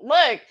 Oh,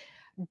 look.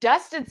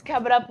 Dustin's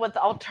coming up with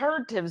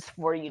alternatives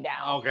for you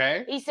now.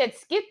 Okay. He said,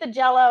 skip the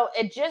Jello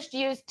and just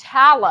use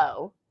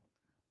tallow.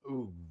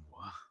 Ooh,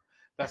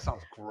 that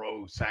sounds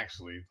gross,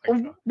 actually.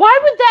 Why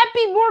would that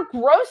be more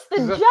gross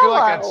than Jello? I feel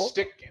like I'd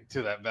stick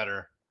to that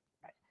better.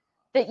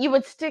 That you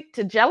would stick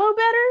to Jello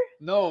better?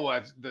 No,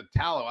 the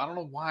tallow. I don't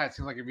know why. It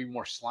seems like it'd be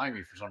more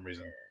slimy for some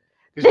reason.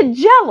 The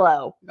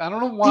Jello. I don't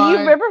know why. Do you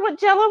remember what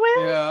Jello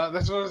is? Yeah,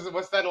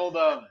 what's that old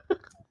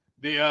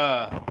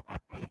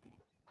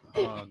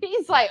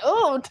He's like,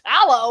 oh,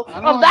 tallow.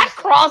 Oh, that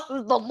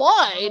crosses the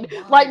line.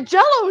 Like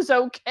Jello's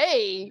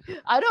okay.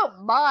 I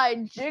don't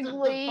mind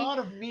jiggly, the thought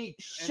of meat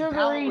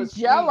sugary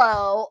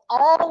Jello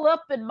all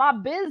up in my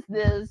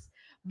business,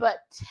 but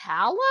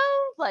tallow,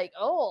 like,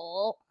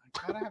 oh.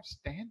 I gotta have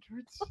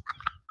standards.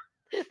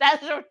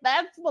 That's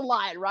the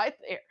line right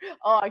there.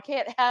 Oh, I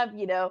can't have,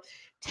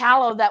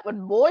 tallow that would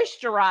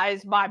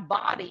moisturize my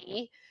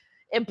body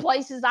in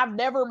places I've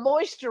never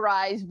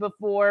moisturized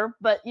before,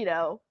 but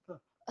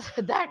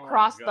that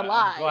crossed the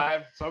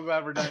line. So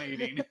glad we're done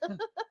eating.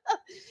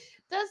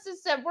 Dustin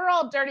said, we're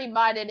all dirty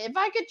minded. If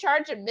I could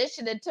charge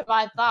admission into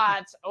my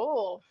thoughts,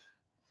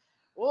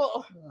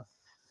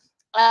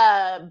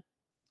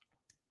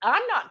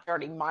 I'm not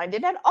dirty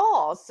minded at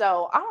all.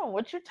 So I don't know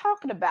what you're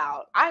talking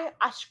about. I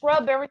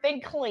scrub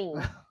everything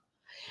clean.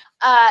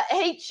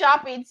 Hate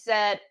Shopping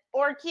said,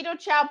 or keto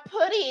chow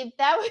pudding.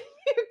 That would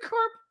be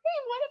incorporate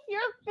one of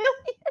your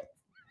affiliates.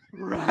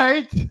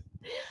 Right?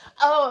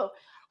 Oh,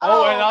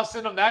 and I'll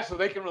send them that so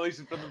they can release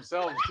it for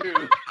themselves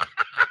too.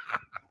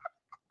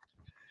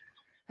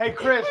 Hey,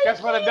 Chris,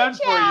 guess what I've done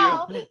for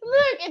you?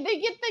 Look, and they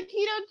get the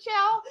keto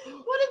chow.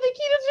 What did the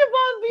keto chow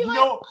balls be like?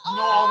 You know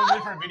all the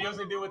different videos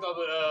they do with all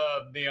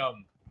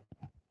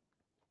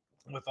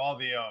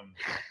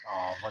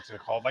what's it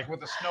called? Like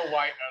with the Snow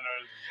White.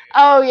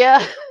 Oh yeah.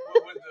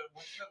 With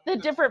the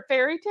different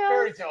fairy tales.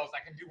 Fairy tales. I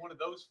can do one of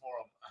those for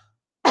them.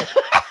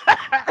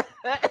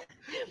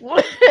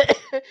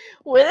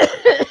 with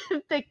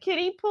the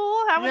kiddie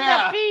pool? How would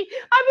that be?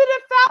 I'm in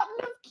a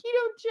fountain of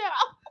keto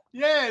chow.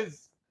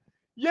 Yes.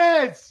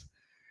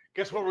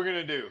 Guess what we're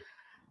gonna do?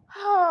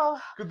 Oh.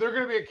 Because they're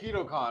gonna be a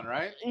keto con,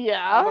 right?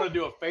 Yeah. I'm gonna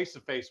do a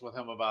face-to-face with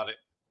him about it.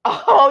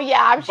 Oh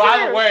yeah, I'm sure.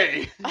 By the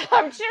way,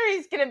 I'm sure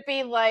he's gonna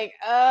be like,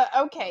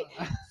 okay,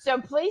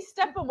 so please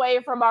step away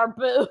from our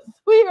booth.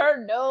 We are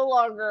no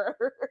longer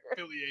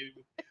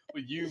affiliated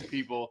with you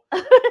people.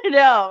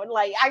 No,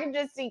 like I can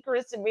just see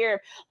Chris and Miriam.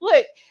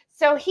 Look,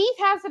 so Heath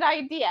has an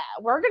idea.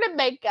 We're gonna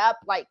make up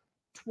like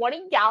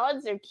 20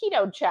 gallons of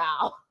keto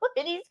chow,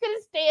 and he's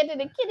gonna stand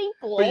in a kiddie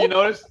pool. But you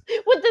notice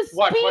with the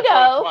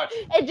Speedo watch.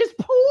 and just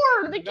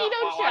pour the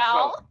keto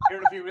chow. Here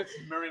in a few minutes,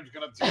 Miriam's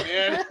gonna tune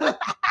in.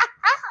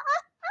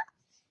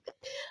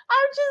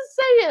 I'm just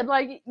saying,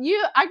 like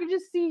I can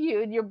just see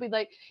you, and you'll be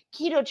like,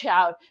 keto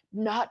chow,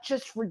 not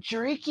just for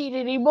drinking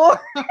anymore.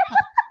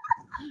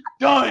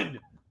 Done.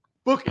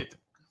 Book it.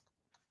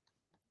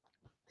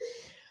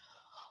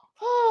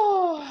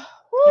 Oh,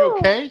 you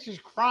okay? She's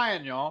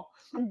crying, y'all.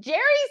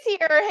 Jerry's here.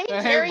 Hey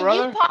Jerry,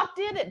 brother. You popped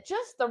in at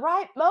just the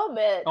right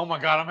moment. Oh my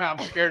God, I'm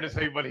scared to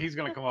say what he's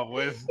gonna come up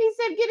with. He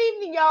said, "Good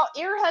evening, y'all.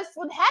 Ear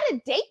hustling. Had a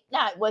date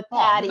night with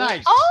Patty.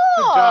 Nice. Oh,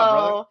 good job,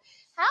 brother.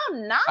 How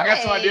nice. I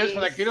got some ideas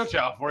for that keto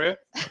chow for you."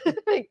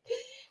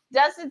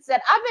 Dustin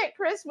said, "I bet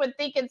Chris would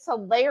think it's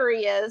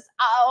hilarious."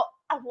 Oh,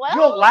 well,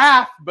 he'll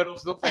laugh, but he'll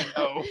still say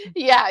no.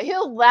 Yeah,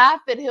 he'll laugh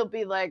and he'll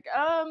be like,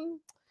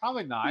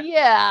 probably not.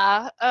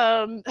 Yeah,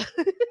 I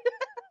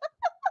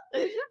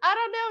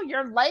don't know.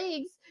 Your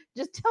legs.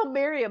 Just tell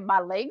Miriam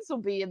my legs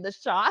will be in the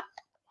shot.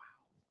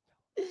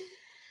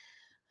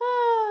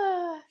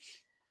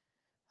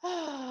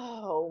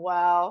 Oh,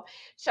 wow.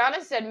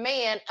 Shauna said,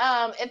 man,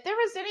 if there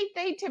was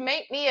anything to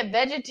make me a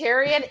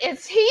vegetarian,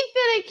 it's Heath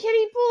in a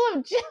kiddie pool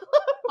of Jello.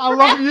 I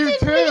love you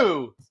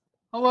too.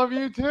 I love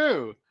you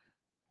too.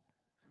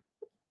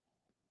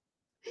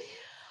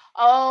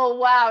 Oh,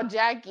 wow,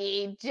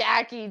 Jackie.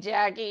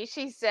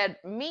 She said,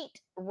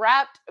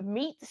 wrapped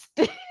meat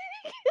stick.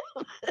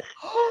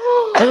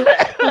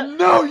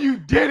 No, you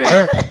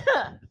didn't.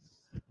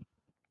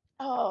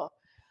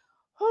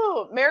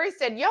 Oh, Mary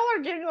said, y'all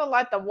are getting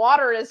like the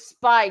water is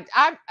spiked.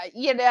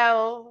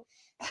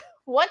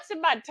 What's in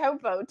my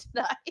topo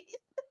tonight?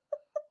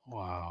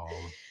 Wow.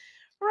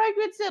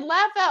 Ragwood said,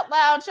 laugh out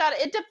loud, Shauna.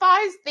 It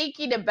defies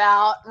thinking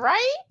about,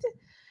 right?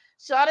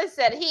 Shauna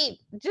said, Heath,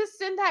 just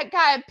send that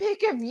guy a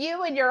pic of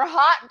you and your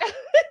hot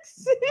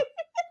dogs.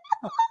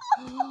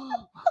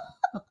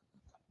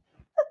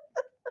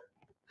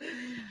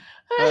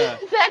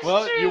 That's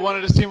well, true. you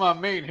wanted to see my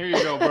meat. Here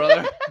you go,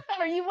 brother.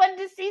 Or you wanted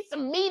to see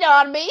some meat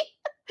on me.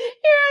 Here,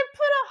 I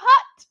put a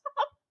hot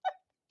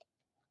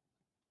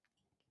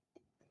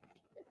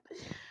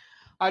dog.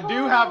 I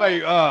do have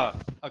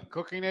a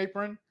cooking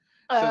apron.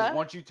 It says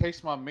once you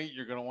taste my meat,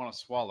 you're gonna want to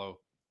swallow.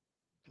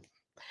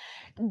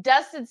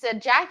 Dustin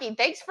said, Jackie,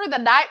 thanks for the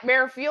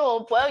nightmare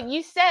fuel. Well,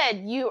 you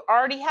said you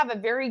already have a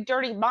very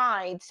dirty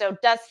mind. So,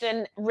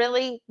 Dustin,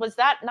 really, was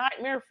that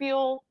nightmare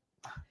fuel?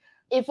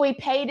 If we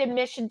paid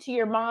admission to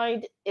your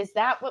mind, is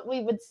that what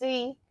we would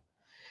see?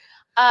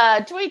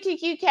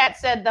 22Q Cat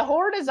said, the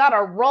horde is on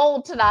a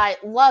roll tonight.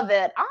 Love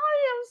it. I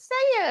am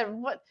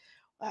saying,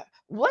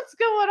 what's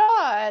going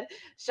on?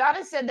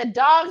 Shauna said the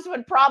dogs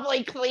would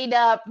probably clean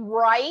up,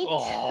 right?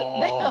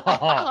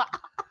 Oh.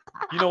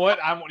 You know what?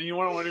 You know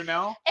what I want to do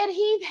now? And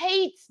he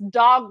hates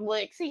dog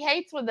licks. He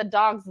hates when the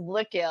dogs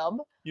lick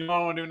him. You know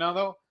what I want to do now,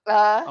 though?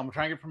 I'm going to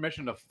try and get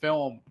permission to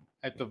film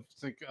at the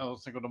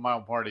Cinco de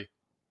Mayo party.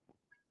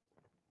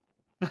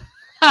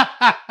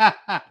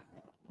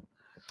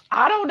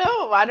 I don't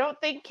know. I don't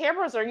think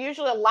cameras are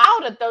usually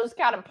allowed at those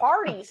kind of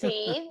parties,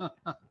 Heath.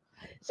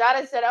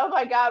 Shauna said, oh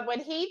my God, when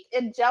Heath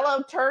and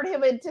Jello turned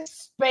him into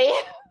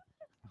spam.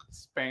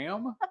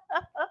 Spam?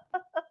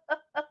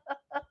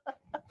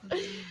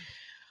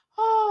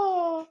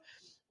 Oh,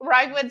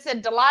 Ragwood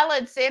said Delilah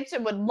and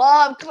Samson would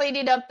love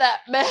cleaning up that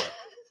mess.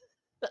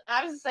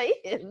 I'm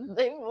saying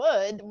they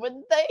would,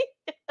 wouldn't they?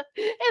 And then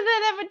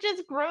it would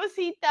just gross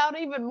Heath out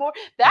even more.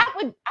 I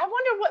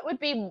wonder what would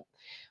be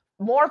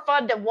more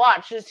fun to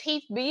watch. Just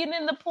Heath being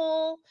in the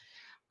pool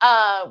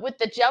with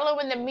the Jello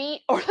and the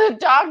meat, or the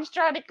dogs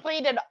trying to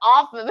clean it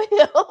off of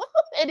him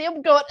and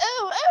him going,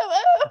 oh.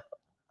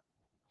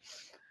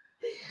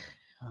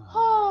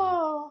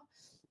 Oh.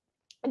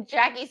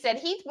 Jackie said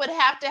Heath would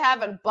have to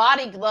have a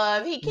body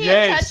glove. He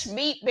can't touch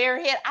meat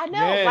barehanded. I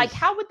know. Like,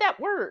 how would that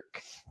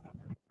work?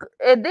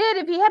 And then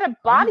if he had a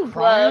body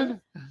glove,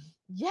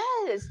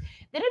 yes.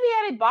 Then if he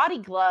had a body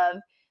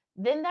glove,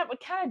 then that would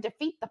kind of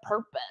defeat the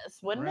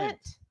purpose, wouldn't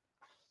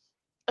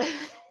it?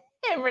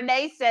 And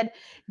Renee said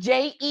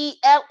JELLNOO.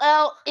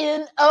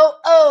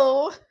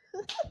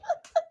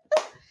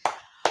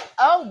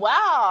 Oh,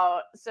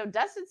 wow. So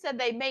Dustin said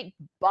they make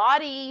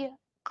body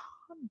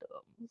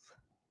condoms.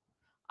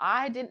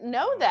 I didn't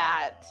know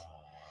that.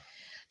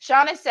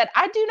 Shauna said,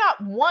 I do not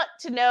want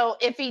to know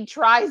if he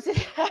tries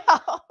it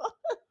out.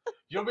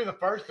 You'll be the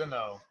first to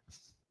know.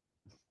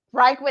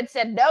 Reichwood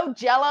said, no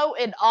Jello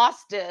in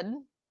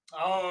Austin.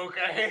 Oh,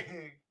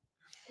 okay.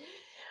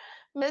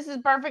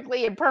 Mrs.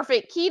 Perfectly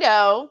Imperfect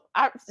Keto,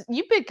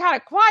 you've been kind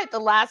of quiet the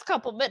last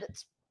couple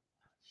minutes.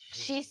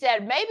 She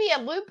said, maybe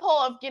a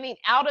loophole of getting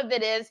out of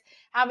it is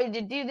having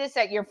to do this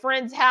at your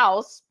friend's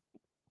house.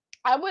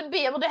 I wouldn't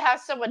be able to have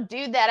someone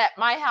do that at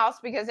my house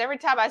because every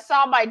time I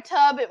saw my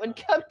tub, it would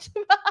come to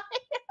mind.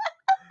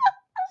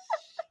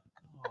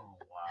 Oh,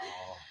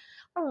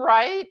 wow.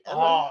 Right?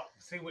 Oh,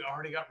 see, we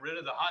already got rid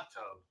of the hot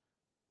tub.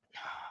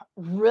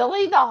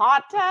 Really? The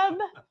hot tub?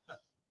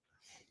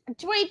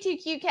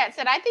 22Q Cat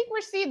said, I think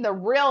we're seeing the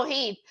real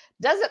Heath.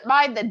 Doesn't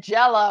mind the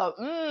Jello.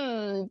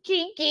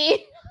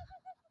 Kinky.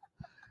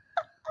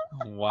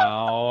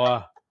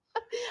 Wow.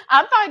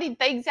 I'm finding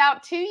things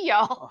out too,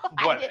 y'all.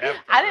 Whatever.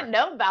 I didn't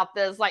know about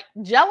this. Like,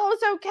 Jello's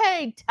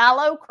okay.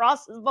 Tallow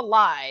crosses the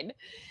line.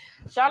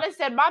 Shauna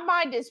said, my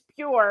mind is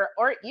pure,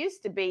 or it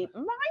used to be.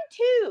 Mine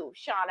too,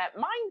 Shauna.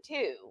 Mine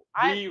too.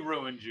 We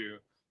ruined you.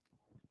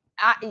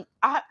 I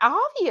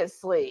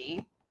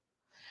obviously.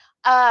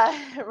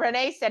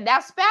 Renee said,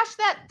 now smash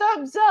that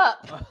thumbs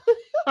up.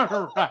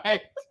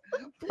 Right.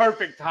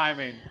 Perfect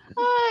timing.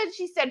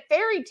 She said,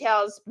 fairy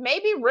tales,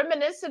 maybe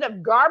reminiscent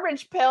of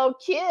Garbage Pail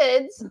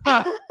Kids.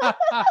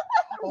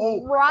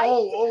 Oh, right?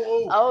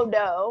 Oh,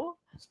 no.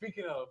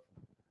 Speaking of,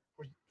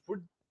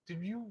 were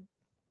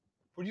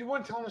you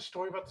want telling a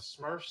story about the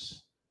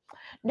Smurfs?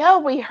 No,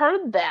 we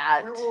heard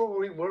that.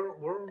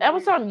 Where that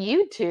was on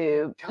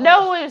YouTube. It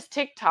was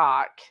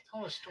TikTok.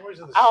 Telling us stories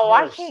of the Oh,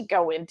 Smurfs. I can't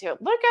go into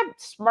it. Look up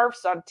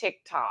Smurfs on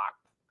TikTok.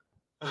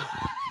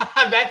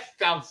 That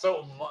sounds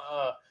so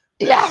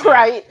yeah,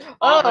 right.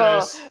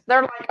 Ominous.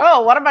 They're like,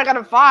 oh, what am I going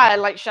to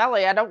find? Like,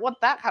 Shelly, I don't want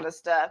that kind of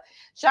stuff.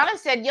 Shauna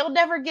said, you'll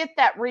never get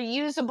that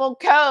reusable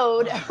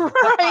code.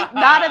 Right?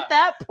 Not at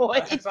that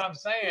point. That's what I'm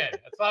saying.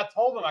 That's what I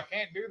told them. I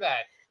can't do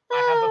that.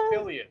 I have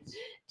affiliates.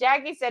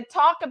 Jackie said,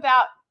 talk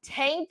about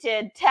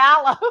tainted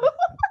tallow.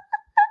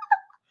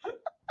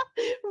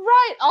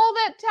 Right. All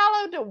that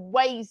tallow to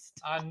waste.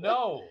 I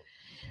know.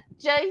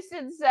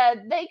 Jason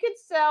said they could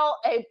sell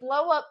a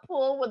blow-up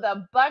pool with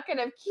a bucket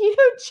of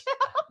keto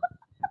chow.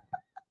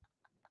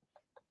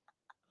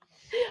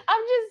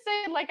 I'm just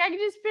saying, like, I can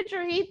just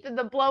picture Heath in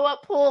the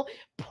blow-up pool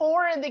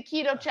pouring the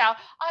keto chow.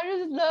 I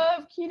just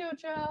love keto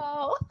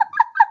chow.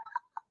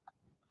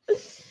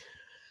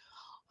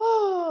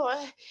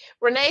 Oh,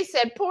 Renee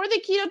said, pour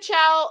the keto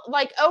chow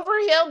like over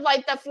him,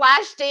 like the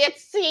flash dance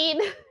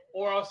scene.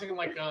 Or I was thinking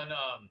like on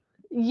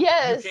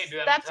yes, you can't do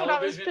that that's on what I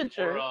was television,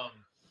 picturing. Or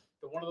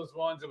one of those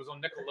ones that was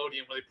on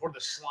Nickelodeon where they poured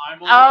the slime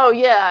on. Oh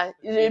yeah,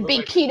 it'd be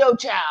like keto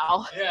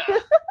chow. Yeah.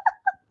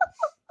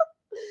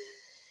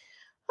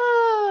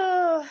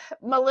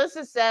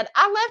 Melissa said,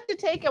 I left to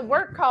take a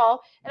work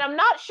call and I'm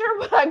not sure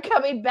what I'm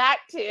coming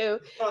back to.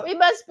 We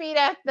must meet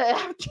at the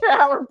after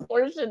hour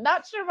portion.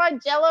 Not sure my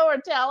Jello or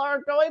tallow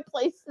are going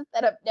places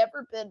that have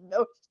never been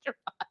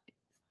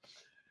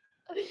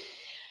moisturized.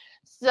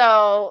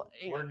 So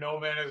Where no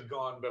man has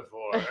gone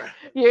before.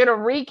 you're gonna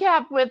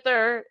recap with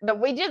her. No,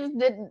 we just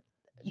didn't.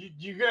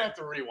 You're gonna have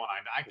to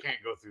rewind. I can't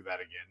go through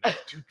that again.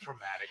 That's too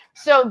traumatic.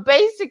 So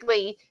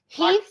basically,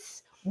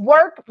 Heath's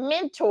work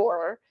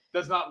mentor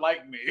Does not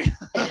like me.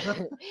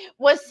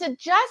 was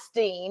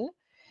suggesting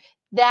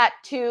that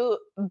to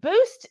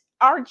boost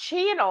our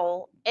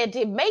channel and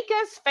to make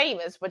us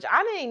famous, which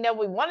I didn't even know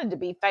we wanted to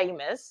be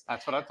famous.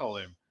 That's what I told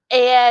him.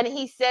 And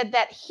he said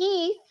that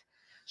Heath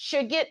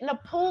should get in a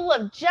pool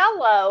of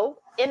Jello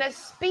in a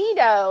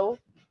Speedo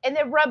and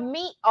then rub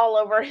meat all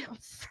over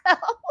himself.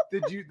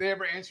 Did they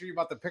ever answer you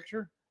about the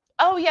picture?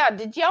 Oh yeah,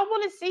 did y'all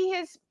want to see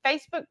his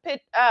Facebook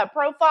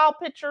profile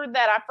picture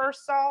that I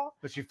first saw?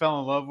 That you fell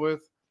in love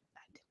with?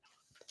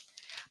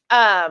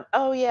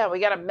 Oh yeah, we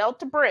gotta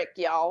melt a brick,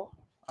 y'all.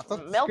 I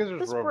thought the Melt Skizzers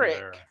this were over brick.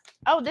 there.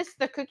 Oh, this is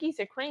the cookies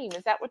and cream.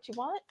 Is that what you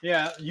want?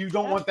 Yeah, you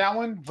don't want that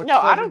one? Which No,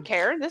 I flavor? don't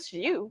care. This is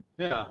you.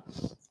 Yeah.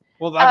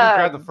 Well, I just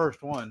grabbed the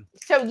first one.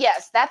 So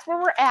yes, that's where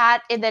we're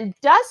at. And then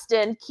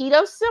Dustin,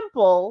 Keto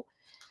Simple,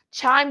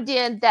 chimed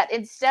in that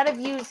instead of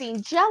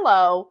using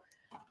Jello,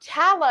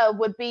 tallow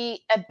would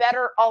be a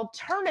better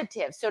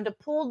alternative. So to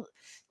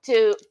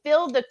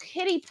fill the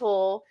kiddie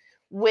pool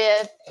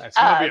with It's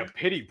gonna be a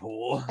pity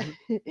pool.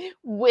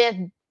 with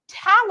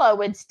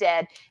tallow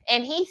instead,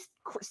 and he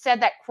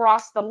said that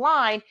crossed the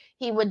line.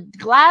 He would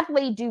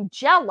gladly do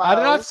Jello. I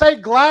did not say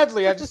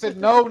gladly. I just said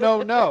no,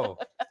 no, no.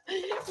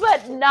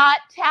 But not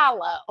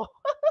tallow.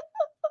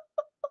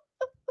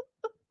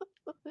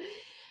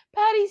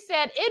 Patty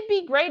said it'd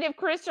be great if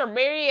Chris or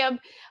Miriam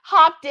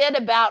hopped in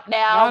about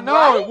now. I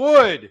know it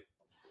would.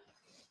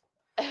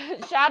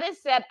 Shada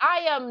said,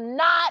 I am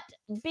not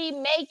be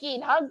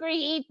making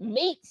HungryHeath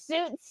meat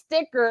suit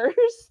stickers.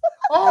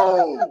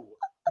 Oh,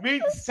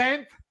 meat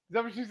scent? Is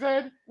that what she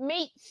said?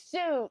 Meat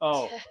suit.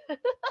 Oh, do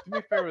me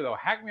a favor though.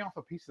 Hack me off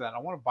a piece of that. I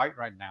want to bite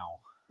right now.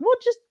 Well,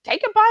 just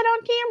take a bite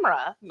on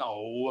camera.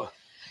 No.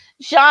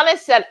 Shauna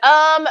said,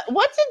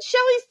 what's in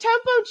Shelly's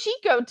Topo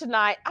Chico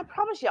tonight? I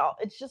promise y'all,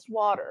 it's just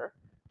water.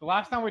 The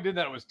last time we did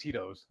that, it was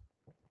Tito's.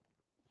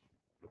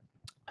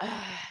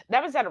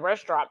 That was at a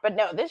restaurant, but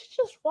no, this is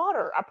just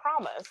water. I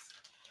promise.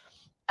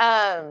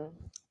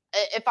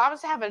 If I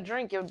was to have a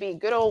drink, it would be a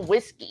good old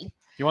whiskey.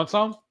 You want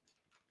some?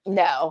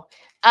 No.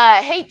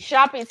 Hate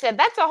Shopping said,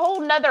 that's a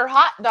whole nother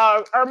hot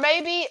dog, or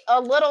maybe a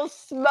little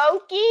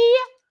smoky.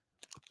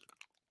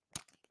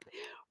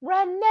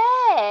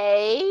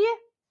 Renee.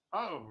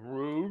 Oh,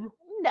 rude.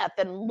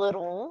 Nothing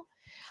little.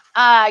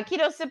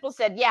 Keto Simple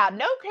said, yeah,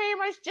 no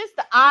cameras, just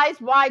the eyes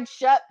wide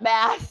shut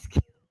mask.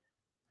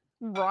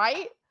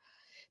 Right?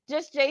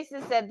 Just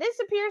Jason said, this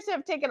appears to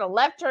have taken a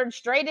left turn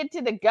straight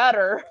into the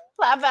gutter.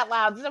 Laugh out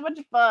loud. So much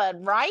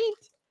fun, right?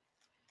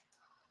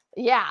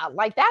 Yeah,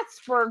 like that's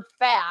for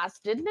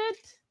fast, isn't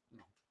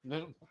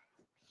it?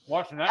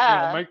 Watching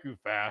that will make you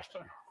fast.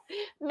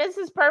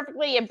 Mrs.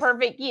 Perfectly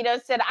Imperfect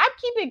Keto said, I'm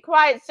keeping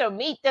quiet so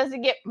meat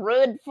doesn't get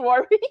ruined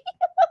for me.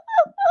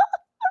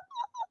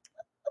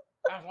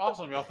 That's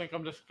awesome. Y'all think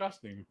I'm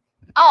disgusting.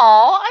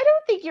 Oh, I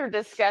don't think you're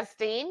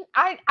disgusting.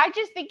 I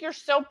just think you're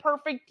so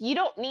perfect. You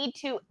don't need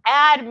to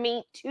add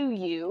meat to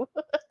you.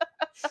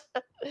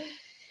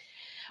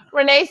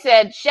 Renee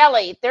said,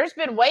 Shelly, there's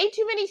been way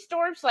too many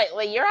storms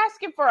lately. You're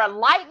asking for a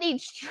lightning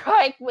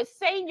strike with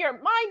saying your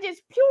mind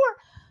is pure.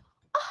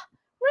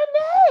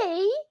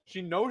 Renee.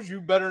 She knows you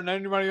better than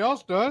anybody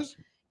else does.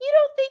 You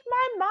don't think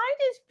my mind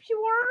is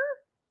pure?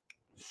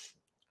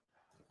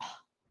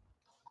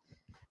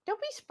 Don't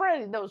be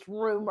spreading those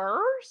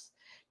rumors.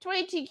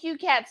 22Q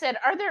Cat said,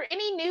 are there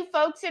any new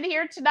folks in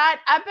here tonight?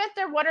 I bet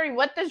they're wondering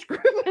what this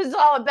group is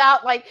all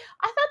about. Like,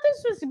 I thought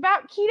this was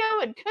about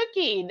keto and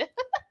cooking.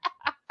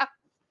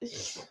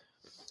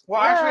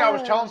 Well, actually, I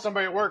was telling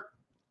somebody at work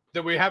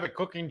that we have a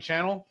cooking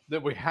channel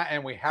that we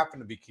and we happen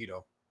to be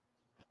keto.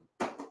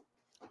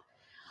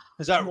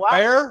 Is that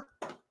fair?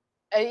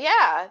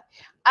 Yeah.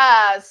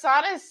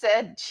 Sana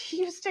said she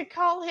used to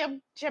call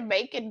him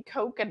Jamaican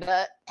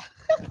Coconut.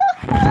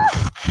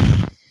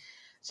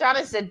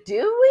 Shauna said,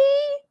 do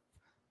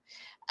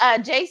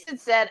we? Jason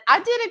said,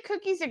 I did a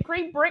cookies and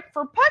cream brick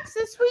for Pucks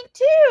this week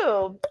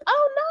too.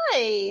 Oh,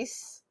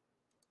 nice.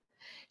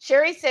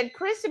 Sherry said,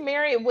 Chris and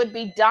Mary would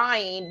be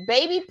dying.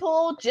 Baby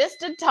pool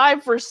just in time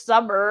for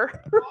summer.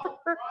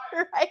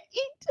 Right?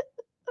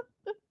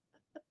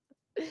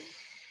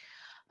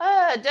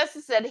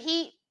 Justin said,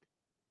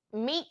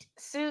 meat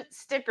suit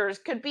stickers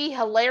could be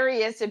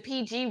hilarious and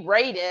PG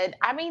rated.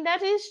 I mean,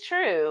 that is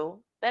true.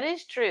 That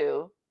is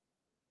true.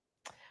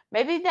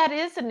 Maybe that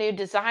is a new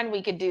design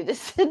we could do to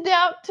send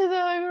out to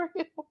the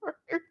Hungry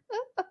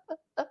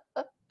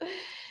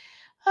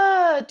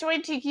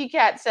 22Q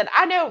Cat said,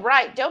 I know,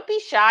 right? Don't be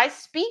shy.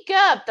 Speak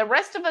up. The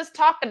rest of us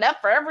talk enough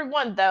for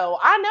everyone, though.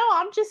 I know.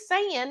 I'm just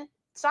saying,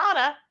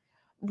 Sana,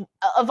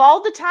 of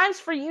all the times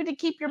for you to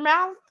keep your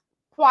mouth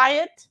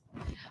quiet,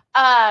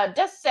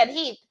 Dustin said,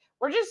 Heath,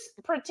 we're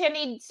just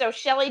pretending so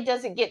Shelly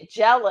doesn't get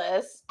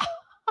jealous.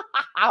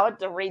 I'll have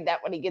to read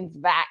that when he gets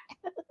back.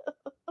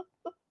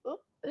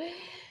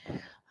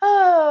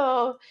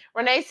 Oh,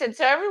 Renee said,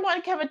 so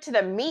everyone coming to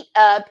the meet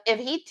up, if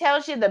he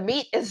tells you the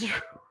meat is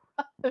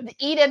rubbed,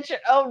 eat at your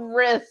own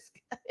risk.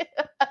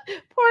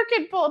 Pork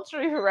and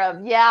poultry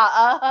rub. Yeah.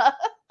 Well,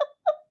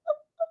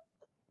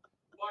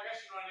 I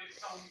guess I need to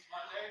tell them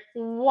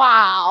Monday.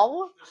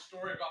 Wow. The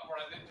story about where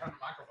I didn't turn the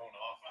microphone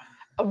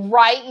off.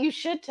 Right. You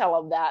should tell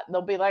them that.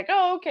 They'll be like,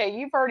 oh, okay,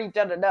 you've already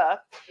done enough.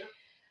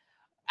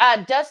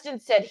 Dustin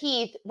said,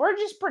 Heath, we're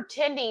just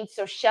pretending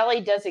so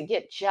Shelly doesn't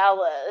get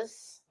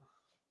jealous.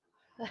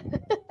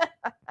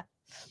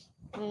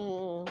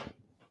 Oh,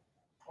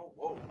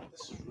 whoa,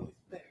 this is really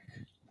thick.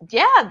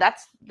 Yeah,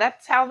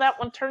 that's how that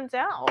one turns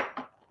out.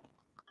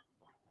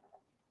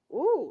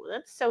 Ooh,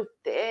 that's so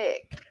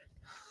thick.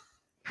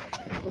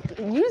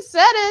 You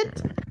said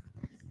it.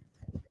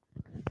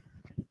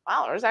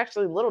 Wow, there's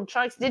actually little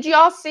chunks. Did you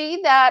all see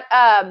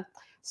that?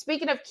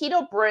 Speaking of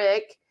Keto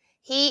Brick,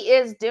 he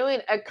is doing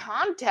a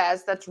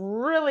contest that's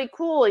really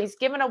cool. He's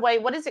giving away,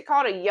 what is it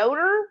called? A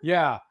Yoder?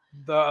 Yeah,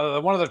 the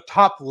one of the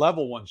top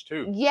level ones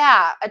too.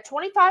 Yeah, a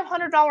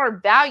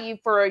 $2,500 value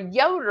for a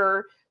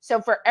Yoder.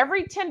 So for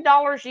every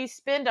 $10 you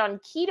spend on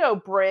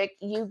Keto Brick,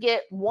 you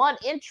get one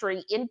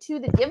entry into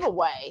the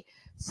giveaway.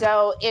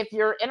 So if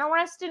you're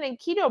interested in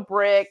Keto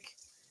Brick,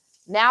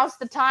 now's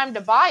the time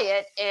to buy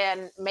it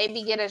and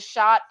maybe get a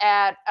shot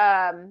at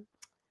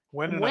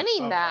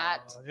winning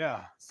that.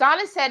 Yeah.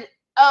 Sana said,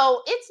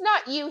 oh, it's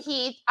not you,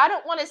 Heath. I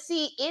don't want to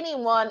see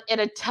anyone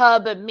in a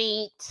tub of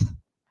meat.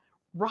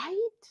 Right?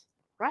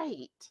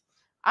 Right.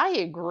 I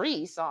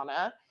agree,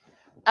 Sana.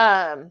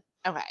 Okay.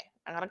 I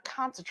gotta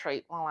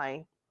concentrate while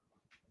I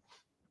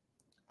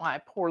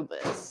pour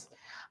this.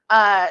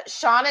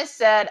 Shauna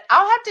said,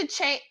 I'll have to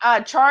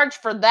charge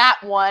for that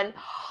one.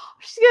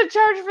 She's gonna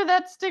charge for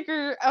that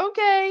sticker.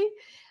 Okay.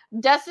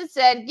 Dustin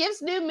said,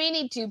 gives new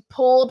meaning to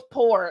pulled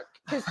pork.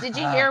 Because did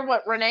you hear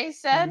what Renee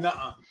said?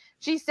 Nuh-uh.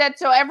 She said,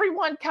 so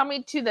everyone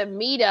coming to the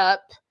meetup,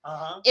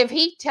 if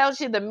he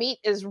tells you the meat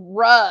is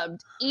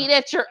rubbed, eat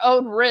at your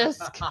own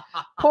risk.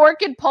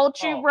 Pork and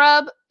poultry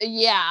rub,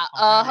 yeah.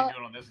 Do it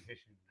on this in case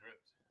you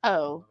dripped.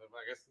 Oh.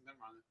 I guess never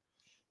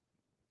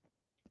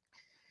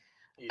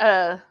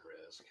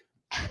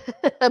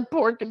mind.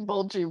 Pork and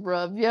poultry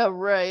rub, yeah,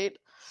 right.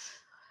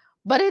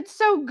 But it's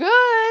so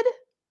good.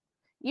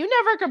 You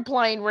never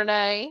complain,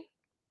 Renee.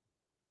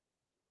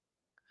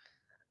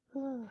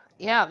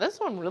 Yeah, this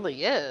one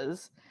really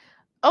is.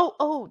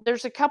 Oh,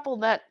 there's a couple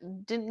that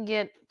didn't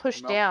get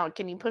pushed down.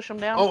 Can you push them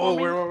down for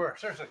me? Where?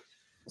 Seriously.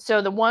 So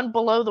the one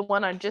below the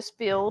one I just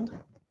filled.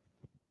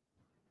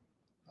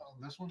 Oh,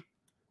 this one?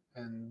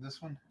 And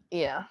this one?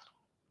 Yeah.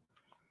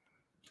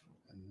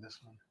 And this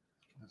one?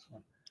 This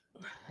one?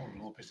 Oh, a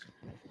little piece.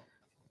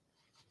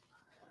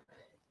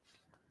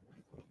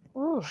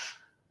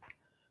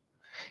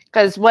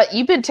 Because what,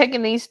 you've been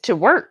taking these to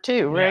work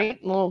too, right?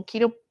 Yeah. Little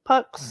keto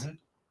pucks. Mm-hmm.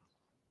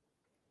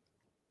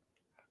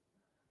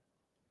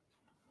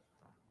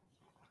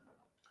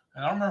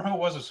 And I don't remember who it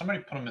was. If somebody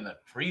put them in the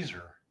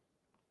freezer.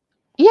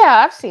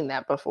 Yeah, I've seen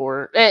that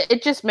before.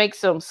 It just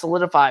makes them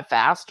solidify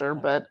faster,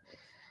 but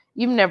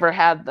you've never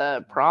had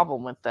the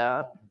problem with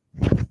that.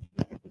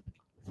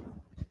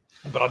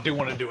 But I do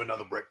want to do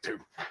another brick too.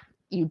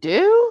 You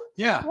do?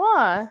 Yeah.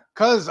 Why?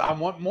 Because I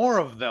want more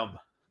of them.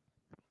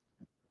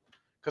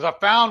 Because I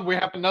found we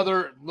have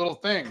another little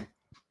thing.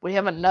 We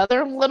have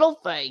another little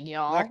thing,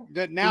 y'all.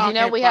 Now Did you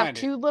know we have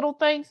two little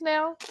things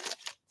now?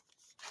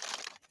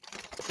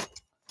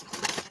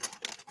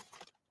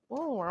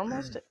 Oh, we're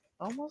almost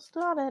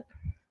done it.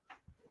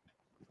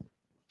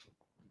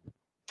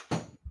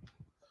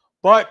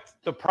 But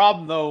the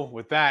problem, though,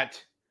 with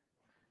that,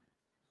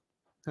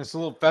 this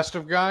little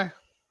festive guy.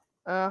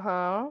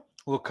 Little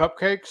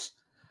cupcakes.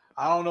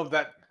 I don't know if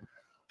that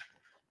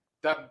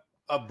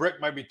a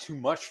brick might be too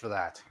much for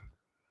that.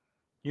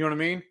 You know what I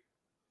mean?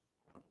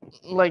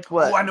 Like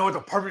what? Oh, I know what the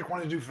perfect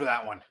one to do for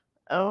that one.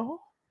 Oh?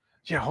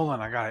 Yeah, hold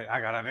on. I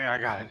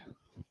got it.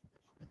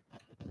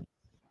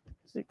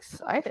 He's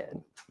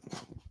excited.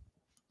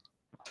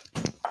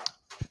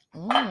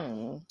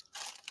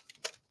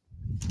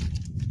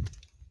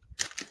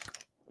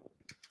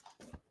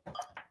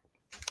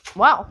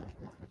 Wow.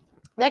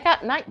 That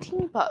got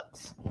 19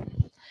 bucks.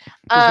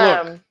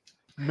 Look,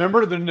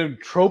 remember the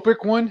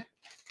nootropic one?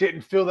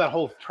 Didn't fill that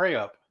whole tray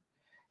up.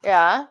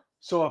 Yeah.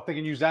 So I'm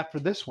thinking use that for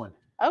this one.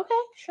 Okay,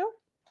 sure.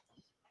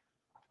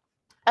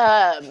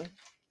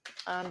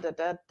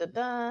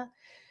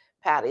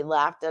 Patty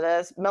laughed at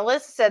us.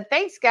 Melissa said,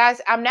 thanks,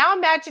 guys. I'm now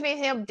imagining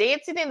him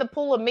dancing in the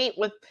pool of meat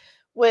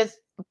with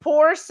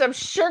pour some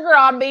sugar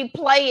on me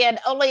playing,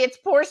 only it's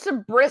pour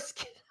some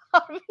brisket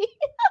on me.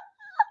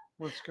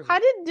 I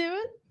didn't do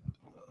it.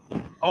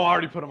 Oh, I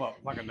already put them up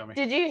like a dummy.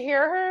 Did you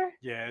hear her?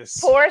 Yes.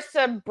 Pour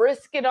some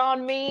brisket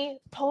on me.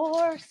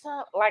 Pour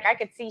some. Like, I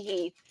could see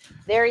Heath.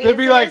 There he is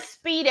in like, his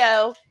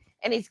Speedo,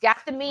 and he's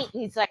got the meat,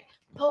 and he's like,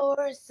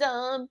 pour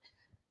some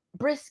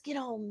brisket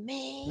on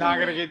me. Now I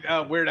got to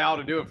get Weird Al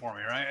to do it for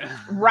me, right?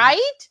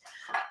 Right?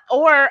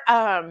 Or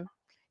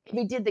if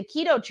he did the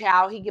keto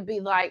chow, he could be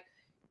like,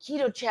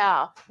 keto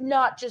chow,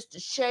 not just a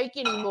shake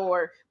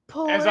anymore.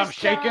 Pour As I'm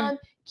shaking?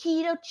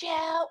 Keto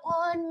chow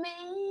on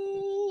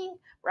me,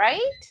 right?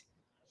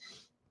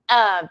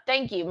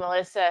 Thank you,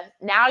 Melissa.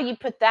 Now you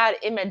put that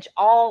image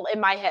all in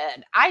my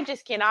head. I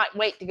just cannot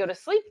wait to go to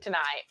sleep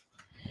tonight.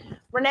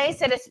 Renee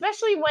said,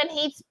 especially when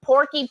he's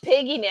porky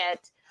pigging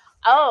it.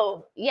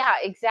 Oh, yeah,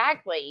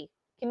 exactly.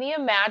 Can you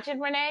imagine,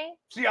 Renee?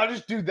 See, I'll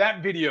just do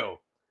that video.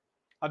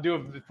 I'll do a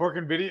pork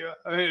and video,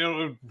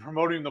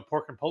 promoting the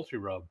pork and poultry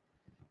rub.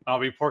 I'll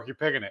be porky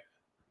pigging it.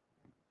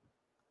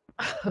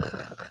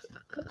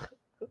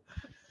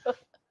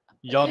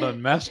 Y'all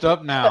done messed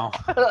up now.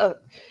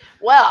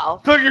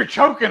 Well. Look, you're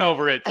choking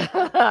over it.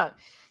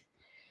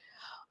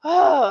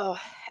 Oh,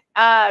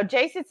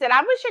 Jason said,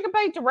 I wish I could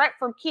buy direct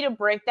from Keto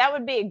Brick. That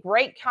would be a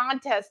great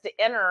contest to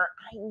enter.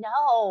 I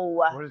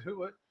know.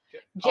 What?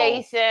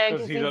 Jason,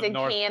 because he's in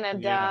north. Canada.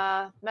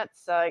 Yeah. That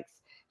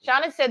sucks.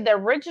 Shauna said the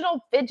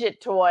original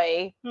fidget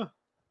toy.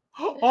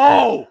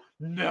 Oh,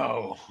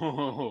 no.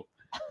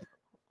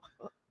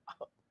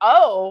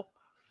 Oh.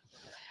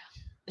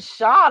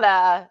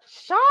 Shauna.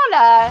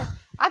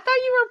 I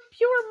thought you were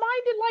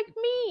pure-minded like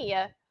me.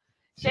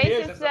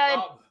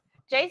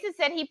 Jason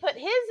said he put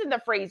his in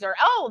the freezer.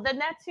 Oh, then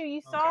that's who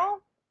you saw?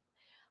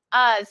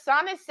 Okay.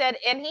 Sana said,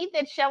 and Heath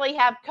and Shelly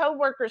have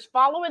co-workers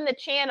following the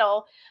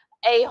channel.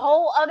 A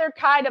whole other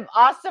kind of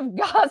awesome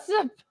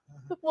gossip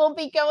will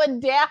be going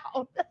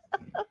down.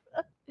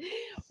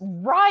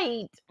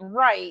 Right.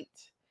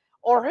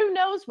 Or who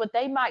knows what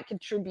they might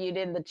contribute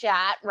in the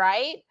chat,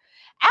 right?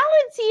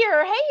 Alan's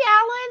here. Hey,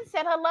 Alan.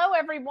 Said hello,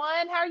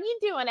 everyone. How are you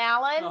doing,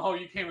 Alan? Oh,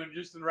 you came in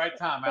just in the right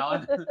time,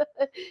 Alan.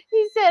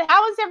 He said,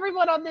 how is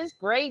everyone on this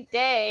great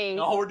day?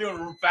 Oh, we're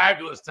doing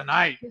fabulous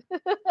tonight.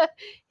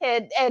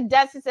 and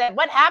Dustin said,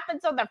 what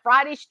happens on the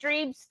Friday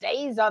stream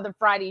stays on the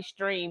Friday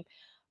stream.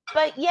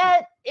 But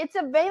yet, it's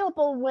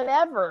available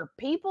whenever.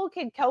 People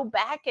can go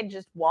back and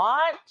just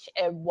watch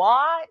and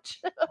watch.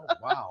 Oh,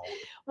 wow.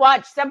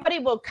 Watch. Somebody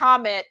will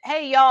comment,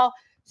 hey, y'all,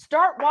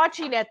 start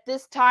watching at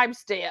this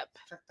timestamp.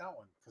 Check that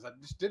one, because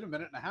I just did a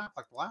minute and a half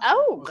like the last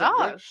one. Was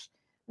gosh.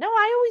 No,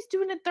 I always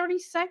do it in 30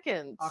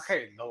 seconds.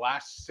 Okay, the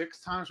last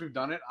 6 times we've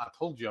done it, I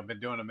told you I've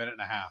been doing a minute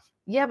and a half.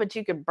 Yeah, but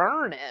you can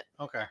burn it.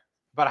 Okay.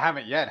 But I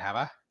haven't yet, have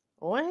I?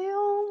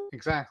 Well.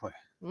 Exactly.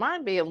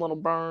 Might be a little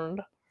burned.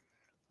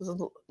 It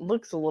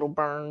looks a little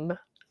burned,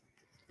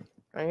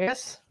 I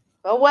guess.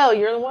 Oh, well,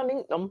 you're the one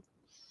eating them.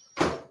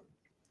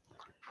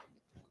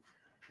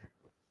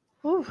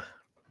 Whew.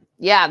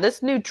 Yeah,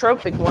 this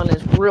nootropic one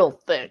is real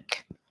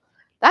thick.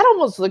 That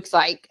almost looks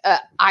like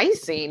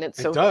icing.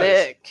 It's so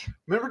thick.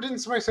 Remember, didn't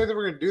somebody say they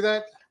were going to do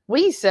that?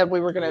 We said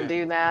we were going to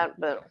do that,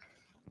 but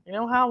you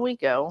know how we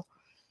go.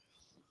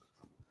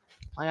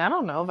 Like, I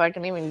don't know if I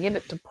can even get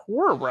it to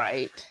pour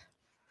right.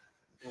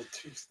 A little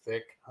too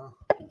thick, huh?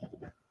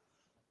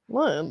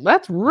 Look,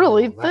 that's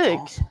really thick.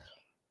 Awesome.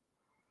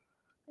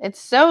 It's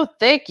so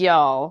thick,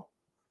 y'all.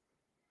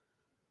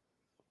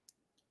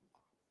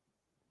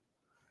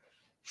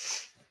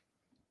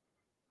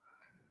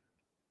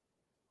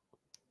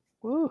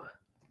 Ooh.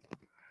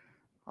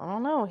 I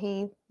don't know.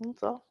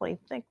 It's awfully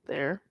thick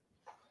there.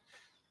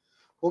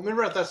 Well,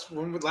 remember that's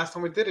when last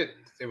time we did it,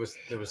 it was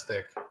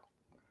thick.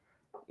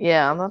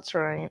 Yeah, that's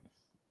right.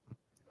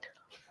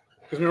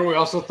 Because remember, we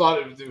also thought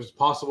it was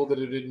possible that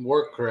it didn't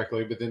work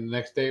correctly, but then the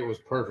next day it was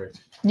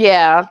perfect.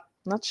 Yeah,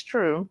 that's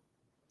true.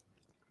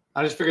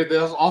 I just figured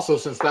that also,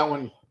 since that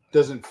one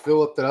doesn't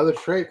fill up that other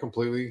tray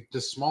completely,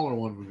 this smaller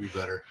one would be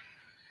better.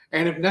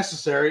 And if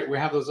necessary, we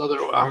have those other.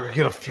 I'll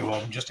get a few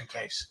of them just in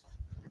case.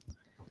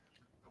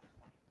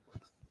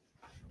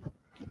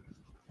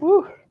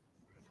 Woo.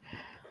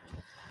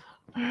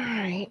 All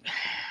right.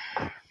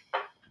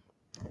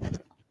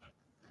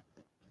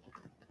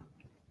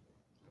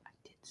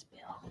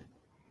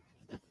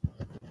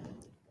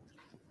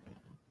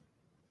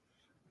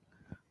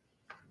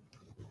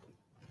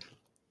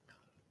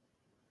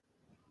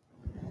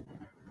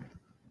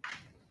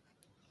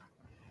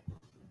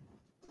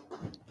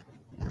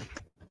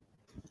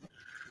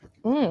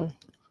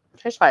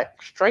 Tastes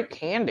like straight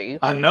candy.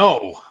 I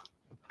know.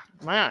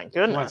 My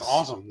goodness. That's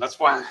awesome. That's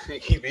why I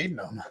keep eating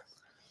them.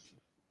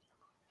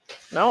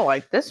 No,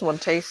 like this one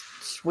tastes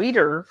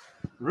sweeter.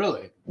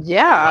 Really?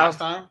 Yeah. Last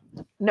time?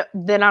 No,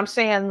 then I'm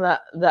saying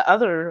the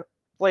other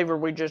flavor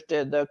we just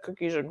did, the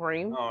cookies and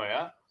cream. Oh,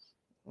 yeah?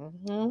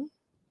 Mm-hmm.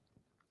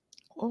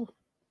 Oh.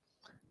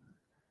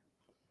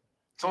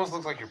 It almost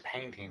looks like you're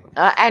painting.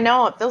 I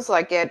know. It feels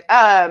like it.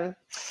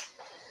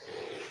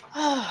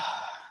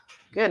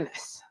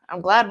 Goodness. I'm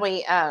glad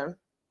we...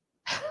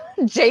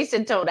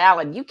 Jason told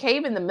Alan, you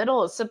came in the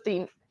middle of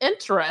something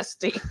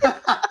interesting.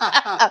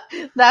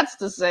 That's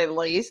to say the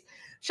least.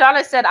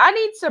 Shauna said, I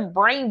need some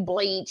brain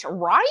bleach,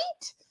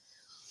 right?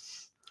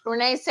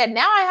 Renee said,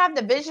 now I have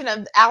the vision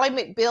of Ally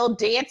McBeal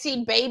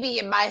dancing baby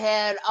in my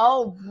head.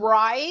 Oh,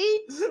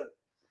 right.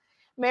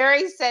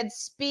 Mary said,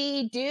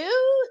 speed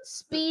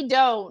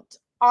don't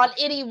on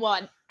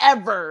anyone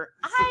ever.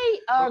 I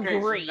agree.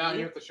 Okay, so now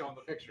you have to show them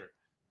the picture.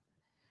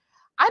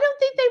 I don't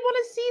think they want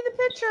to see the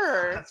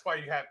picture. That's why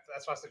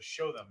I said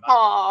show them.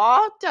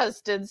 Aw,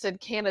 Dustin said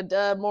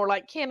Canada, more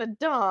like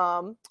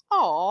Canada.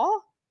 Aw.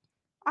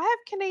 I have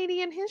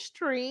Canadian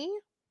history.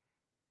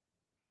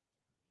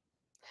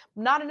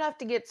 Not enough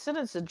to get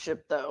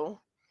citizenship,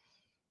 though.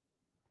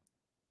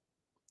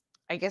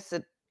 I guess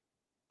it.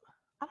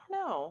 I don't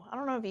know. I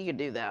don't know if you could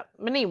do that.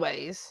 But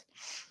anyways.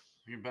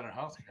 You get better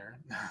health care.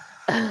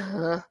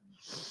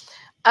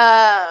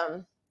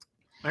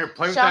 Here,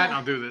 play with that and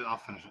I'll do this. I'll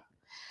finish it.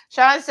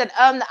 Sharon said,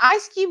 the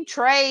ice cube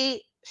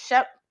tray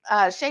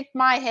shake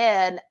my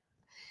head.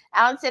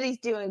 Alan said he's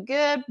doing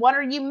good. What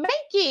are you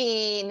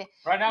making?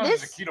 Right now,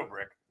 this is a keto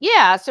brick.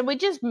 Yeah, so we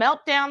just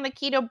melt down the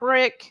keto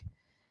brick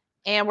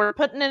and we're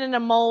putting it in a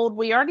mold.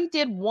 We already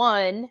did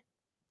one,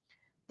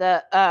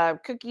 the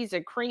cookies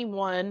and cream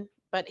one,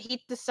 but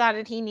he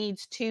decided he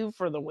needs 2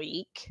 for the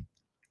week.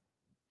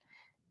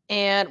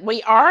 And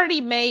we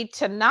already made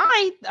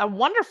tonight a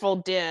wonderful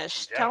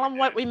dish. Yeah, Tell them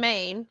what we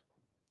made.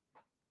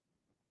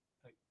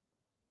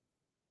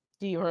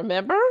 Do you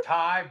remember?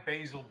 Thai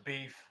basil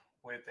beef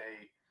with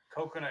a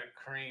coconut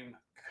cream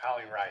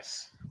Cauli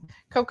rice.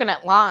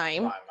 Coconut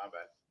lime. Lime, my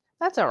bad.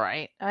 That's all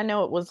right. I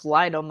know it was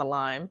light on the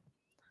lime.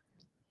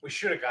 We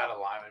should have got a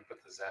lime and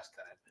put the zest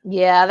in it.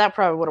 Yeah, that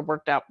probably would have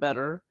worked out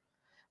better.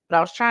 But I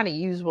was trying to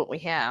use what we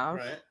have.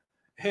 Right.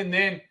 And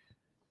then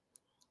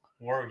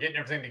we're getting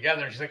everything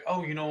together. And she's like,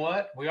 oh, you know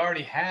what? We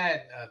already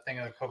had a thing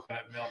of the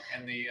coconut milk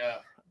and the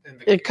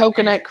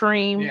coconut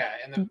cream. Yeah,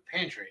 in the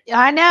pantry.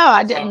 I know.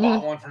 I So didn't. I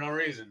bought one for no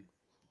reason.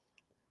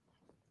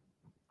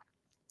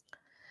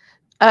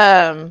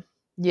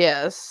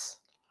 Yes.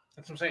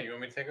 That's what I'm saying. You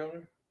want me to take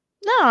over?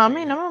 No, I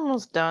mean, I'm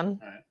almost done.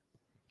 All right.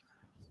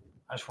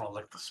 I just want to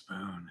lick the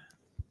spoon.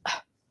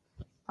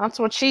 That's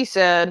what she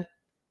said.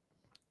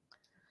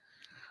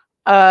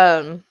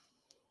 Let's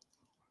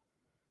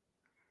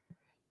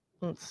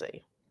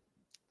see.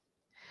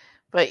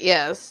 But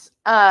yes.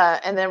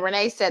 And then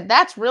Renee said,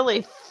 that's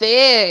really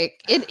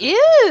thick. It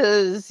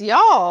is,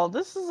 y'all.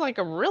 This is like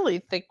a really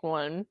thick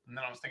one. And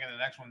then I was thinking the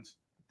next one's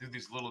do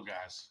these little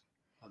guys,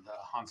 the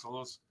Han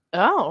Solos.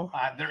 Oh.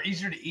 They're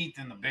easier to eat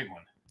than the big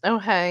one.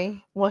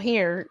 Okay. Well,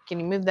 here, can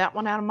you move that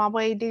one out of my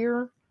way,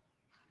 dear?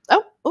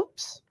 Oh,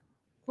 oops.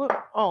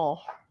 Oh.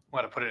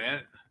 What, to put it in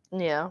it?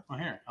 Yeah. Oh,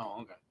 here.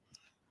 Oh, okay.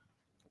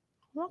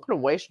 I'm not going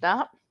to waste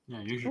that.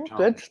 Yeah, use your tongue.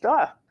 Good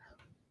stuff.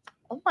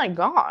 Oh my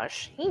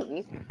gosh.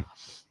 Heath.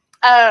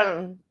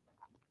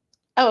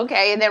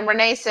 Okay, and then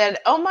Renee said,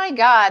 oh my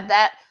God,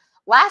 that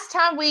last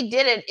time we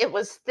did it, it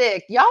was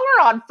thick. Y'all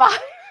are on fire.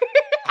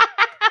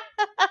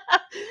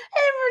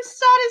 And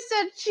Versada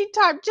said she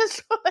typed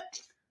just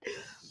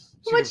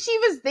what she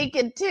was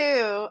thinking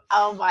too.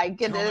 Oh my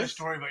goodness. Tell me a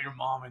story about your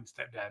mom and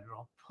stepdad,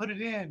 girl. Put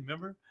it in,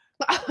 remember?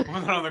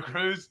 When they're on the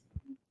cruise.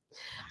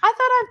 I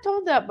thought I've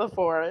told that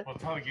before. Well,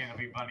 tell it again. It'll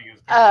be funny.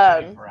 It's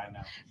very for right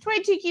now.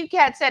 22Q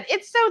Cat said,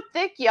 it's so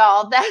thick,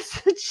 y'all.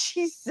 That's what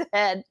she said.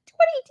 22Q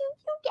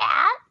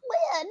Cat,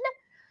 Lynn.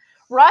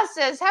 Ross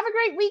says, have a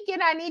great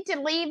weekend. I need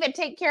to leave and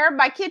take care of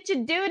my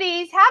kitchen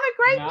duties. Have a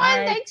great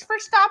one. Thanks for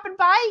stopping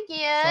by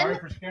again. Sorry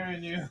for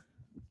scaring you.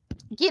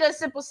 Keto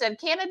Simple said,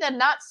 Canada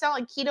not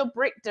selling keto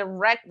brick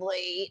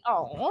directly.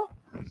 Oh.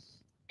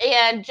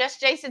 And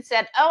Just Jason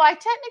said, oh, I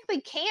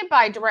technically can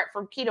buy direct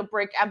from Keto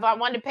Brick if I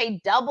want to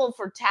pay double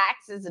for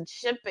taxes and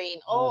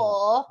shipping.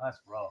 Oh. That's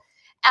rough.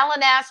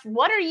 Alan asked,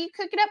 what are you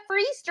cooking up for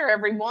Easter,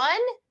 everyone?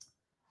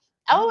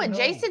 Oh, and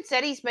Jason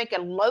said he's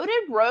making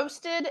loaded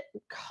roasted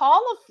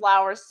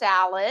cauliflower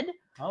salad.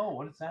 Oh,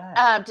 what is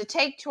that? To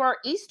take to our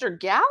Easter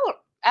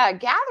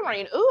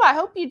gathering. Ooh, I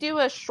hope you do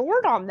a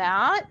short on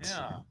that.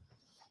 Yeah.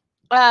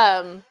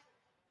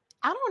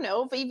 I don't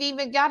know if we've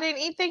even got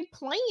anything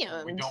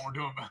planned. We don't.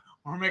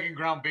 We're making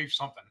ground beef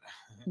something.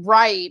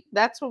 Right.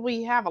 That's what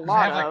we have a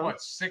lot of. Like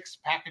what, 6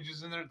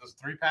 packages in there? Those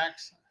 3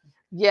 packs?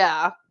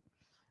 Yeah.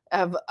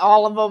 Of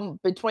all of them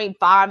between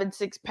 5 and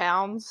 6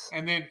 pounds.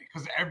 And then,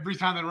 because every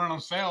time they run on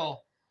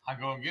sale, I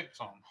go and get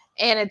some.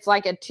 And it's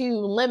like a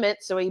 2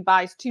 limit, so he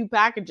buys 2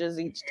 packages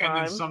each time.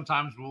 And then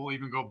sometimes we'll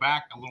even go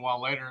back a little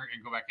while later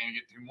and go back in and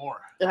get 2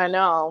 more. I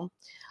know.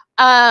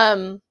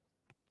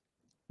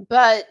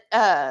 But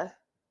I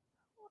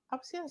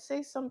was gonna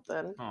say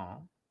something. Oh.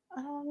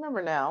 I don't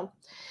remember now.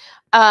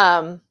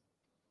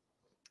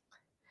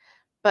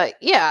 But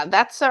yeah,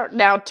 that's our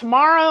now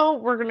tomorrow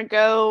we're gonna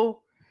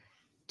go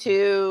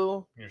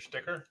to Your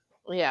sticker?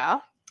 Yeah.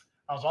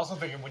 I was also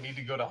thinking we need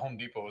to go to Home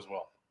Depot as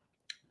well.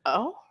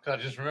 Oh. Because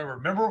I just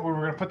remember we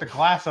were gonna put the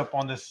glass up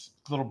on this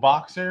little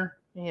box there?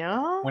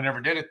 Yeah. We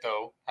never did it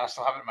though. I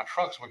still have it in my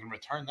truck so we can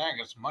return that and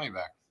get some money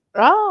back.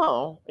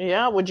 Oh,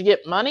 yeah. Would you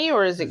get money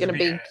or is it going to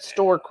be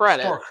store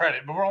credit? Store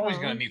credit, but we're always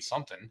going to need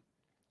something.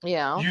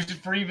 Yeah. Use it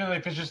for even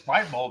if it's just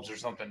light bulbs or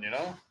something, you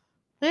know?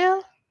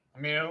 Yeah. I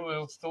mean,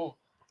 it'll still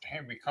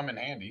come in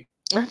handy.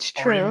 That's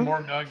true. Or even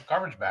more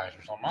garbage bags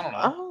or something. I don't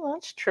know. Oh,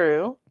 that's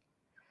true.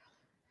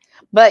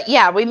 But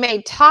yeah, we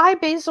made Thai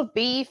basil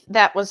beef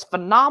that was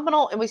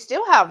phenomenal, and we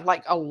still have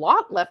like a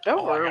lot left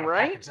over, I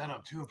right? Package that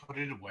up too and put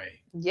it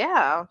away.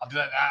 Yeah. I'll do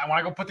that. When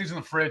I go put these in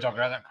the fridge, I'll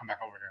grab that and come back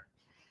over here.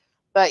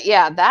 But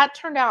yeah, that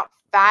turned out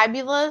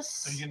fabulous.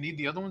 So you need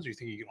the other ones, or you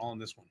think you get all in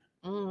this one?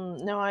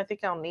 No, I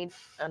think I'll need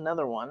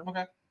another one.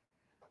 Okay.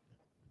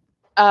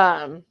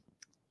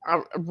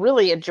 I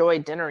really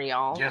enjoyed dinner,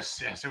 y'all.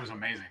 Yes, it was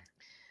amazing.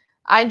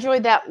 I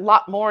enjoyed that a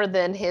lot more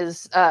than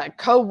his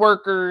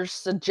co-workers'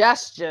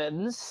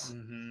 suggestions.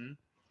 Mm-hmm.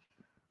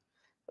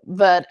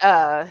 But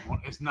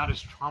it's not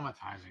as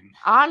traumatizing.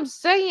 I'm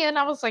saying,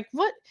 I was like,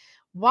 what?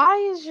 Why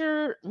is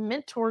your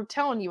mentor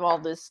telling you all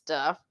this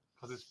stuff?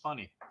 Because it's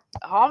funny.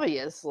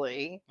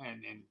 Obviously.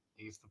 And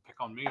he used to pick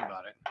on me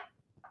about it.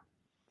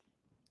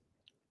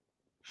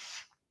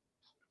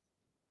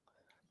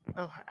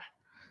 Okay.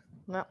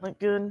 That look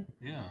good?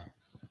 Yeah.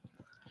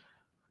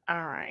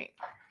 All right.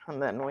 And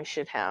then we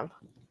should have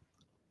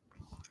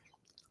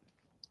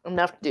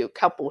enough to do a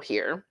couple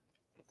here.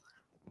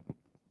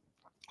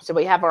 So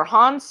we have our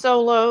Han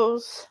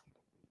Solos.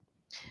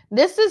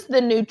 This is the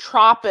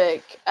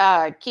nootropic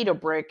keto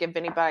brick, if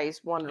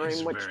anybody's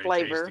wondering which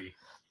flavor. Tasty.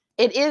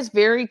 It is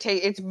very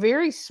tasty. It's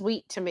very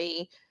sweet to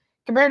me.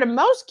 Compared to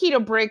most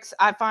keto bricks,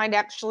 I find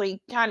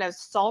actually kind of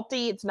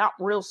salty. It's not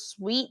real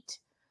sweet.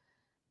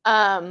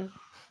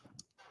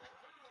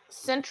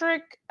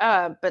 Centric,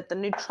 but the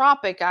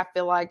nootropic I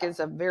feel like is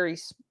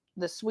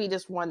the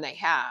sweetest one they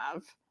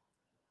have.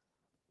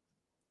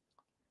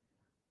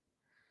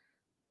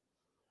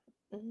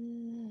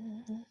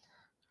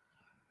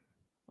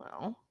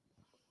 Well,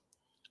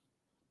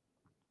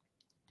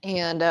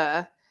 and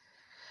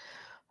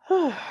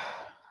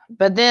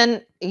but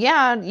then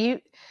yeah,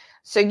 you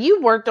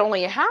worked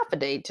only a half a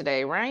day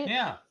today, right?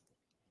 Yeah.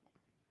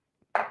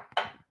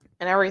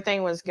 And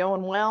everything was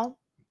going well?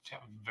 Yeah,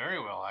 very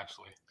well,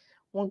 actually.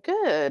 Well,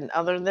 good.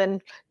 Other than,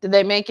 did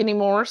they make any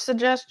more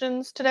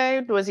suggestions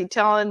today? Was he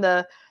telling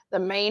the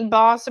main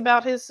boss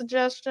about his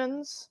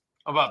suggestions?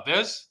 About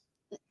this?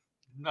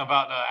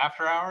 About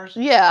after hours?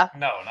 Yeah.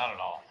 No, not at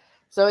all.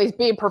 So he's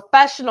being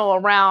professional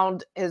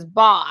around his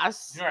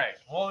boss. You're right.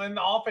 Well, in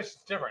the office,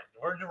 it's different.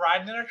 We're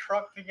riding in a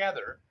truck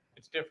together.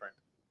 It's different.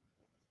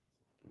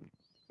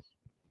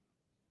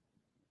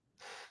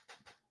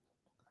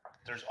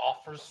 There's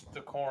office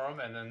decorum,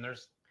 and then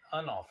there's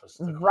unoffice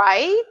decorum.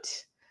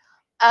 Right?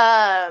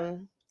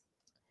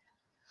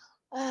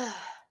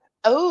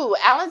 Oh,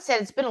 Alan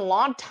said it's been a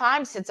long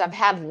time since I've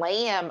had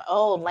lamb.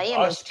 Oh,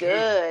 lamb is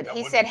good.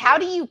 He said, "How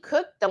do you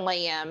cook the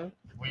lamb?"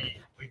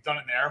 We've done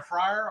it in the air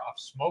fryer. I've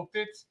smoked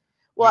it.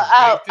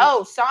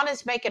 Well,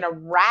 Sana's making a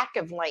rack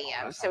of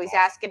lamb, so he's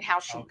asking how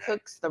she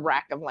cooks the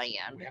rack of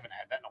lamb. We haven't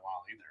had that in a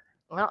while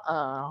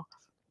either.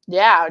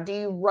 Yeah. Do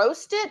you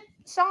roast it,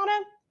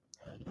 Sana?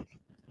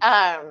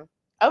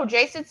 Oh,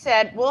 Jason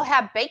said we'll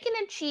have bacon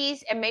and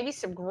cheese and maybe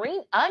some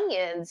green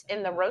onions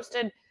in the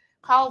roasted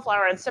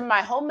cauliflower and some of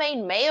my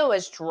homemade mayo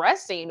as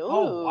dressing. Ooh.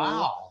 Oh,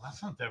 wow. That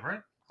sounds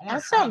different.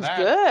 That sounds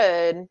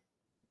good.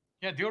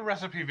 Yeah, do a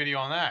recipe video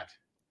on that.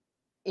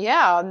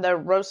 Yeah, on the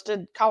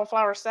roasted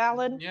cauliflower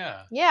salad.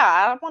 Yeah. Yeah,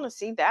 I want to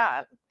see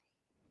that.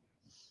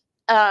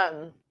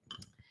 And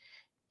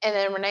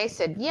then Renee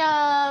said,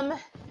 yum.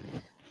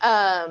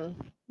 And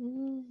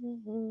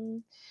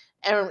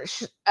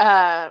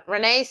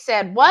Renee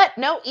said, what?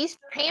 No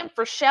Easter ham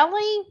for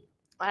Shelly?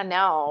 I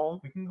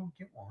know. We can go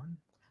get one.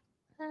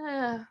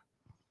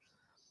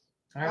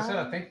 Like I said,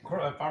 I think,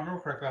 if I remember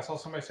correctly, I saw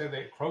somebody say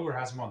that Kroger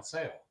has them on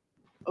sale.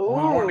 We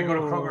wanted to go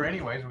to Kroger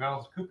anyways. We got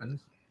all those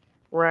coupons.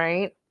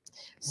 Right.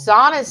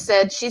 Sana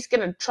said she's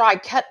going to try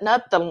cutting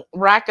up the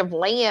rack of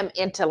lamb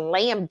into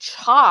lamb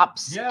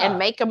chops and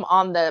make them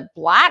on the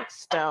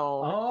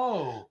Blackstone.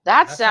 Oh.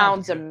 That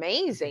sounds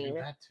amazing. We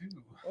can do that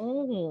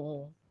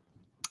too.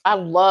 I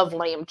love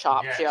lamb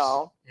chops,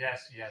 y'all.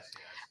 Yes.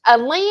 A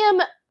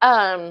lamb,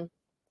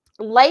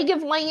 leg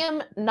of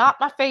lamb, not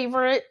my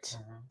favorite.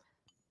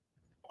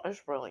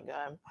 It's really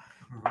good.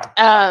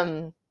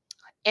 And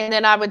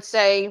then I would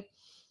say,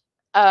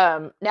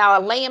 now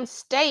a lamb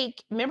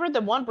steak. Remember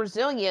the one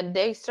Brazilian?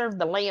 They served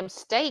the lamb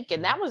steak,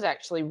 and that was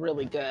actually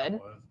really good.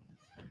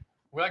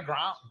 We like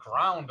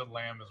ground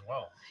lamb as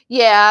well.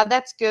 Yeah,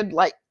 that's good.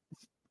 Like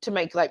to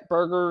make like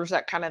burgers,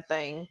 that kind of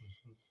thing.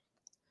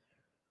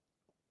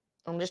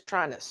 I'm just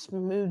trying to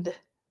smooth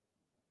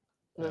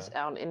this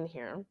out in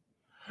here.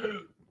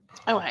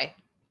 Okay,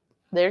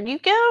 there you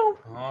go.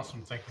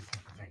 Awesome, thank you.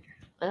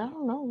 I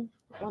don't know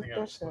what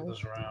this is. Flip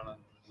this around and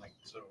like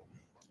so.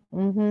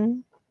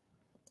 Ooh.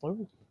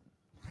 I'm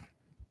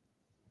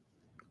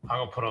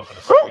gonna put up in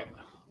a second.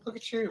 Look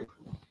at you.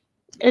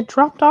 It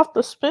dropped off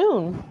the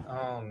spoon.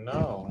 Oh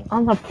no.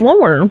 On the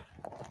floor.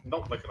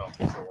 Don't lick it off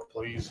the floor,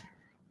 please.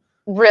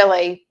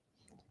 Really?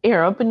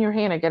 Here, open your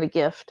hand. I got a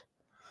gift.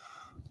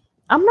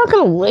 I'm not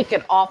gonna lick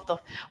it off the.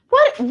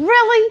 What?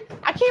 Really?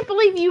 I can't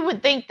believe you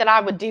would think that I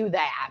would do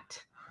that.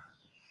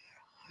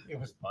 It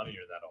was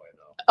funnier that way,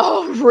 though.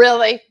 Oh,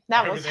 really?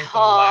 That was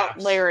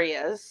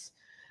hilarious.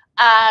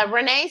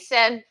 Renee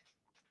said.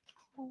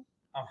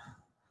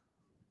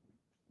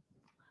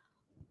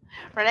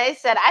 Renee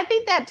said, I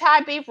think that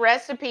Thai beef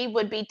recipe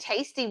would be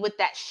tasty with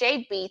that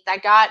shaved beef I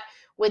got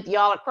with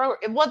y'all at Kroger.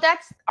 Well,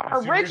 that's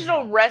our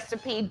original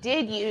recipe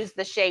did use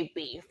the shaved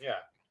beef. Yeah.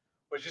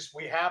 But just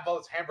we have all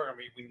this hamburger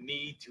meat we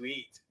need to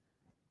eat.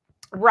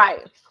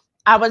 Right.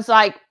 I was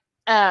like,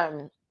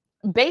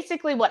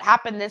 basically what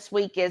happened this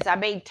week is I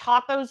made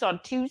tacos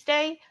on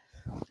Tuesday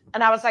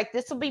And I was like,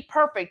 this will be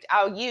perfect.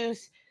 I'll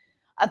use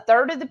a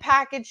third of the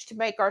package to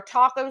make our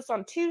tacos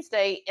on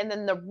Tuesday, and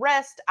then the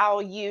rest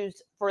I'll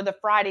use for the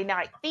Friday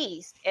night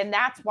feast. And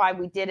that's why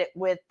we did it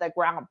with the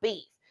ground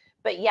beef.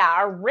 But yeah,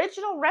 our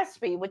original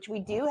recipe, which we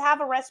do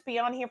have a recipe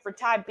on here for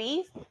Thai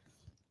beef,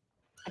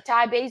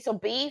 Thai basil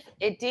beef,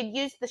 it did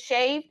use the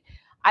shaved.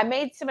 I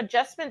made some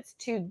adjustments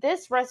to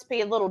this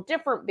recipe a little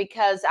different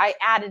because I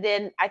added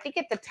in, I think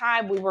at the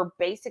time we were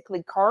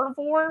basically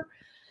carnivore.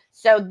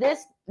 So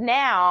this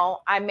now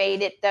I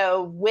made it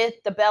though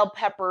with the bell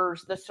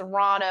peppers, the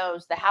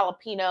serranos, the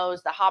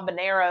jalapenos, the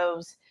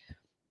habaneros,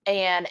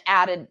 and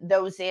added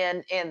those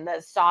in, and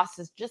the sauce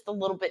is just a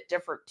little bit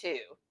different too.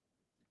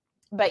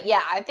 But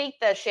yeah, I think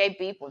the shaved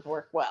beef would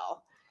work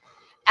well.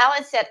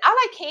 Alan said,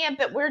 I like ham,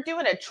 but we're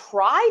doing a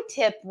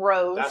tri-tip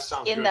roast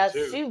in the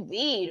sous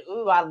vide.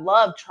 Ooh, I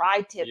love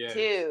tri-tip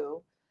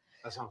too.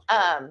 That sounds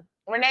good.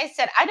 Renee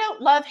said, I don't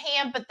love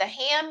ham, but the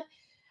ham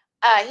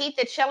Heath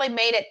that Shelly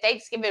made at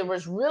Thanksgiving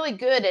was really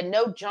good and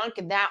no junk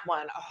in that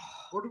one. Oh.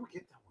 Where do we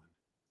get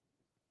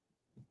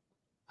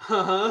that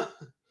one?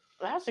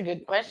 That's a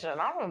good question.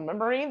 I don't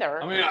remember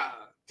either. I mean,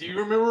 do you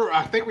remember?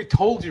 I think we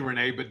told you,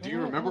 Renee, but do you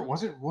remember?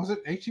 Was it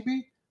HEB?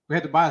 We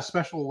had to buy a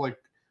special, like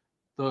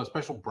the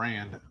special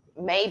brand.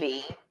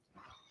 Maybe.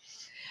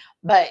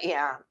 But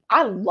yeah,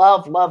 I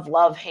love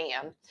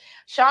ham.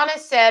 Shauna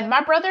said,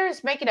 my brother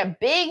is making a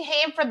big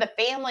ham for the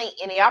family,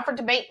 and he offered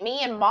to make me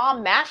and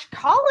Mom mashed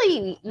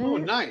cauli. Oh,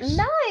 nice.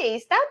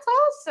 Nice. That's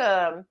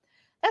awesome.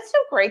 That's so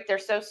great. They're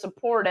so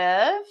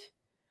supportive.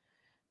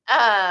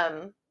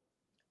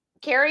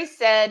 Carrie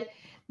said,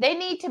 they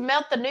need to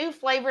melt the new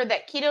flavor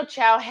that Keto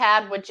Chow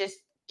had, which is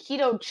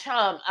Keto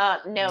Chum.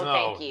 No,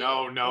 thank you.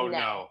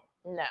 No.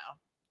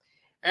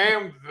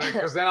 And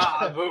because then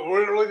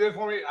what it really did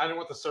for me, I didn't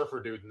want the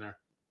surfer dude in there.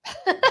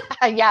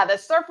 Yeah, the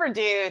surfer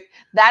dude,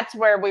 that's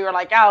where we were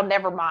like, oh,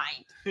 never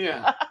mind.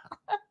 Yeah.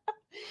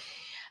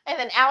 And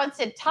then Alan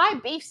said, Thai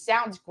beef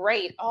sounds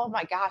great. Oh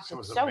my gosh,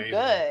 it's so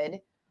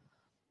amazing.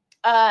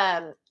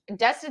 Good.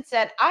 Dustin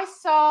said, I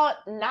saw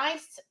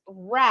nice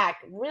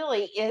rack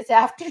really is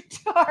after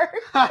dark.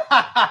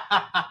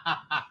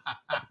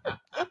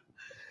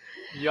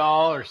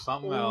 Y'all or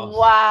something else.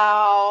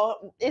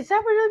 Wow. Is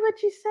that really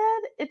what you said?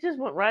 It just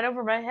went right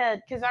over my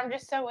head because I'm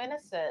just so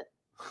innocent.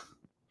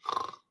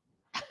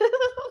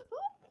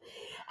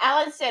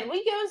 Alan said,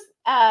 we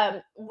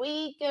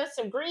go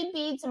some green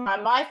beans and my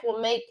wife will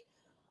make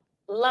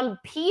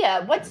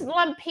lumpia. What's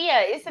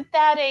lumpia? Isn't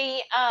that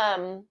a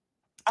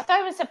I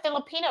thought it was a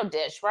Filipino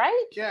dish,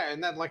 right? Yeah,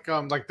 and that like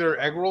their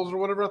egg rolls or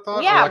whatever I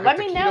thought. Yeah, like let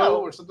me know.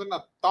 Or something I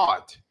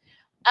thought.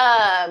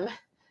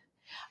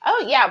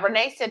 Oh yeah,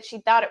 Renee said she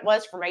thought it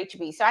was from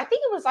HEB. So I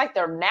think it was like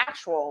their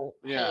natural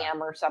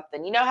ham or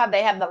something. You know how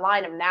they have the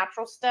line of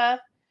natural stuff?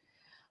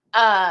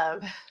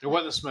 It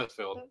wasn't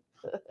Smithfield.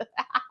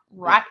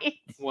 Right.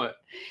 What?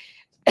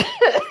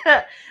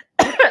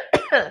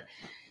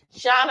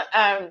 Sean,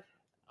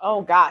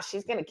 oh gosh,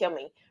 she's gonna kill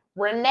me.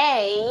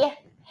 Renee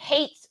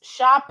hates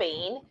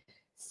shopping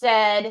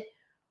said,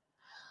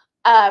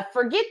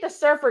 forget the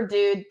surfer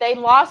dude. They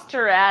lost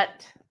her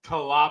at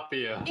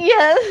tilapia.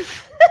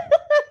 Yes.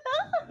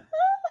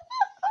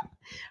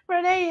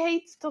 Renee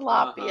hates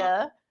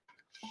tilapia.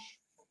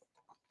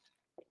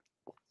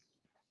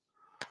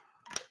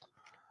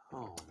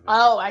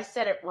 Oh, I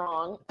said it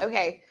wrong.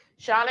 Okay.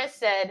 Shauna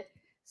said,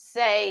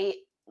 say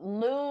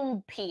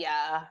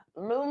lumpia.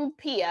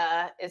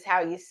 Lumpia is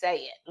how you say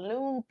it.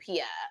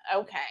 Lumpia.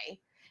 Okay.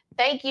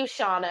 Thank you,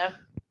 Shauna.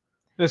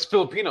 It's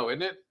Filipino,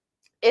 isn't it?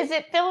 Is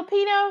it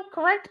Filipino?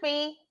 Correct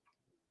me.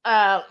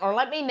 Or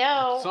let me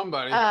know.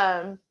 Somebody.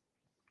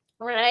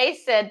 Renee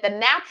said, the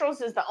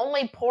naturals is the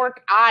only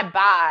pork I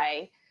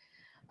buy.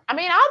 I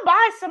mean, I'll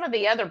buy some of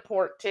the other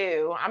pork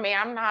too. I mean,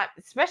 I'm not,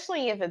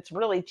 especially if it's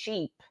really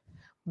cheap.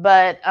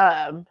 But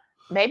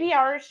maybe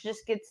ours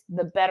just gets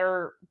the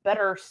better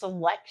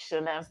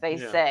selection, as they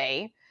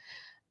say.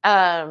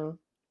 All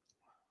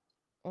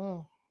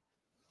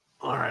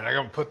right, I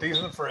gotta put these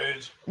in the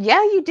fridge.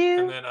 Yeah, you do.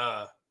 And then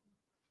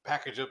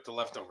package up the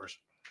leftovers.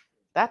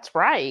 That's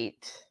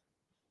right.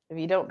 If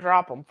you don't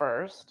drop them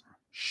first.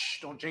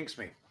 Shh, don't jinx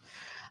me.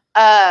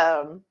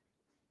 Oh,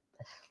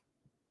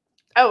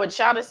 and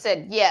Shauna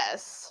said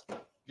yes.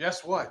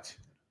 Guess what?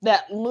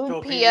 That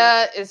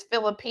lumpia is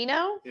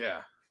Filipino?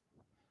 Yeah.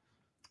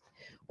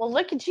 Well,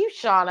 look at you,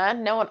 Shauna,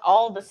 knowing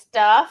all the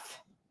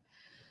stuff.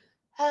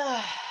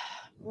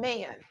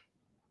 Man.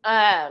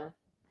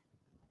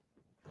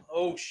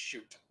 Oh,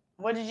 shoot.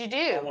 What did you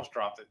do? Almost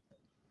dropped it.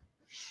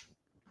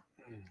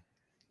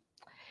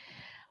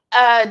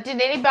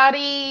 Did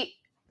anybody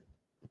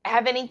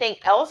have anything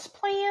else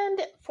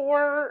planned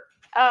for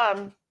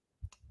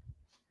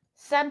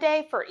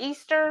Sunday for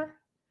Easter?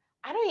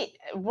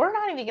 We're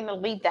not even going to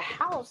leave the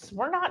house.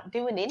 We're not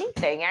doing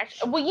anything,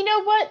 actually. Well, you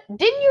know what?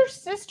 Didn't your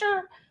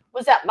sister...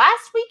 Was that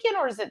last weekend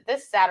or is it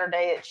this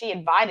Saturday that she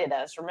invited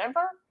us,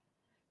 remember?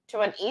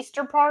 To an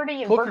Easter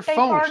party and Pull up birthday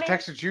your phone. party? She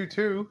texted you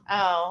too.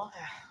 Oh.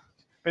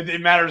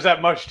 It matters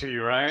that much to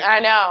you, right? I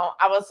know.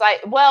 I was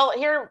like, well,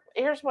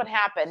 here's what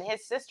happened.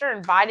 His sister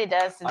invited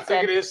us and I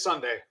said, think it is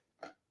Sunday.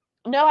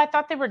 no, I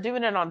thought they were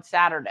doing it on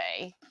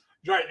Saturday.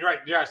 Right.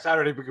 Yeah,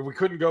 Saturday, because we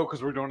couldn't go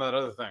because we're doing that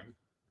other thing.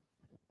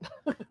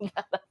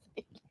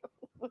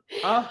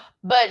 Huh?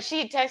 But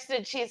she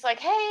texted, she's like,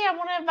 hey, I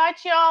want to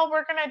invite y'all.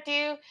 We're going to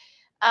do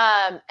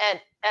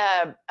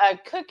a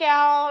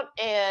cookout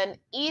and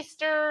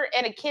Easter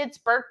and a kid's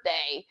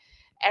birthday.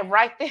 And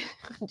right there,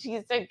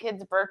 she said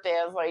kid's birthday.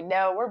 I was like,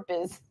 no, we're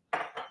busy.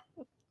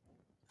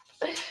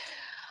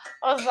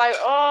 I was like,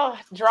 oh,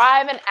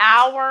 drive an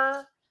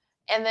hour.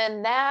 And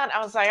then that,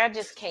 I was like, I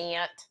just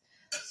can't.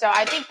 So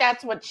I think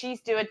that's what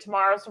she's doing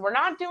tomorrow. So we're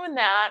not doing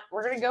that.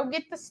 We're going to go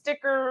get the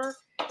sticker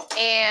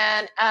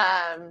and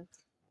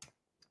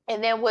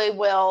then we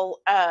will,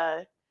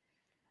 we're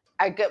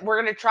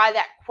going to try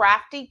that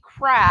crafty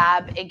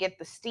crab and get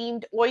the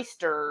steamed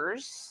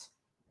oysters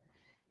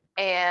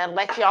and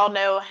let y'all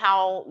know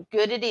how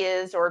good it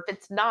is or if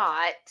it's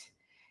not.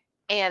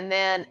 And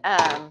then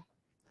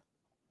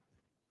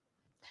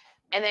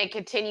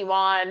continue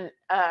on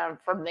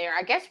from there.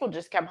 I guess we'll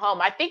just come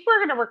home. I think we're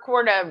going to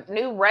record a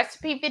new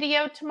recipe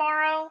video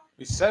tomorrow.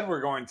 We said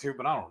we're going to,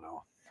 but I don't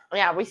know.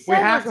 Yeah, we said we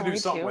have to do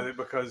something with it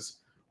because,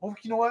 well,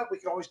 you know what? We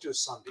could always do a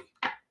Sunday.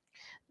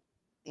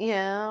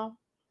 Yeah.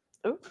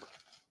 Ooh. Is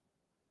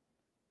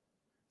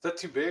that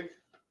too big?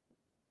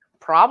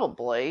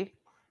 Probably.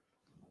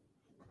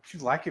 You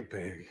like it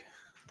big.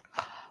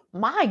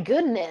 My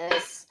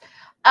goodness.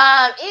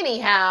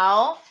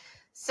 Anyhow,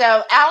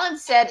 so Alan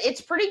said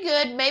it's pretty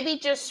good. Maybe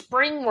just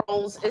spring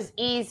rolls is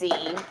easy.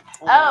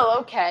 Oh,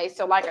 okay.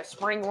 So like a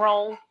spring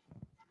roll.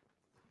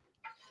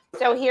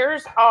 So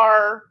here's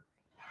our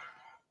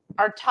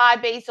Thai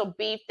basil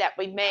beef that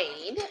we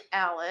made,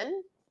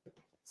 Alan.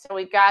 So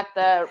we've got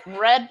the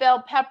red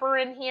bell pepper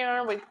in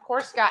here. We've, of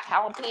course, got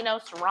jalapeno,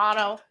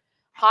 serrano,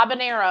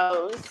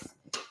 habaneros.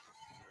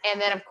 And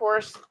then, of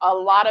course, a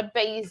lot of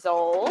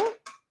basil.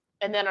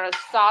 And then a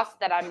sauce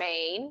that I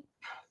made.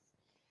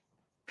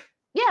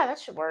 Yeah, that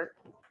should work.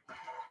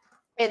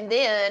 And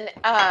then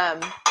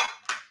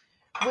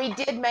we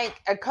did make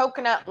a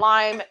coconut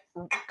lime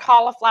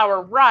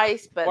cauliflower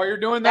rice. But while you're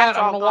doing that,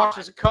 I'm going to wash gone.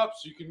 this cup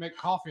so you can make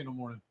coffee in the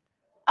morning.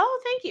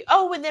 Oh, thank you.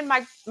 Oh, and then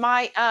my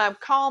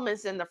calm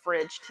is in the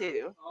fridge,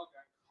 too.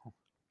 Okay.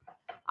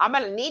 I'm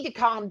going to need to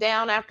calm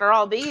down after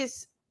all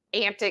these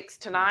antics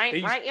tonight.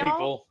 These right,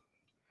 y'all?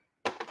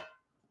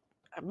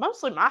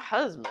 Mostly my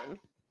husband.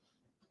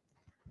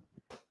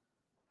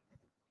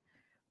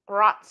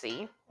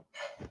 Grazie.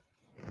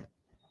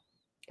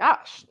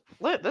 Gosh,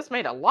 look, this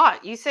made a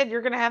lot. You said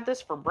you're going to have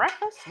this for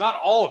breakfast? Not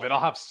all of it. I'll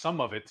have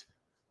some of it.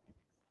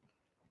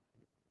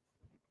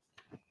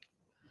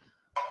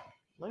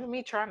 Look at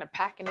me trying to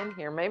pack it in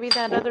here. Maybe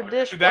that other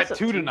dish that wasn't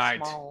too too tonight.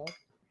 small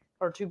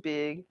or too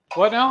big.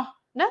 What now?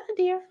 Nothing,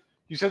 dear.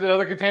 You said the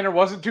other container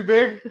wasn't too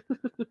big?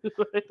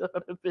 I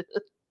thought a bit.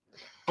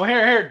 Well,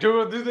 here,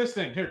 do this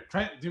thing. Here,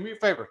 do me a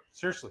favor.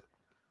 Seriously.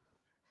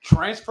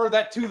 Transfer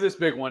that to this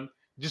big one.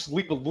 Just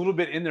leave a little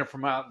bit in there for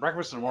my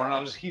breakfast in the morning.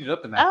 I'll just heat it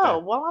up in that Oh,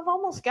 thing. well, I've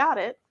almost got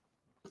it.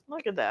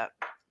 Look at that.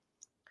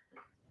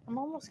 I'm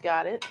almost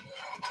got it.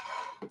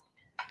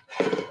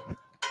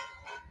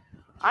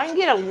 I can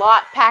get a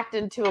lot packed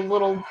into a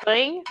little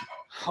thing.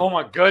 Oh,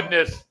 my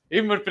goodness.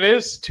 Even if it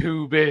is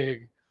too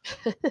big.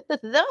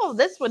 No,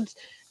 this one's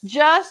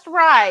just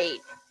right.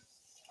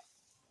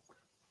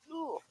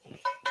 Ooh.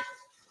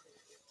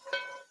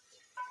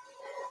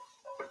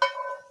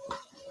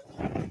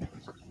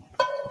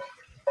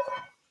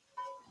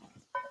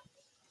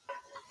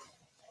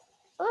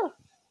 Oh,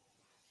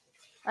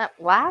 that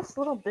last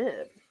little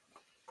bit.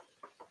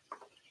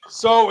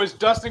 So is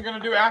Dustin going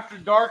to do After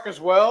Dark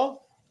as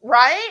well?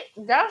 Right?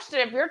 Dustin,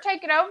 if you're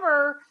taking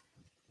over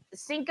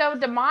Cinco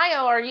de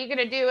Mayo, are you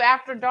going to do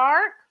After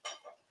Dark?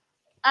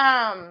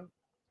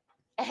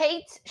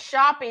 Hates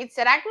shopping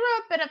said, I grew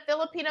up in a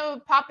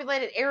Filipino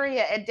populated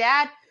area and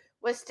Dad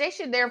was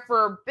stationed there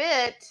for a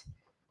bit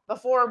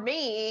before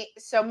me.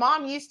 So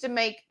Mom used to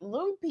make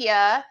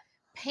lumpia,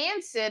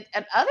 pancit,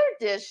 and other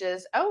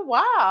dishes. Oh,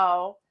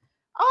 wow.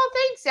 Oh,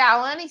 thanks,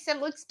 Alan. He said,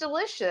 looks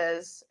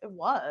delicious. It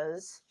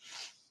was.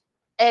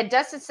 And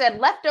Dustin said,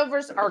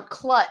 leftovers are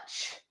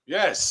clutch.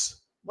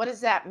 Yes. What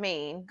does that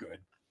mean? Good.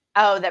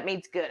 Oh, that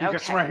means good. You Okay.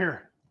 got some right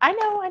here. I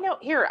know.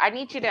 Here, I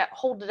need you to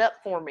hold it up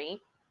for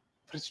me.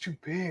 But it's too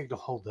big to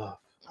hold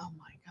up. Oh,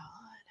 my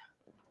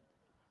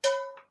God.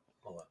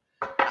 Hold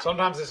up.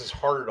 Sometimes this is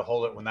harder to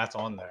hold it when that's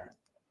on there.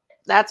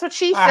 That's what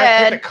she I have to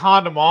said. get the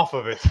condom off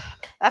of it.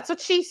 That's what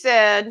she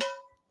said.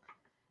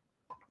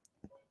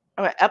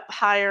 Okay, up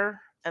higher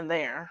and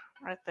there.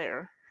 Right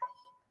there.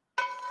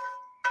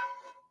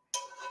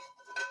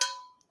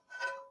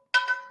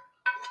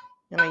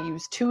 I'm going to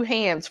use 2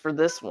 hands for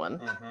this one.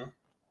 Mm-hmm.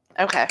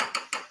 Okay.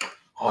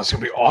 Oh, it's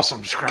going to be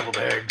awesome scrambled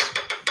eggs.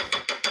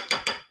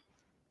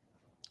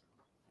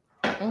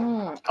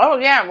 Oh,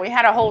 yeah. We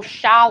had a whole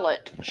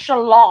shallot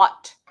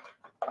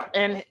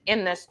in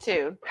this,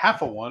 too.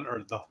 Half of one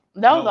or the...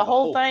 No, the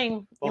whole thing.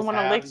 You both want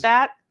to lick halves?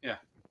 that? Yeah.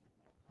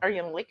 Are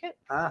you gonna lick it?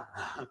 Ah.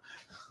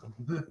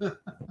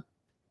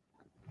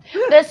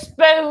 The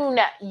spoon,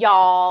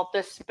 y'all.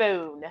 The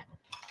spoon.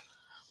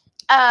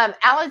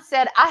 Alan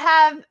said, I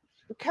have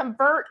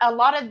convert a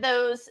lot of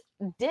those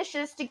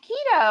dishes to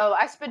keto.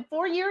 I spent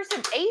 4 years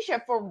in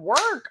Asia for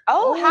work.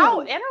 Oh,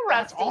 how interesting,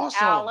 that's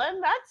awesome.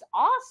 Alan. That's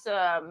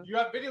awesome. You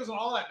have videos on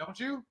all that, don't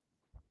you?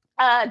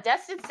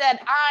 Dustin said,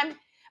 I'm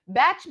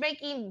batch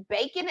making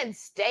bacon and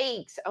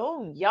steaks.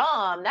 Oh,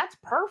 yum. That's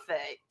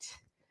perfect.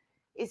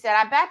 He said,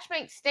 I batch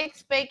make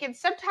steaks, bacon,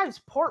 sometimes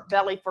pork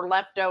belly for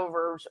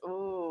leftovers.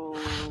 Ooh,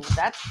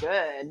 that's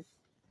good.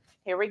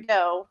 Here we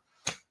go.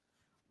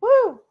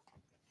 Woo.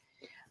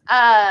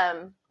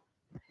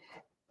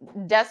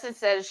 Dustin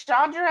says,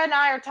 Chandra and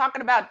I are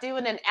talking about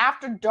doing an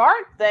after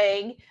dark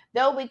thing,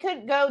 though we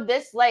couldn't go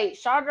this late.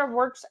 Chandra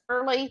works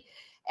early,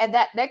 and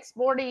that next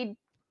morning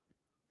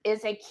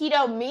is a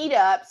keto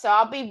meetup. So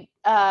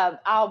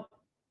I'll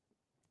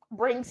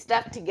bring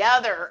stuff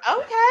together.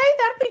 Okay,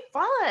 that'll be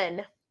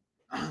fun.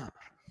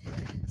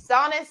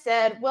 Sana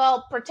said,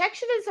 well,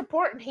 protection is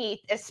important,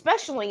 Heath,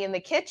 especially in the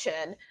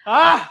kitchen.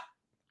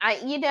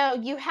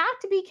 You have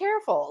to be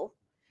careful.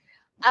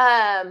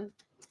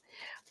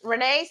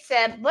 Renee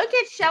said, look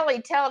at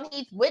Shelly telling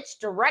Heath which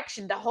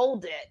direction to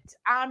hold it.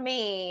 I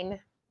mean,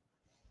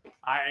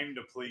 I aim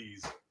to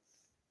please.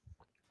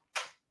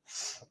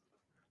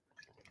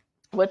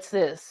 What's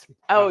this?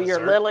 Oh,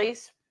 your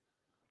lilies.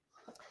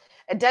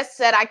 And Des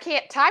said, I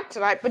can't type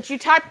tonight, but you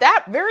typed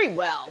that very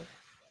well.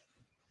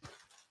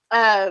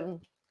 And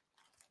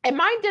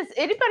does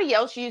anybody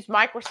else use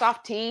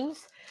Microsoft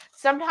Teams?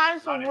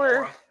 Sometimes when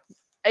we're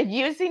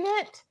using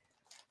it.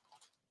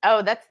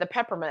 Oh, that's the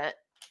peppermint.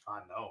 I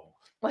know.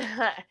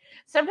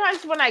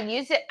 Sometimes when I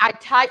use it, I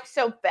type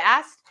so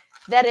fast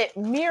that it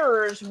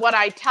mirrors what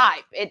I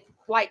type. It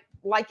like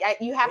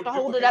you have to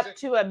hold it up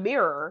to a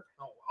mirror.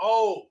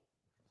 Oh.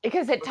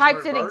 Because it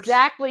types it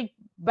exactly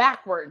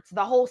backwards.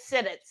 The whole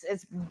sentence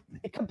is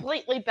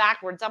completely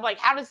backwards. I'm like,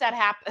 how does that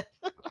happen?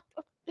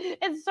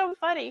 It's so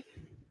funny.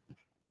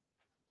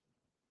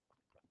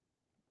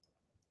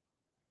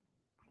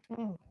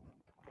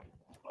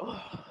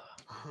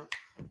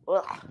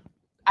 Ugh.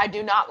 I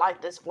do not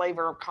like this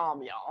flavor of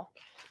calm, y'all.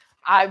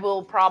 I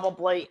will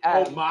probably.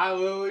 My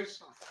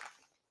lilies.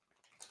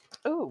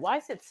 Ooh, why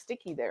is it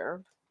sticky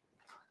there?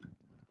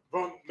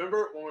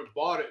 Remember when we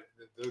bought it,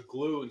 the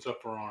glue and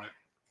stuff were on it.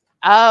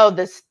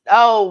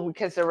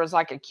 Because there was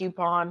like a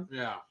coupon.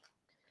 Yeah.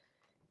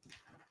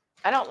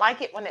 I don't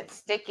like it when it's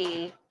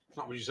sticky.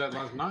 Not what you said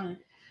last night.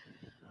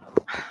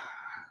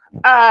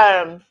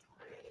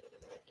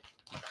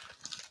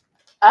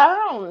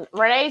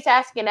 Renee's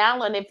asking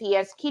Alan if he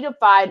has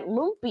ketofied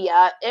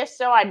lumpia. If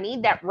so, I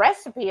need that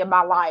recipe in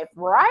my life,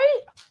 right?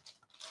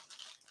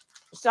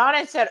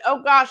 Sana said,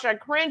 oh gosh, I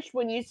cringed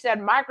when you said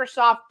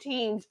Microsoft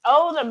Teams.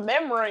 Oh, the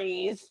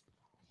memories.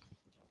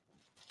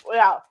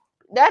 Well,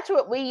 that's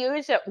what we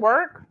use at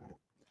work.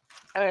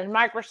 Is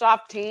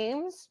Microsoft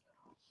Teams.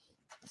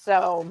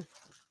 So,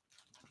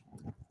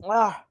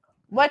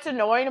 what's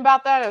annoying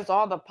about that is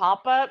all the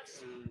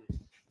pop-ups. And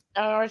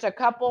there's a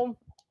couple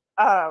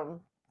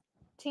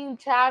team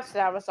chats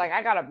that I was like,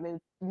 I gotta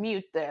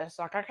mute this.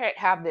 Like, I can't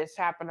have this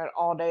happening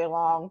all day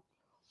long.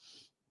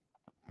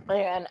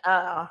 And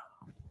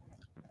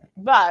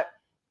but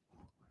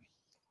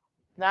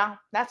no,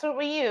 that's what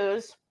we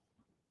use.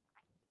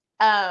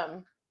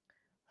 And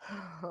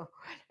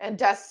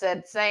Dust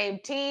said, same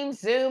Teams,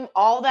 Zoom,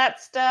 all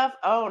that stuff.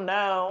 Oh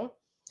no.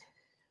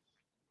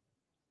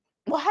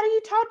 Well, how do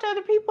you talk to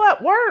other people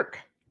at work?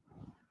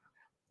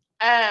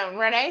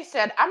 Renee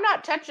said, I'm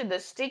not touching the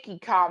sticky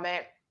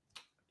comment.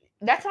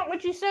 That's not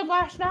what you said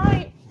last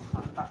night.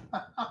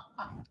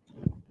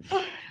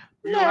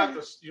 You don't have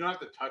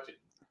to touch it.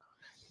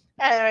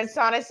 And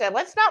Sana said,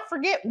 let's not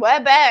forget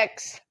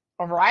WebEx.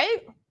 All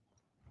right.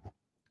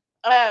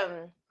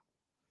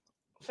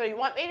 So you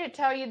want me to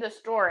tell you the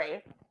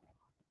story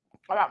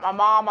about my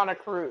mom on a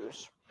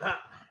cruise?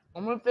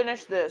 I'm gonna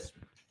finish this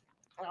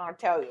and I'll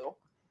tell you.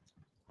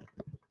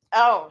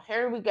 Oh,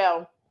 here we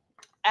go.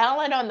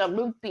 Alan on the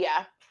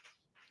lumpia.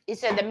 He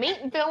said the meat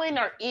and filling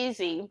are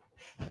easy,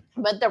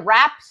 but the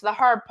wrap's the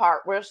hard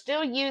part. We're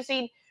still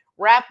using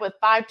wrap with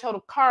 5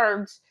 total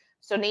carbs,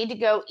 so need to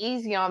go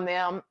easy on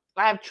them.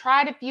 I've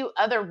tried a few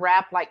other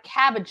wrap like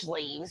cabbage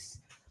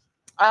leaves.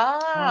 Oh,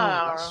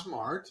 that's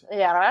smart.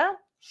 Yeah.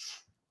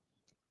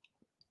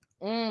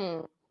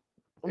 Isn't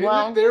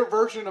it their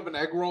version of an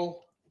egg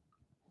roll?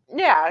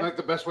 Yeah. Like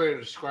the best way to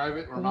describe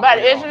it? But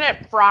isn't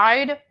it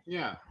fried?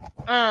 Yeah.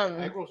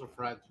 Egg rolls are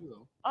fried too,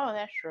 though. Oh,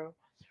 that's true.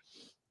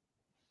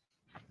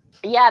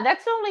 Yeah,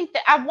 that's the only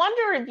thing. I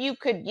wonder if you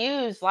could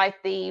use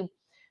like the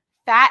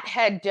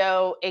fathead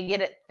dough and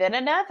get it thin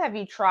enough. Have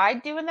you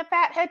tried doing the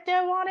fathead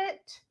dough on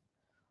it?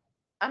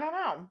 I don't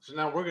know. So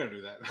now we're going to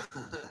do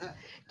that.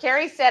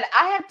 Carrie said,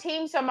 I have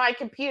Teams on my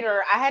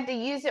computer. I had to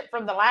use it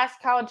from the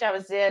last college I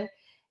was in.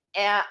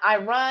 And I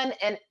run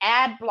an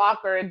ad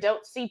blocker and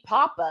don't see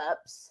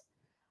pop-ups.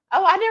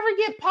 Oh, I never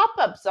get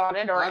pop-ups on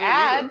it or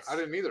ads. I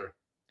didn't either.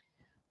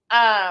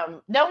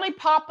 The only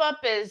pop-up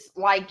is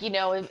like,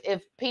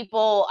 if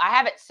people, I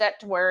have it set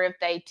to where if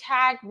they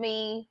tag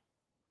me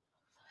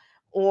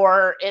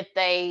or if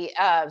they,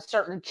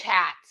 certain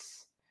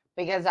chats,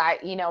 because I,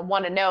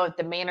 want to know if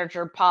the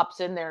manager pops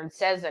in there and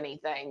says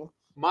anything.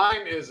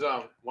 Mine is,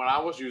 when I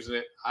was using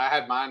it, I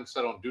had mine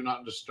set on Do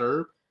Not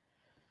Disturb.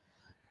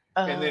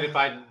 And then if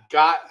I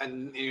got,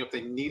 and if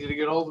they needed to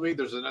get hold of me,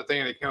 there's another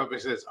thing that came up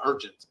and says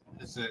urgent.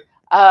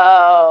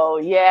 Oh,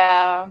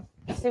 yeah.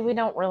 See, we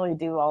don't really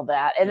do all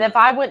that. And if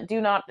I went Do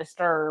Not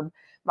Disturb,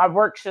 my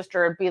work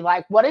sister would be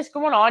like, what is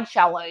going on,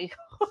 Shelley?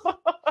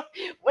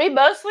 We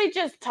mostly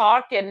just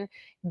talk and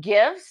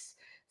gifts.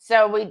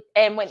 So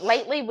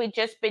lately we've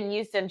just been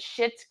using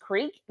Schitt's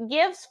Creek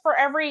gifts for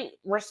every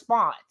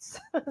response.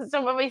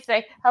 So when we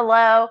say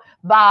hello,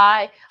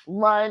 bye,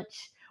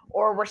 lunch,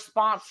 or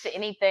response to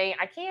anything,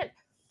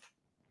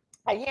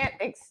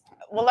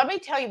 well, let me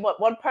tell you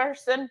what one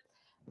person,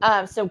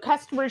 so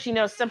customers,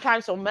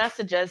 sometimes will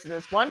message us, and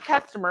this one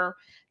customer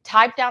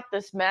typed out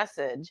this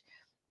message,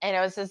 and it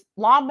was this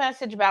long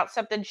message about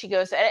something. She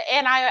goes,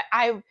 and I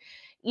have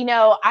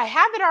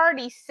it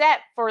already set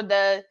for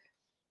the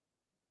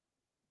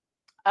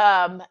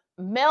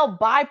male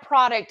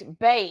byproduct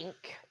bank,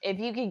 if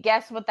you can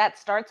guess what that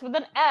starts with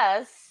an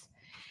S.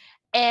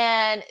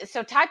 And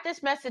so type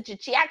this message,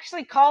 and she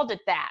actually called it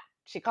that.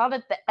 She called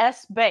it the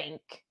S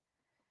bank.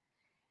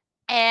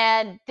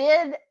 And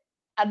then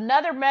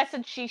another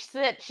message she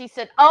said,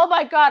 oh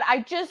my God, I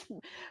just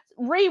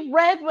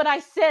reread what I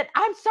said.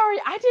 I'm sorry,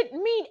 I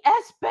didn't mean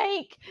S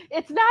bank.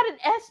 It's not an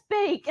S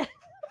bank. And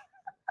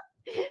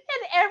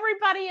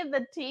everybody in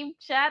the team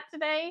chat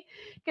today,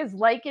 because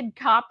Lakin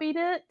copied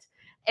it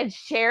and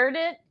shared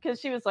it, because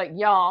she was like,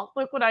 y'all,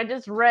 look what I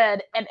just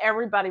read, and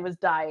everybody was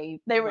dying.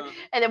 They were,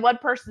 and then one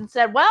person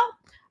said, well,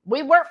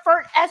 we work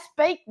for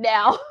S-Bank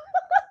now.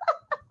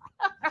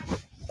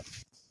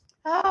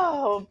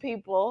 Oh,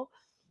 people.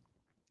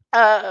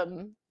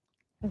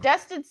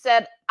 Destin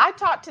said, I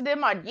talked to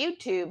them on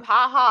YouTube.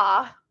 Ha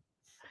ha.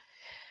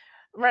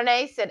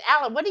 Renee said,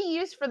 Alan, what do you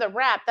use for the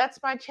wrap?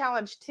 That's my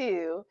challenge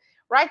too.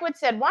 Reichwood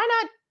said, why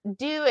not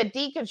do a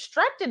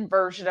deconstructed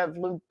version of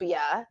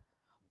lumpia?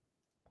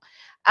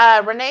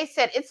 Renee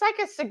said, it's like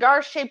a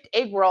cigar-shaped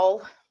egg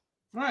roll.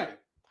 Right.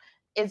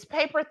 It's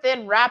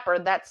paper-thin wrapper.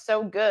 That's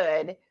so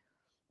good.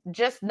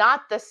 Just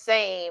not the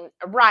same.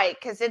 Right,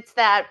 because it's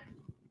that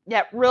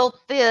real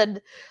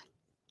thin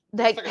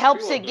that like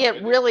helps it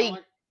get really,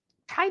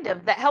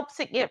 that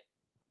helps it get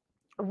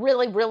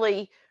really,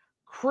 really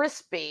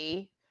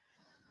crispy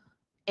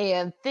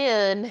and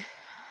thin.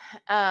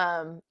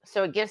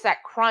 So it gives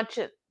that crunch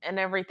and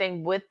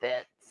everything with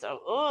it.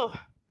 So,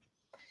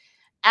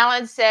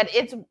 Alan said,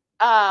 it's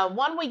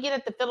one we get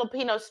at the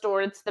Filipino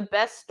store. It's the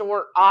best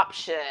store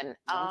option.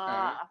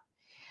 Okay.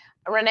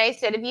 Renee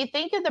said, if you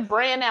think of the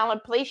brand,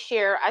 Alan, please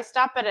share. I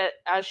shop at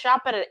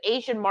an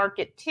Asian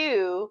market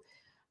too.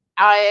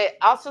 I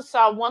also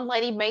saw one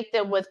lady make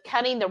them with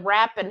cutting the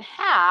wrap in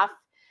half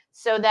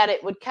so that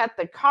it would cut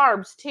the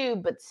carbs too,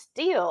 but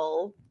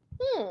still,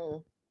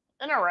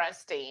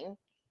 interesting.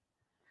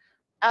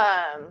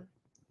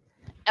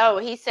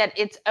 He said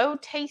it's Oh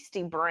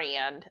Tasty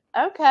brand.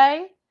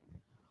 Okay.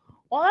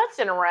 Well, that's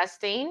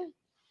interesting.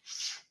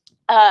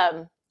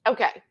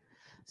 Okay.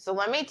 So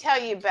let me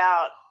tell you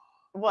about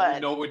what.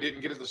 You know what we didn't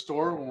get at the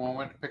store when we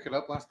went to pick it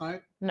up last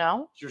night?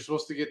 No. You're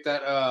supposed to get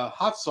that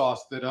hot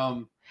sauce that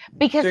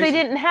because Jason, they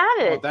didn't have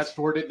it. Oh, that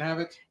store didn't have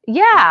it?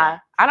 Yeah.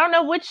 Okay. I don't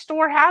know which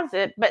store has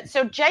it, but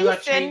so Jason. So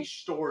that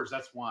changed stores,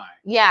 that's why.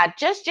 Yeah,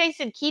 just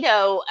Jason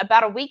Keto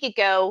about a week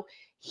ago,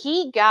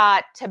 he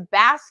got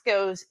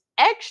Tabasco's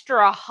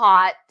extra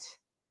hot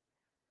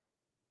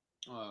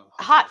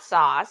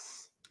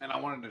sauce. And I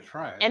wanted to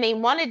try it. And he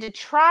wanted to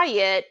try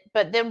it,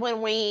 but then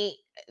when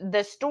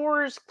the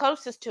stores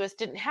closest to us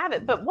didn't have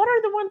it. But what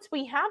are the ones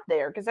we have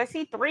there? Because I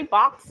see 3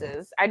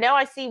 boxes. I know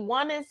I see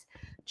one is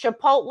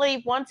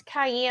Chipotle, one's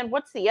Cayenne.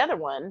 What's the other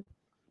one?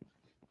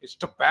 It's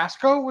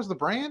Tabasco was the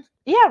brand?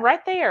 Yeah,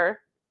 right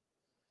there.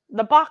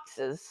 The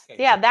boxes.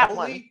 Okay, yeah, Chipotle, that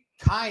one.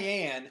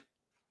 Cayenne.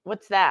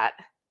 What's that?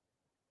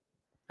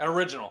 An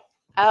original.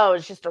 Oh,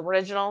 it's just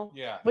original?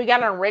 Yeah. We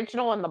got an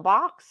original in the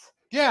box?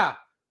 Yeah,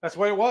 that's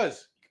what it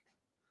was.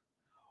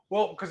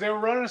 Well, because they were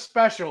running a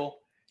special.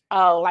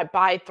 Oh, like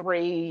buy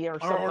 3 or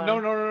something.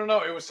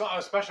 No. It was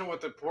a special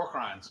with the pork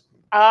rinds.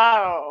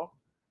 Oh.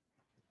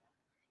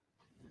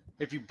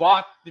 If you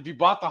bought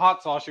the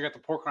hot sauce, you got the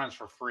pork rinds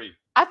for free.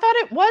 I thought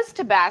it was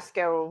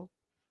Tabasco.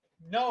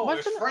 No, it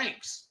was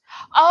Frank's.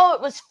 Oh,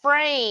 it was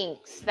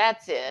Frank's.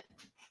 That's it.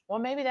 Well,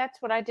 maybe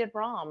that's what I did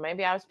wrong.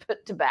 Maybe I was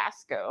put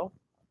Tabasco.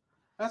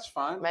 That's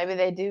fine. Maybe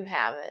they do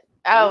have it.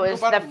 Oh,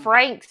 it's the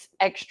Frank's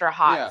extra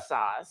hot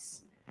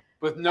sauce.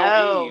 With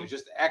no E,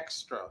 just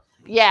extra.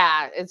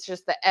 Yeah, it's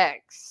just the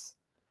X.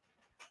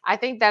 I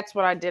think that's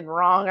what I did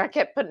wrong. I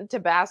kept putting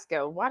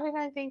Tabasco. Why did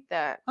I think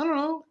that? I don't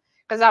know.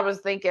 Because I was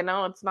thinking,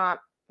 it's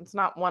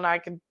not one I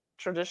could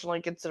traditionally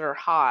consider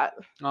hot.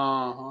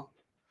 Uh-huh.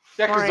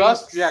 Yeah,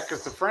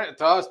 because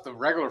to us, the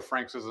regular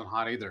Frank's isn't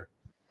hot either.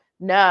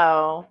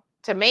 No.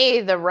 To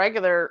me, the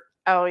regular,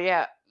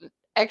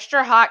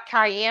 Extra hot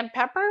cayenne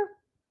pepper.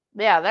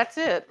 Yeah, that's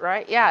it,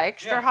 right? Yeah,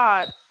 extra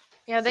hot.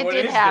 Yeah, they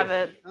did have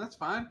it. That's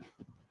fine.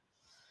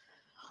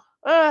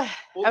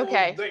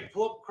 Okay. They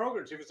pull up Kroger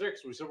and see if it's there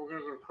because we said we're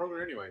going to go to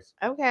Kroger anyways.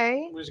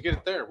 Okay. We just get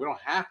it there. We don't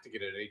have to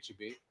get it at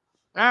HEB.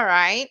 All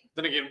right.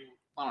 Then again,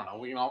 I don't know.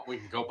 We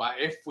can go buy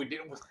if we did.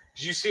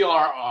 Did you see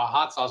our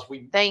hot sauce?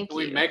 We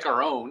make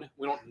our own.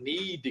 We don't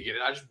need to get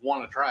it. I just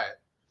want to try it.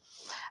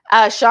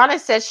 Shauna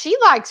says she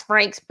likes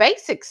Frank's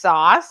basic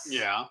sauce.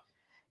 Yeah.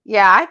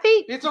 Yeah, I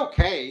think it's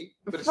okay.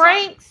 But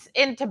Frank's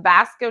in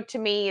Tabasco to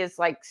me is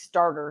like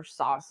starter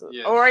sauces,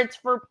 yes. Or it's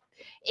for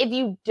if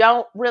you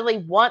don't really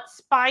want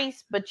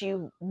spice, but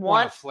you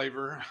want a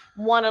flavor.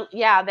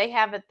 Yeah, they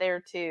have it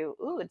there too.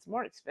 Ooh, it's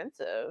more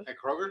expensive at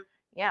Kroger.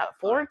 Yeah,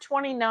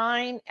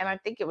 $4.29, and I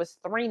think it was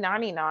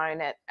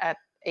 $3.99 at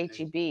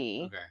HEB.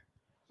 Okay,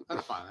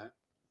 that's fine.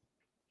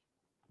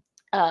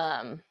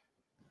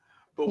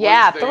 But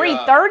yeah,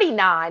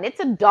 $3.39.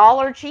 It's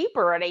 $1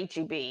 cheaper at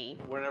HEB.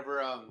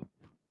 Whenever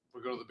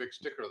we go to the big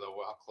sticker, though,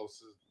 how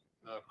close is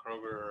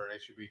Kroger or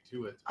HEB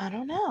to it? I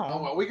don't know. Oh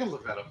well, we can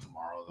look that up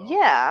tomorrow, though.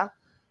 Yeah.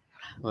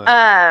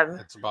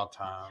 It's about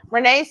time.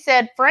 Renee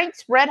said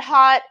Frank's Red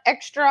Hot,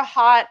 extra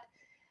hot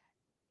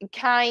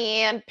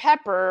cayenne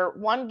pepper,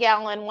 1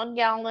 gallon, 1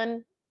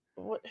 gallon.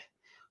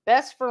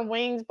 Best for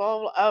wings, blah,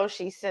 blah. Oh,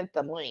 she sent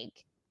the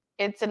link.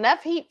 It's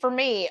enough heat for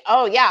me.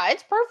 Oh, yeah,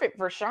 it's perfect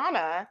for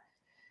Shauna.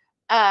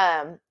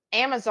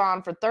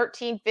 Amazon for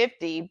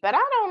 $13.50, but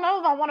I don't know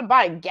if I want to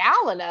buy a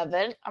gallon of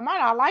it. I might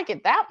not like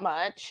it that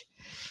much.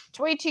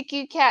 Toy Too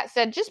Cute Cat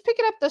said, just pick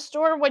it up the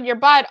store when you're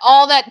buying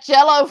all that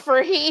Jello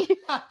for heat.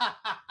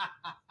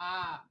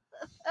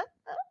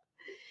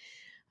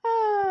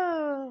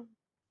 Oh.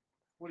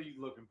 What are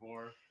you looking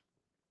for?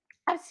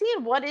 I'm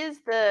seeing what is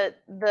the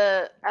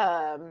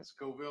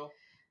Scoville?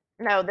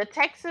 No, the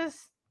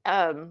Texas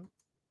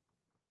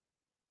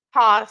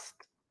cost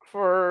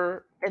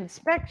for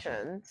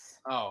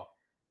inspections.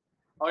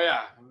 Oh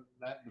yeah,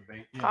 that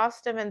debate. Yeah.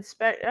 Cost of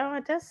inspection. Oh,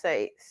 it does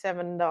say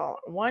 $7.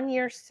 1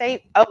 year safe.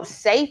 Oh,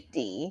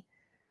 safety.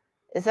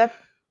 Is that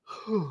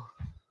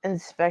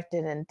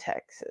inspected in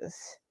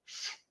Texas?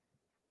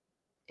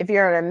 If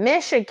you're in a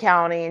Mission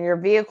County and your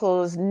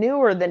vehicle is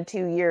newer than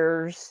 2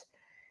 years,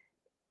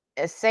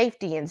 a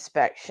safety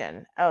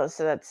inspection. Oh,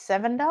 so that's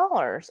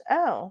 $7.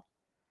 Oh,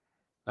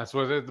 that's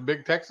what it is. The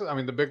big Texas. I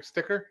mean, the big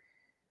sticker.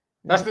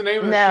 That's the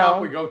name of the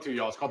shop we go to,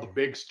 y'all. It's called the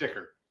Big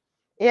Sticker.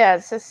 Yeah,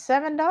 it says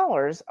 $7.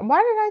 Why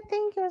did I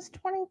think it was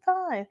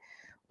 $25?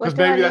 Because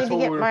maybe that's what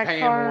we were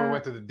paying when we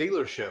went to the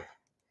dealership.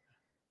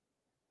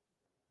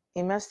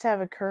 You must have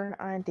a current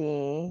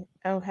ID.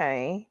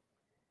 Okay.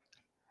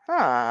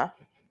 Huh.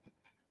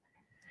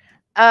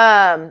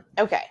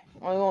 Okay.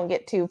 We won't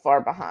get too far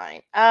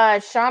behind.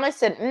 Shauna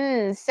said,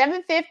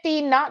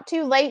 $7.50, not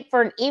too late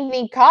for an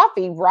evening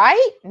coffee,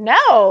 right?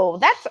 No,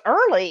 that's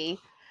early.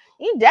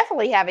 You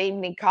definitely have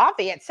evening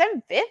coffee at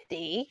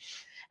 $7.50.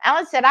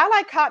 Alan said, I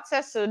like hot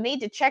sauce, so need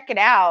to check it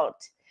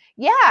out.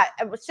 Yeah,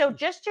 so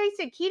just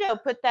Jason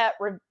Keto put that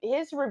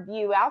his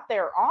review out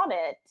there on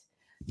it.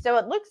 So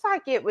it looks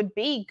like it would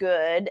be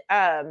good.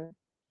 Well,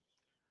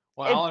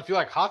 Alan, if you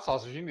like hot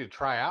sauces, you need to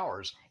try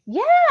ours.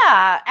 Yeah,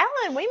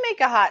 Alan, we make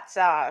a hot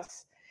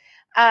sauce.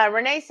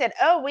 Renee said,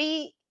 oh,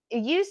 we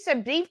use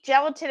some beef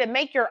gelatin and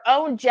make your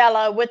own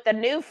Jello with the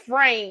new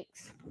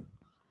Frank's.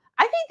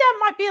 I think that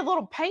might be a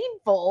little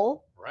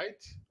painful.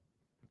 Right?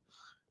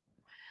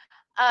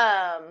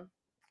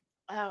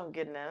 Oh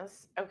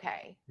goodness.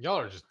 Okay. Y'all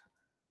are just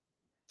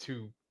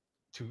too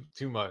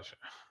much.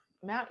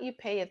 Amount you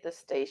pay at the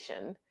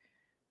station.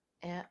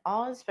 And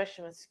all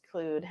inspections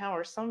include,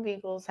 however, some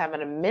vehicles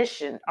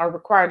are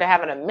required to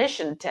have an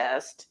emission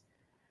test.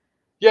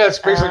 Yeah, it's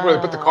basically where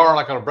they put the car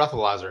like on a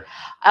breathalyzer.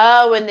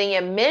 Oh, and the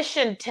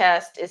emission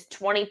test is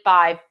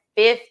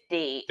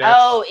 $25.50.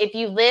 Oh, if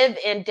you live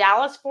in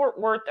Dallas, Fort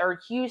Worth, or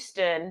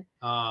Houston,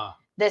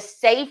 the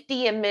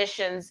safety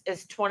emissions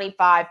is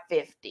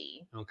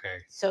 $25.50. Okay.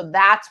 So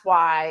that's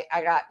why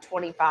I got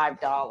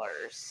 $25.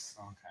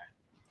 Okay.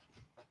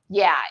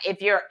 Yeah,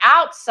 if you're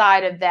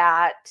outside of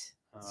that,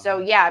 so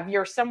yeah, if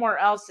you're somewhere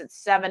else,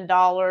 it's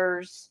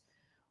 $7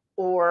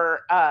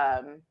 or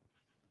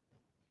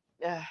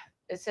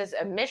it says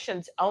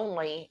emissions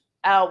only.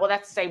 Oh, well,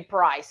 that's the same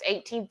price.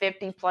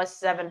 $18.50 plus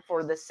 $7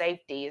 for the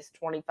safety is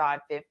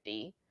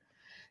 $25.50.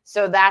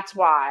 So that's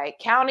why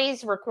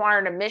counties require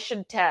an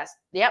emission test.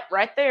 Yep,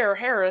 right there,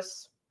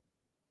 Harris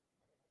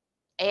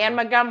and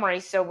Montgomery.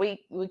 So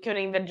we couldn't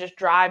even just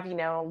drive,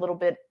 a little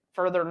bit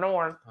further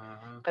north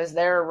because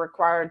they're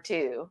required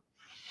too.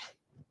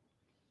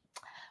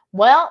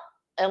 Well,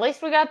 at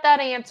least we got that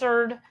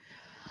answered.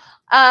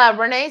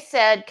 Renee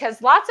said,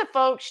 because lots of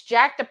folks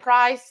jack the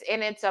price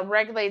and it's a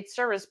regulated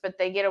service, but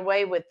they get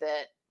away with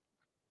it.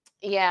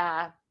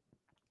 Yeah.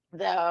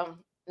 No,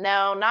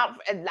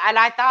 not. And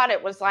I thought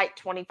it was like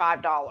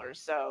 $25.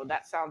 So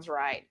that sounds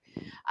right.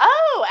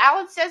 Oh,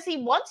 Alan says he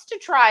wants to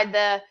try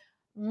the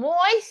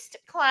moist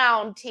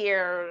clown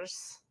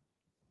tears.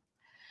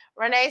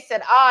 Renee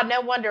said,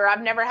 no wonder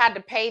I've never had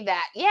to pay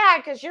that. Yeah,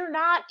 because you're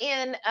not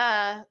in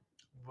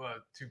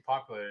too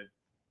populated.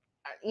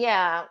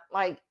 Yeah,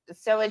 like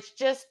so it's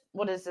just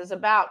what is this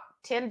about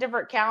 10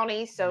 different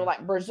counties? So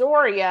like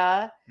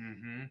Brazoria,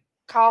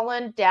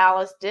 Collin,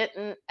 Dallas,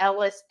 Denton,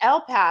 Ellis,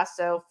 El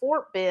Paso,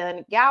 Fort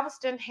Bend,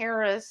 Galveston,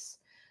 Harris,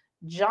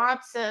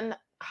 Johnson,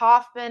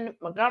 Kaufman,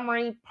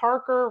 Montgomery,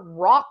 Parker,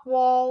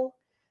 Rockwall,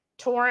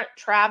 Torrent,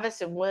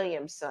 Travis, and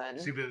Williamson.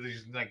 See, but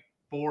there's like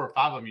 4 or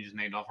 5 of them you just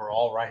named off are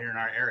all right here in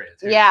our area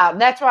too. Yeah,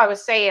 that's what I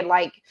was saying.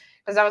 Like,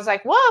 because I was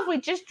like, well, if we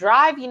just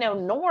drive,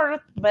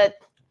 north, but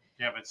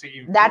yeah, but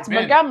see, that's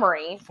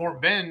Montgomery.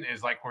 Fort Bend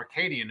is like where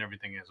Katy and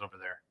everything is over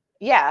there.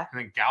 Yeah. I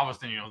think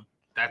Galveston,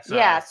 that's so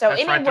that's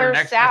anywhere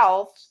right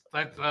south.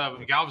 That's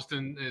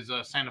Galveston is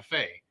Santa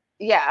Fe.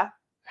 Yeah.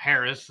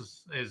 Harris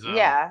is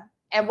yeah.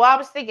 And I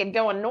was thinking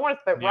going north,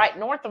 but right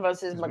north of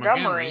us is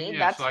Montgomery.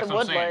 Yeah, that's the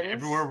Woodlands.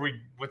 Everywhere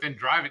within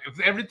driving,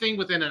 everything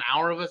within an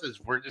hour of us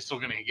we're still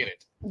going to get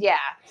it. Yeah,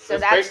 so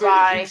it's that's basically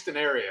why the Houston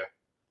area,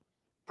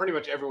 pretty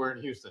much everywhere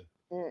in Houston.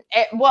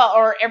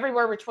 Or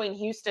everywhere between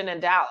Houston and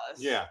Dallas.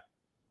 Yeah,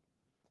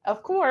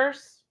 of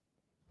course.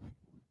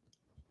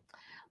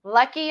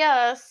 Lucky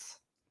us.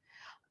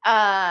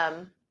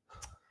 Okay.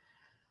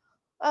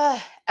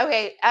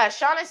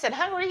 Shauna said,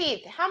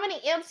 HungryHeath, how many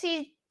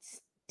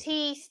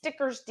MCT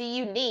stickers do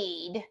you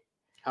need?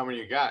 How many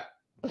you got?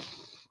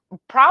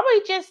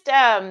 Probably just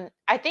I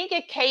think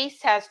a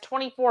case has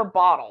 24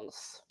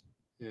 bottles.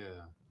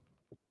 Yeah.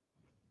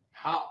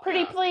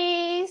 Pretty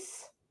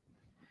please.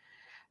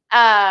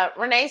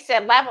 Renee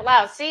said, laugh out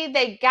loud. See,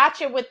 they got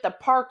you with the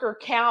Parker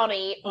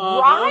County,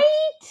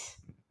 right?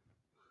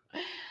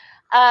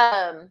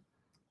 Oh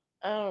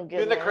goodness.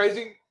 Isn't that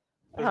crazy?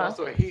 There's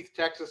also a Heath,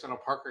 Texas, and a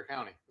Parker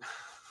County.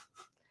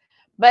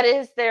 But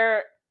is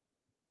there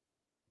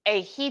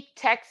a Heath,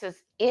 Texas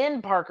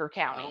in Parker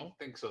County? I don't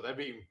think so. That'd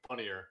be even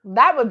funnier.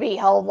 That would be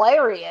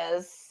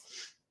hilarious.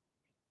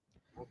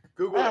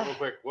 Google it real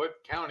quick.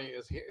 What county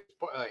is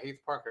Heath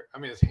Parker? I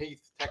mean, it's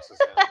Heath, Texas.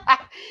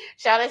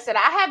 Shauna said,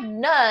 I have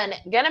none.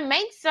 Gonna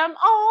make some.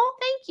 Oh,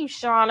 thank you,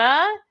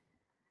 Shauna.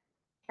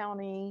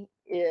 County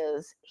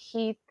is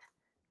Heath,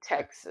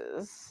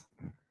 Texas.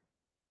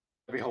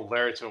 It'd be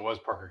hilarious if it was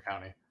Parker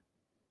County.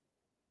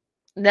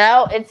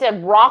 No, it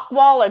said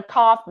Rockwall and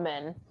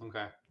Kaufman.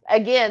 Okay.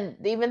 Again,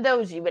 even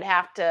those you'd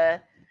have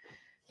to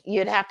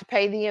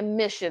pay the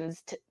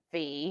admissions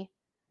fee.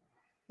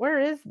 Where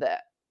is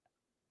that?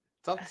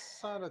 It's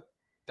outside of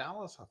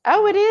Dallas.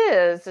 Oh, it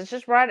is. It's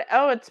just right.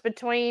 Oh, it's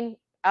between.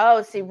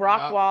 Oh, see,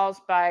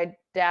 Rockwall's by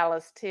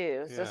Dallas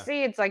too. So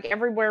see, it's like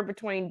everywhere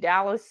between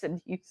Dallas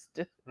and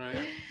Houston.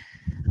 Right.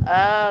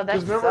 Oh,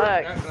 that sucks.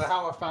 That's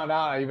how I found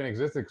out I even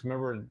existed. Because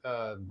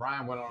remember,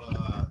 Brian went on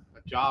a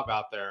job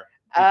out there.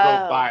 He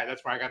drove by it.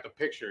 That's where I got the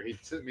picture. He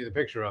sent me the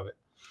picture of it.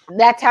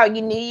 That's how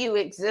you knew you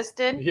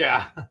existed?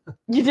 Yeah.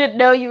 You didn't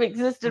know you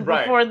existed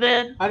before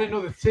then? I didn't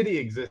know the city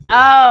existed.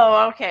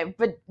 Oh, okay.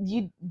 But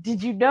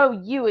did you know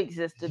you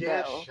existed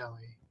yes, though?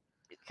 Shelly.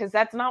 Because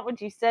that's not what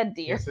you said,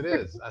 dear. Yes, it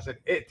is. I said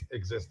it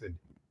existed.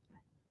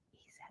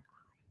 He said,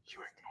 you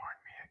ignored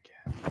me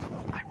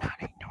again. I'm not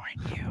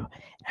ignoring you.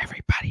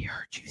 Everybody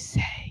heard you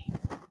say.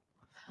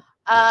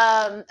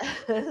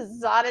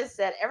 Zada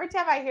said, every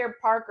time I hear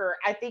Parker,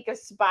 I think of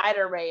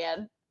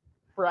Spider-Man.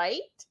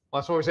 Right?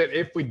 Well, that's what we said.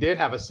 If we did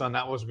have a son,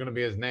 that was going to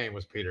be his name,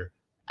 was Peter.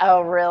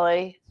 Oh,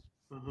 really?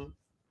 Mm-hmm.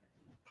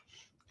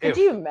 Could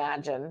you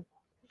imagine?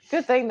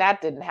 Good thing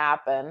that didn't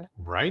happen.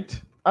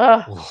 Right?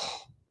 A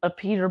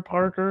Peter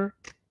Parker.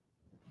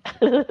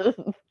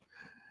 That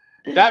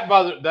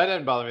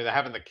doesn't bother me.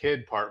 Having the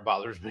kid part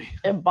bothers me.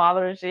 It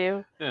bothers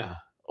you? Yeah.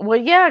 Well,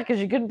 yeah, because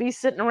you couldn't be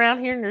sitting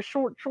around here in your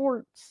short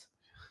shorts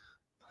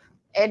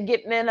and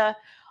getting in a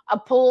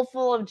pool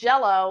full of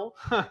Jello.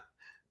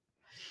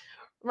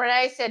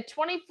 Renee said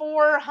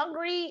 24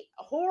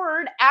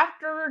 HungryHorde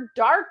after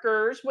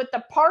darkers with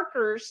the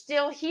Parkers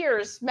still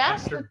here.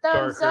 Smash the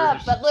thumbs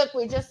up. But look,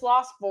 we just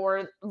lost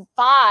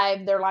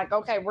 5. They're like,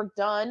 okay, we're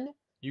done.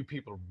 You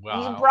people,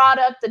 wow. You brought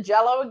up the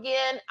Jello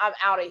again. I'm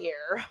out of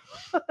here.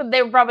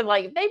 They were probably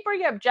like, if they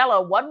bring up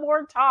Jello one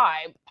more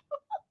time.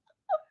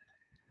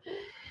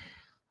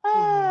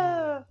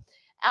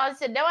 Alan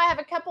said, no, I have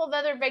a couple of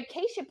other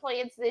vacation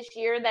plans this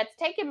year that's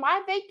taking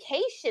my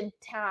vacation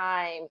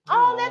time.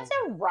 Oh, that's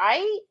all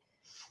right.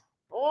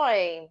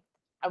 Boy,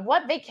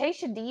 what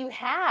vacation do you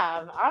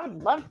have? I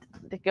would love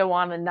to go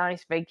on a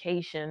nice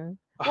vacation.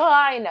 Well,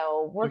 I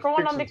know. We're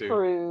going on the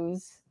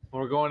cruise.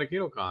 We're going to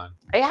KetoCon.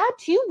 Yeah,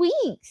 2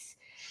 weeks.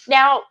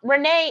 Now,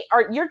 Renee,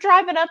 you're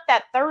driving up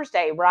that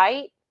Thursday,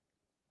 right?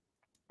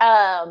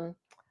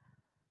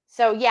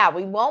 So yeah,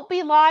 we won't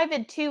be live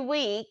in 2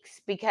 weeks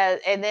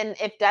and then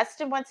if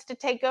Dustin wants to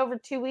take over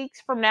 2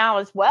 weeks from now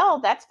as well,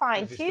 that's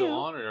fine too. Is he still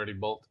on or already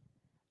bolted?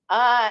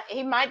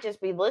 He might just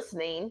be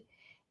listening.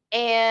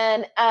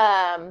 And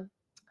and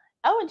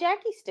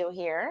Jackie's still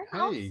here.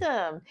 Hey.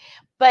 Awesome.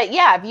 But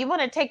yeah, if you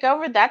want to take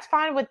over, that's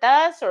fine with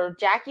us. Or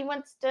Jackie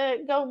wants to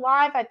go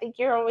live. I think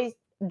you're always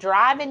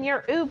driving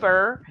your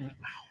Uber.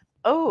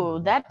 Oh,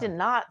 that did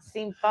not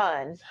seem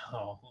fun.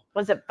 No.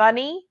 Was it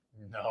funny?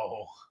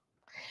 No.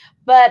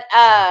 But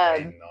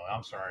no,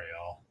 I'm sorry,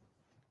 y'all.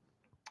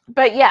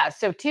 But yeah,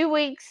 so 2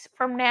 weeks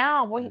from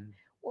now, we'll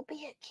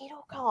be at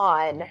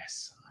KetoCon.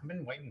 Yes, I've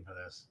been waiting for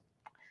this.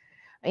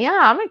 Yeah,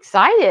 I'm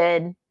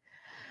excited.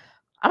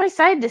 I'm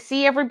excited to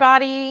see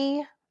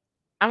everybody.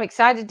 I'm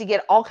excited to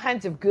get all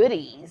kinds of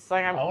goodies.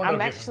 Like I want to I'm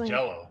get some actually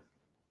Jello.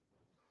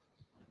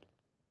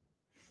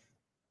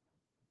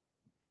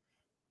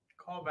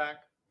 Call back.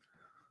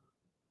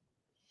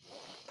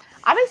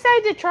 I'm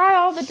excited to try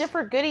all the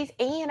different goodies.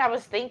 And I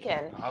was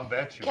thinking, I'll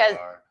bet you 'cause-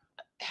 are.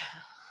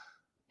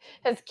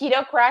 because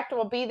Keto Cracked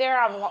will be there.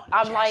 I'm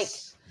like,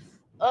 Yes.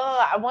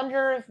 I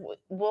wonder if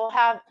we'll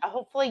have.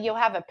 Hopefully, you'll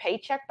have a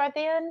paycheck by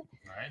then.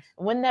 Right.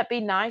 Wouldn't that be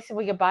nice if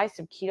we could buy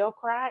some Keto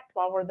Cracked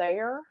while we're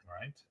there?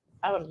 Right.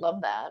 I would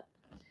love that.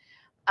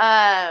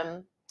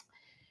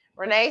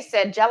 Renee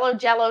said, Jello,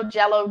 Jello,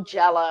 Jello,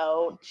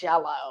 Jello,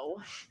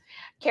 Jello.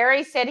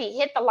 Carrie said he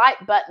hit the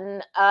like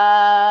button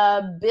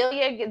a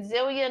billion,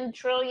 gazillion,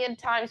 trillion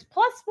times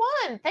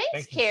 +1. Thanks,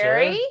 Thank you,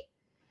 Carrie.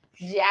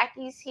 sir.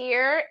 Jackie's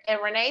here. And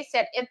Renee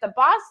said, if the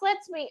boss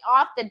lets me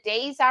off the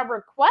days I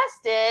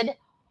requested,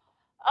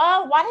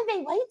 why did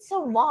they wait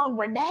so long,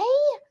 Renee?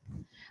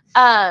 Do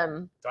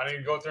I need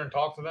to go out there and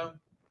talk to them?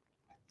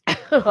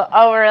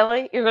 Oh,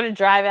 really? You're going to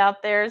drive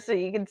out there so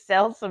you can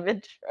sell some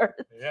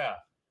insurance? Yeah.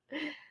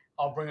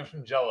 I'll bring them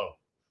some Jello.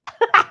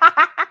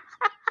 I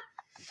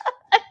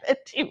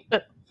bet you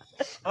would.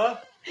 Huh?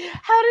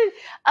 How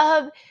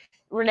did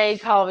Renee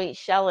call me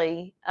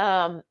Shelly?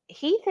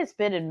 Heath has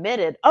been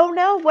admitted. Oh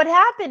no, what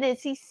happened?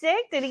 Is he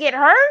sick? Did he get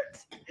hurt?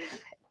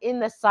 In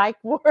the psych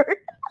ward.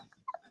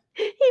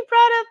 He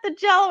brought up the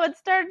Jello and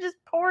started just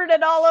pouring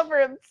it all over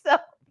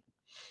himself.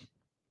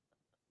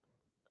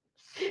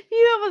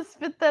 You almost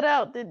spit that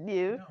out, didn't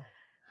you?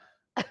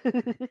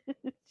 No.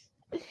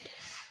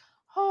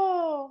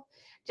 Oh,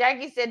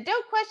 Jackie said,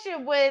 don't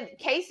question when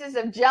cases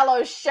of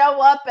Jello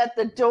show up at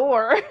the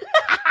door.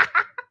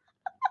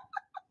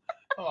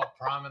 Oh,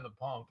 priming the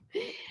pump.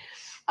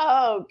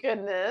 Oh,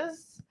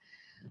 goodness.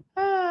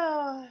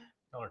 Oh.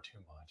 No, too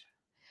much.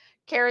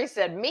 Carrie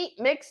said, meat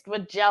mixed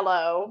with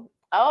Jello.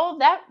 Oh,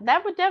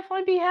 that would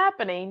definitely be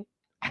happening.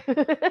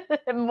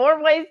 In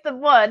more ways than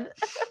one.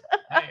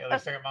 Hey, at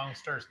least I got my own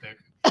stir stick.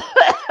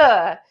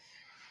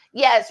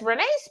 Yes,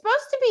 Renee's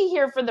supposed to be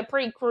here for the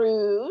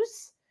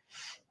pre-cruise.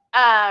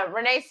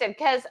 Renee said,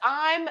 because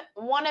I'm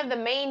one of the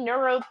main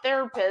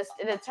neurotherapists,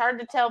 and it's hard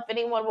to tell if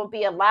anyone will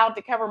be allowed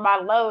to cover my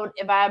load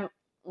if I'm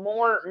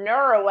more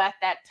neuro at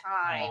that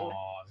time.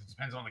 Oh, it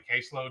depends on the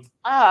caseload.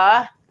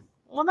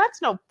 Well,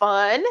 that's no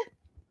fun.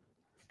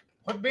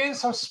 Quit being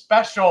so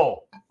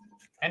special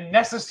and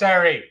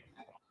necessary.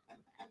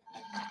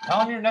 Tell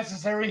them you're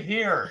necessary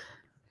here.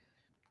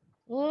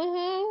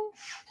 Mm-hmm.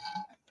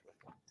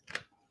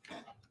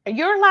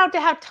 You're allowed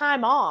to have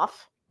time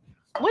off.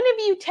 When have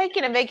you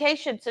taken a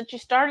vacation since you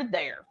started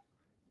there?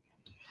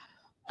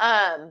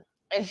 And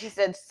she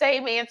said,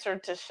 same answer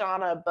to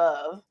Shauna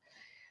above.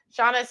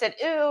 Shauna said,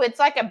 ooh, it's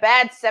like a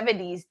bad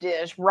 70s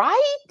dish,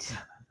 right?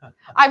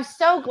 I'm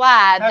so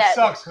glad That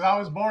sucks because I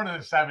was born in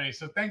the 70s,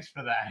 so thanks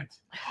for that.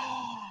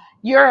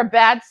 You're a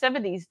bad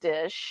 70s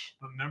dish.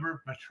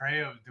 Remember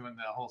Matreo doing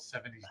the whole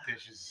 70s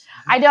dishes?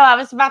 I know, I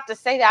was about to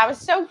say that. I was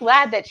so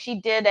glad that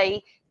she did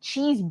a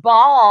cheese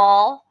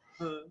ball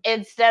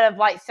instead of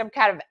like some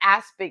kind of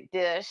aspic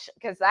dish,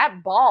 because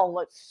that ball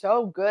looked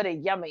so good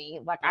and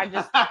yummy. Like I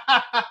just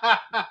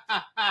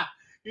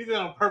You did it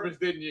on purpose,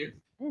 didn't you?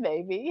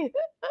 maybe.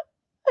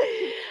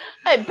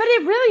 But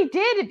it really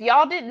did. If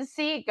y'all didn't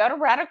see it, go to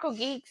Radical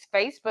Geeks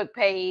Facebook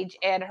page,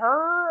 and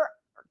her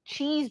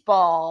cheese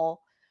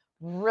ball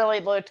really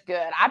looked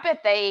good. I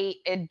bet they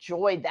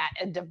enjoyed that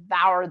and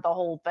devoured the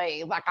whole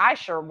thing. Like I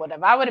sure would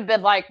have. I would have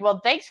been like, well,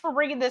 thanks for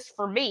bringing this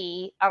for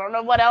me. I don't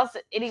know what else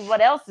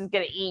anyone else is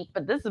going to eat,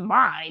 but this is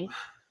mine.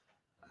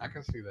 I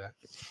can see that.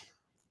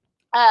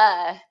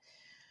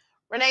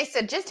 Renee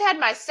said, just had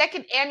my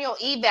second annual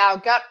eval,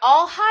 got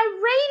all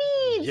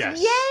high ratings.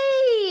 Yes.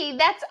 Yay.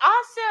 That's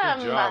awesome.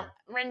 Good job.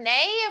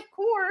 Renee, of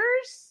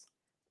course.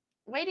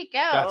 Way to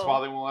go. That's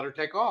why they won't let her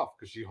take off,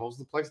 because she holds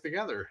the place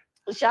together.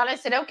 Shauna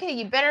said, okay,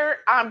 you better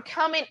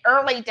coming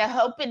early to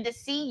hoping to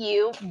see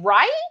you,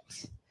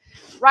 right?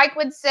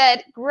 Reichwood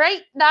said,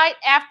 great night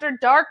after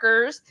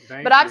darkers,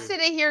 Thank but I'm you.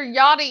 sitting here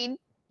yawning.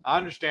 I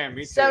understand.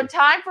 Me too. So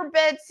time for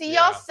bed. See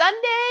y'all Yeah.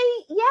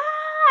 Sunday.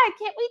 Yeah,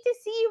 can't wait to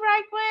see you,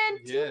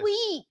 Reichwood. 2 Yes.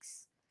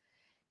 weeks.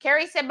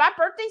 Carrie said, my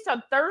birthday's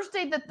on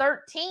Thursday the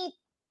 13th,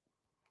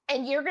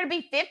 and you're going to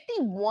be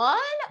 51?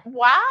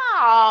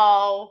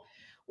 Wow.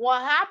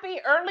 Well, happy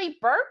early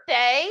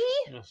birthday.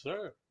 Yes,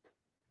 sir.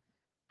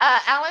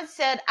 Alan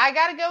said, I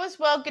got to go as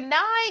well. Good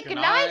night. Good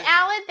night,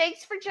 Alan.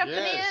 Thanks for jumping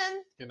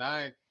in. Good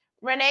night.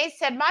 Renee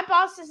said, my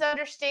boss is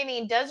understanding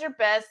and does her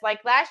best.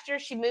 Like last year,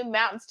 she moved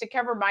mountains to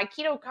cover my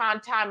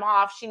KetoCon time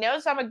off. She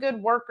knows I'm a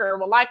good worker,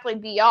 will likely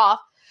be off.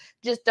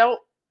 Just don't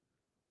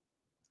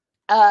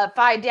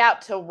find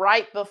out till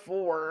right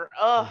before.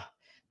 Ugh.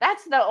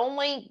 That's the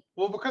only...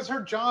 Well, because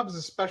her job is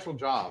a special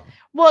job.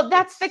 Well,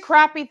 that's the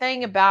crappy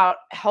thing about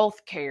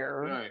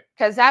healthcare. Right.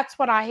 Because that's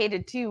what I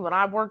hated too when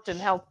I worked in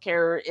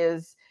healthcare,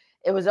 is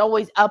it was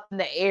always up in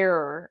the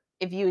air.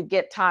 if you would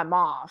get time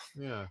off.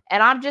 Yeah.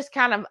 And I'm just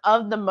kind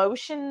of the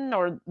motion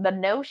or the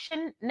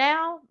notion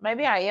now.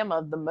 Maybe I am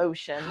of the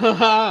motion.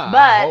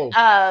 But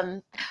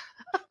I'm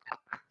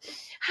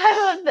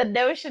of the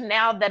notion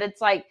now that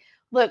it's like,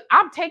 look,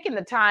 I'm taking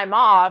the time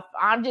off.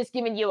 I'm just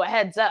giving you a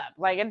heads up.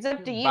 Like, it's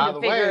up to you to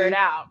figure it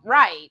out.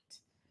 Right.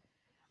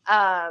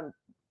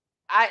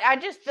 I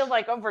just feel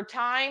like over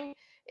time,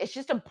 it's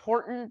just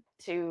important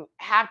to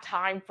have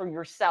time for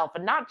yourself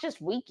and not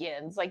just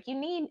weekends. Like, you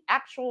need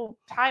actual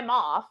time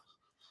off.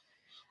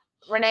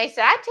 Renee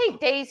said, I take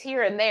days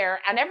here and there.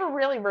 I never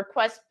really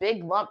request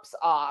big lumps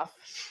off.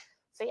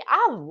 See,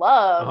 I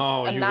love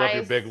love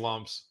your big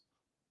lumps.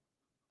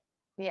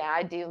 Yeah,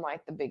 I do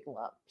like the big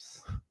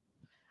lumps.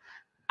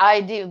 I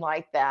do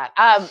like that.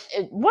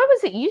 What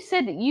was it? You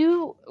said that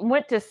you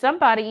went to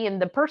somebody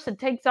and the person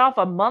takes off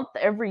a month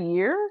every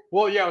year?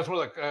 Well, yeah, it was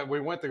one of the, we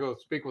went to go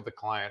speak with the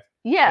client.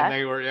 Yeah.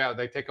 And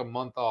they take a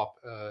month off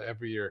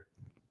every year.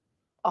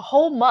 A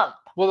whole month.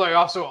 Well, they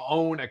also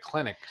own a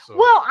clinic. So.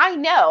 Well, I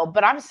know,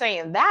 but I'm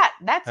saying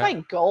that's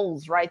like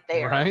goals right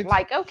there. Right?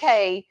 Like,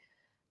 okay,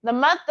 the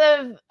month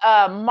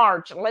of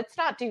March, let's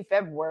not do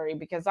February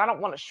because I don't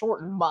want a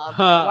shortened month.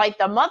 Like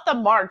the month of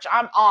March,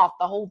 I'm off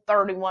the whole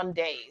 31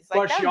 days.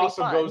 Like, but she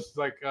also goes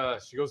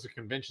she goes to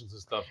conventions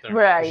and stuff there.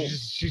 Right.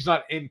 She's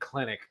not in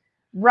clinic.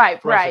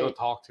 Right, for us right. to go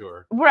talk to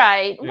her.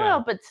 Right. Yeah.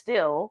 Well, but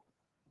still,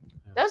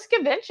 those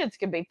conventions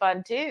can be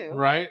fun too.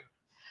 Right.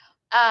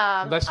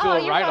 That's still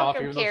a write-off,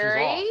 even though she's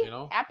off, you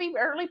know? Happy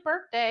early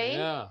birthday.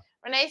 Yeah.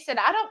 Renee said,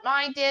 I don't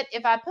mind it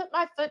if I put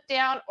my foot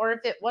down or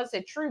if it was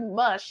a true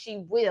must,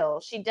 she will.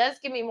 She does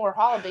give me more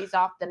holidays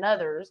off than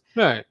others.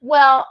 Right.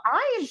 Well,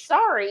 I am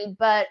sorry,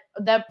 but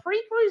the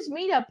pre-cruise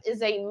meetup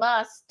is a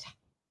must.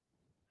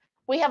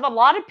 We have a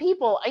lot of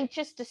people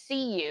anxious to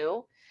see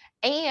you,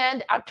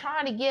 and I'm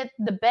trying to get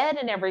the bed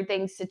and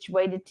everything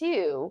situated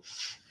too.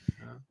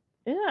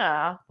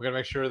 Yeah. We got to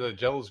make sure the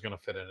Jello's going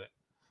to fit in it.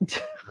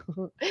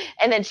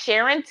 And then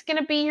Sharon's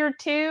gonna be here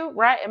too,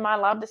 right? Am I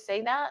allowed to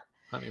say that?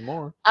 Not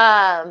anymore.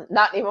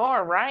 Not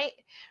anymore, right?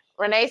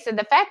 Renee said,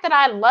 the fact that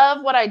I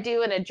love what I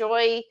do and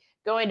enjoy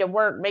going to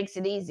work makes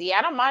it easy.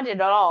 I don't mind it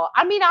at all.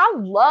 I mean, I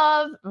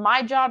love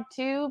my job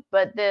too,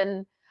 but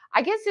then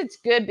I guess it's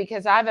good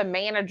because I have a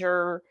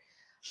manager.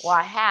 Well,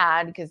 I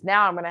had, because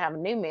now I'm going to have a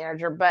new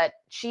manager, but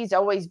she's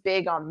always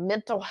big on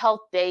mental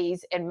health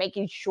days and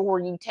making sure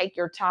you take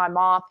your time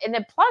off. And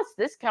then plus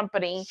this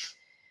company,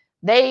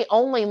 they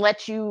only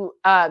let you,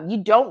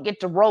 you don't get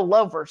to roll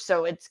over.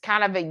 So it's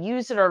kind of a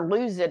use it or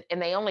lose it.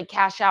 And they only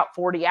cash out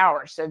 40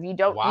 hours. So if you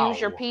don't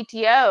use your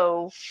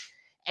PTO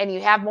and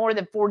you have more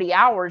than 40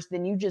 hours,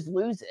 then you just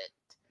lose it.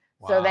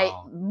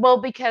 Wow. So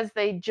because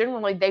they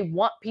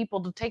want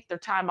people to take their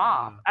time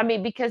off. I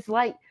mean, because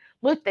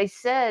look, they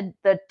said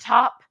the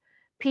top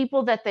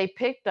people that they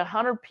picked,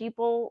 100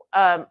 people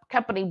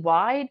company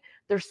wide,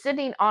 they're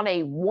sitting on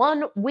a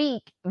 1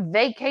 week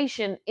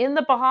vacation in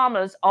the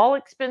Bahamas, all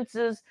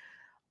expenses,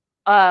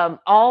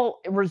 all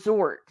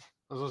resort.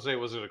 I was gonna say,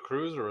 was it a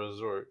cruise or a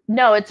resort?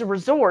 No, it's a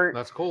resort.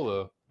 That's cool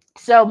though.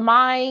 So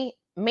my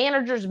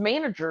manager's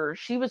manager,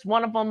 she was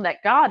one of them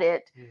that got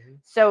it. Mm-hmm.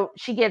 So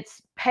she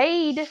gets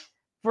paid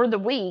for the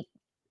week,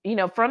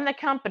 from the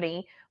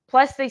company.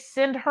 Plus they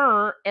send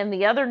her and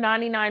the other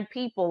 99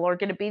 people are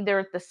going to be there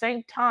at the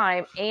same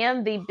time,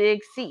 and the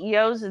big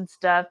CEOs and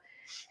stuff.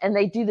 And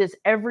they do this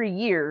every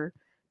year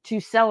to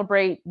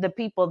celebrate the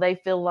people they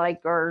feel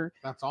like are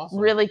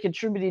really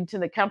contributing to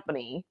the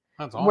company.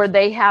 That's awesome. Where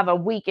they have a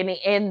week, and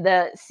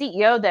the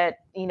CEO that,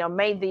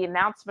 made the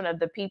announcement of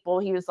the people,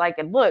 he was like,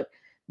 and look,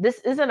 this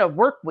isn't a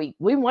work week.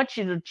 We want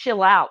you to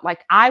chill out.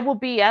 Like, I will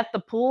be at the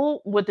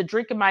pool with a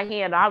drink in my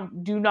hand. I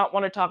do not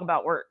want to talk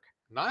about work.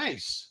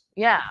 Nice.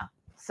 Yeah.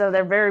 So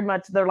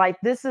they're like,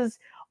 this is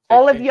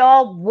all of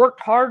y'all worked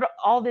hard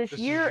all this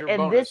year, and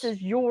bonus. This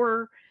is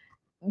your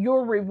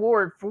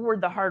reward for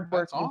the hard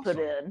work you put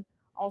in.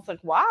 I was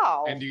like,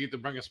 wow. And do you get to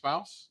bring a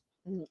spouse?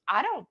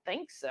 I don't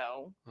think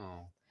so.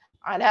 Oh.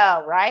 I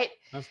know, right?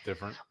 That's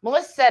different.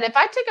 Melissa said, if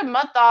I took a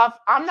month off,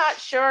 I'm not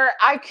sure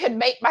I could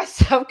make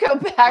myself go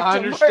back to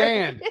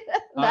understand. work.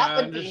 I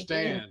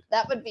understand.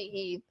 That would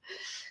be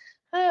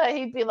Heath.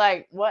 He'd be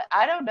like, what?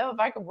 I don't know if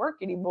I can work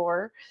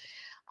anymore.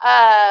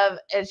 And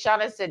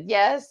Shauna said,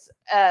 yes.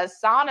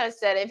 Sana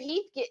said, if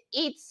he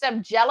eats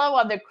some Jello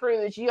on the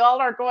cruise, you all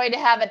are going to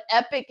have an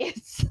epic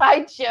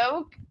inside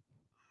joke.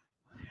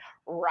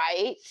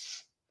 Right.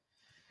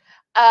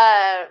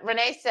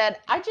 Renee said,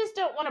 I just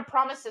don't want to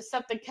promise if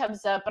something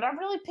comes up, but I'm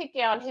really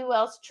picky on who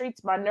else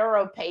treats my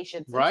neuro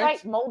patients. It's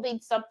like molding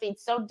something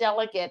so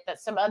delicate that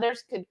some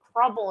others could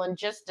crumble in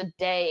just a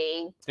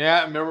day.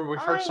 Yeah, remember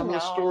we've heard some of the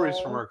stories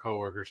from our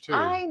coworkers too.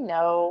 I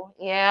know.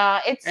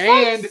 Yeah.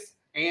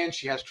 And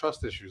she has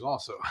trust issues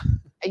also.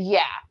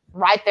 Yeah,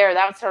 right there.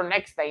 That's her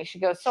next thing. She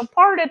goes, so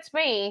part it's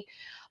me.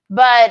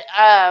 But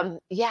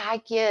yeah, I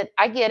get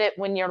it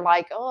when you're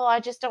like, oh, I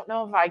just don't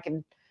know if I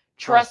can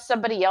trust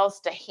somebody else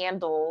to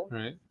handle.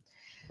 Right.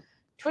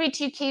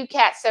 22Q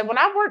Cat said, when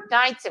I worked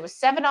nights, it was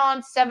 7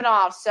 on, 7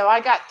 off. So I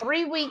got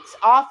 3 weeks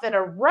off in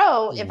a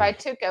row. If I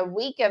took a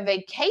week of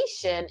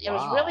vacation, it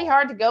was really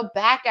hard to go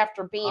back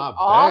after being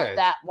off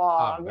that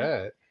long. I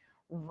bet.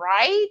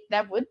 Right?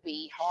 That would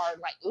be hard.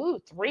 Like, ooh,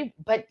 3.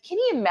 But can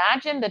you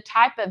imagine the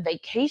type of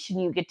vacation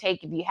you could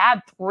take if you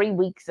had 3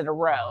 weeks in a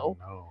row?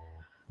 Oh,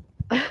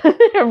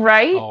 no.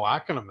 Right? Oh, I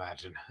can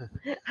imagine.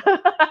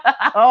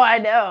 Oh, I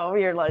know.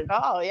 You're like,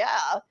 oh,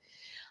 yeah.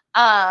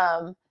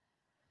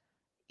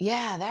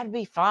 Yeah, that'd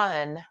be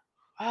fun.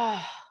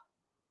 But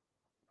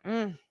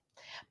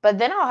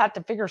then I'll have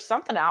to figure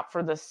something out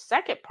for the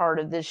second part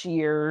of this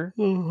year.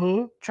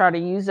 Try to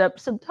use up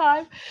some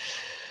time.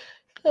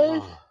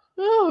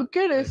 Oh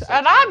goodness.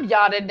 And I'm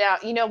yawning now.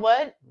 You know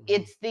what?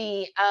 It's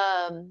the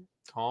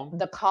calm.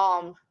 The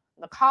calm.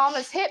 The calm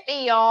has hit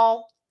me,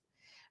 y'all.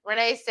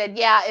 Renee said,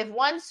 yeah, if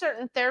one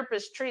certain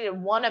therapist treated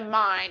one of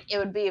mine, it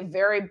would be a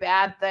very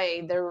bad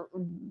thing. There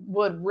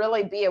would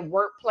really be a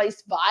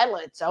workplace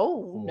violence.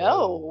 Oh,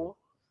 no.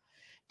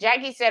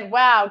 Jackie said,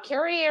 wow,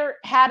 Carrier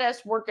had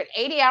us work at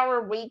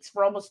 80-hour weeks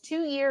for almost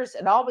 2 years,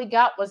 and all we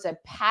got was a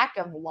pack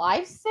of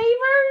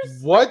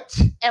Lifesavers. What?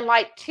 And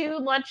like 2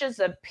 lunches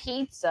of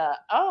pizza.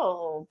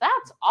 Oh,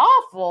 that's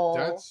awful.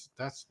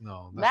 That's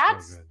no good.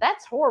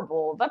 That's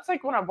horrible. That's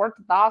like when I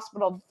worked at the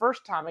hospital the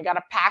first time. I got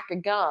a pack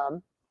of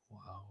gum.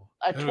 Wow.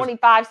 A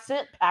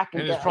 25-cent pack of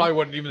gum. And it probably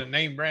wasn't even a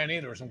name brand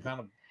either, or some kind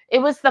of. It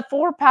was the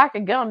 4-pack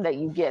of gum that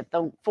you get,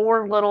 the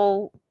 4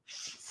 little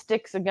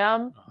sticks of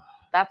gum.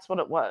 That's what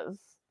it was.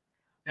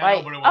 Yeah,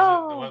 like, no,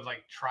 but it wasn't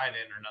like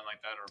Trident or nothing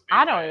like that. Or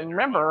I don't even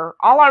remember.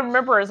 All I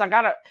remember is I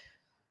got a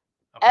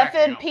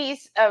effing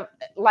piece of,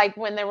 like,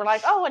 when they were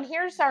like, oh, and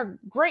here's our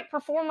great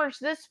performers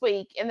this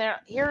week, and then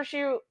here's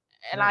you,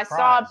 and I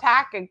saw a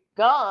pack of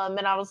gum,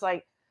 and I was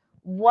like,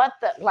 what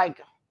the,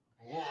 like,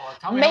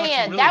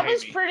 man, that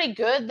was pretty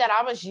good that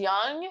I was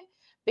young,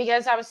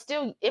 because I was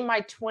still in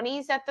my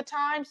 20s at the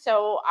time,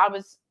 so I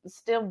was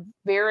still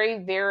very,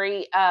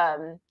 very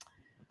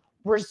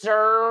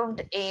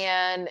reserved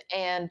and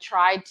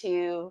tried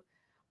to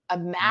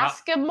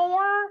mask it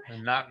more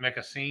and not make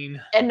a scene.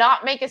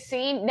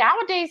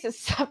 Nowadays,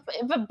 if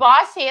a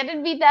boss handed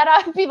me that,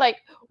 I'd be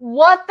like,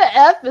 what the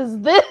F is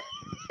this?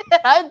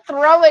 I'd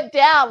throw it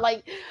down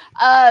like,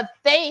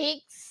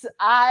 thanks,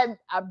 I'm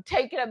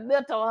taking a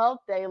mental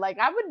health day. Like,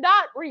 I would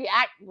not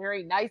react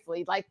very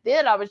nicely. Like,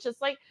 then I was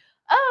just like,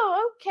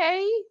 oh,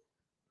 okay.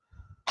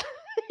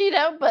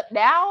 But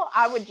now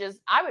I would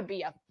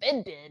be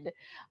offended.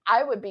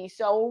 I would be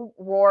so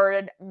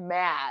roared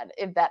mad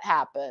if that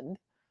happened.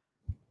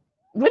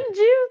 Wouldn't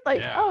you? Like,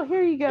 yeah. Oh,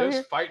 here you go.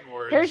 Those fighting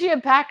words. Here's you a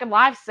pack of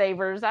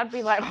Lifesavers. I'd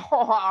be like,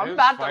 oh, I'm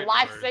about to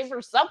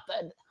Lifesaver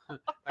something. Like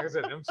I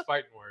said, them's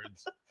fighting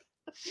words.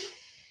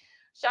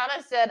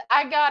 Shauna said,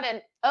 I got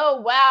an,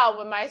 oh, wow,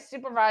 when my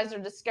supervisor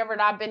discovered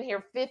I've been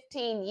here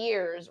 15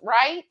 years,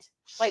 right?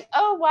 Like,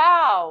 oh,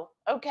 wow.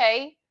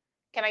 Okay.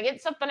 Can I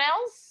get something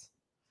else?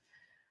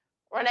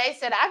 Renee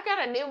said, I've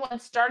got a new one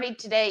starting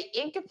today,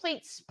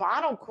 incomplete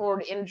spinal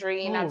cord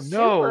injury, and I'm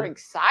super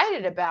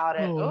excited about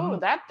it. Oh,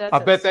 that doesn't I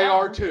bet they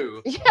are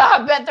too. Yeah,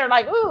 I bet they're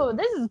like, ooh,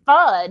 this is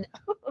fun.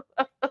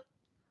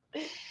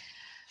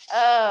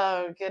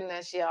 Oh,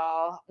 goodness,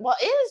 y'all. Well,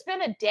 it has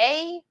been a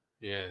day.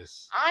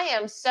 Yes. I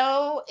am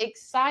so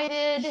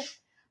excited.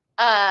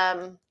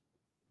 I'm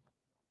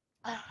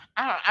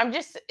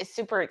just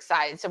super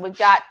excited. So we've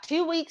got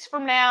 2 weeks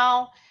from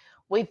now.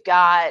 We've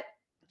got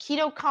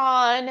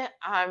KetoCon.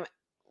 I'm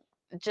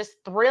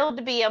just thrilled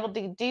to be able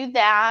to do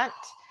that.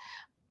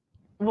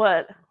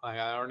 What? I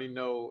already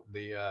know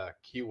the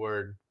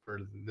keyword for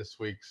this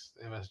week's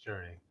MS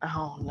Journey.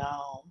 Oh,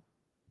 no.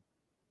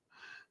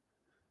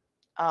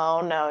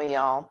 Oh, no,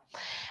 y'all.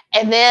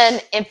 And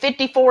then in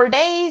 54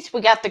 days,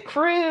 we got the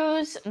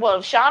cruise. Well,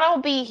 Shauna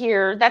will be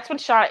here. That's when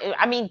Shauna,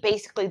 I mean,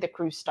 basically the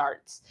cruise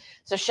starts.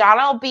 So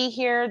Shauna will be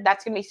here.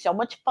 That's going to be so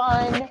much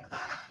fun.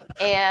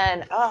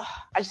 And I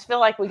just feel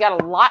like we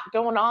got a lot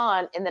going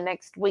on in the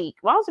next week.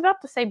 Well, I was about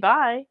to say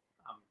bye.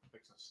 I'm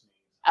fixing to sneeze.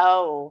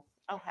 Oh,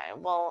 okay.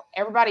 Well,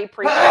 everybody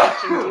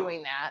appreciates you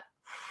doing that.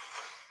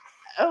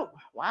 Oh,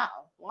 wow.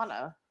 What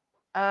now?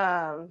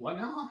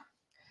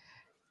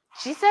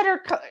 She said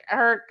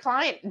her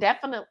client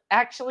definitely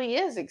actually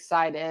is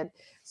excited.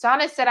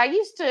 Sana said, I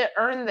used to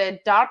earn the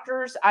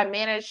doctors I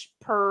managed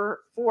per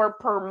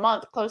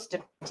month close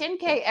to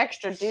 10K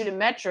extra due to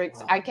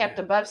metrics I kept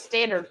above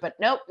standard, but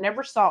nope,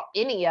 never saw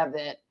any of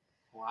it.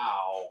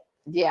 Wow.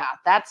 Yeah,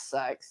 that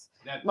sucks.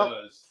 That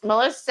does.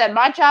 Melissa said,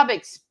 my job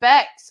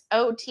expects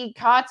OT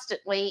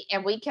constantly,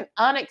 and we can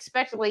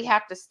unexpectedly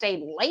have to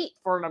stay late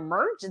for an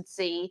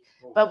emergency,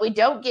 but we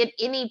don't get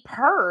any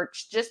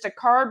perks, just a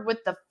card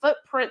with the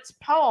footprints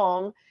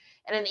poem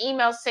and an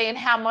email saying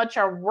how much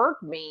our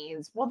work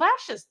means. Well,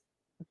 that's just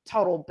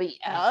total BS.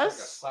 That's like a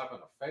slap in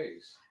the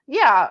face.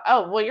 Yeah.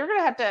 Oh, well, you're going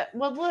to have to,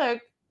 well,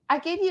 look, I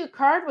gave you a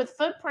card with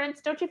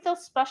footprints. Don't you feel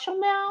special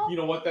now? You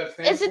know what that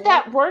stands Isn't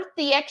that worth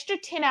the extra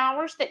 10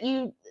 hours that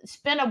you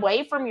spent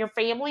away from your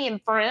family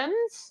and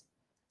friends?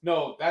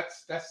 No,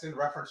 that's in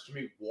reference to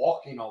me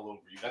walking all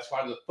over you. That's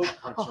why the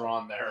footprints are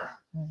on there.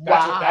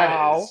 That's what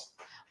that is.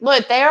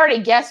 Look, they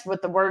already guessed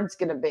what the word's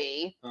going to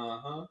be.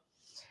 Uh-huh.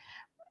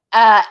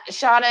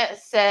 Shauna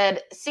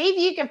said, see if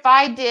you can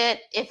find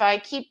it if I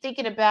keep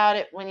thinking about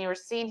it when you were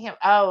seeing him.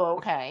 Oh,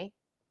 okay.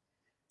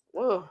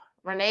 Ooh.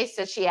 Renee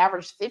said she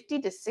averaged 50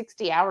 to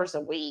 60 hours a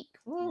week.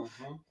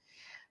 Mm-hmm.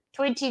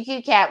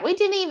 22Q Cat, we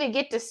didn't even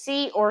get to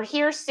see or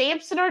hear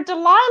Samson or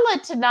Delilah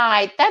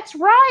tonight. That's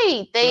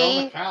right. They're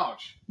on the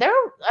couch. They're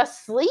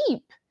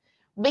asleep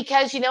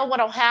because you know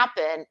what'll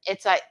happen?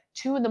 It's like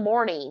 2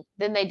 a.m.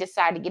 Then they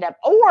decide to get up.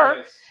 Or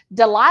Yes.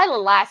 Delilah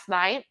last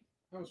night,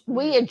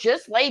 we weird. had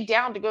just laid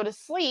down to go to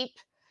sleep.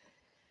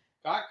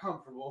 Got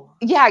comfortable.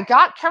 Yeah,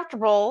 got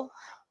comfortable.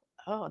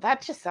 Oh,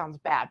 that just sounds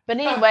bad. But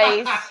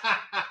anyways,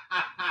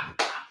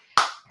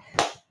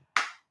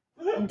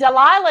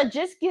 Delilah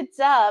just gets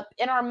up.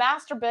 In our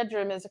master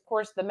bedroom is, of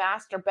course, the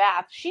master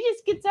bath. She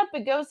just gets up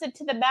and goes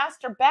into the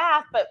master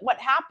bath. But what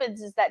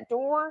happens is that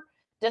door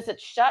doesn't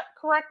shut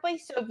correctly.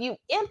 So if you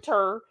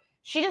enter,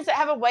 she doesn't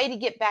have a way to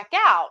get back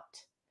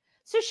out.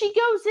 So she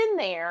goes in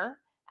there.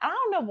 I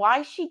don't know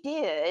why she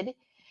did.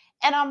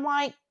 And I'm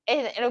like,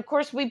 and of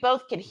course, we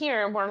both could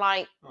hear him. We're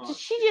like, did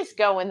she just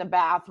go in the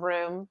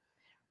bathroom?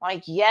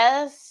 Like,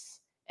 yes.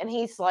 And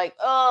he's like,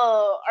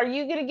 oh, are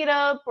you going to get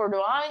up or do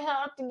I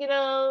have to get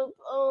up?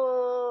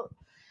 Oh.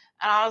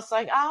 And I was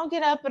like, I'll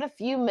get up in a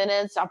few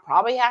minutes. I'll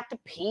probably have to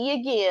pee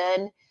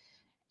again.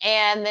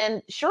 And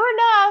then sure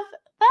enough,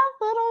 that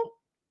little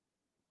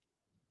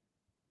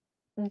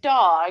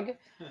dog,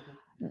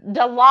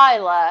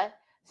 Delilah,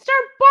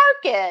 start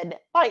barking.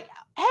 Like,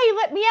 hey,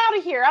 let me out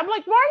of here. I'm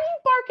like, why are you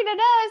barking at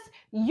us?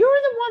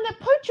 You're the one that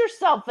put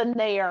yourself in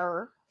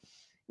there.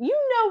 You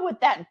know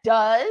what that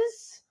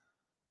does.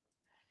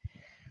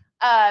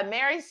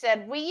 Mary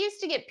said, we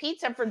used to get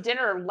pizza for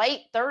dinner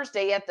late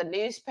Thursday at the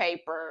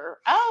newspaper.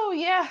 Oh,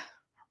 yeah.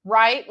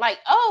 Right? Like,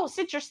 oh,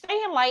 since you're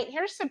staying late,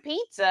 here's some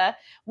pizza.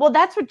 Well,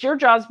 that's what your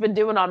job's been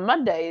doing on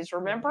Mondays,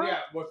 remember? Yeah,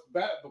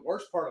 the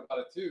worst part about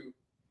it, too,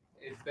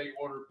 is they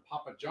ordered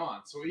Papa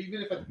John's. So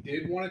even if I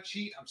did want to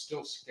cheat, I'm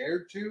still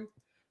scared to.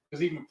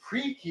 Because even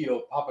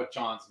pre-keto Papa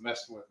John's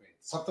messed with me.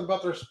 Something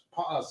about their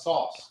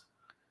sauce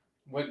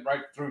went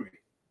right through me.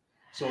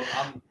 So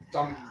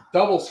I'm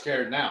double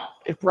scared now.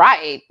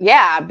 Right.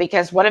 Yeah,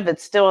 because what if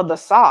it's still in the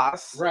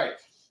sauce? Right.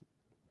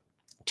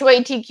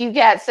 2ATQ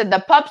Cat said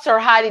the pups are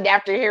hiding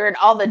after hearing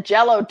all the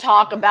Jello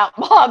talk about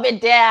mom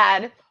and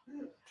dad.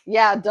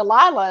 Yeah,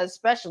 Delilah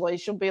especially.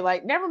 She'll be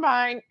like, never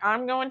mind.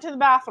 I'm going to the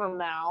bathroom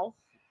now.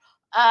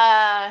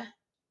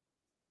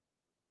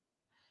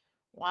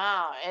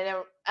 Wow.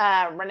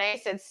 And Renee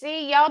said,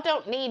 see, y'all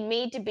don't need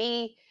me to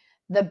be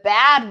the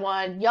bad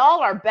one.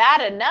 Y'all are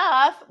bad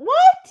enough.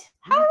 What?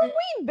 How are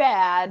we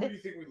bad? Who do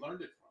you think we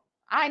learned it from?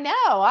 I know.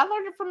 I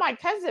learned it from my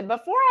cousin.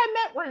 Before I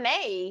met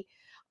Renee,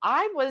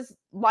 I was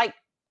like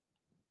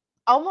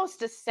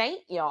almost a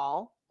saint,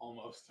 y'all.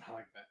 Almost. I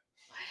like that.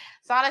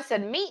 Sana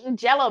said, meat and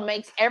Jello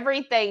makes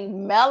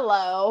everything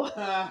mellow.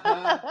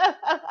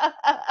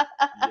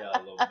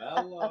 Yellow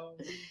mellow.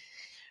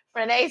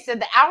 Renee said,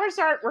 the hours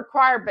aren't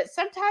required, but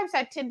sometimes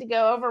I tend to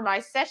go over my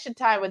session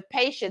time with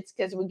patients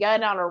because we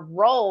got on a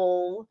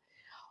roll.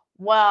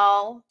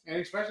 Well, and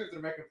especially if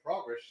they're making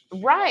progress.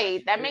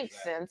 Right. That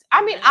makes sense.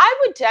 I mean, I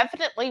would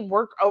definitely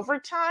work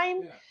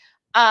overtime.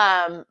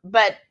 Yeah.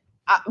 But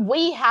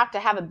we have to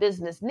have a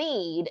business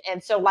need.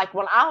 And so like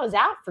when I was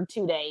out for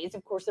 2 days,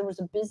 of course, there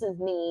was a business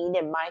need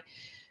and my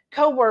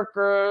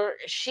coworker,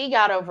 she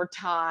got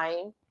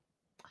overtime,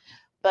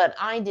 but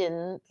I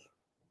didn't.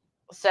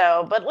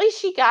 So, but at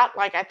least she got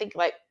like, I think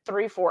like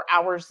 3-4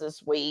 hours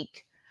this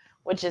week,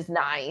 which is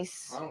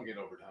nice. I don't get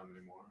overtime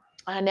anymore.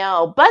 I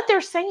know, but they're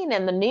saying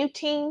in the new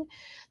team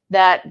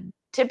that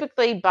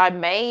typically by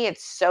May,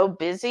 it's so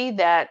busy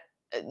that,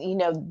 you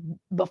know,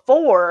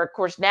 before, of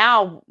course,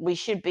 now we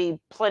should be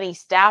plenty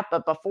staffed,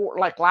 but before,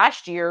 like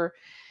last year,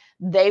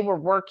 they were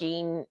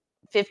working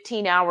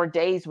 15-hour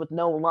days with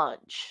no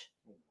lunch.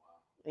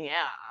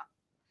 Yeah.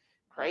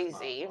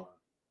 Crazy.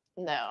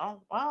 No.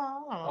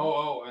 Well, I don't know.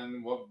 Oh,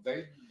 and what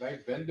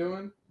they've been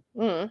doing,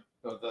 the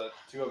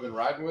two I've been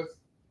riding with,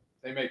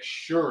 they make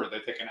sure they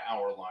take an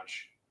hour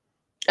lunch.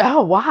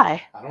 Oh,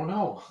 why? I don't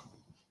know.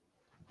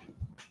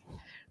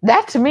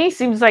 That to me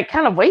seems like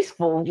kind of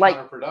wasteful. Like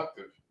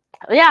counterproductive.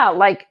 Yeah,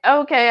 like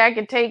okay, I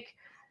could take.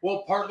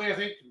 Well, partly I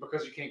think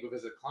because you can't go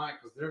visit a client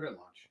because they're at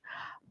lunch.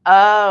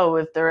 Oh,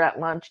 if they're at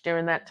lunch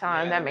during that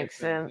time, Yeah, that makes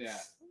sense.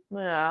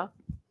 Yeah.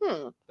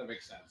 That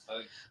makes sense. I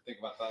didn't think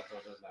about that.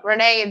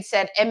 Renee had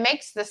said it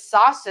makes the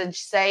sausage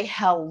say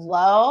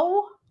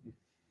hello.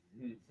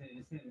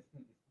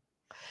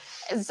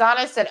 And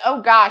Zana said,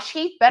 oh gosh,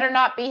 Heath better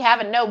not be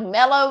having no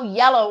mellow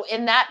yellow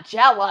in that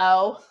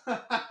Jello.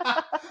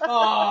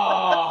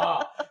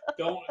 Oh,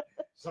 don't.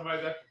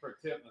 Somebody's asking for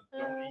a tip.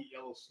 Don't eat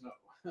yellow snow.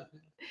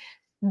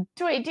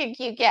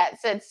 22Q Cat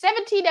said,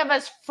 17 of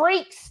us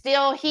freaks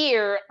still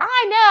here.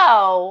 I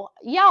know.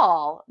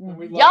 Y'all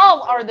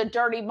are the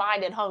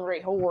dirty-minded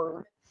hungry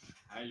horde.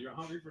 You're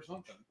hungry for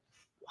something.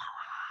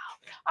 Wow.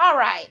 All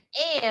right.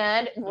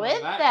 And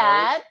with On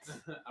that,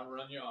 note, I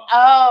run you off.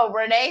 oh,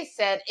 Renee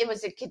said it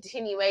was a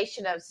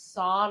continuation of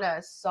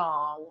Sauna's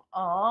song.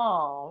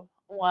 Oh,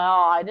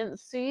 well, I didn't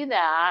see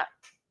that.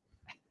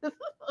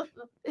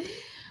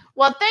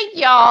 Well, thank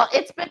y'all.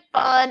 It's been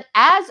fun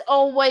as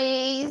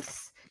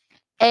always.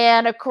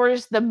 And of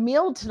course, the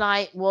meal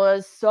tonight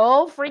was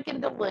so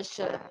freaking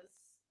delicious.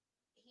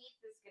 Heath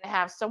is going to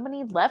have so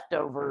many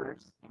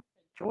leftovers.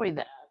 Enjoy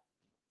that.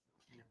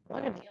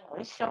 Look at him.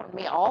 He's showing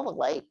me all the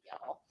lake,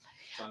 y'all.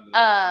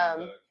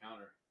 Under the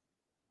counter.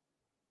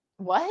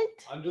 What?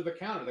 Under the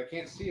counter. They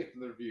can't see it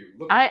from their view.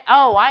 Look. I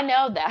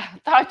know that. I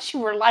thought you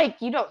were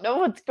like, you don't know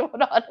what's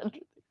going on under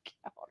the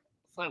counter.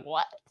 It's like,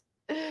 what?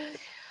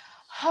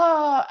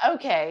 Oh,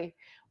 okay.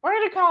 We're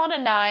gonna call it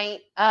a night.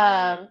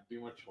 Be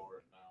much for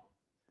it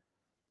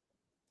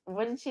now.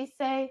 What did she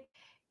say?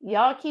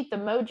 Y'all keep the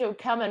mojo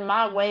coming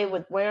my way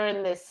with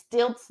wearing the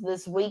stilts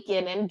this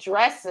weekend and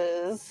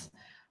dresses.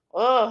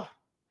 Oh,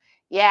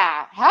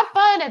 yeah. Have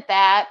fun at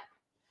that.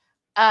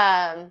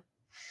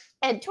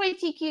 And Toy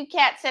TQ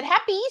Cat said,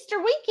 Happy Easter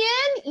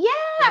weekend.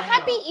 Yeah,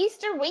 happy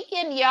Easter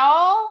weekend,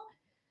 y'all.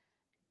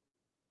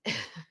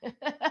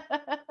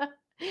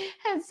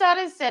 And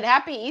Sara said,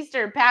 Happy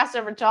Easter and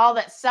Passover to all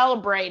that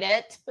celebrate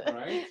it.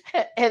 Right.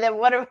 And then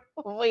what if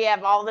we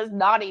have all this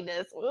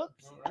naughtiness?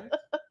 Whoops. All right.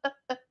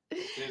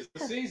 It's the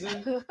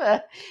season.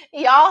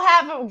 Y'all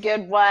have a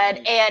good one.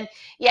 And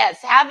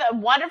yes, have a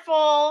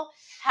wonderful,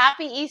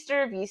 happy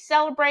Easter if you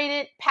celebrate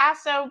it,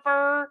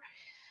 Passover.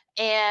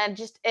 And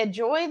just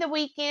enjoy the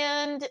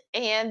weekend.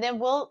 And then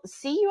we'll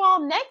see you all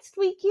next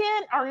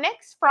weekend or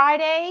next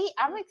Friday.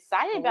 I'm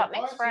excited about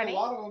next Friday. A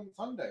lot on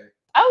Sunday.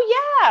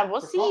 Oh, yeah. We'll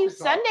see you Talk.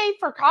 Sunday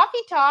for Coffee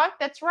Talk.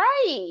 That's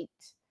right.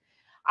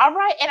 All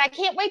right. And I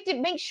can't wait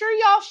to make sure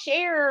y'all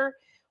share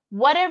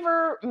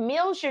whatever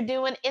meals you're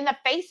doing in the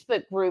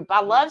Facebook group.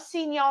 I love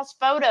seeing y'all's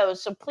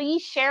photos. So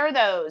please share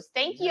those.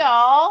 Thank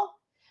y'all.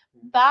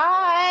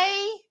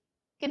 Bye.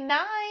 Good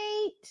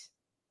night.